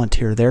to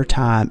volunteer their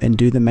time and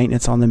do the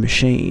maintenance on the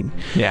machine.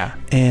 Yeah.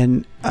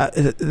 And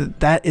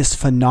that is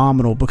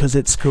phenomenal because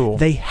it's cool.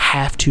 They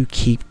have to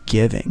keep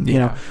giving. Yeah. You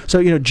know. So,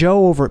 you know,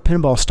 Joe over at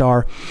Pinball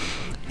Star,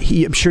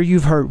 I'm sure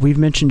you've heard, we've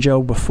mentioned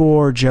Joe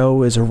before.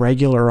 Joe is a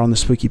regular on the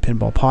Spooky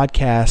Pinball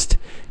podcast.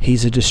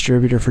 He's a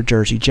distributor for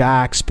Jersey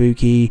Jack,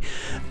 Spooky,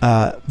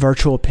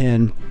 Virtual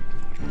Pin.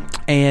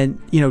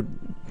 And, you know,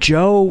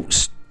 Joe,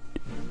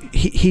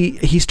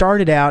 he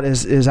started out,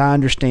 as I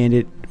understand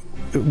it,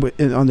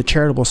 on the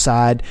charitable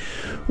side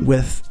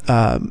with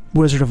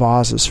Wizard of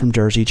Oz's from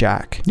Jersey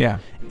Jack. Yeah.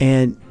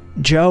 And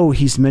Joe,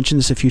 he's mentioned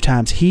this a few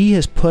times, he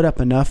has put up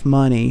enough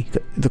money.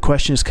 The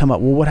question has come up,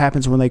 well, what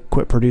happens when they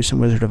quit producing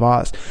Wizard of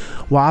Oz?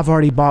 Well, I've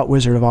already bought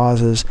Wizard of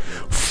Oz's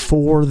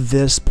for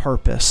this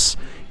purpose.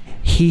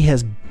 He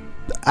has,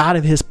 out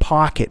of his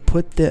pocket,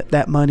 put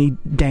that money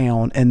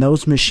down, and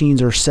those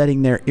machines are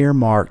sitting there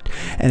earmarked,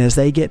 and as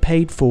they get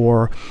paid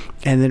for,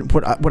 and then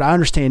what I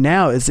understand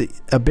now is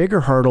a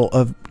bigger hurdle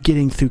of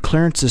getting through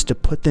clearances to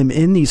put them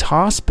in these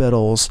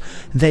hospitals,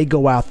 they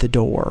go out the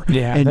door.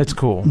 Yeah, and that's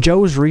cool.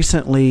 Joe's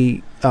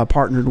recently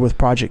partnered with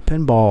Project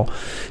Pinball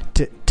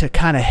to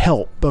kind of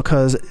help,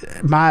 because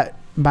my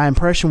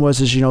impression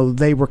was, you know,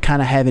 they were kind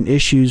of having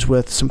issues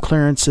with some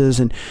clearances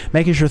and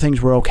making sure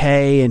things were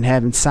okay and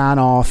having sign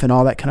off and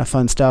all that kind of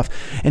fun stuff.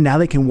 And now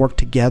they can work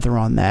together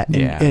on that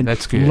and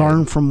that's good.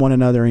 Learn from one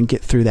another and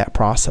get through that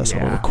process a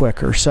little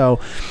quicker. So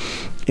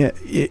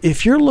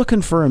if you're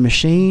looking for a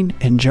machine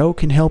and Joe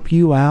can help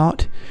you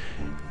out,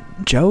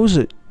 Joe is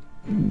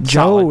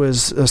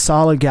a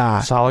solid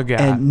guy.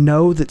 And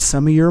know that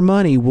some of your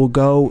money will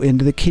go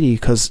into the kitty,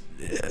 because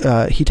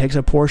he takes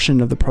a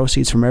portion of the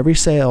proceeds from every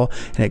sale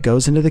and it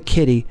goes into the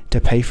kitty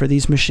to pay for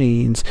these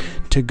machines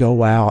to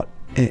go out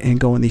and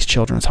go in these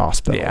children's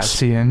hospitals. Yeah,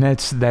 see, and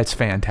that's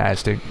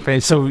fantastic.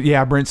 So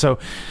yeah, Brent, so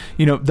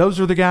you know,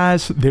 those are the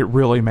guys that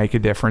really make a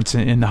difference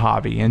in the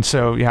hobby. And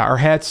so yeah, our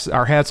hats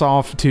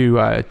off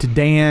to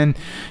Dan,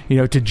 you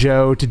know, to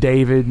Joe, to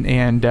David,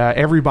 and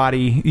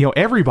everybody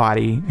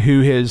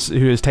who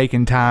has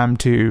taken time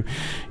to,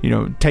 you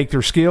know, take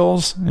their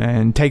skills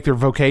and take their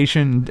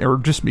vocation, or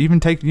just even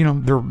take, you know,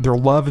 their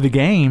love of the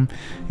game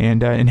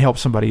and help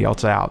somebody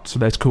else out. So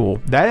that's cool.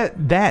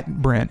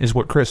 That Brent, is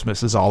what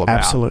Christmas is all about.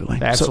 Absolutely.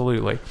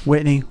 So,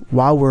 Whitney,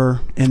 while we're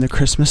in the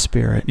Christmas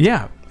spirit,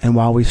 yeah, and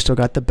while we've still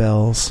got the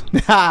bells,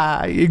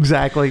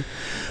 exactly,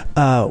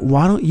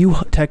 why don't you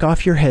take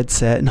off your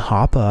headset and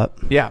hop up,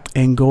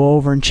 and go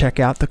over and check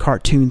out the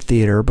Cartoon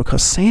Theater,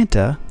 because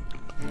Santa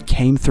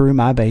came through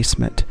my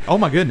basement. Oh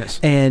my goodness!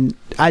 And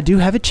I do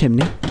have a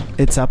chimney.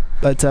 It's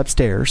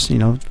upstairs. You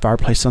know,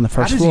 fireplace on the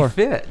first floor. How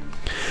does he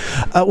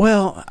fit?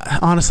 Well,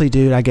 honestly,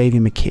 dude, I gave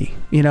him a key.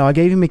 You know, I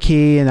gave him a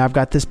key, and I've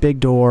got this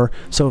big door.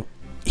 So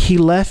he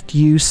left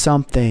you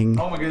something.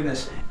 Oh my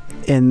goodness!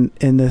 In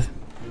the,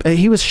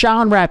 he was shy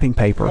on wrapping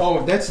paper.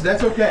 Oh, that's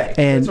okay.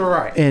 And, that's all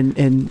right.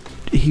 And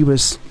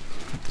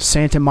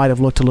Santa might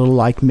have looked a little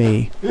like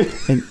me.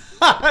 And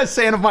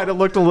Santa might have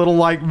looked a little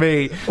like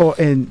me.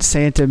 And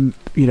Santa,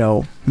 you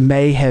know,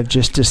 may have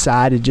just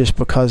decided, just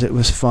because it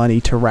was funny,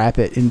 to wrap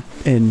it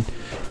in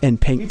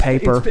pink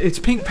paper. It's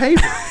pink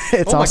paper.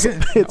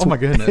 Oh my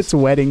goodness! It's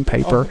wedding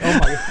paper.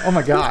 Oh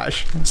my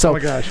gosh! So,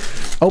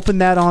 open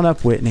that on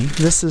up, Whitney.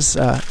 This is,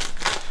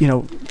 you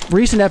know,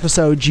 recent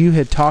episodes you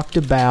had talked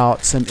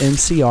about some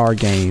MCR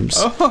games.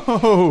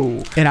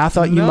 Oh, and I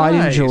thought you might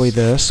enjoy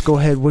this. Go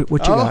ahead. What you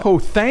got? Oh,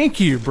 thank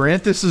you,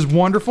 Brent. This is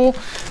wonderful.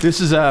 This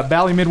is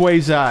Bally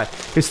Midway's.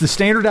 It's the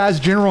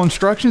standardized general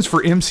instructions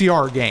for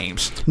MCR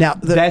games. Now,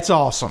 that's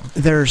awesome.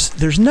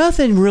 There's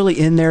nothing really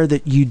in there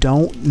that you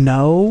don't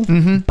know,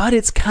 but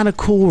it's kind of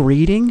cool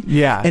reading.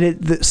 Yeah,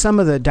 and some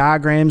of the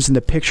diagrams and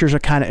the pictures are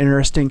kind of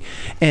interesting.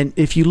 And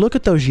if you look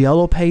at those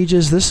yellow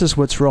pages, this is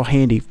what's real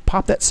handy.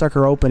 Pop that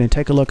sucker open and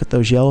take a look at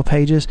those yellow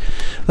pages.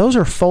 Those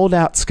are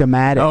fold-out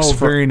schematics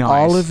for very nice.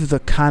 All of the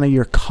kind of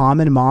your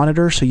common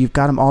monitors, so you've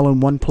got them all in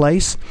one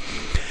place.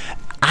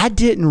 I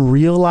didn't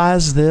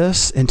realize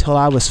this until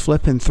I was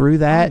flipping through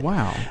that. Oh,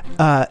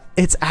 wow.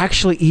 It's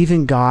actually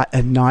even got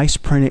a nice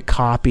printed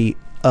copy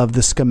of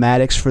the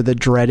schematics for the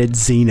dreaded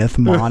Zenith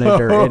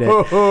monitor in it.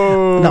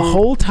 The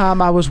whole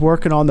time I was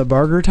working on the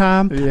Burger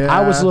Time,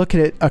 I was looking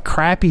at a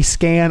crappy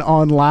scan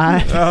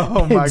online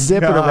and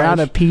zipping around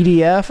a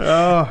PDF,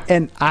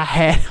 and I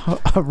had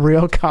a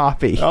real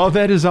copy. Oh,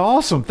 that is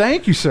awesome.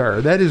 Thank you,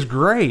 sir. That is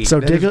great. So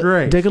dig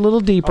a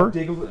little deeper.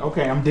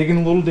 Okay, I'm digging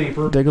a little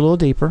deeper. Dig a little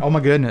deeper. Oh, my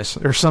goodness.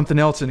 There's something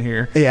else in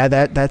here. Yeah,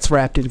 that's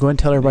wrapped in. Go ahead and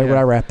tell everybody what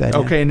I wrapped that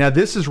in. Okay, now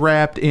this is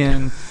wrapped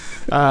in...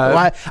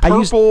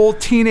 purple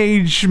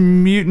Teenage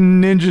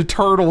Mutant Ninja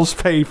Turtles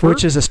paper,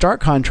 which is a stark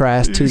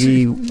contrast to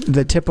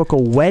the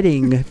typical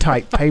wedding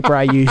type paper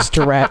I used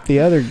to wrap the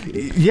other.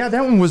 Yeah,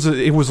 that one was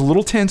a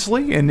little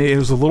tinsely, and it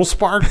was a little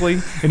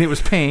sparkly, and it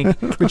was pink.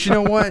 But you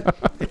know what?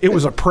 It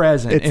was a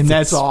present, and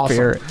that's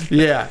awesome.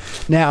 Yeah.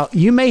 Now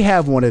you may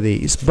have one of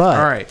these, but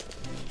all right,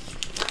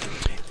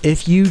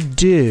 if you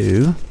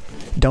do,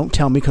 Don't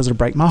tell me because it'll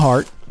break my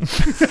heart.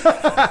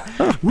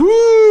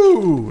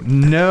 Woo!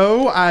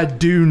 No, I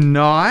do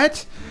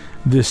not.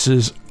 This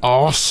is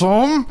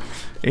awesome.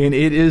 And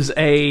it is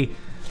a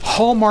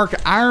Hallmark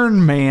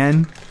Iron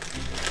Man.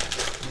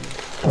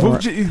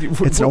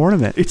 It's an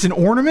ornament. It's an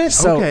ornament?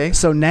 Okay.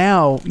 So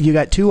now you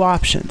got two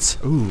options.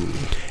 Ooh.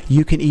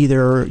 You can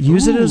either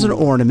use it as an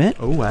ornament.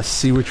 Oh, I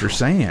see what you're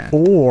saying.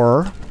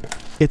 Or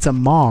it's a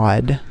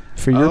mod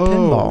for your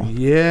pinball.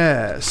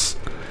 Yes.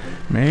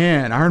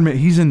 Man, Iron Man,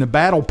 he's in the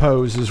battle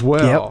pose as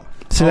well.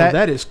 Yep. So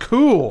that is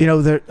cool. You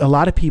know, a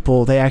lot of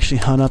people, they actually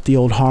hunt up the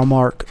old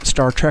Hallmark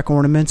Star Trek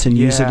ornaments and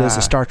use it as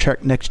a Star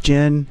Trek Next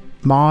Gen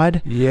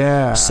mod.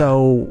 Yeah.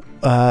 So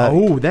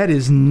that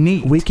is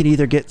neat. We can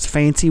either get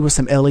fancy with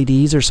some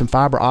LEDs or some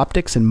fiber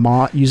optics and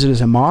use it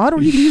as a mod,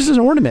 or you can use it as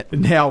an ornament.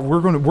 Now we're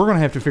gonna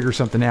have to figure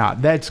something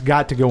out. That's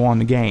got to go on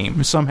the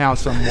game somehow,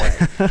 some way.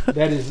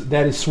 that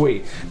is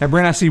sweet. Now,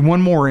 Brent, I see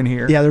one more in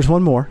here. Yeah, there's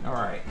one more. All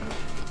right.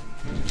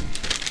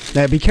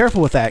 Now be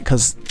careful with that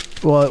because,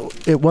 well,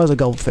 it was a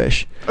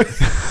goldfish.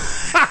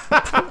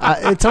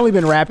 It's only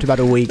been wrapped about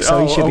a week,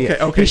 so he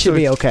should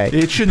be okay.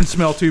 It shouldn't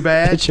smell too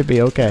bad. It should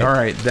be okay. All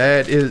right,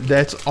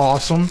 that's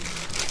awesome.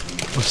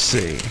 Let's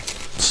see.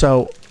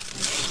 So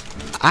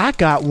I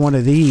got one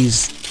of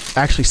these,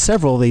 actually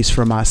several of these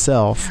for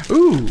myself.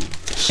 Ooh.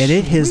 And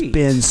it has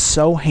been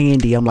so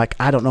handy. I'm like,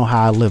 I don't know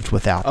how I lived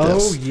without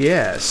this. Oh,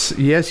 yes.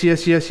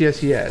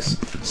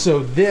 So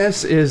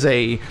this is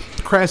a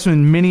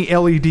Craftsman Mini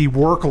LED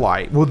work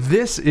light. Well,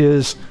 this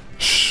is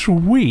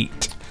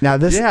sweet. Now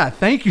this,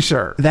 thank you,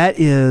 sir. That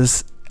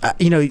is,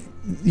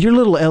 your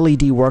little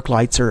LED work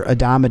lights are a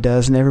dime a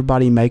dozen.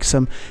 Everybody makes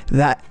them.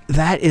 That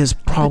is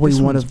probably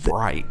one of the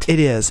bright. It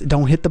is.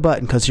 Don't hit the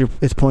button because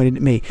it's pointed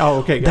at me. Oh,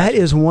 okay. Gotcha. That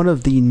is one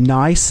of the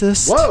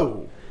nicest.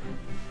 Whoa.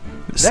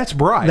 That's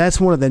bright. That's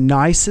one of the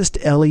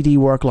nicest LED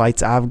work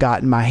lights I've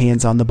gotten my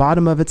hands on. The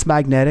bottom of it's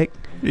magnetic.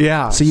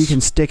 Yeah. So you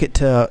can stick it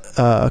to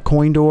a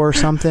coin door or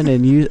something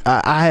and use.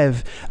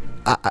 I've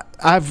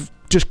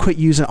just quit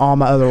using all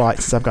my other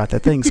lights since I've got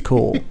that. Thing's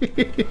cool.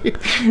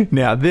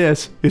 Now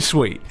this is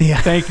sweet. Yeah.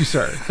 Thank you,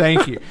 sir.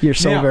 Thank you. You're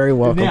so very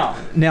welcome.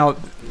 Now,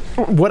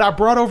 what I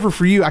brought over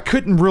for you, I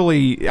couldn't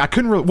really.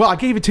 Well, I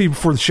gave it to you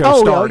before the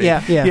show started.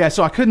 Yeah.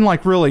 So I couldn't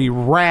really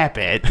wrap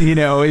it.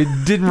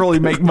 It didn't really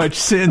make much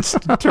sense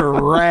to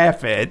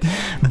wrap it.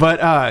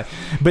 But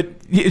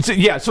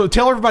So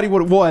tell everybody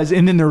what it was,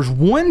 and then there's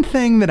one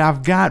thing that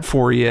I've got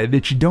for you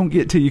that you don't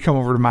get till you come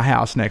over to my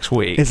house next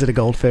week. Is it a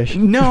goldfish?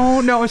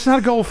 No, it's not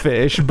a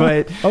goldfish.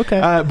 But okay.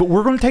 But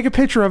we're going to take a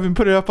picture of it and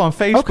put it up on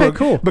Facebook. Okay,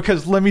 cool.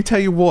 Because let me tell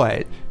you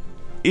what,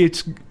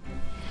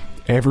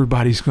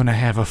 everybody's going to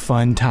have a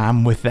fun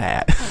time with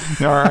that.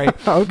 All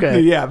right.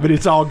 Okay. Yeah, but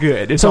it's all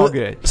good. It's all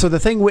good. So the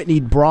thing Whitney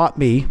brought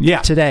me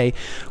today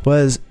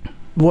was,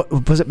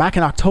 what was it, back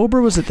in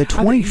October? Was it the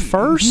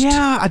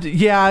 21st?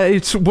 Yeah.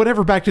 It's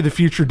whatever Back to the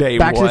Future Day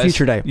Back to the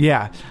Future Day.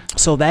 Yeah.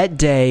 So that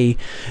day,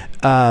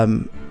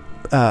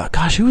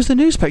 gosh, who was the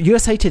newspaper?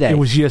 USA Today. It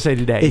was USA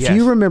Today. If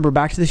you remember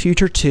Back to the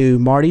Future 2,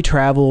 Marty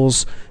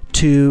travels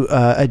to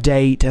a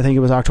date. I think it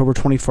was October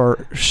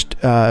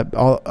 21st.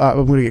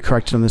 I'm going to get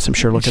corrected on this, I'm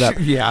sure. Look it up.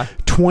 Yeah.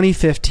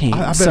 2015.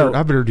 I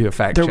better do a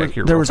fact check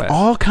here. There was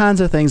all kinds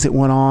of things that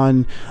went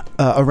on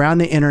around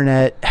the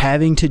internet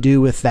having to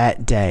do with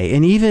that day.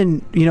 And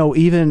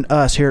even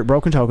us here at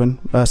Broken Token,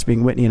 us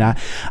being Whitney and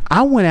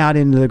I went out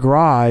into the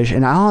garage,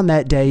 and I on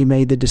that day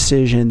made the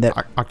decision that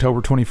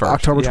October 21st.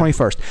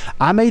 21st.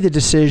 I made the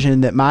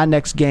decision that my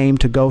next game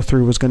to go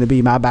through was going to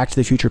be my Back to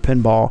the Future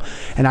pinball,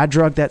 and I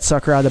drug that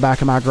sucker out of the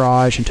back of my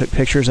garage and took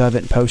pictures of it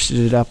and posted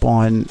it up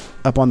on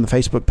the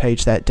Facebook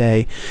page that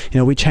day.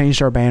 We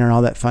changed our banner and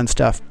all that fun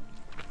stuff.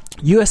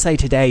 USA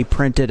Today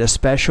printed a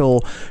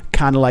special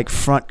kind of like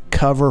front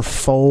cover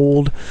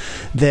fold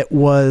that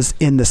was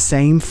in the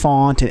same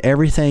font and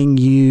everything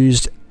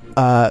used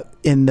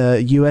in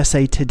the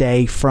USA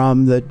Today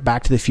from the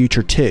Back to the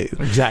Future 2.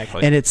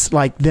 Exactly. And it's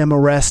like them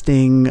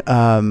arresting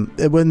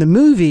when the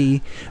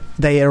movie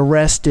they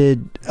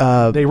arrested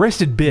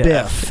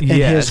Biff and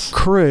his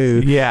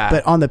crew. Yeah.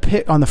 But on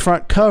the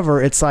front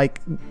cover, it's like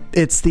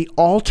it's the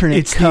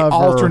alternate cover. The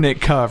alternate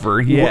cover,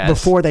 yes.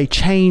 Before they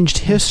changed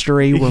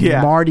history when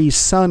Marty's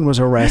son was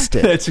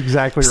arrested. That's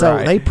exactly right.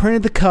 So they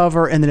printed the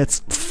cover, and then it's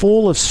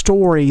full of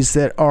stories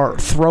that are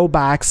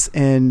throwbacks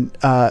and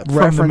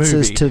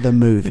references to the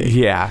movie.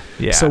 Yeah.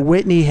 So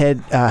Whitney had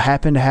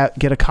happened to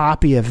get a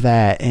copy of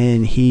that,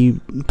 and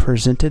he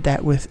presented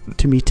that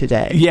to me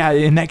today. Yeah,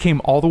 and that came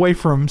all the way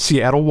from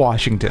Seattle,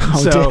 Washington.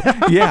 So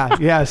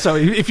So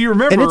if you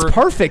remember, and it's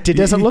perfect. It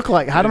doesn't look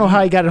like, I don't know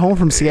how he got it home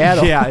from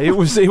Seattle. Yeah, it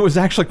was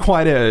actually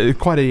quite a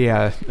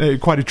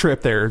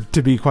trip there,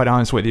 to be quite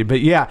honest with you.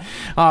 But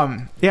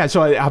Yeah,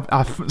 so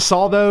I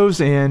saw those,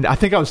 and I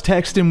think I was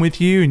texting with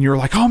you, and you were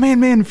like, "Oh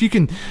man, if you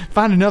can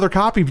find another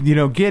copy,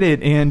 get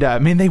it." And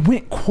man, they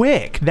went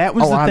quick. That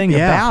was the thing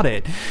about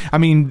it. I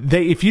mean,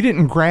 if you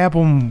didn't grab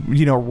them,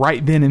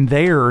 right then and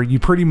there, you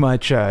pretty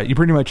much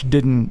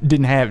didn't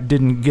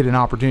get an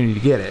opportunity to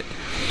get it.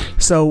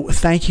 So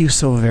thank you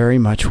so very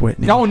much,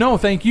 Whitney. Oh no,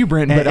 thank you,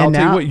 Brent. But I'll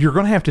tell you what, you're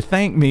going to have to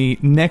thank me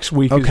next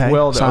week as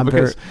well, though,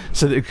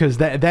 because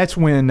that's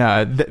when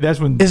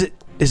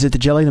Is it the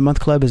Jelly of the Month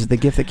Club? Is it the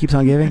gift that keeps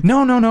on giving?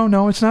 No,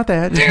 it's not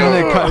that. It's not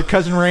that.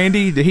 Cousin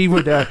Randy, he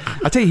would. I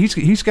tell you,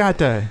 he's got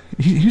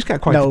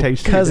quite the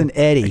taste. Cousin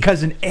Eddie,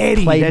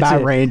 played by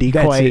Randy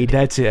Quaid.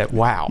 That's it.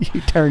 Wow.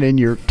 You turn in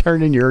your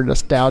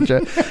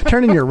nostalgia,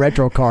 turn in your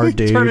retro card,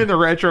 dude. Turn in the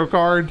retro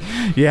card.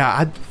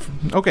 Yeah.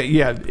 Okay.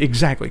 Yeah.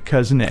 Exactly.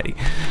 Cousin Eddie.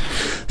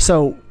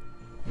 So,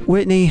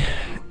 Whitney,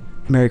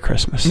 Merry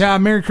Christmas. Yeah.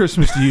 Merry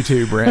Christmas to you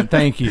too, Brent.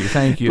 Thank you.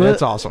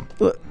 That's awesome.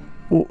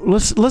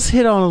 Let's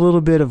hit on a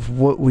little bit of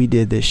what we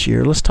did this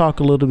year. Let's talk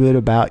a little bit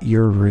about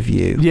your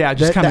review. Yeah, I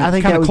think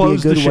that would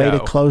be a good way to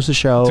close the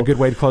show. It's a good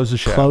way to close the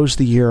show. Close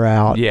the year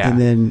out,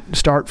 and then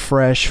start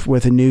fresh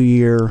with a new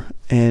year,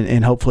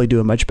 and hopefully do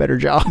a much better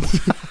job.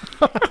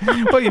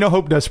 Well,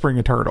 hope does spring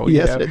eternal.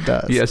 Yes, it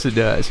does. Yes, it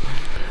does.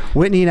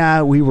 Whitney and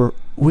I, we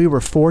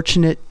were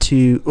fortunate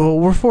to. Well,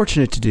 we're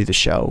fortunate to do the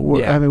show.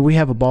 I mean, we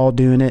have a ball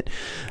doing it,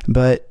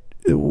 but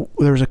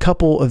there's a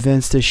couple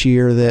events this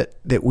year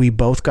that we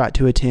both got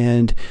to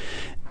attend,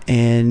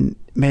 and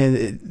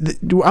man,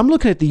 I'm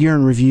looking at the year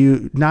in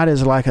review not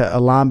as like a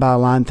line by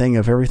line thing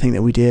of everything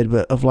that we did,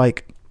 but of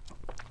like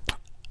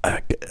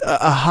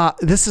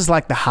this is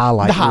like the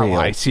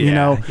highlights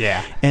reel,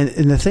 yeah. And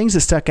the things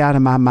that stuck out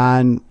in my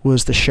mind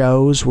was the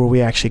shows where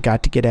we actually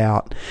got to get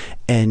out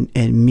and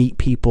meet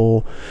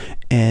people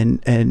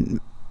and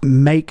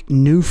make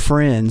new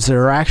friends that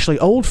are actually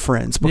old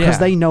friends because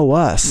they know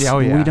us. Oh,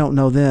 yeah. We don't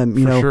know them.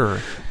 Sure.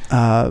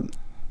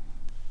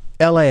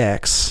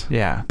 LAX.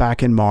 Yeah.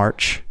 Back in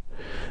March.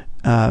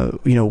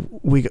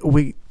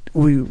 We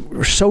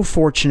were so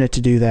fortunate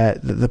to do that.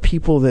 The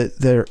people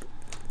that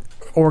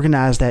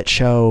organized that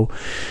show,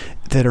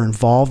 that are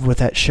involved with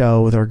that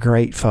show, they're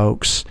great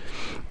folks.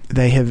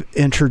 They have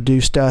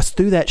introduced us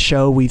through that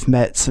show. We've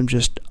met some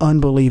just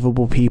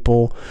unbelievable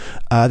people.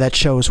 That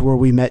show is where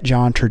we met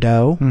John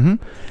Trudeau.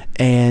 Mm-hmm.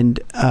 And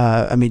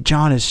I mean,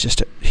 John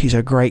is he's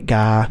a great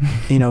guy.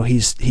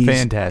 He's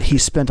fantastic.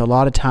 He's spent a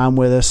lot of time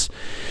with us.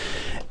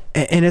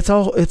 And it's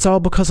all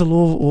because of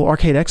Louisville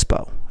Arcade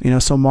Expo.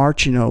 So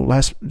March,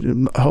 last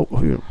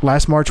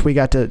March we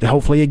got to,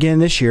 hopefully again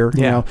this year.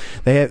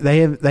 They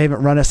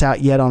haven't run us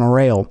out yet on a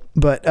rail,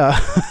 but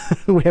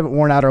we haven't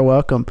worn out our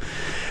welcome.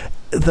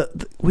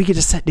 We get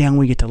to sit down,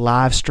 we get to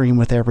live stream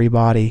with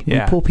everybody. We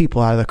pull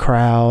people out of the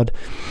crowd.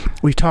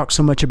 We've talked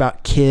so much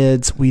about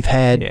kids. We've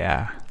had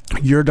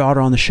your daughter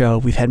on the show.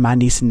 We've had my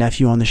niece and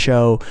nephew on the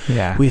show.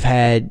 We've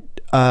had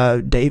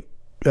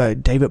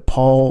David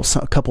Paul,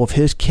 a couple of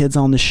his kids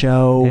on the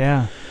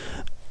show.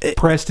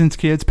 Preston's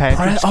kids,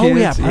 Patrick's kids. Oh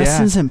yeah,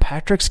 Preston's and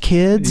Patrick's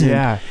kids.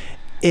 And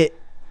it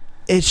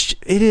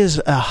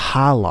is a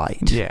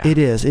highlight. It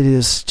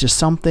is just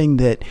something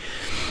that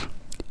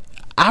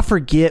I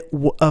forget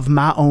of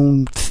my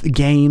own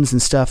games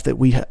and stuff that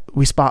we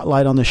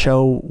spotlight on the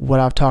show, what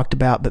I've talked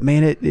about. But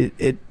man,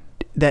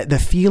 that the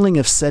feeling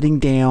of sitting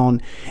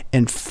down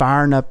and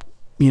firing up,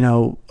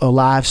 a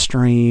live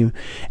stream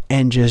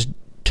and just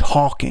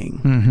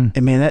talking. I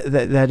mean,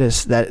 that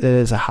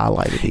is a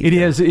highlight of it.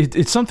 Is.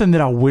 It's something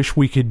that I wish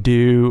we could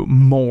do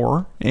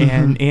more.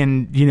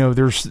 And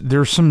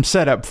there's some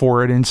setup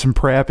for it and some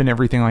prep and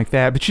everything like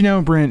that.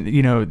 But Brent,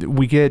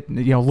 we get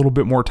a little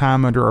bit more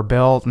time under our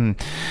belt. And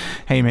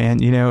hey,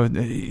 man, you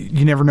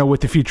never know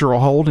what the future will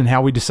hold and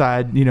how we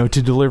decide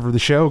to deliver the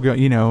show.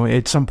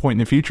 At some point in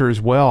the future as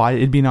well.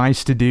 It'd be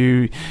nice to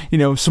do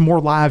some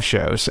more live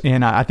shows,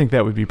 and I think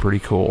that would be pretty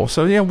cool.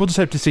 So we'll just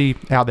have to see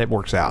how that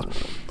works out.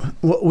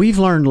 Well, we've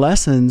learned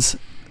lessons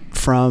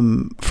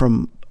from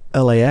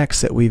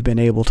LAX that we've been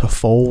able to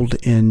fold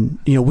in.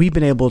 We've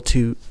been able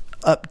to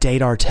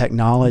update our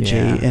technology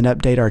and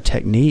update our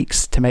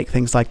techniques to make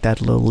things like that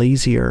a little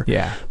easier.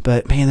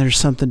 But man, there's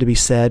something to be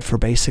said for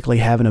basically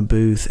having a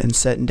booth and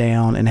sitting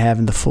down and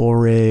having the full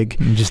rig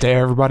and just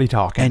everybody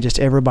talking and just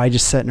everybody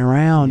just sitting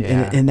around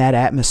in that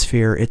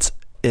atmosphere.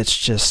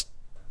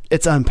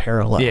 It's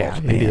unparalleled. Yeah,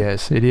 man.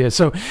 It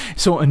is.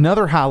 So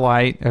another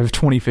highlight of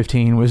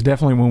 2015 was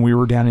definitely when we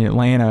were down in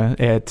Atlanta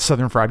at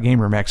Southern Fried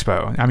Game Room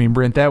Expo. I mean,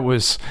 Brent, that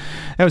was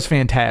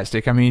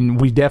fantastic. I mean,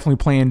 we definitely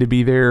plan to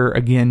be there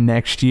again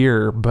next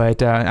year.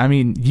 But I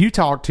mean, you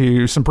talked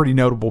to some pretty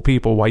notable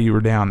people while you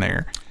were down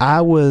there. I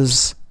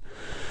was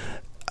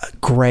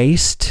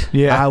graced.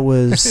 I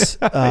was.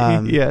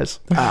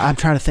 Yes. I'm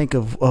trying to think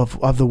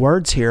of the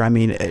words here. I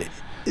mean,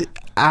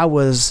 I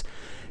was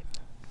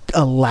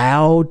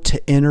allowed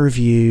to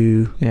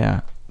interview.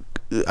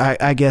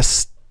 I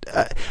guess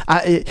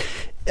I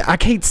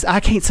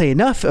can't say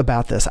enough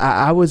about this.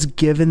 I was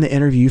given the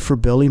interview for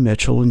Billy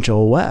Mitchell and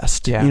Joel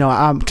West.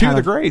 I'm two of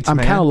the greats. I'm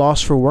kind of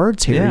lost for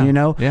words here.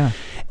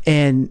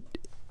 And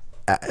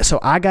so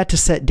I got to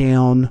sit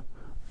down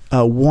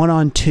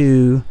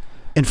 1-on-2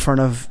 in front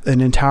of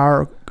an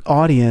entire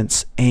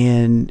audience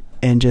and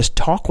just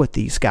talk with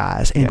these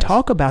guys and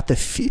talk about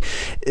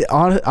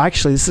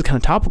actually, this is kind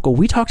of topical.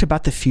 We talked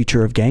about the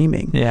future of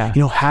gaming. Yeah.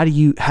 How do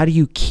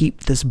you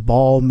keep this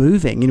ball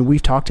moving?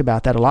 We've talked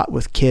about that a lot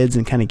with kids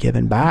and kind of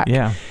giving back.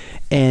 Yeah.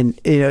 And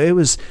it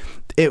was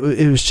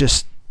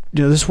just,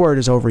 this word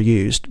is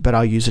overused, but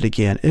I'll use it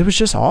again. It was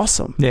just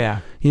awesome. Yeah.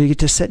 You get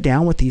to sit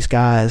down with these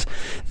guys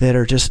that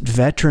are just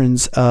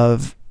veterans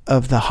of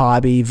the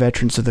hobby,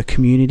 veterans of the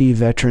community,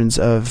 veterans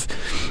of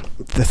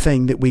the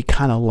thing that we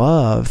kind of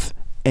love,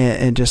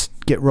 and just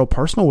get real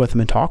personal with them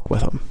and talk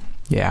with them.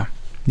 Yeah.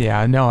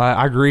 Yeah, no,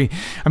 I agree.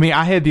 I mean,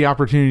 I had the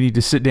opportunity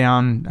to sit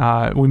down.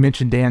 We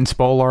mentioned Dan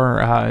Spolar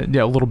a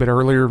little bit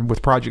earlier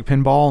with Project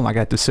Pinball, and I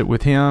got to sit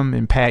with him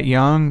and Pat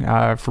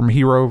Young from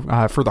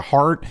Hero for the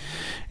Heart,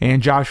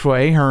 and Joshua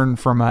Ahern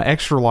from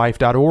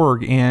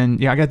extralife.org.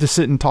 And I got to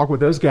sit and talk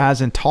with those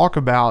guys and talk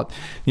about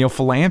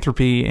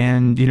philanthropy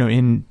and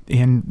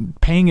in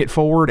paying it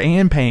forward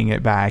and paying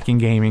it back in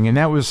gaming, and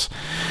that was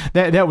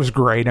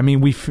great. I mean,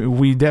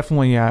 we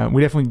definitely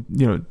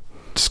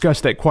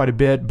discussed that quite a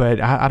bit, but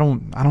I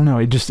don't know.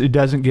 It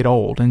doesn't get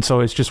old, and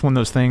so it's just one of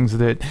those things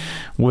that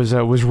was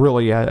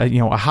really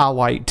a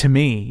highlight to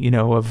me,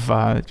 of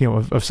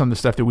some of the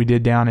stuff that we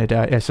did down at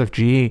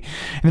SFGE,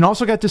 and then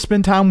also got to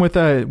spend time with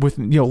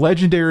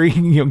legendary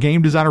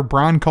game designer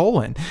Brian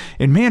Colin,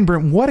 and man,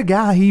 Brent, what a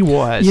guy he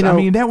was. I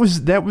mean, that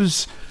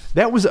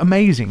was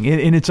amazing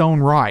in its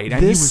own right.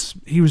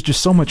 He was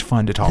just so much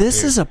fun to talk to.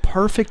 This is a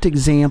perfect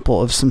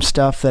example of some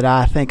stuff that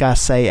I think I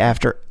say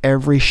after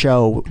every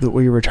show that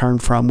we return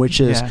from, which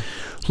is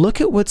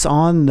look at what's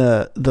on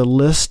the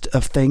list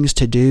of things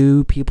to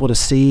do, people to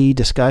see,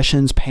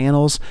 discussions,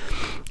 panels,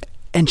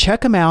 and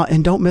check them out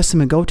and don't miss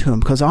them and go to them.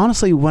 Because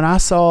honestly, when I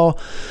saw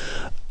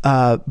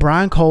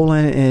Brian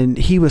Colin, and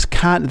he was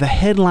the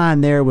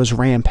headline there was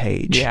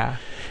Rampage. Yeah.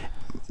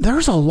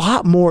 There's a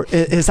lot more,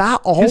 as I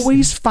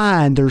always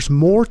find, there's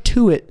more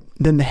to it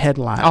than the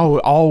headline. Oh,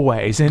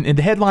 always. And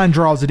the headline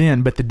draws it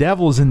in, but the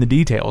devil is in the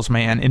details,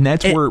 man. And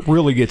that's where it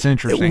really gets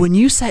interesting. When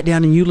you sat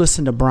down and you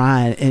listened to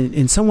Brian,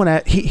 and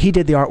someone, he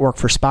did the artwork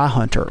for Spy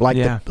Hunter, like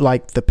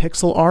the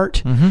pixel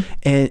art,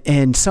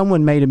 and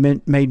someone made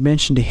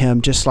mention to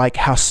him just like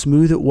how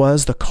smooth it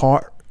was, the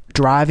car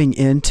driving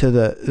into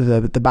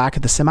the back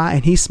of the semi,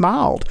 and he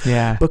smiled.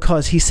 Yeah.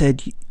 Because he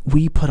said,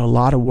 we put a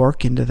lot of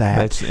work into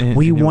that.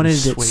 We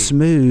wanted it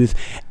smooth,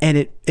 and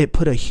it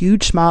put a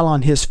huge smile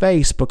on his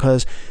face,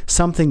 because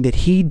something that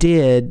he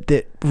did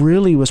that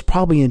really was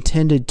probably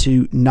intended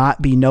to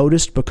not be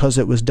noticed because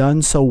it was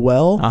done so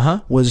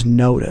well was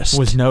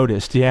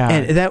noticed. Yeah.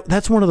 And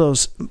that's one of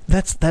those,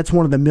 that's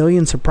one of the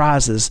million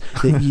surprises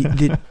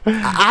that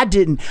I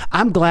didn't.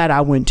 I'm glad I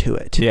went to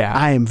it. Yeah.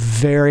 I am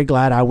very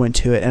glad I went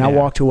to it, and I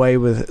walked away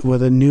with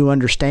a new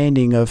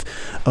understanding of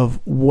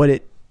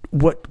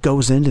what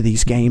goes into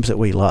these games that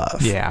we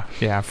love.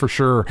 Yeah, for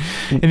sure.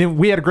 And then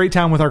we had a great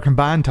time with our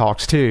combined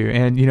talks too,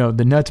 and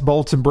the nuts,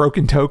 bolts, and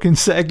broken tokens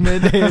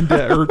segment, and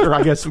or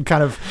I guess some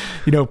kind of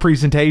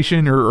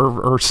presentation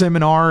or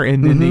seminar,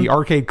 and then the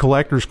arcade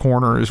collectors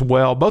corner as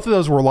well. Both of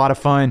those were a lot of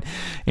fun,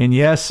 and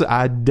yes,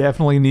 I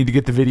definitely need to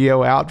get the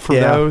video out for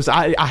those.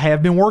 I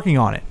have been working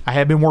on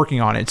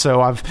it.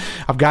 So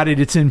I've got it.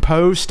 It's in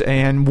post,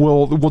 and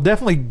we'll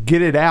definitely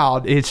get it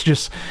out. It's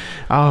just,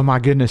 oh my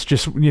goodness,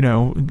 just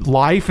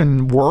life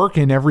and work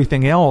and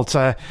everything else.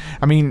 I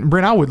mean,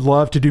 Brent, I would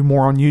love to do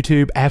more on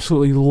YouTube.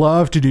 Absolutely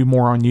love to do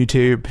more on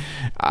YouTube.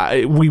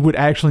 We would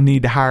actually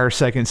need to hire a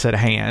second set of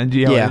hands,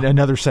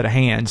 another set of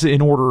hands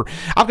in order.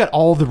 I've got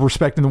all the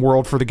respect in the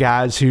world for the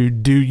guys who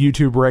do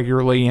YouTube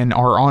regularly and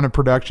are on a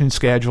production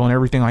schedule and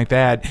everything like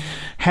that.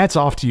 Hats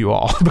off to you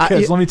all,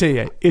 because let me tell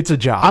you, it's a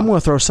job. I'm going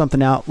to throw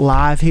something out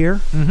live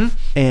here,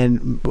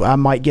 and I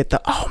might get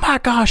the, oh my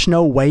gosh,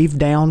 no wave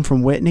down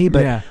from Whitney,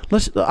 but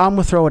I'm going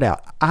to throw it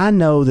out. I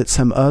know that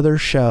some other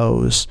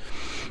shows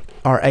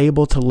are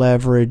able to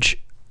leverage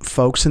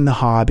folks in the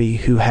hobby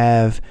who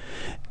have,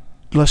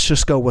 let's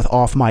just go with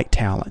off-mic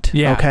talent.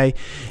 Yeah. Okay.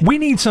 We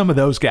need some of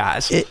those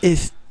guys.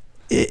 If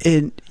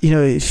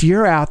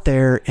you're out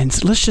there,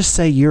 and let's just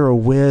say you're a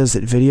whiz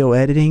at video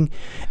editing,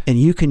 and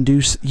you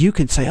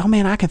can say, oh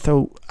man, I can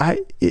throw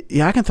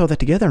that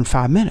together in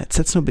 5 minutes.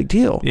 That's no big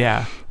deal.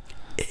 Yeah.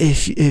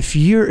 If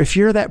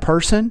you're that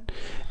person,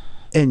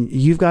 and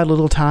you've got a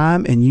little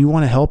time and you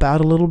want to help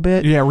out a little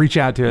bit, reach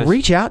out to us.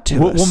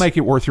 We'll make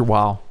it worth your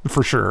while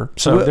for sure.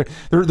 So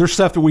there's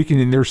stuff that we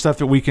can,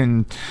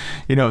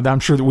 I'm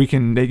sure that we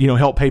can,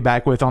 help pay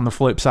back with on the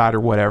flip side or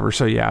whatever.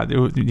 So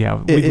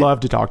we'd love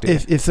to talk to you.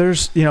 If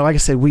there's, like I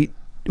said, we'd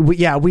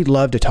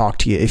love to talk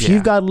to you. If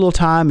you've got a little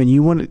time and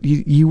you want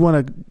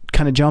to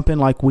kind of jump in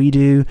like we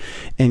do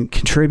and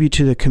contribute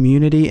to the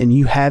community, and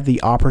you have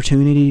the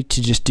opportunity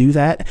to just do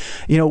that.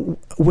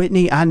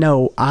 Whitney, I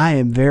know I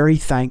am very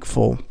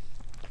thankful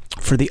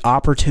for the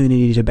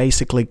opportunity to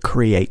basically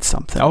create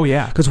something. Oh,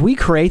 yeah. Because we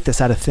create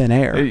this out of thin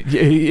air.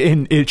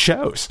 And it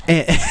shows.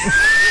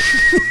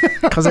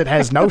 Because it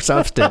has no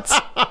substance.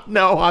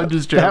 No, I'm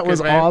just joking. That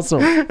was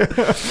awesome.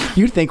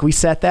 You'd think we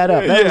set that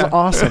up. That was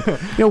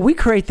awesome. We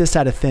create this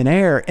out of thin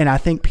air, and I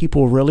think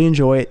people really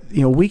enjoy it.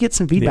 We get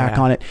some feedback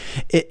on it.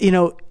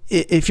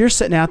 If you're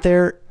sitting out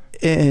there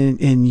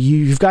and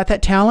you've got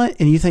that talent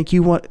and you think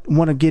you want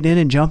to get in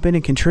and jump in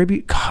and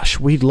contribute, gosh,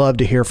 we'd love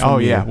to hear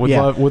from you. Oh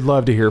yeah, would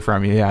love to hear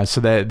from you. Yeah,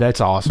 so that's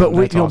awesome. But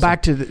we go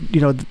back to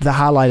the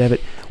highlight of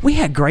it. We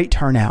had great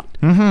turnout.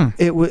 Mm-hmm.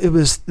 It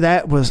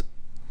was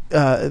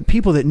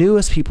people that knew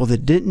us, people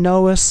that didn't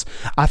know us.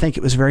 I think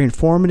it was very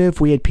informative.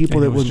 We had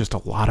people it was just a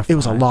lot of fun. It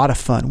was a lot of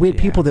fun. We had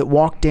people that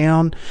walked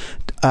down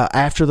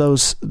after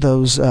those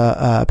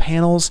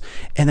panels,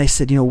 and they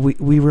said,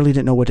 we really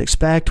didn't know what to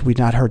expect. We'd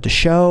not heard the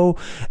show,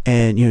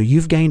 and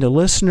you've gained a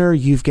listener.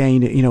 You've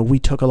gained, we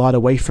took a lot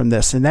away from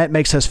this, and that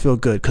makes us feel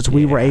good because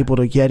we were able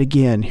to yet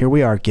again. Here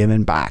we are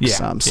giving back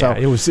some. So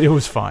it was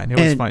fun. It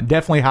was fun.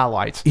 Definitely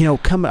highlights.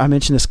 I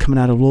mentioned this coming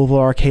out of Louisville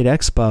Arcade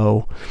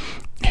Expo.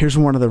 Here's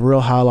one of the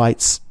real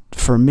highlights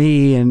for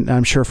me, and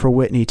I'm sure for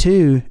Whitney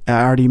too.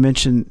 I already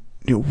mentioned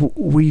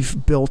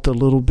we've built a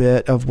little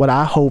bit of what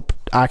I hope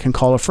I can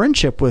call a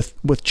friendship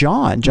with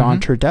John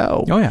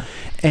Trudeau. Oh yeah,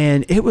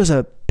 and it was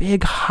a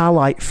big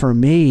highlight for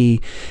me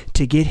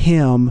to get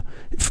him.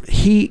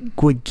 He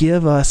would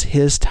give us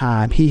his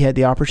time. He had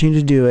the opportunity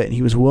to do it, and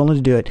he was willing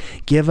to do it.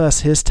 Give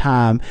us his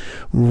time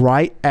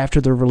right after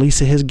the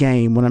release of his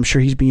game, when I'm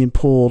sure he's being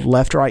pulled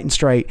left, right, and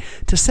straight,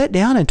 to sit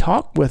down and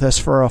talk with us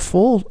for a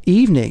full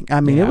evening.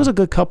 I mean, it was a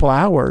good couple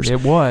hours.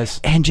 It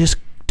was. And just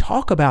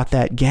talk about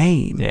that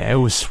game. Yeah, it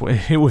was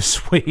sweet. It was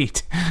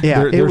sweet.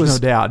 Yeah,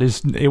 there's no doubt.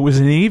 It was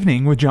an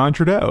evening with John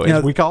Trudeau,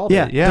 as we called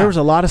it. Yeah, there was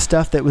a lot of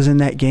stuff that was in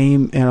that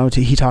game.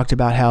 He talked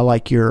about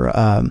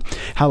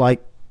how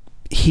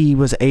he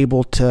was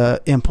able to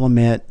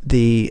implement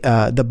the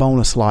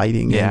bonus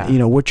lighting,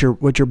 and what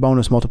your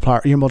bonus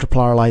multiplier, your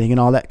multiplier lighting, and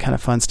all that kind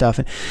of fun stuff,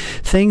 and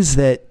things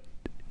that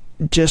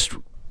just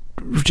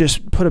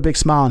put a big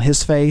smile on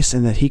his face,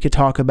 and that he could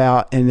talk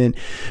about and then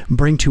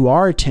bring to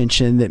our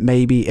attention that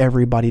maybe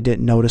everybody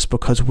didn't notice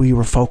because we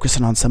were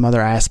focusing on some other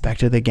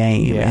aspect of the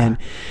game. And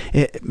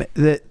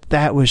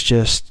that was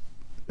just,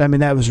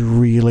 that was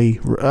really,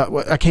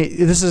 I can't,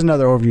 this is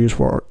another overused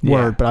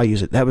word, but I'll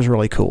use it. That was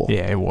really cool.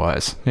 Yeah, it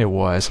was.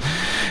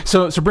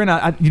 So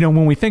Brent,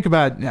 when we think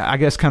about, I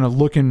guess, kind of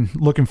looking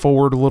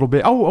forward a little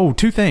bit.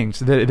 Two things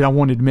that I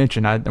wanted to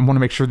mention. I want to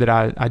make sure that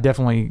I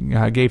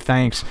definitely gave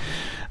thanks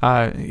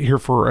here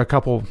for a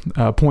couple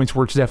points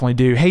where it's definitely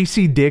due.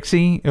 Hasty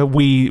Dixie,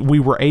 we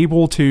were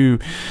able to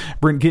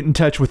get in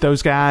touch with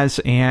those guys,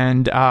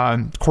 and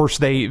of course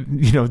they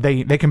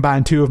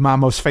combine two of my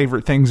most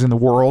favorite things in the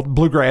world: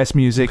 bluegrass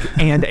music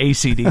and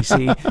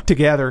AC/DC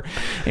together,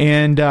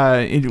 and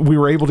we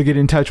were able to get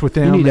in touch with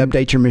them. You need to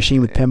update your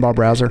machine with Pinball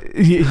Browser.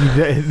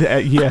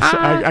 Yes,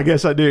 I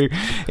guess I do,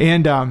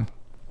 and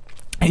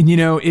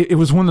it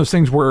was one of those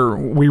things where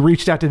we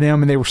reached out to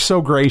them, and they were so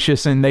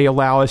gracious, and they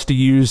allow us to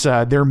use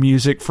their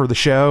music for the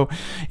show,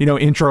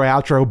 intro,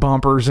 outro,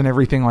 bumpers, and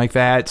everything like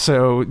that.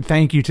 So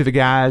thank you to the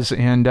guys,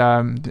 and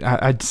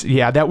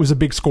that was a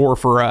big score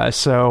for us.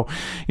 So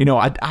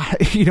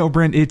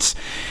Brent,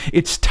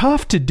 it's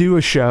tough to do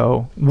a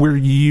show where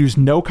you use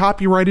no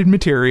copyrighted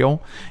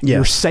material. Yes.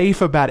 You're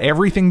safe about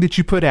everything that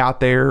you put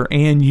out there,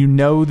 and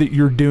that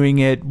you're doing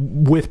it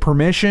with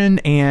permission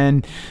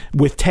and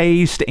with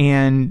taste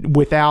and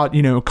without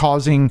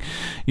causing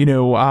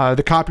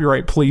the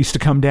copyright police to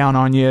come down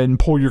on you and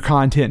pull your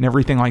content and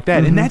everything like that.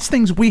 Mm-hmm. And that's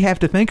things we have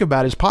to think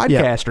about as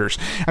podcasters.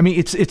 Yeah.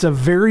 It's a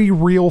very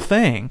real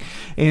thing.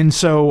 And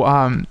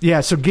so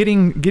so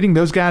getting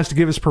those guys to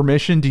give us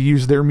permission to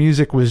use their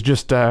music was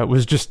just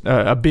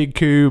a big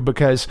coup,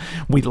 because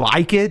we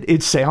like it.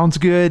 It sounds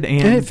good,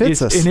 and it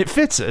fits us. And it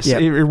fits us.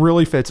 Yep. It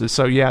really fits us.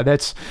 So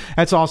that's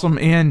awesome.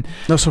 And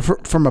no, so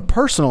from a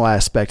personal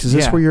aspect, is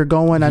this where you're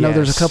going? I know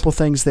there's a couple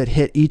things that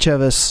hit each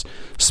of us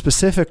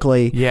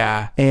specifically.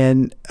 Yeah.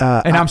 And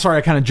I'm sorry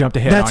I kind of jumped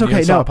ahead. That's on okay.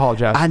 You, so no, I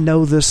apologize. I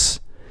know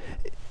this.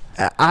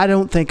 I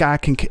don't think I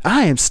can.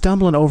 I am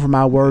stumbling over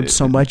my words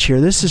so much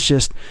here. This is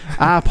just.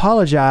 I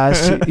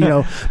apologize.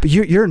 But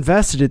you're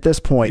invested at this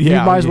point. You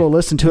might as well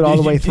listen to it all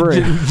the way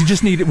through.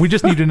 We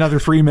just need another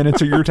 3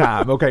 minutes of your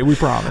time. Okay, we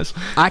promise.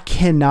 I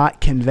cannot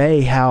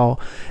convey how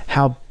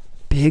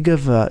big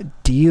of a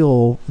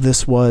deal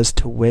this was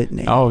to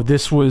Whitney. Oh,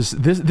 this was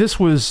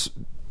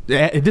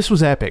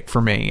epic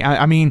for me.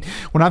 I mean,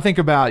 when I think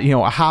about,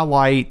 a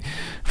highlight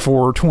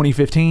for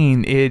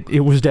 2015,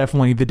 it was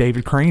definitely the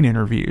David Crane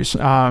interviews.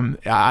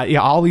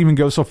 I'll even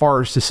go so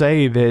far as to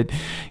say that,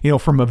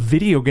 from a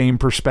video game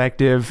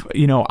perspective,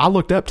 I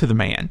looked up to the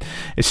man.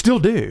 I still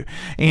do.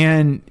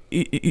 And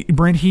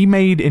Brent, he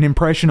made an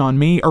impression on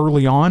me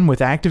early on with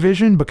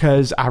Activision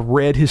because I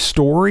read his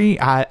story.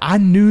 I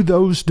knew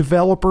those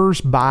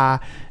developers by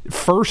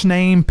first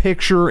name,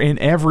 picture, and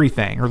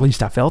everything, or at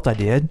least I felt I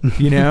did,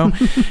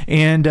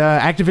 And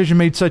Activision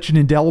made such an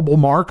indelible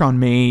mark on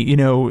me, you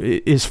know,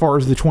 as far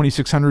as the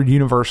 2600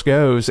 universe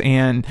goes.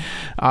 And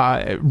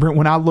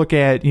when I look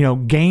at, you know,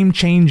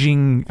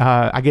 game-changing,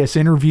 I guess,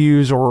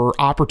 interviews or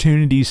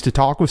opportunities to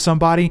talk with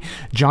somebody,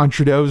 John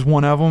Trudeau is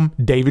one of them.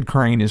 David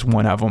Crane is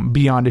one of them,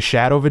 beyond a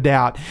shadow of a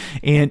doubt.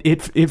 And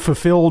it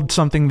fulfilled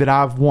something that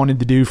I've wanted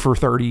to do for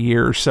 30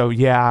 years. So,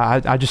 yeah,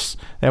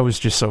 that was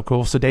just so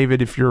cool. So,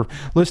 David, if you're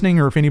listening,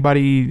 or if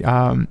anybody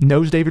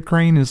knows David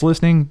Crane is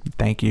listening,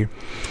 thank you.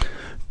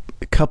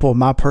 A couple of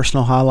my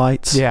personal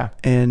highlights. Yeah.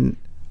 And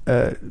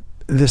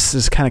this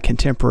is kind of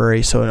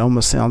contemporary, so it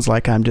almost sounds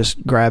like I'm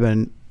just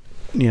grabbing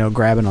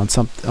on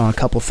a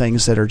couple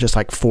things that are just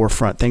like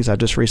forefront things I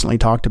just recently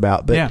talked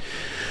about. But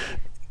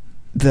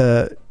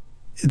yeah.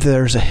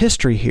 There's a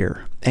history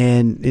here,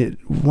 and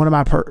one of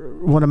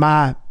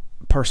my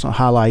personal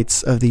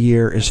highlights of the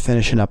year is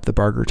finishing up the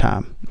Burger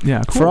Time.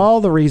 Yeah, cool. For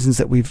all the reasons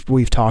that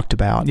we've talked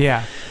about.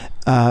 Yeah,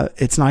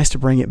 it's nice to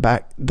bring it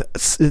back.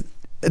 Nice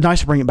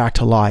to bring it back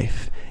to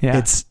life. Yeah,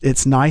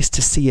 it's nice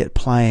to see it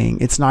playing.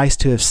 It's nice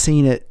to have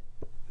seen it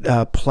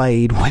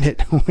played when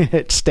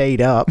it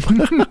stayed up.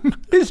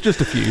 It's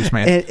just a fuse,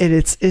 man. And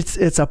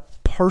it's a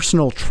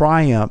personal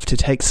triumph to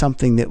take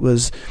something that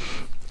was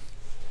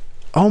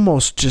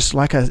almost just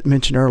like I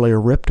mentioned earlier,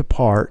 ripped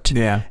apart,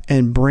 yeah,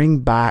 and bring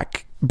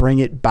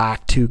it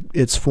back to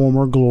its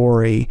former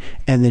glory,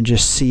 and then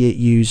just see it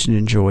used and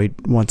enjoyed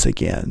once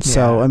again. Yeah.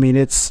 So I mean,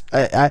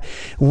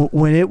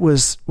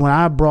 when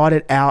I brought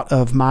it out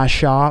of my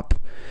shop,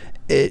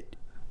 it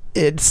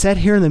sat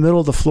here in the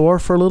middle of the floor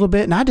for a little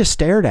bit, and I just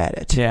stared at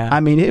it. Yeah. I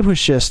mean, it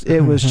was just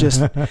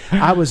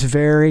I was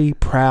very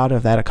proud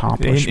of that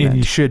accomplishment. And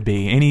you should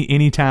be.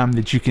 Any time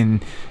that you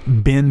can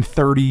bend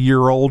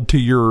 30-year-old to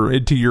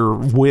your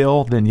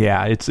will, then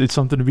yeah, it's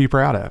something to be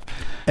proud of.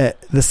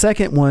 The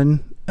second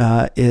one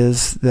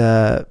is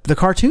the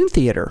cartoon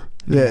theater,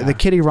 the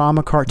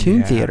Kiddie-Rama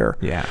cartoon theater.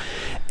 Yeah.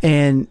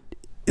 And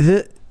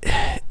this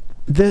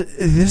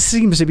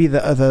seems to be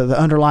the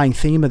underlying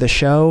theme of the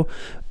show.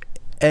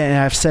 And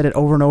I've said it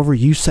over and over.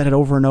 You said it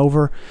over and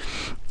over.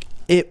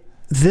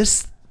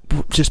 This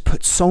just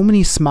put so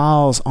many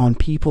smiles on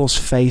people's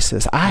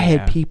faces. I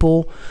had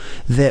people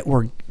that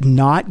were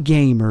not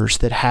gamers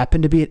that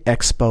happened to be at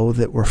Expo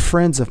that were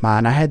friends of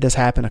mine. I had this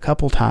happen a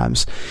couple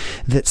times,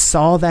 that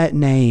saw that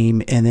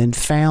name and then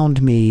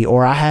found me,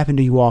 or I happened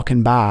to be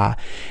walking by,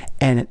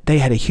 and they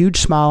had a huge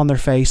smile on their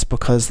face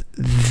because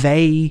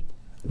they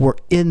were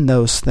in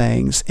those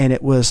things, and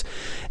it was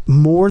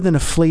more than a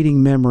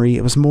fleeting memory.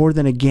 It was more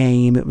than a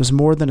game. It was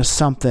more than a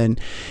something.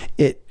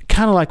 It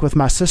kind of like with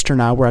my sister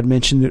and I, where I'd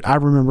mentioned that I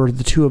remember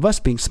the two of us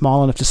being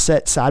small enough to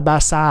sit side by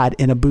side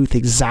in a booth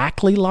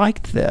exactly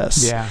like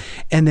this,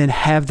 and then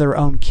have their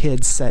own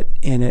kids sit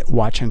in it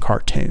watching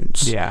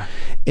cartoons. Yeah,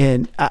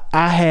 and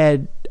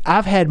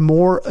I've had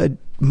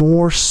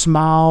more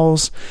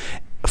smiles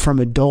from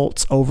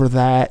adults over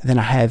that than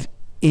I have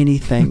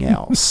anything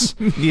else.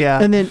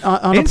 And then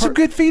on some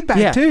good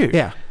feedback too.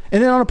 Yeah.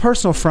 And then on a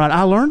personal front,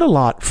 I learned a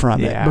lot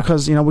from it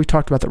because, you know, we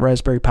talked about the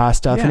Raspberry Pi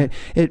stuff, and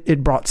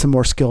it brought some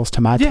more skills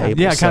to my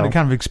table. Yeah, kind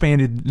of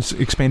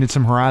expanded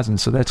some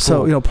horizons. So that's cool.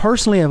 So, you know,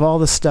 personally, of all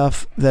the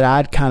stuff that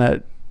I'd kind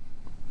of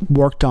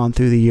worked on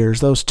through the years,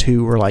 those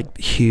two were like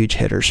huge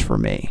hitters for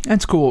me.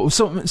 That's cool.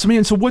 So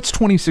man, so what's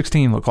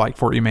 2016 look like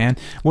for you, man?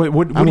 What do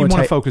you want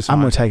to focus on?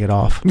 I'm going to take it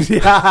off.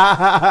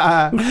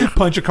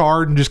 Punch a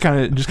card and just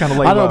kind of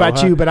lay I don't know low,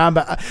 about you, but I'm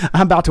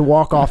about to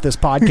walk off this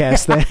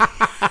podcast thing.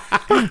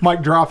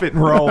 Mic drop it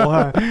and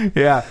roll.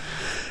 Yeah.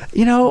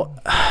 You know,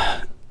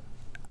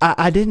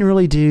 I didn't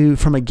really do,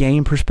 from a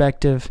game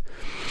perspective,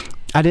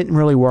 I didn't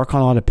really work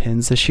on a lot of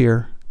pins this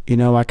year. You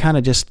know, I kind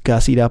of just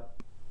gussied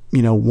up,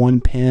 you know, one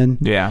pin.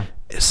 Yeah.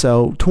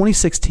 So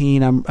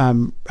 2016,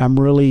 I'm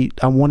really,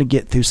 I want to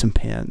get through some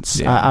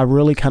pins. Yeah. I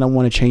really kind of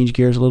want to change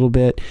gears a little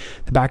bit.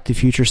 The Back to the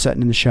Future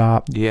setting in the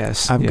shop.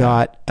 Yes. I've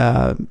got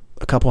a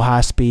couple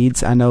high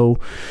speeds. I know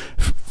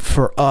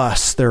for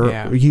us,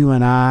 they're you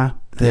and I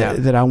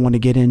that I want to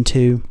get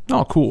into.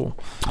 Oh, cool.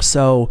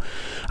 So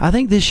I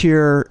think this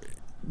year,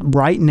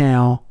 right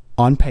now,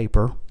 on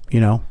paper, you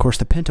know, of course,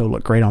 the Pinto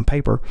looked great on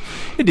paper.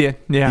 It did,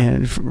 yeah.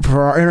 And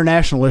for our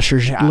international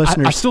listeners,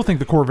 I still think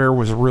the Corvair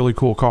was a really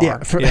cool car.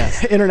 Yeah, for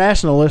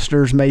international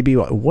listeners, maybe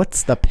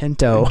what's the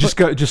Pinto?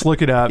 Just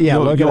look it up.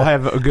 Yeah, you'll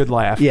have a good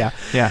laugh. Yeah,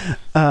 yeah.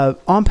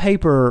 On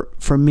paper,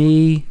 for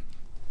me,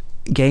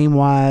 game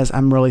wise,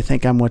 I'm really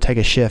think I'm going to take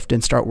a shift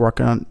and start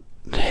working on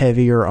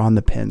heavier on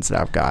the pins that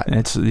I've got.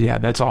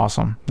 That's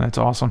awesome. That's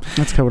awesome.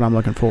 That's kind of what I'm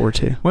looking forward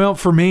to. Well,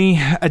 for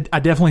me, I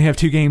definitely have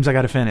 2 games I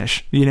got to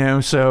finish, you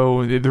know, so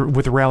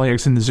with the Rally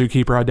X and the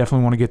Zookeeper, I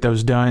definitely want to get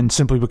those done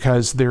simply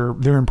because they're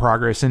in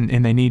progress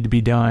and they need to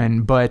be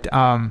done. But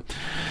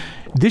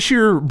this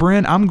year,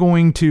 Brent, I'm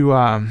going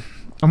to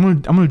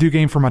do a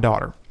game for my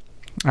daughter.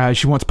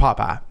 She wants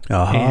Popeye.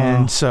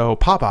 and so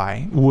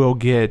Popeye will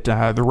get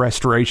the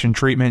restoration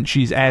treatment.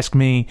 She's asked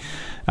me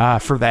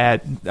for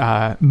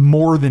that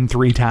more than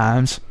 3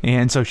 times,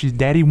 and so she's,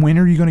 Daddy, when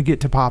are you going to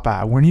get to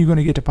Popeye? When are you going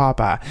to get to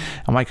Popeye?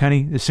 I'm like,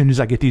 honey, as soon as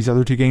I get these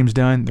other 2 games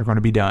done, they're going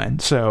to be done.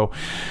 So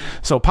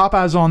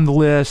Popeye's on the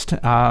list.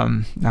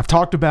 I've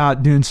talked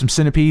about doing some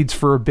Centipedes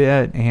for a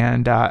bit,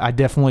 and I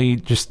definitely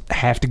just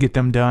have to get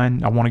them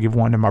done. I want to give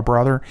one to my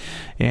brother,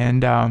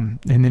 and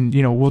then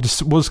we'll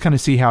just kind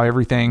of see how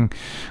everything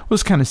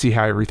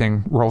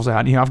rolls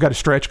out. I've got a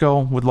stretch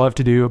goal. Would love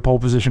to do a pole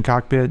position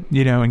cockpit,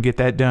 and get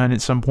that done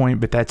at some point,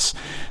 but that's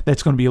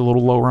going to be a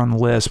little lower on the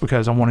list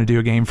because I want to do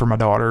a game for my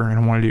daughter and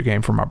I want to do a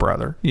game for my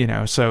brother.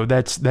 So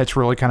that's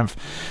really kind of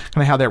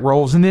how that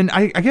rolls. And then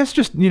I guess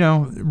just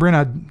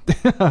Brent,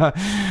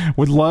 I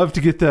would love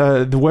to get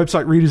the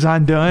website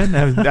redesign done.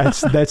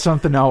 That's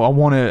something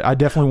I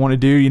definitely want to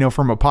do,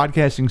 from a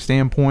podcasting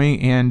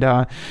standpoint, and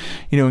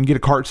and get a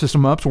cart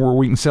system up so where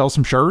we can sell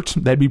some shirts.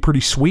 That'd be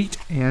pretty sweet.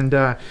 And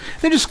then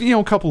just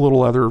a couple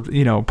little other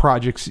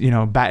projects,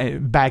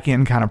 back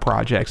end kind of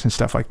projects and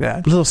stuff like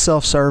that. A little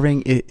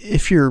self-serving.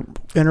 If you're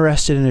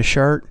interested in a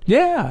shirt,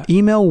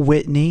 email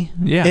Whitney.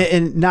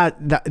 And not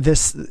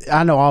this,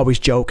 I know I always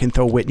joke and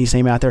throw Whitney's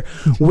name out there.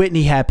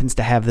 Whitney happens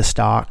to have the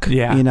stock.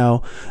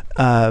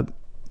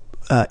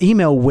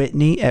 Email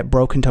Whitney at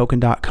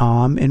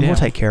brokentoken.com and we'll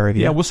take care of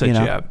you. Yeah, we'll set you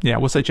up. Yeah,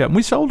 we'll set you up. And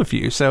we sold a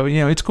few, so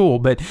it's cool.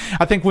 But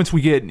I think once we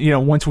get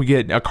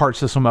a cart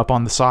system up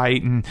on the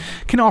site and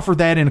can offer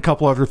that and a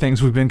couple other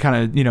things we've been kind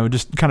of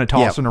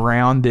tossing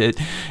around,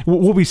 that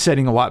we'll be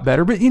setting a lot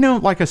better. But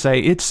like I say,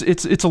 it's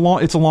a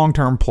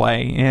long-term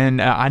play, and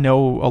I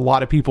know a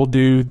lot of people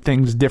do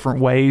things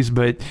different ways,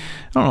 but I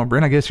don't know,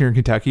 Brent, I guess here in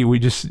Kentucky we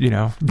just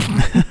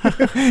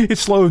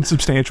it's slow and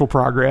substantial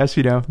progress.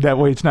 That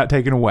way it's not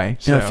taken away.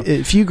 So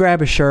if you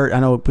grab a shirt, I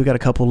know we've got a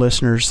couple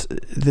listeners,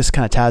 this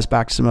kind of ties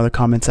back to some other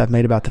comments I've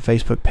made about the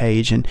Facebook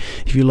page, and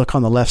if you look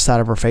on the left side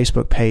of our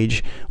Facebook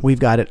page, we've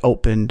got it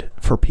opened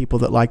for people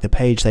that like the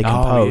page. They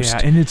can post.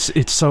 And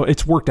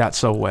it's worked out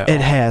so well.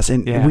 It has,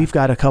 and we've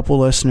got a couple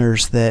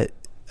listeners that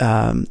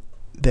kind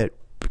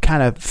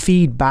of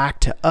feed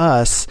back to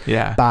us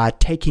by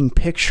taking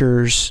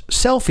pictures,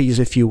 selfies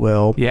if you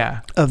will,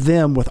 of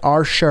them with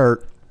our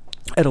shirt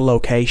at a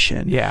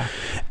location.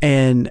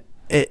 And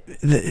here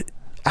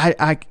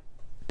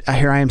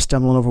I am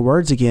stumbling over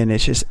words again.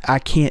 It's just, I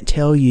can't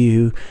tell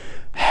you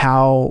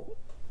how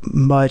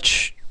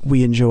much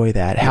we enjoy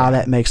that, how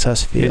that makes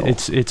us feel.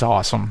 It's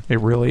awesome. It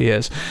really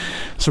is.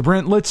 So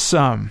Brent, let's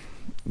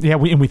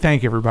we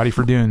thank everybody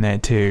for doing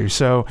that too.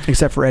 So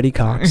except for Eddie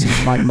Cox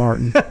and Mike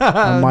Martin,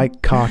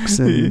 Mike Cox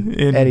and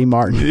Eddie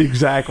Martin.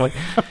 Exactly.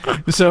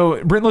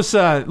 So Brent, let's go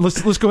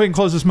ahead and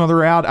close this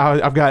mother out.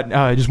 I've got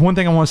just one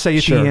thing I want to say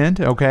at the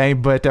end, okay?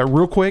 But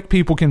real quick,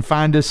 people can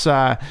find us,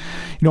 on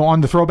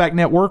the Throwback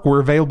Network. We're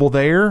available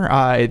there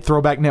at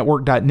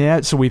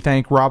throwbacknetwork.net. So we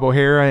thank Rob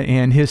O'Hara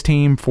and his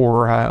team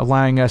for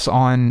allowing us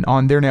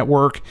on their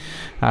network.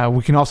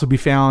 We can also be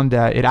found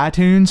at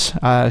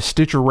iTunes,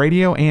 Stitcher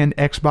Radio, and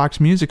Xbox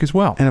Music as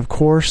well. And of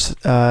course,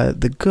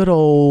 the good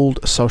old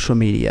social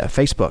media,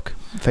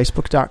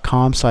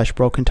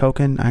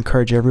 facebook.com/brokentoken. I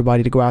encourage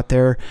everybody to go out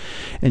there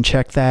and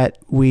check that.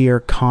 We are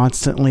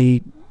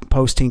constantly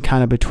posting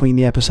kind of between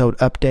the episode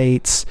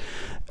updates,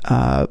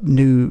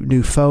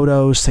 new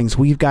photos, things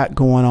we've got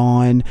going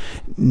on,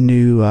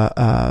 new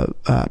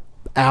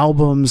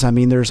albums. I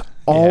mean, there's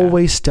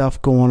always stuff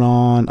going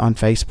on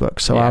Facebook.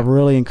 So I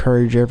really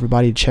encourage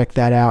everybody to check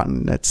that out,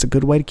 and that's a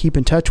good way to keep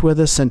in touch with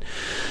us. And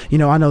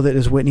I know that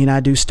as Whitney and I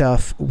do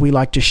stuff, we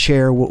like to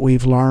share what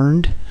we've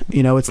learned.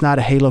 It's not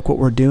a hey look what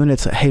we're doing,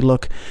 it's a hey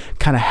look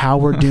kind of how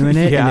we're doing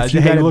it. And if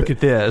you look at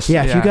this.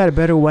 If you got a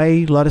better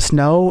way, let us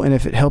know, and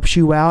if it helps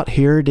you out,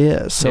 here it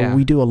is. So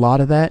we do a lot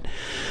of that.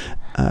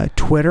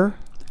 Twitter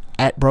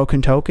at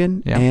Broken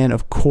Token, and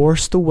of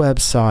course the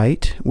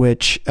website,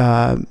 which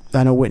I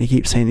know Whitney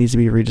keeps saying needs to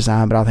be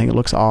redesigned, but I think it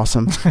looks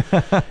awesome.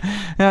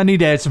 I need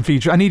to add some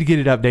features. I need to get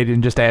it updated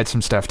and just add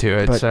some stuff to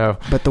it.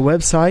 But the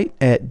website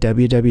at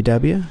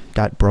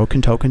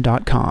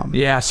www.brokentoken.com.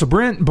 Yeah. So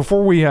Brent,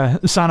 before we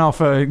sign off,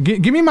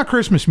 give me my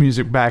Christmas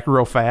music back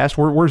real fast.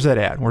 Where's that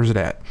at? Where's it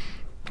at?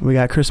 We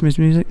got Christmas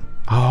music.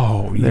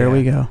 Oh, yeah. There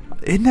we go.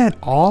 Isn't that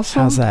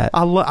awesome? How's that?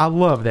 I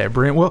love that,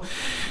 Brent. Well,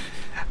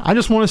 I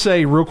just want to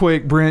say real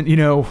quick, Brent,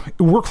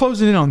 we're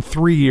closing in on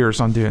 3 years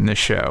on doing this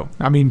show.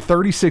 I mean,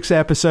 36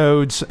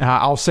 episodes.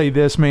 I'll say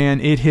this, man,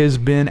 it has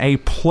been a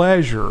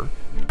pleasure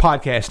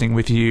podcasting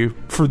with you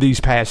for these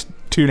past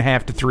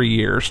 2.5 to 3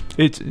 years.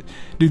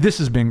 Dude, this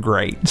has been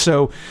great.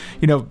 So,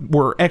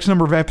 we're X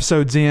number of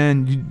episodes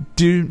in.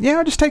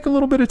 Just take a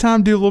little bit of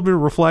time, do a little bit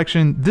of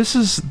reflection. This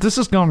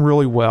has gone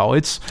really well.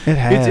 It's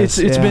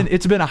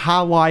been a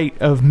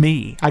highlight of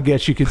me, I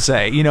guess you could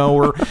say.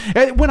 Or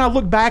when I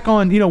look back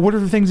on, what are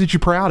the things that you're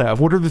proud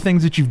of? What are the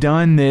things that you've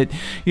done that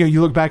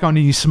you look back on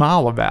and you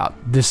smile about?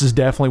 This is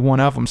definitely one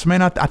of them. So,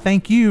 man, I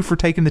thank you for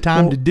taking the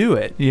time to do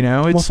it.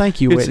 Well,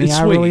 thank you, Whitney.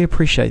 I really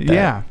appreciate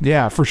that.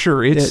 Yeah, for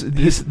sure. This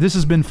has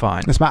has been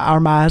fun. Are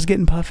my eyes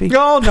getting puffy?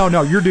 Oh,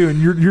 no, you're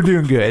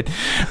doing good.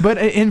 But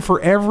and for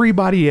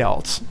everybody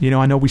else,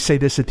 I know we say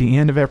this at the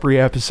end of every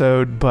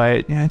episode,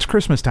 but it's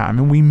Christmas time,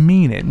 and we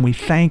mean it. And we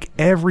thank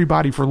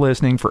everybody for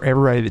listening, for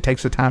everybody that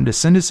takes the time to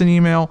send us an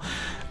email,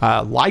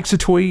 likes a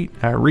tweet,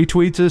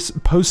 retweets us,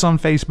 posts on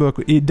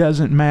Facebook. It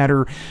doesn't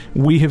matter.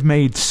 We have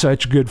made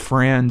such good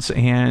friends,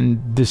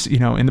 and this,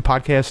 in the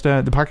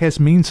podcast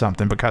means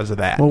something because of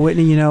that. Well,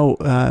 Whitney, in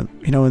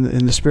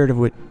the spirit of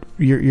what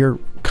your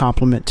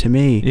compliment to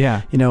me,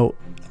 yeah,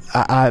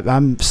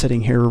 I'm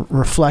sitting here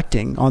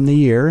reflecting on the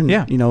year and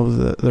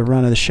the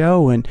run of the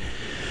show, and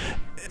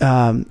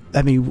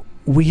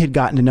we had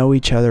gotten to know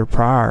each other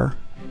prior.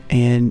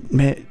 And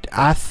man,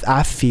 I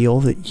feel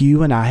that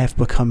you and I have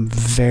become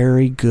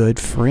very good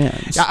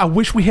friends. I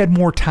wish we had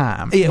more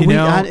time. Yeah,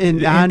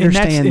 I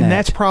understand that. And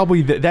that's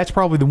probably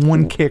the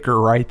one kicker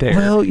right there.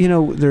 Well,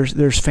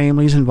 there's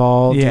families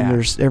involved, yeah, and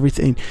there's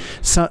everything.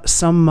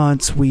 Some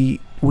months we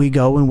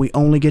go and we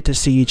only get to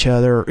see each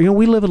other.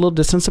 We live a little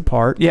distance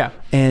apart. Yeah.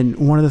 And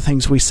one of the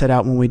things we set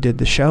out when we did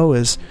the show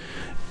is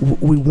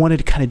we wanted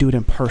to kind of do it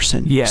in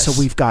person. Yes. So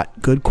we've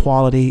got good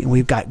quality and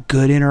we've got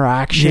good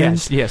interaction.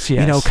 Yes.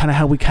 Kind of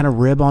how we kind of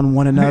rib on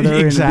one another.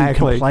 Exactly.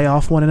 And we can play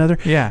off one another.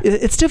 Yeah.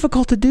 It's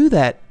difficult to do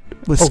that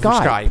with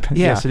Skype.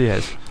 Yeah. Yes, it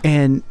is.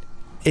 And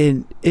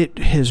it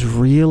has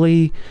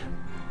really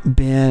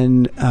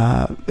been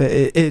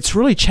it's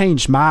really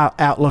changed my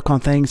outlook on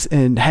things,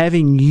 and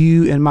having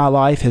you in my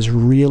life has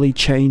really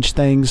changed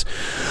things,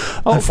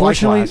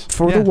 unfortunately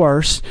for the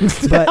worse,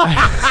 but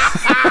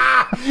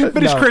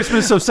but it's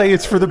Christmas, so say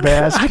it's for the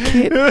best. I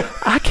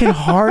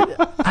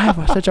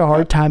have such a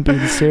hard time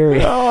being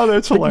serious. Oh,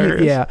 that's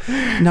hilarious. Yeah,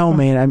 no,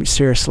 man,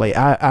 seriously,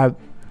 I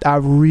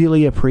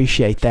really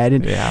appreciate that.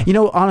 And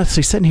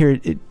honestly, sitting here,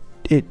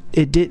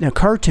 it didn't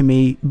occur to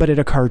me, but it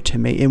occurred to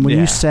me. And when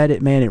you said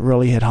it, man, it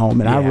really hit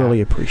home, and I really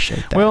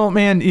appreciate that. Well,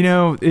 man,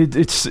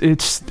 it's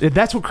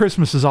that's what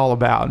Christmas is all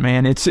about,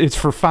 man. It's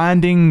for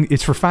finding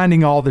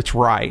all that's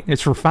right.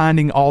 It's for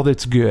finding all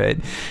that's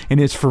good,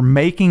 and it's for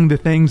making the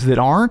things that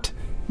aren't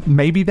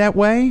maybe that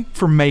way,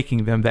 for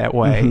making them that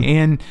way. Mm-hmm.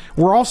 And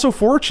we're also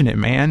fortunate,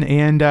 man.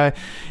 And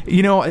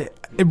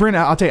Brent,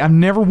 I'll tell you, I've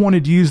never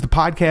wanted to use the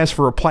podcast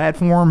for a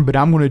platform, but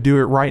I'm going to do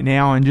it right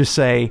now and just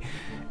say,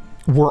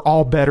 we're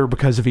all better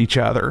because of each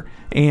other.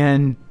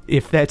 And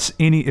if that's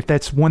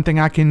one thing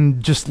I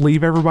can just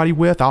leave everybody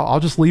with, I'll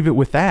just leave it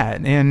with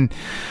that. And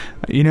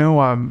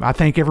I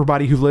thank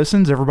everybody who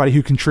listens, everybody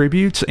who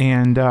contributes,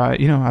 and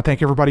I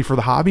thank everybody for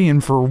the hobby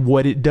and for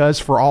what it does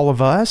for all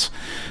of us.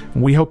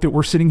 We hope that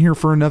we're sitting here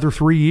for another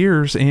 3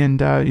 years, and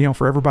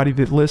for everybody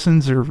that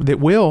listens or that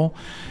will,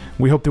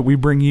 we hope that we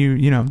bring you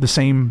the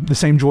same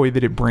joy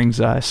that it brings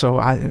us. So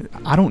I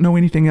don't know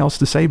anything else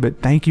to say,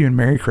 but thank you and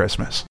Merry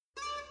Christmas.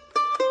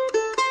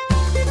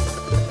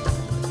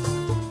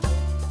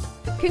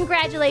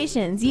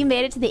 Congratulations! You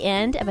made it to the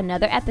end of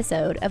another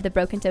episode of the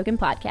Broken Token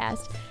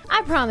Podcast.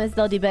 I promise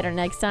they'll do better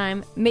next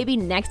time. Maybe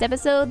next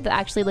episode they'll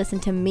actually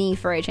listen to me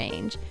for a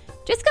change.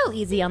 Just go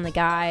easy on the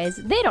guys.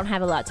 They don't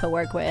have a lot to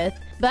work with.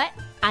 But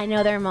I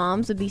know their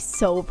moms would be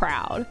so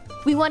proud.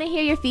 We want to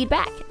hear your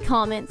feedback,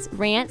 comments,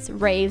 rants,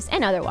 raves,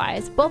 and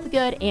otherwise, both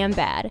good and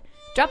bad.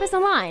 Drop us a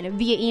line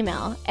via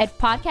email at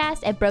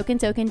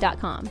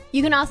podcast@brokentoken.com.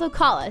 You can also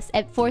call us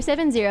at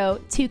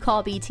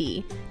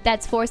 470-2CALL-BT.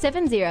 That's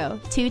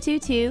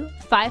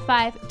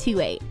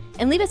 470-222-5528.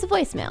 And leave us a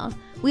voicemail.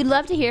 We'd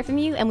love to hear from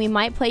you, and we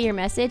might play your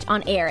message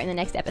on air in the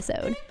next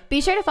episode.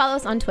 Be sure to follow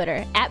us on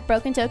Twitter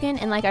 @BrokenToken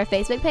and like our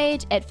Facebook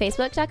page at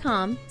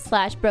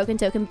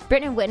facebook.com/BrokenToken.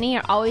 Britt and Whitney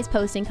are always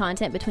posting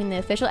content between the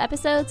official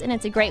episodes, and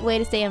it's a great way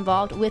to stay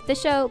involved with the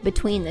show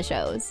between the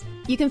shows.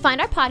 You can find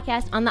our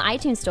podcast on the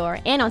iTunes Store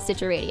and on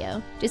Stitcher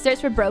Radio. Just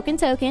search for Broken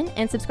Token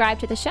and subscribe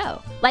to the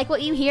show. Like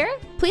what you hear?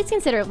 Please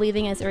consider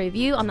leaving us a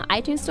review on the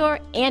iTunes Store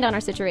and on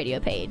our Stitcher Radio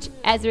page,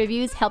 as the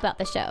reviews help out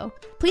the show.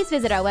 Please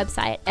visit our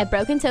website at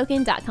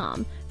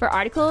brokentoken.com for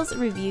articles,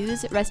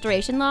 reviews,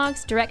 restoration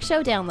logs, direct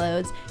show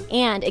downloads,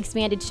 and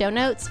expanded show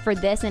notes for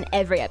this and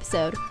every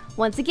episode.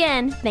 Once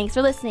again, thanks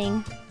for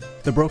listening.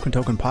 The Broken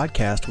Token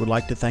Podcast would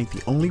like to thank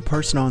the only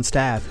person on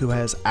staff who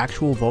has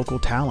actual vocal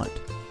talent,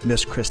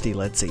 Miss Christy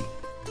Ledsey.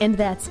 And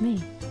that's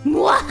me.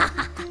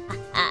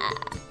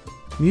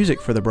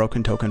 Music for the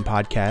Broken Token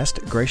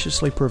Podcast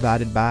graciously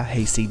provided by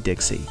Hayseed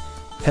Dixie.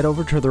 Head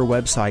over to their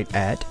website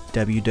at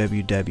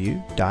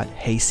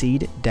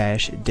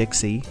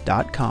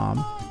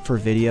www.hayseed-dixie.com for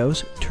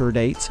videos, tour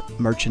dates,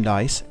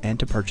 merchandise, and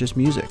to purchase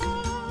music.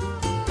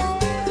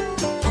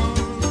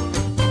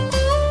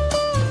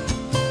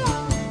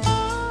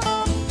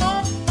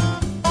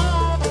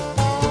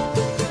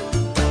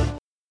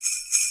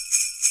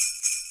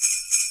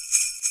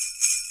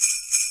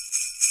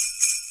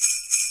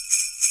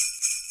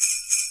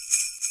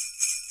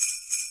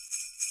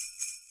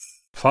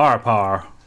 Firepower.